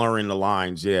kind of blurring the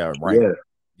lines, yeah, right.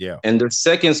 Yeah. And the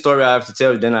second story I have to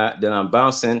tell you, then I'm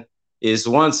bouncing, is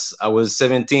once I was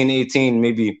 17, 18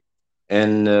 maybe,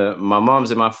 and my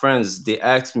moms and my friends, they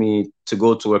asked me to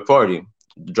go to a party,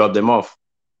 drop them off.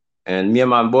 And me and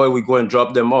my boy, we go and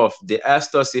drop them off. They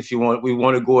asked us if we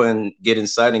want to go and get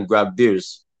inside and grab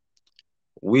beers.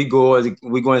 We go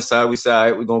inside. We say, all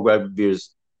right, we're gonna grab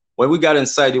beers. When we got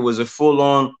inside, it was a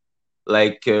full-on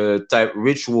type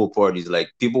ritual parties. Like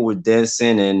people were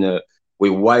dancing and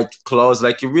with white clothes,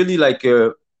 like really like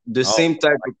the same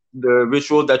type of the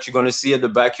ritual that you're gonna see at the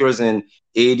backyards in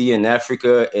Haiti and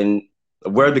Africa and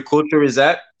where the culture is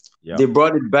at. Yep. They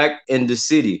brought it back in the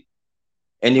city.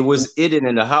 And it was hidden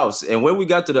in the house. And when we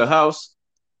got to the house,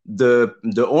 the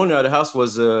owner of the house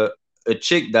was a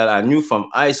chick that I knew from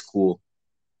high school.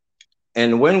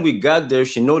 And when we got there,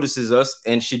 she notices us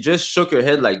and she just shook her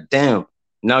head like, damn,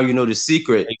 now you know the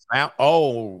secret.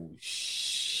 Oh,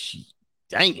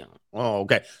 damn. Oh,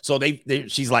 okay. So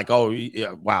she's like, oh,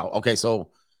 yeah, wow. Okay, so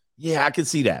yeah, I can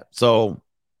see that. So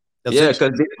yeah,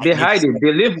 because they hide it.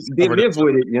 They live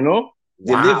with it, you know?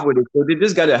 They live with it. So they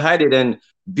just gotta hide it and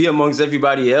be amongst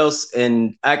everybody else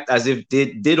and act as if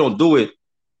they don't do it.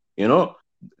 You know?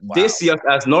 Wow. They see us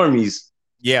as normies.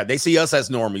 Yeah, they see us as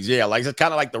normies. Yeah, like it's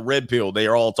kind of like the red pill. They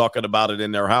are all talking about it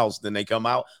in their house. Then they come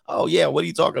out, oh yeah, what are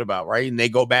you talking about? Right. And they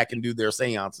go back and do their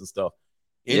seance and stuff.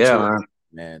 Yeah,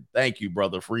 man. Thank you,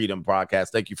 Brother Freedom Podcast.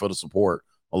 Thank you for the support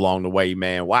along the way,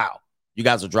 man. Wow. You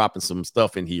guys are dropping some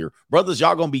stuff in here. Brothers,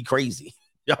 y'all gonna be crazy.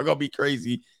 Y'all gonna be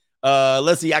crazy.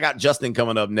 Let's see. I got Justin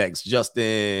coming up next.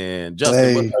 Justin.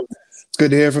 Hey, it's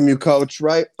good to hear from you, Coach.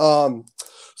 Right.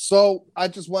 So I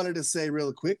just wanted to say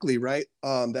really quickly, right,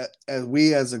 that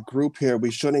as a group here,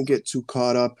 we shouldn't get too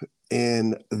caught up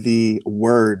in the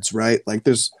words, right? Like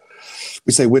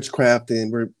we say witchcraft,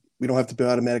 and we don't have to be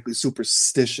automatically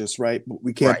superstitious, right? But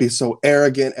we can't be so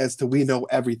arrogant as to we know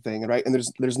everything, right? And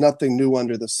there's nothing new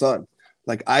under the sun.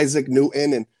 Like Isaac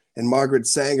Newton and Margaret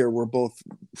Sanger were both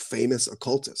famous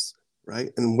occultists,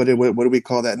 right? And what do we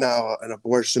call that now? An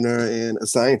abortioner and a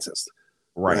scientist,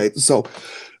 right? So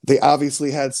they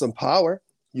obviously had some power,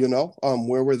 you know.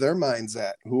 Where were their minds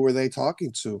at? Who were they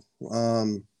talking to?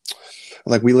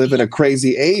 Like we live in a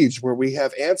crazy age where we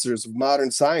have answers of modern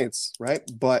science, right?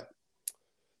 But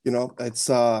you know, it's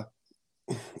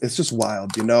just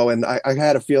wild, you know. And I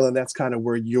had a feeling that's kind of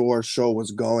where your show was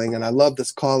going, and I love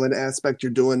this call-in aspect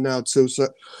you're doing now too.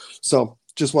 So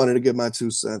just wanted to give my 2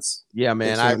 cents. Yeah,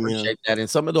 man, I appreciate that. And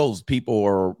some of those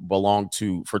people belong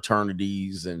to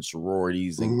fraternities and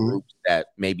sororities and groups that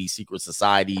maybe secret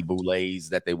society, boulets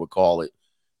that they would call it.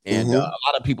 And a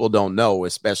lot of people don't know,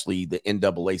 especially the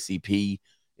NAACP.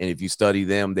 And if you study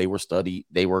them, they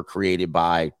were created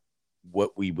by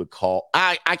what we would call,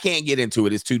 I can't get into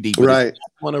it. It's too deep. Right. If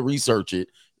you want to research it,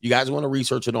 you guys want to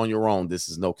research it on your own. This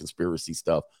is no conspiracy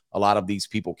stuff. A lot of these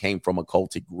people came from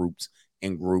occultic groups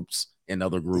and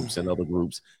other groups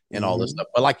and all this stuff.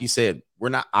 But like you said,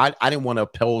 I didn't want to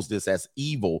oppose this as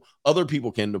evil. Other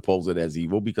people can oppose it as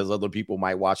evil because other people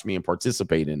might watch me and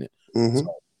participate in it.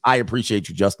 So I appreciate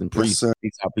you, Justin. Peace out.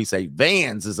 Peace out.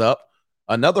 Vans is up.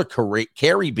 Another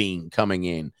carry bean coming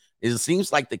in. It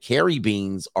seems like the carry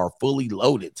beans are fully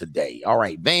loaded today. All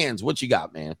right, Vans, what you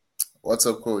got, man? What's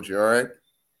up, Coach? You all right?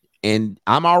 And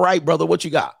I'm all right, brother. What you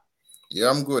got?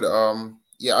 Yeah, I'm good.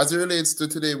 Yeah, as it relates to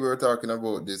today, we were talking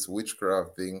about this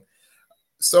witchcraft thing.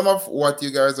 Some of what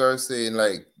you guys are saying,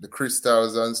 like the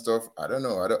crystals and stuff, I don't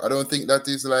know. I don't think that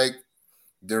is like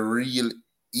the real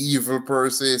evil per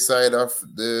se side of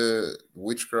the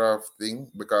witchcraft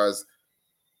thing, because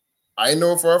I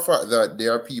know for a fact that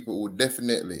there are people who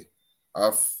definitely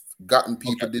have gotten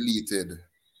people deleted.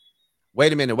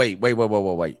 Wait a minute. Wait.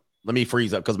 Let me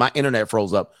freeze up because my internet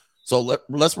froze up. So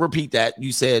let's repeat that.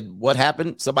 You said what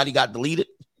happened? Somebody got deleted?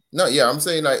 No, yeah, I'm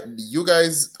saying like you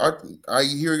guys I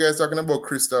hear you guys talking about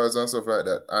crystals and stuff like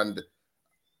that. And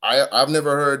I've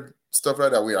never heard stuff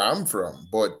like that where I'm from,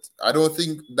 but I don't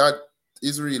think that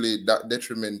is really that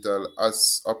detrimental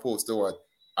as opposed to what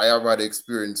I have had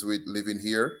experience with living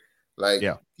here. Like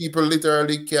people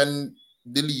literally can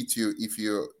delete you if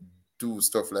you do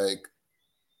stuff like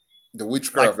the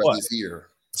witchcraft that is here.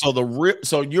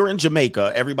 So you're in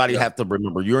Jamaica. Everybody have to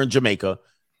remember you're in Jamaica,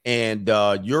 and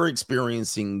you're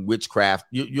experiencing witchcraft.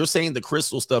 You're saying the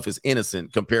crystal stuff is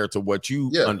innocent compared to what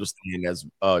you understand as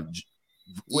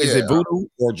is it voodoo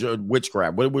or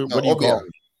witchcraft? What do you call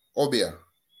it? Obia.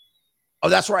 Oh,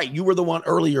 that's right. You were the one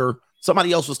earlier.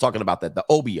 Somebody else was talking about that. The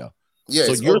obia. Yeah.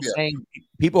 So you're saying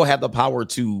people have the power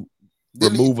to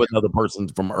remove another person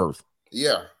from Earth.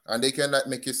 Yeah, and they can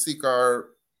make you sick or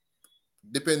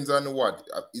depends on what.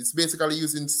 It's basically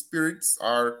using spirits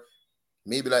or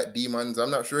maybe like demons.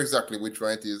 I'm not sure exactly which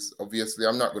one it is. Obviously,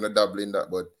 I'm not going to dabble in that,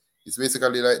 but it's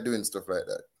basically like doing stuff like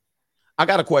that. I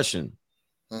got a question.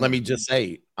 Let me just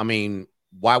say, I mean,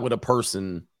 why would a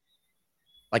person,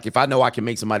 like if I know I can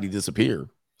make somebody disappear,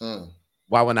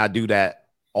 why wouldn't I do that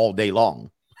all day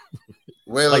long?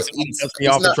 Well, like it's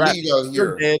not legal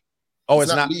here. Oh,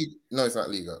 it's not legal. No, it's not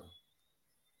legal.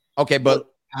 Okay,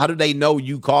 but how do they know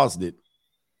you caused it?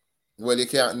 Well, you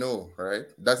can't know, right?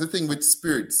 That's the thing with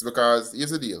spirits, because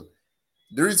here's the deal.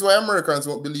 The reason why Americans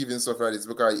won't believe in stuff like this is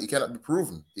because it cannot be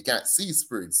proven. You can't see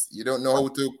spirits. You don't know how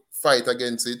to fight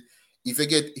against it. If you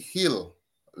get ill,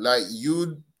 like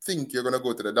you think you're going to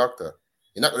go to the doctor,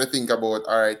 you're not going to think about,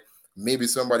 all right, maybe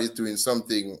somebody's doing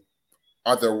something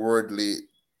otherworldly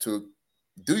to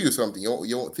do you something. You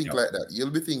won't think like that.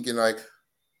 You'll be thinking like,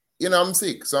 I'm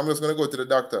sick, so I'm just going to go to the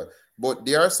doctor. But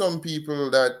there are some people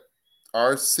that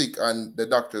are sick and the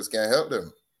doctors can't help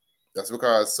them. That's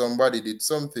because somebody did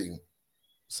something.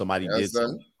 Somebody did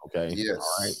something. Okay. Yes.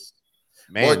 All right.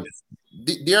 Man. But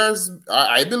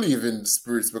I believe in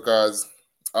spirits because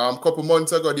a couple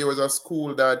months ago, there was a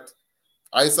school that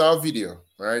I saw a video,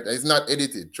 right? It's not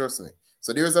edited, trust me.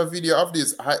 So there was a video of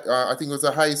this, I think it was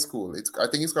a high school. I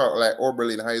think it's called like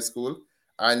Oberlin High School.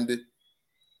 And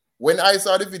when I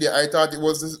saw the video, I thought it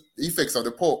was the effects of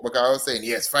the Pope, because I was saying,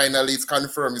 yes, finally it's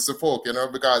confirmed it's the Pope,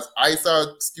 because I saw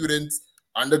students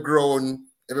on the ground,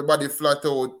 everybody flat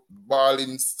out,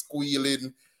 bawling,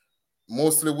 squealing,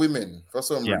 mostly women for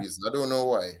some reason. I don't know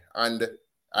why. And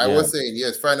I was saying,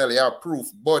 yes, finally I have proof.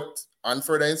 But on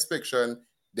further inspection,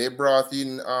 they brought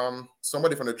in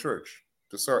somebody from the church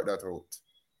to sort that out.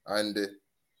 And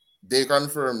they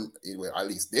confirmed, well, at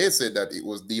least they said that it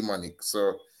was demonic.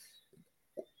 So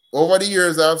over the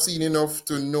years, I've seen enough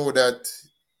to know that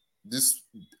this,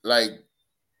 like,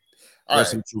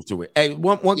 there's some truth to it. Hey,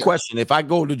 one question. If I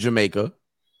go to Jamaica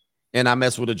and I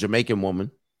mess with a Jamaican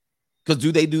woman, because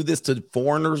do they do this to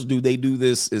foreigners? Do they do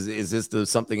this? Is this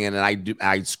something? And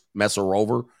I mess her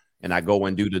over and I go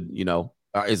and do the,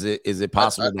 is it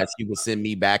possible that she would send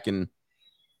me back? And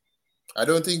I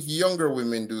don't think younger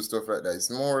women do stuff like that. It's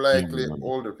more likely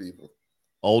older people.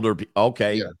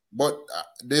 Okay. Yeah, but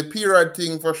the period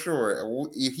thing for sure.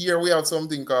 Here we have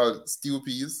something called stew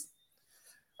peas,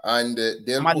 and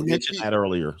somebody mentioned that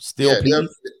earlier. Peas.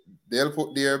 They'll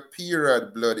put their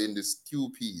period blood in the stew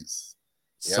peas.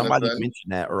 Somebody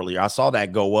mentioned that earlier. I saw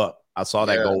that go up. I saw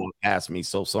that go up past me.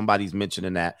 So somebody's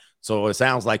mentioning that. So it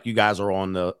sounds like you guys are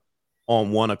on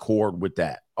one accord with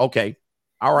that. Okay.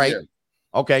 All right.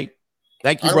 Yeah. Okay.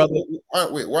 Thank you, brother.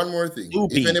 Wait, one more thing.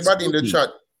 If anybody in the chat,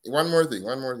 one more thing.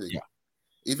 Yeah.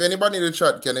 If anybody in the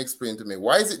chat can explain to me,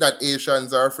 why is it that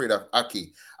Asians are afraid of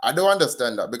ackee? I don't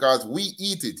understand that, because we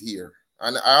eat it here.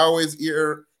 And I always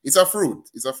hear it's a fruit.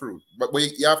 But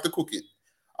you have to cook it.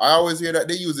 I always hear that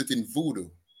they use it in voodoo.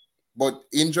 But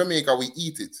in Jamaica, we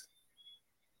eat it.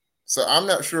 So I'm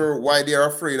not sure why they're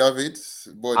afraid of it.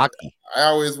 But Aki. I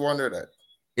always wonder that.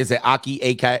 Is it Aki,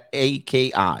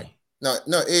 A-K-I? No,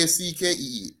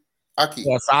 A-C-K-E-E.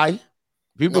 Aki. S-I?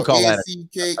 People call that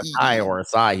A-C-K-E-E. I or a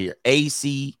I here.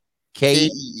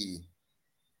 A-C-K-E-E.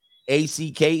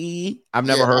 A-C-K-E-E? I've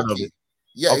never heard of it.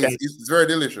 Yeah, okay. It's very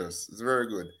delicious. It's very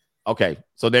good. Okay,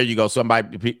 so there you go.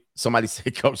 Somebody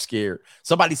said Coach scared.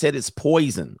 Somebody said it's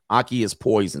poison. Aki is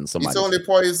poison. It's only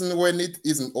poison when it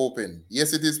isn't open.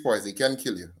 Yes, it is poison. It can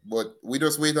kill you. But we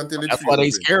just wait until it's That's why they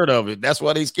scared of it. That's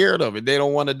why they scared of it. They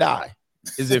don't want to die.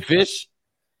 Is it fish?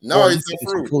 No, it's a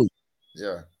fruit.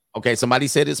 Yeah. Okay, somebody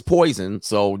said it's poison.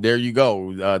 So there you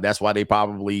go. That's why they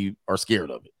probably are scared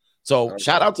of it. So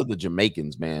shout out to the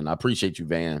Jamaicans, man. I appreciate you,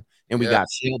 Van. And we got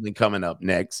Sheldon coming up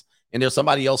next. And there's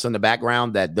somebody else in the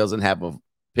background that doesn't have a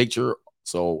picture,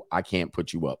 so I can't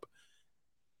put you up.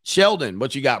 Sheldon,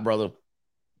 what you got, brother?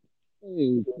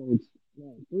 Hey, Coach.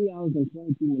 3 hours and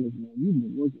 22 minutes, man. You've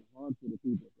been working hard for the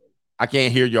people. I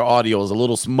can't hear your audio. It's a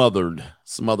little smothered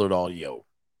audio.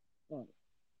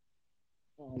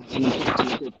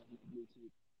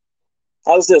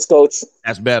 How's this, Coach?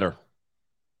 That's better.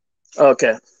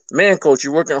 Okay. Man, Coach,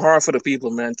 you're working hard for the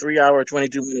people, man. 3 hour,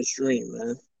 22 minute stream,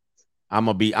 man. I'm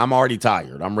already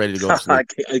tired. I'm ready to go to sleep.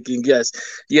 I can guess.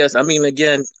 Yes, I mean,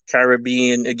 again,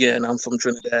 Caribbean. Again, I'm from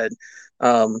Trinidad,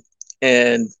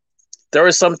 and there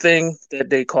is something that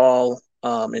they call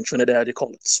in Trinidad. They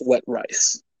call it sweat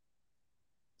rice.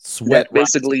 Sweat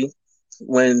rice. Basically,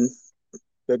 when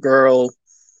the girl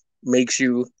makes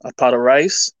you a pot of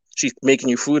rice, she's making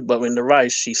you food, but when the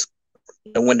rice,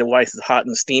 when the rice is hot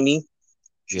and steamy,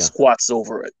 she squats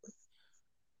over it.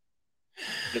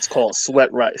 It's called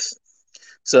sweat rice.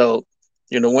 So,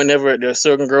 whenever there are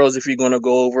certain girls, if you're going to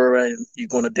go over and you're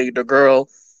going to date the girl,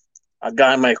 a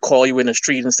guy might call you in the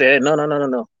street and say,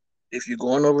 no. If you're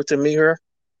going over to meet her,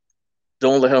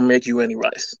 don't let her make you any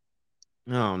rice.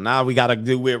 No, now we got to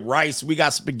do with rice. We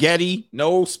got spaghetti,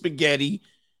 no spaghetti,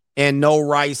 and no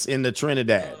rice in the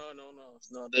Trinidad.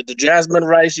 No. The jasmine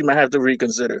rice, you might have to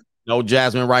reconsider. No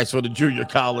jasmine rice for the junior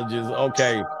colleges.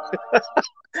 Okay.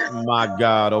 My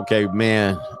God. Okay,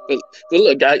 man. But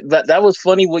look, that was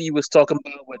funny what you was talking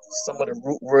about with some of the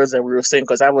root words that we were saying,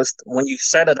 because when you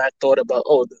said it, I thought about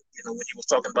when you was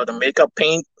talking about the makeup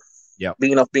paint,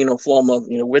 being a form of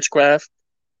witchcraft,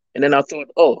 and then I thought,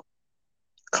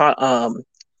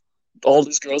 all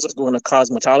these girls that's going to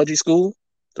cosmetology school,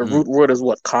 the root word is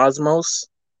what? Cosmos.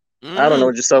 I don't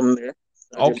know, just something there.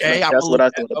 Okay, that's what I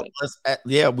thought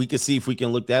about. We can see if we can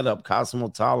look that up.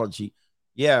 Cosmetology.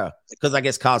 Yeah, because I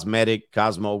guess cosmetic,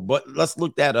 cosmo, but let's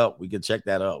look that up. We can check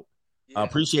that out. I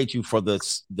appreciate you for the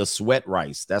sweat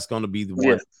rice. That's going to be the one.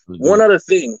 Yeah. One other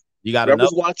thing. You got I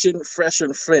was watching Fresh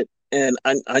and Fit, and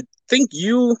I think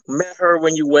you met her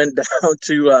when you went down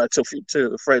to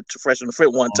Fresh and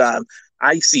Fit one time.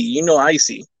 Icy,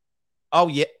 Icy. Oh,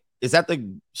 yeah. Is that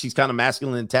she's kind of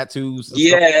masculine tattoos?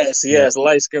 Yes,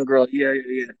 light skinned girl.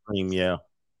 Yeah.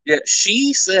 Yeah,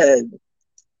 she said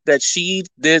that she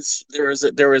did. There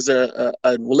is a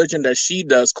religion that she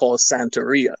does called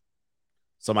Santeria.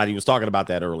 Somebody was talking about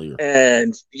that earlier.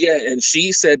 And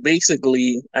she said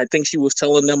basically, I think she was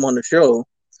telling them on the show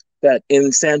that in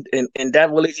that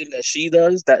religion that she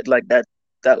does, that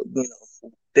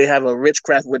they have a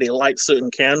witchcraft where they light certain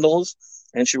candles,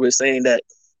 and she was saying that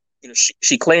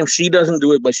she claims she doesn't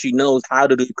do it, but she knows how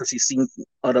to do it because she's seen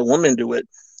other women do it.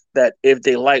 That if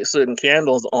they light certain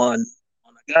candles on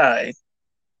a guy,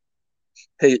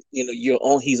 he's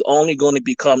only going to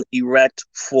become erect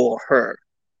for her.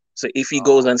 So if he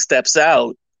goes and steps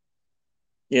out,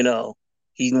 he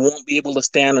won't be able to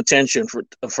stand attention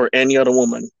for any other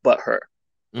woman but her.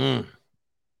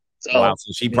 So, wow.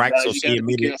 So she practiced.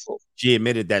 She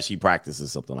admitted that she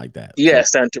practices something like that. Yes,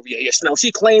 Santeria. Yes. No,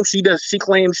 she claims she does. She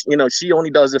claims she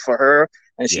only does it for her,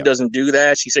 and she doesn't do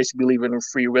that. She says she believes in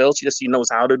free will. She knows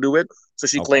how to do it. So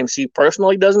she claims she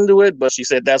personally doesn't do it, but she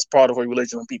said that's part of her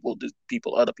religion. Other people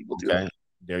do it.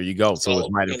 There you go. So it's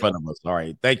right in front of us. All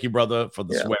right. Thank you, brother, for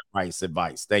the sweat rice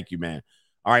advice. Thank you, man.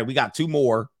 All right. We got two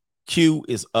more. Q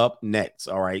is up next.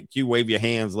 All right. Q, wave your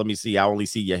hands. Let me see. I only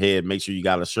see your head. Make sure you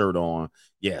got a shirt on.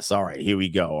 Yes. All right. Here we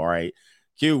go. All right.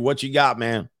 Q, what you got,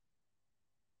 man?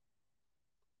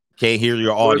 Can't hear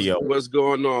your audio. What's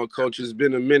going on, Coach? It's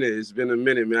been a minute,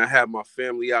 man. I had my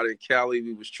family out in Cali.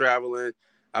 We was traveling.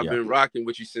 I've been rocking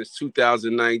with you since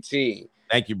 2019.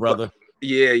 Thank you, brother.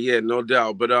 Yeah, no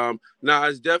doubt. But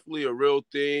it's definitely a real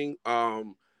thing.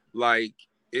 And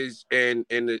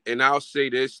I'll say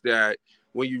this, that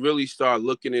when you really start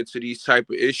looking into these type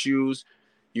of issues,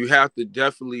 you have to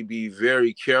definitely be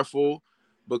very careful,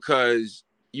 because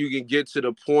you can get to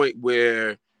the point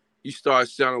where you start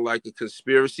sounding like a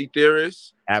conspiracy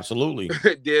theorist. Absolutely.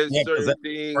 There's certain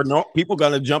things. People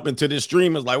gonna jump into this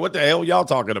stream is like, what the hell y'all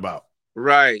talking about?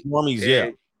 Right.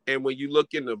 Normies, And when you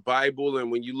look in the Bible,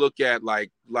 and when you look at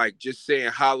like just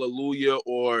saying hallelujah,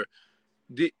 or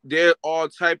there's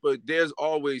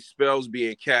always spells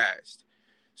being cast.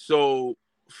 So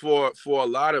for a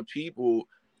lot of people,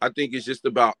 I think it's just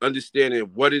about understanding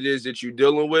what it is that you're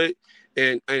dealing with,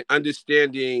 and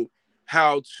understanding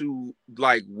how to,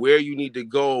 where you need to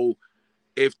go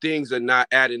if things are not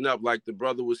adding up. Like the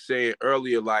brother was saying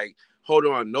earlier, hold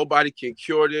on, nobody can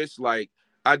cure this.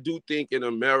 I do think in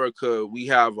America, we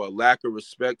have a lack of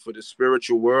respect for the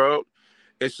spiritual world.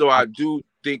 And so I do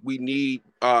think we need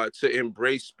to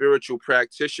embrace spiritual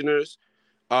practitioners.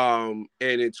 And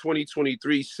in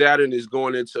 2023, Saturn is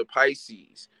going into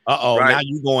Pisces. Right? Now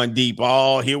you going deep.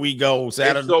 Oh, here we go.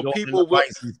 Saturn. So people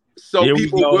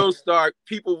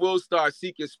will start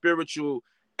seeking spiritual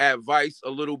advice a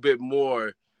little bit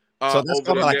more. So that's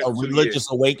kind of like a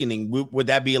religious awakening. Would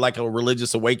that be like a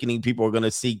religious awakening? People are going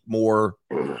to seek more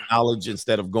knowledge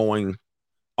instead of going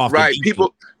off. Right.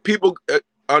 People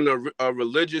on a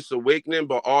religious awakening,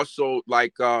 but also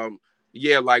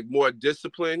more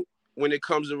discipline when it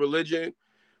comes to religion.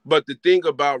 But the thing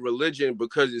about religion,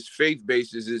 because it's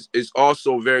faith-based, is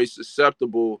also very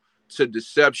susceptible to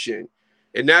deception.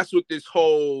 And that's what this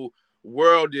whole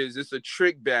world is. It's a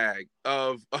trick bag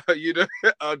of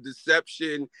of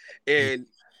deception, and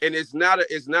it's not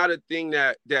a thing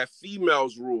that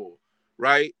females rule,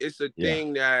 right? It's a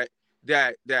thing that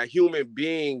human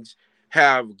beings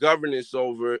have governance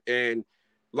over. And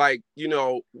like,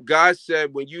 God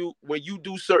said, when you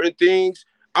do certain things,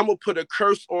 I'm gonna put a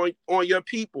curse on your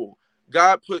people.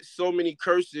 God put so many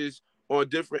curses on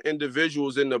different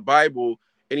individuals in the Bible,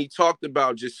 and he talked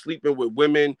about just sleeping with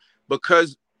women,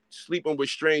 because sleeping with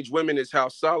strange women is how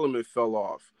Solomon fell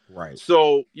off. Right.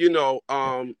 So,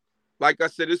 like I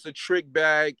said, it's a trick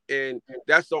bag, and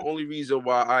that's the only reason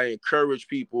why I encourage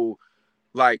people,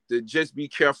 like, to just be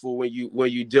careful when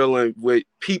you're dealing with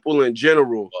people in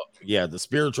general. Yeah, the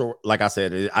spiritual, like I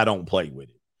said, I don't play with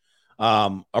it.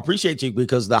 Appreciate you,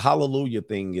 because the hallelujah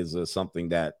thing is something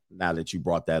that, now that you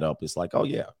brought that up, it's like, oh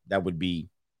yeah, that would be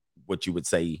what you would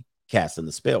say casting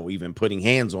the spell, even putting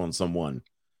hands on someone,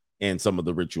 and some of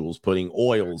the rituals, putting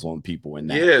oils on people, and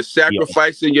that. Yeah,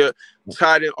 sacrificing your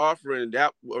tithe and offering.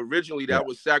 That originally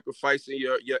was sacrificing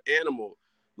your animal,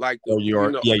 like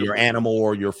your animal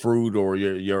or your fruit or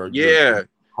your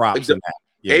crops. Like and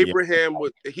that. Abraham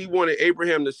he wanted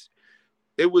Abraham to.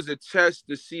 It was a test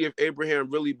to see if Abraham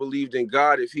really believed in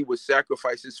God, if he would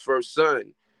sacrifice his first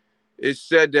son. It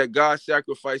said that God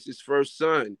sacrificed his first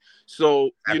son. So,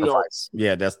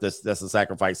 yeah, that's a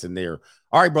sacrifice in there.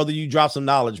 All right, brother, you dropped some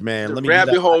knowledge, man. Let me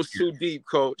rabbit hole's too deep,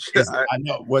 coach. I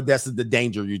know. Well, that's the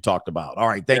danger you talked about. All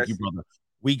right, thank you, brother.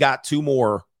 We got two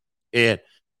more, and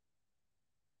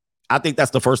I think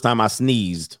that's the first time I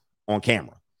sneezed on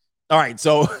camera. All right,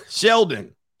 so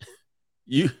Sheldon,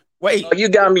 you wait. Oh, you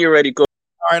got me already, coach.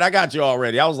 All right, I got you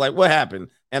already. I was like, what happened?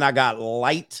 And I got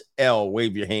Light L.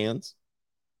 Wave your hands.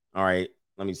 All right,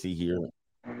 let me see here.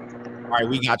 All right,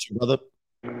 we got you, brother.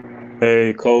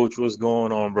 Hey, coach, what's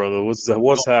going on, brother?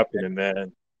 What's happening,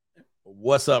 man?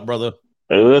 What's up, brother?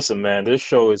 Hey, listen, man, this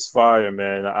show is fire,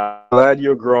 man. I'm glad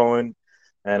you're growing,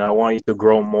 and I want you to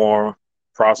grow more,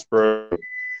 prosper,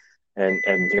 and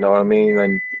you know what I mean,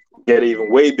 and get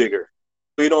even way bigger.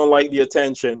 We don't like the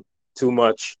attention too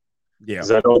much. Yeah,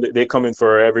 because I know that they're coming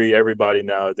for everybody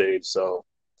nowadays. So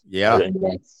yeah,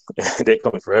 they're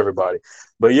coming for everybody.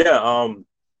 But yeah,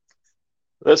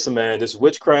 listen, man, this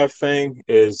witchcraft thing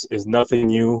is nothing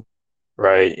new,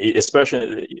 right?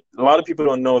 Especially, a lot of people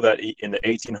don't know that in the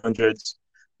 1800s,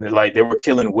 they were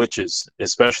killing witches,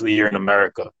 especially here in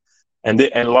America, and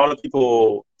a lot of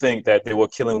people think that they were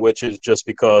killing witches just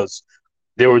because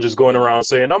they were just going around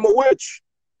saying, "I'm a witch."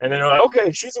 And then they're like,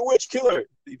 okay, she's a witch killer.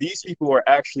 These people are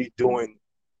actually doing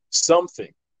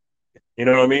something. You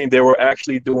know what I mean? They were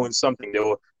actually doing something.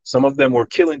 Some of them were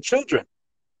killing children.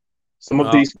 Some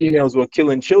of these females were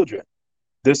killing children.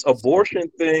 This abortion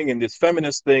thing and this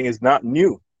feminist thing is not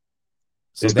new.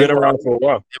 It's been around for a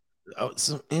while. Oh,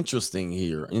 so interesting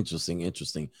here. Interesting.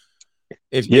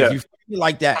 If you frame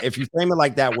it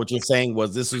like that, what you're saying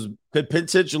was could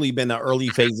potentially been the early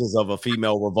phases of a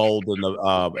female revolt and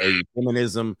a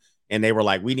feminism, and they were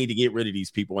like, we need to get rid of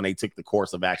these people, and they took the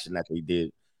course of action that they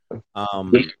did.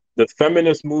 The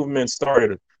feminist movement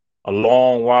started a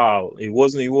long while. It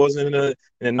wasn't in the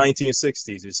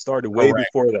 1960s. It started way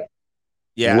before that.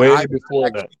 Yeah, way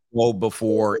before that. Well,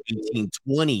 before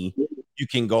 1820, you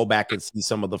can go back and see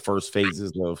some of the first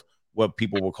phases of what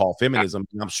people will call feminism.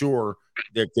 I'm sure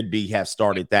there could have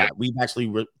started that. We've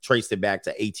actually traced it back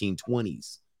to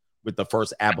 1820s with the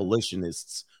first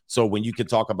abolitionists. So when you could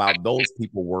talk about those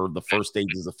people were the first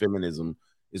stages of feminism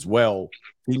as well,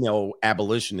 female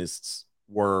abolitionists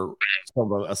were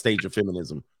a stage of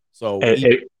feminism. So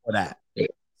for that,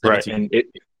 right. And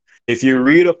if you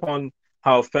read upon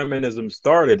how feminism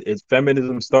started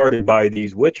by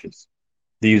these witches.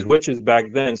 These witches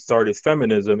back then started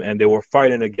feminism, and they were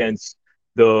fighting against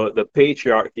the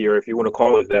patriarchy, or if you want to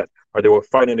call it that, or they were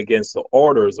fighting against the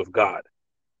orders of God,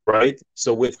 right?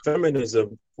 So with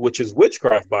feminism, which is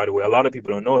witchcraft, by the way, a lot of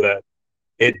people don't know that,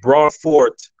 it brought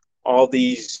forth all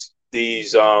the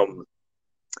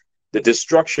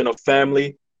destruction of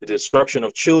family, the destruction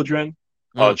of children,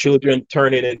 children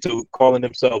turning into calling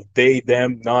themselves they,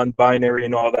 them, non-binary,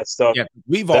 and all that stuff. Yeah,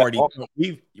 we've all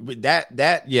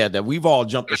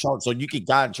jumped the shark. So you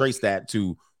can trace that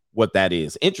to what that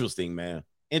is. Interesting, man.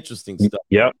 Interesting stuff.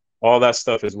 Yep. All that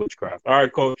stuff is witchcraft. All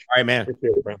right, coach. All right, man.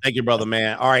 Thank you, brother,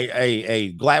 man. All right.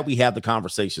 Hey, glad we have the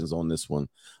conversations on this one.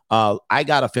 I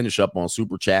got to finish up on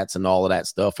super chats and all of that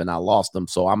stuff, and I lost them.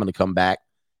 So I'm going to come back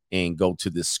and go to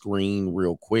the screen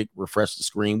real quick, refresh the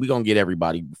screen. We're going to get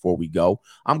everybody before we go.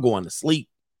 I'm going to sleep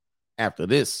after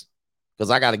this because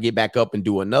I got to get back up and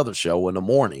do another show in the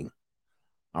morning.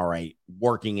 All right.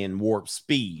 Working in warp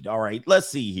speed. All right. Let's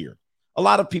see here. A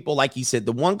lot of people, like he said,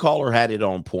 the one caller had it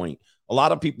on point. A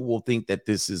lot of people will think that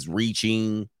this is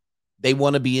reaching. They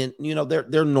want to be in,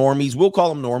 they're normies. We'll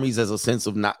call them normies as a sense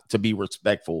of not to be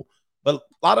respectful. But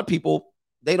a lot of people,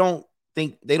 they don't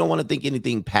want to think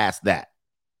anything past that.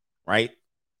 Right.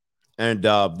 And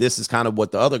this is kind of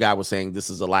what the other guy was saying. This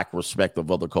is a lack of respect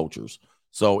of other cultures.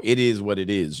 So it is what it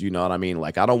is. You know what I mean?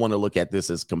 Like, I don't want to look at this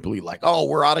as complete, like, oh,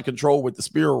 we're out of control with the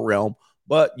spirit realm.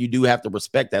 But you do have to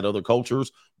respect that other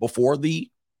cultures. Before the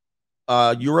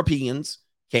Europeans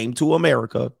came to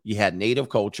America, you had native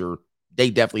culture. They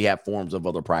definitely had forms of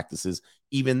other practices.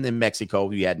 Even in Mexico,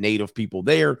 you had native people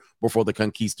there before the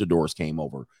conquistadors came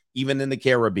over. Even in the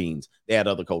Caribbeans, they had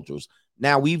other cultures.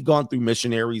 Now we've gone through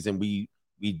missionaries and we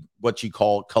what you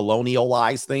call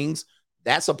colonialize things.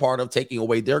 That's a part of taking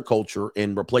away their culture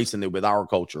and replacing it with our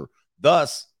culture.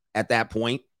 Thus, at that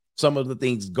point, some of the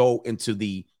things go into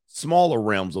the smaller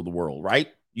realms of the world, right?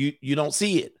 You don't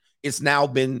see it. It's now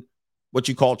been what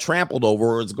you call trampled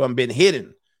over, or it's been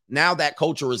hidden. Now that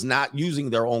culture is not using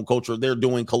their own culture. They're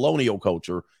doing colonial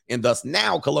culture. And thus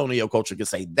now colonial culture can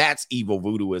say that's evil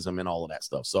voodooism and all of that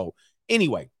stuff. So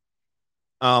anyway,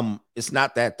 it's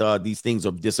not that these things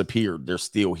have disappeared. They're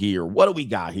still here. What do we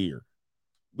got here?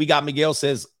 We got Miguel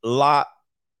says La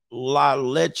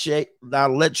Lechuze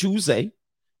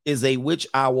is a witch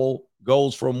owl,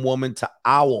 goes from woman to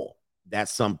owl.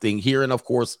 That's something here. And of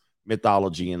course,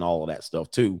 mythology and all of that stuff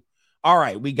too. All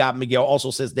right. We got Miguel also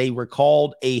says they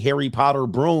recalled a Harry Potter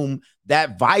broom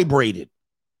that vibrated.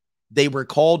 They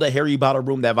recalled a Harry Potter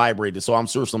broom that vibrated. So I'm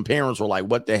sure some parents were like,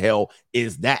 what the hell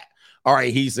is that? All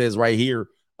right. He says right here,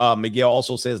 Miguel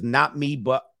also says, not me,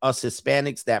 but us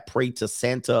Hispanics that pray to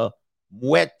Santa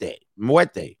Muerte.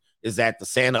 Muerte. Is that the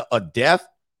Santa of death?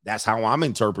 That's how I'm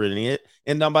interpreting it.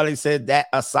 And somebody said that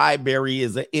acai berry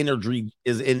is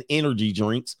in energy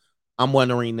drinks. I'm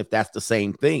wondering if that's the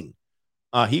same thing.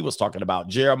 He was talking about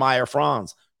Jeremiah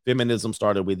Franz. Feminism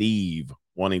started with Eve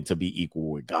wanting to be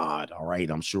equal with God. All right.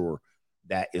 I'm sure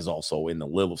that is also in the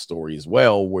Lilith story as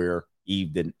well, where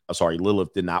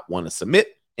Lilith did not want to submit.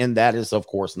 And that is, of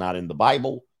course, not in the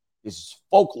Bible. It's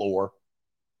folklore,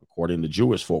 according to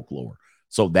Jewish folklore.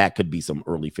 So that could be some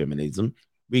early feminism.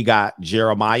 We got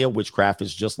Jeremiah. Witchcraft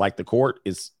is just like the court.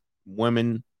 It's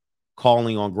women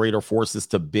calling on greater forces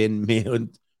to bend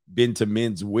to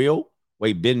men's will.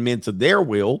 Bend men to their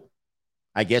will.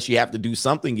 I guess you have to do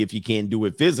something if you can't do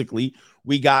it physically.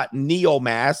 We got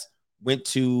Neo-Mass, went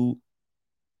to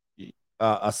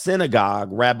a synagogue.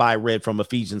 Rabbi read from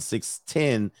Ephesians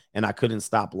 6:10, and I couldn't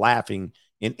stop laughing.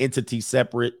 An entity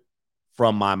separate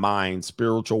from my mind,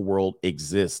 spiritual world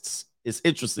exists. It's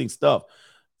interesting stuff.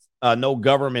 No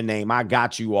government name. I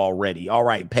got you already. All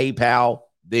right. PayPal,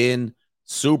 then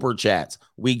super chats.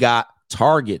 We got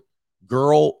Target.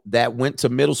 Girl that went to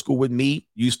middle school with me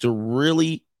used to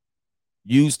really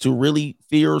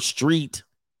fear Street,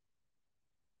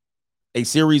 a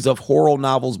series of horror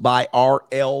novels by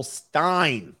R.L.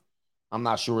 Stein. I'm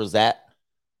not sure is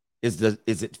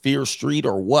it Fear Street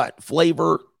or what?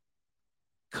 Flavor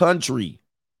Country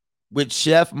with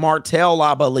Chef Martell,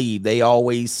 I believe. They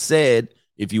always said,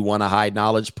 if you want to hide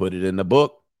knowledge, put it in the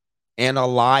book. And a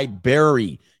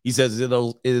library. He says it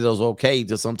is okay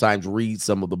to sometimes read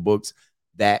some of the books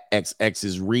that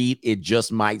XXs read. It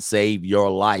just might save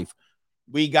your life.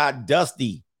 We got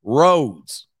Dusty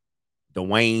Rhodes,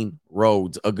 Dwayne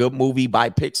Rhodes, a good movie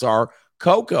by Pixar,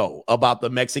 Coco, about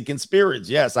the Mexican spirits.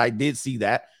 Yes, I did see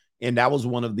that. And that was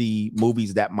one of the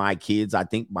movies that my kids, I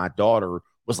think my daughter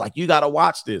was like, you got to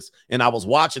watch this. And I was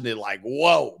watching it like,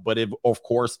 whoa. But it, of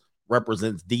course,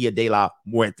 represents Dia de la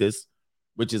Muertes,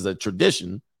 which is a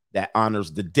tradition that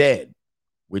honors the dead,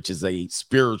 which is a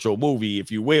spiritual movie,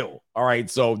 if you will. All right.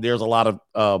 So there's a lot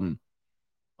of,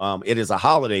 it is a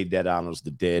holiday that honors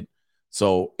the dead.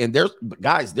 So, and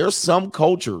there's some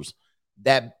cultures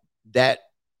that their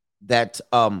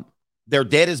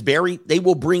dead is buried. They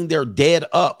will bring their dead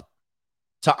up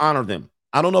to honor them.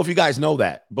 I don't know if you guys know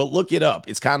that, but look it up.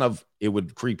 It's it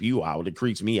would creep you out. It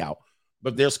creeps me out.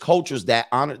 But there's cultures that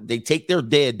they take their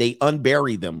dead, they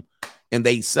unbury them, and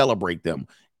they celebrate them.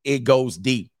 It goes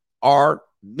deep.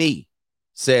 Me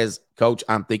says, Coach,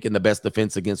 I'm thinking the best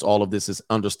defense against all of this is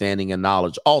understanding and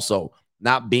knowledge. Also,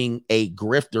 not being a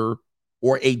grifter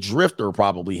or a drifter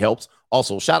probably helps.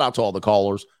 Also, shout out to all the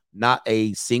callers. Not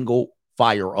a single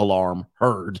fire alarm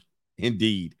heard.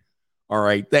 Indeed. All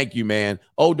right. Thank you, man.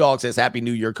 O-Dog says, Happy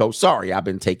New Year, Coach. Sorry, I've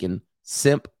been taking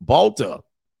Simp Balta.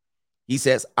 He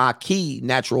says, Ackee,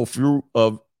 natural fruit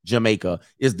of Jamaica,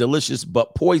 is delicious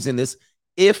but poisonous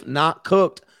if not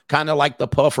cooked. kind of like the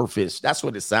puffer fish. That's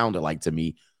what it sounded like to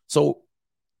me. So,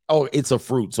 oh, it's a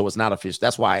fruit, so it's not a fish.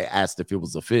 That's why I asked if it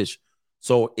was a fish.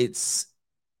 So it's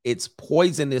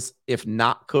poisonous if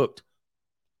not cooked.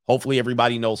 Hopefully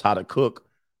everybody knows how to cook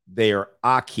their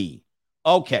ackee.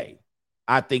 Okay,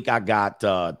 I think I got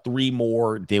 3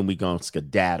 more, then we gonna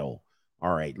skedaddle.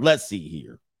 All right, let's see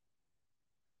here.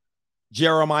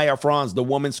 Jeremiah Franz, the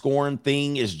woman scorned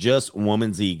thing is just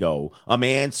woman's ego. A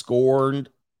man scorned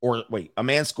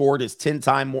is 10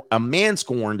 times more. A man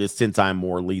scorned is 10 times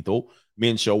more lethal.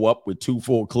 Men show up with 2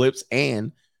 full clips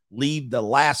and leave the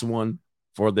last one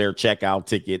for their checkout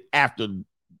ticket after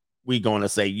we going to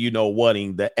say, you know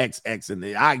whating the XX and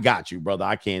the, I got you, brother.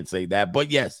 I can't say that,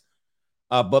 but yes.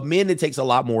 But men, it takes a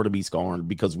lot more to be scorned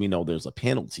because we know there's a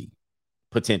penalty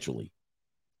potentially,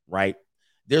 right?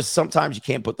 There's sometimes you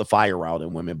can't put the fire out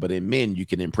in women, but in men, you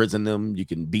can imprison them, you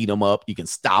can beat them up, you can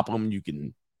stop them, you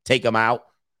can take them out,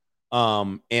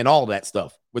 and all that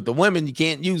stuff. With the women, you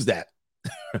can't use that.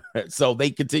 So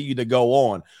they continue to go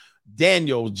on.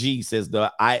 Daniel G says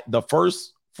the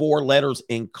first 4 letters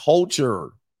in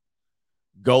culture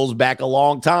goes back a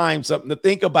long time. Something to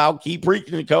think about. Keep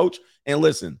preaching, coach. And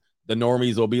listen, the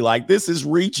normies will be like, this is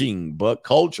reaching, but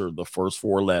culture, the first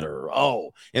 4 letter.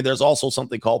 Oh, and there's also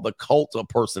something called the cult of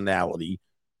personality.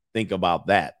 Think about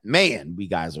that. Man, we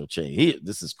guys are changing.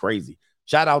 This is crazy.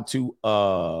 Shout out to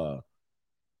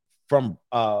from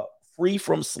Free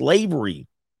From Slavery.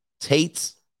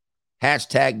 Tate's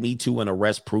hashtag Me Too and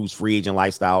arrest proves free agent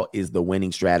lifestyle is the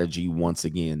winning strategy once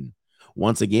again.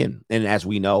 And as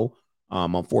we know,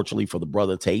 unfortunately for the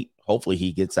brother Tate, hopefully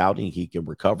he gets out and he can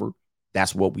recover.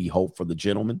 That's what we hope for the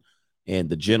gentleman. And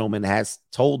the gentleman has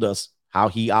told us how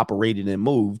he operated and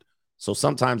moved. So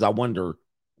sometimes I wonder,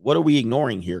 what are we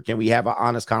ignoring here? Can we have an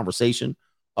honest conversation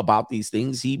about these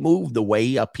things? He moved the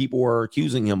way people are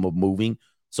accusing him of moving.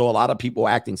 So a lot of people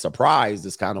acting surprised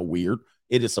is kind of weird.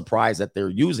 It is surprised that they're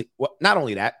using. Well, not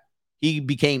only that, he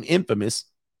became infamous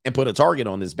and put a target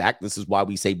on his back. This is why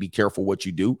we say be careful what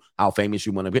you do, how famous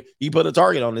you want to be. He put a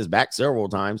target on his back several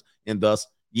times, and thus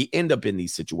you end up in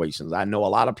these situations. I know a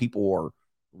lot of people are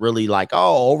really like,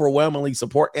 oh, overwhelmingly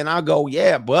support. And I go,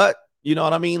 yeah, but you know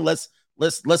what I mean? Let's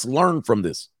learn from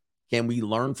this. Can we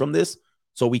learn from this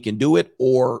so we can do it?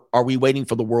 Or are we waiting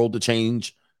for the world to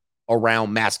change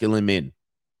around masculine men?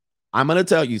 I'm going to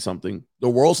tell you something. The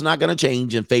world's not going to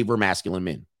change in favor of masculine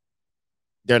men.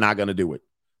 They're not going to do it.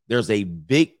 There's a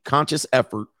big conscious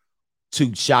effort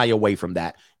to shy away from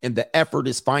that. And the effort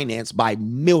is financed by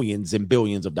millions and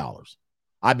billions of dollars.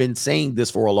 I've been saying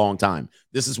this for a long time.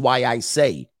 This is why I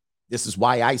say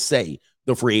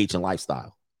the free agent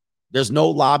lifestyle. There's no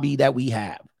lobby that we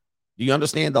have. Do you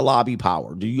understand the lobby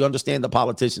power? Do you understand the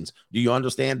politicians? Do you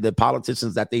understand the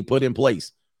politicians that they put in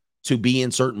place to be in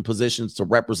certain positions to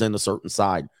represent a certain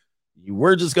side?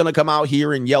 We're just going to come out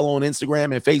here and yell on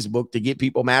Instagram and Facebook to get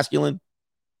people masculine.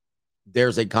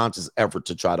 There's a conscious effort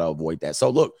to try to avoid that. So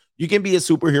look, you can be a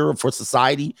superhero for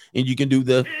society and you can do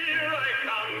the,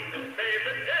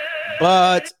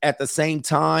 but at the same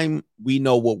time, we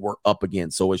know what we're up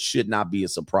against. So it should not be a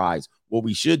surprise. What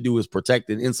we should do is protect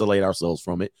and insulate ourselves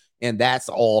from it. And that's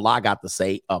all I got to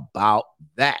say about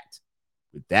that.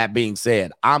 With that being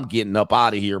said, I'm getting up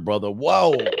out of here, brother.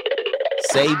 Whoa.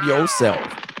 Save yourself.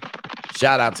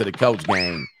 Shout out to the coach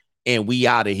gang. And we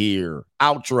out of here.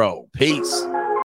 Outro. Peace.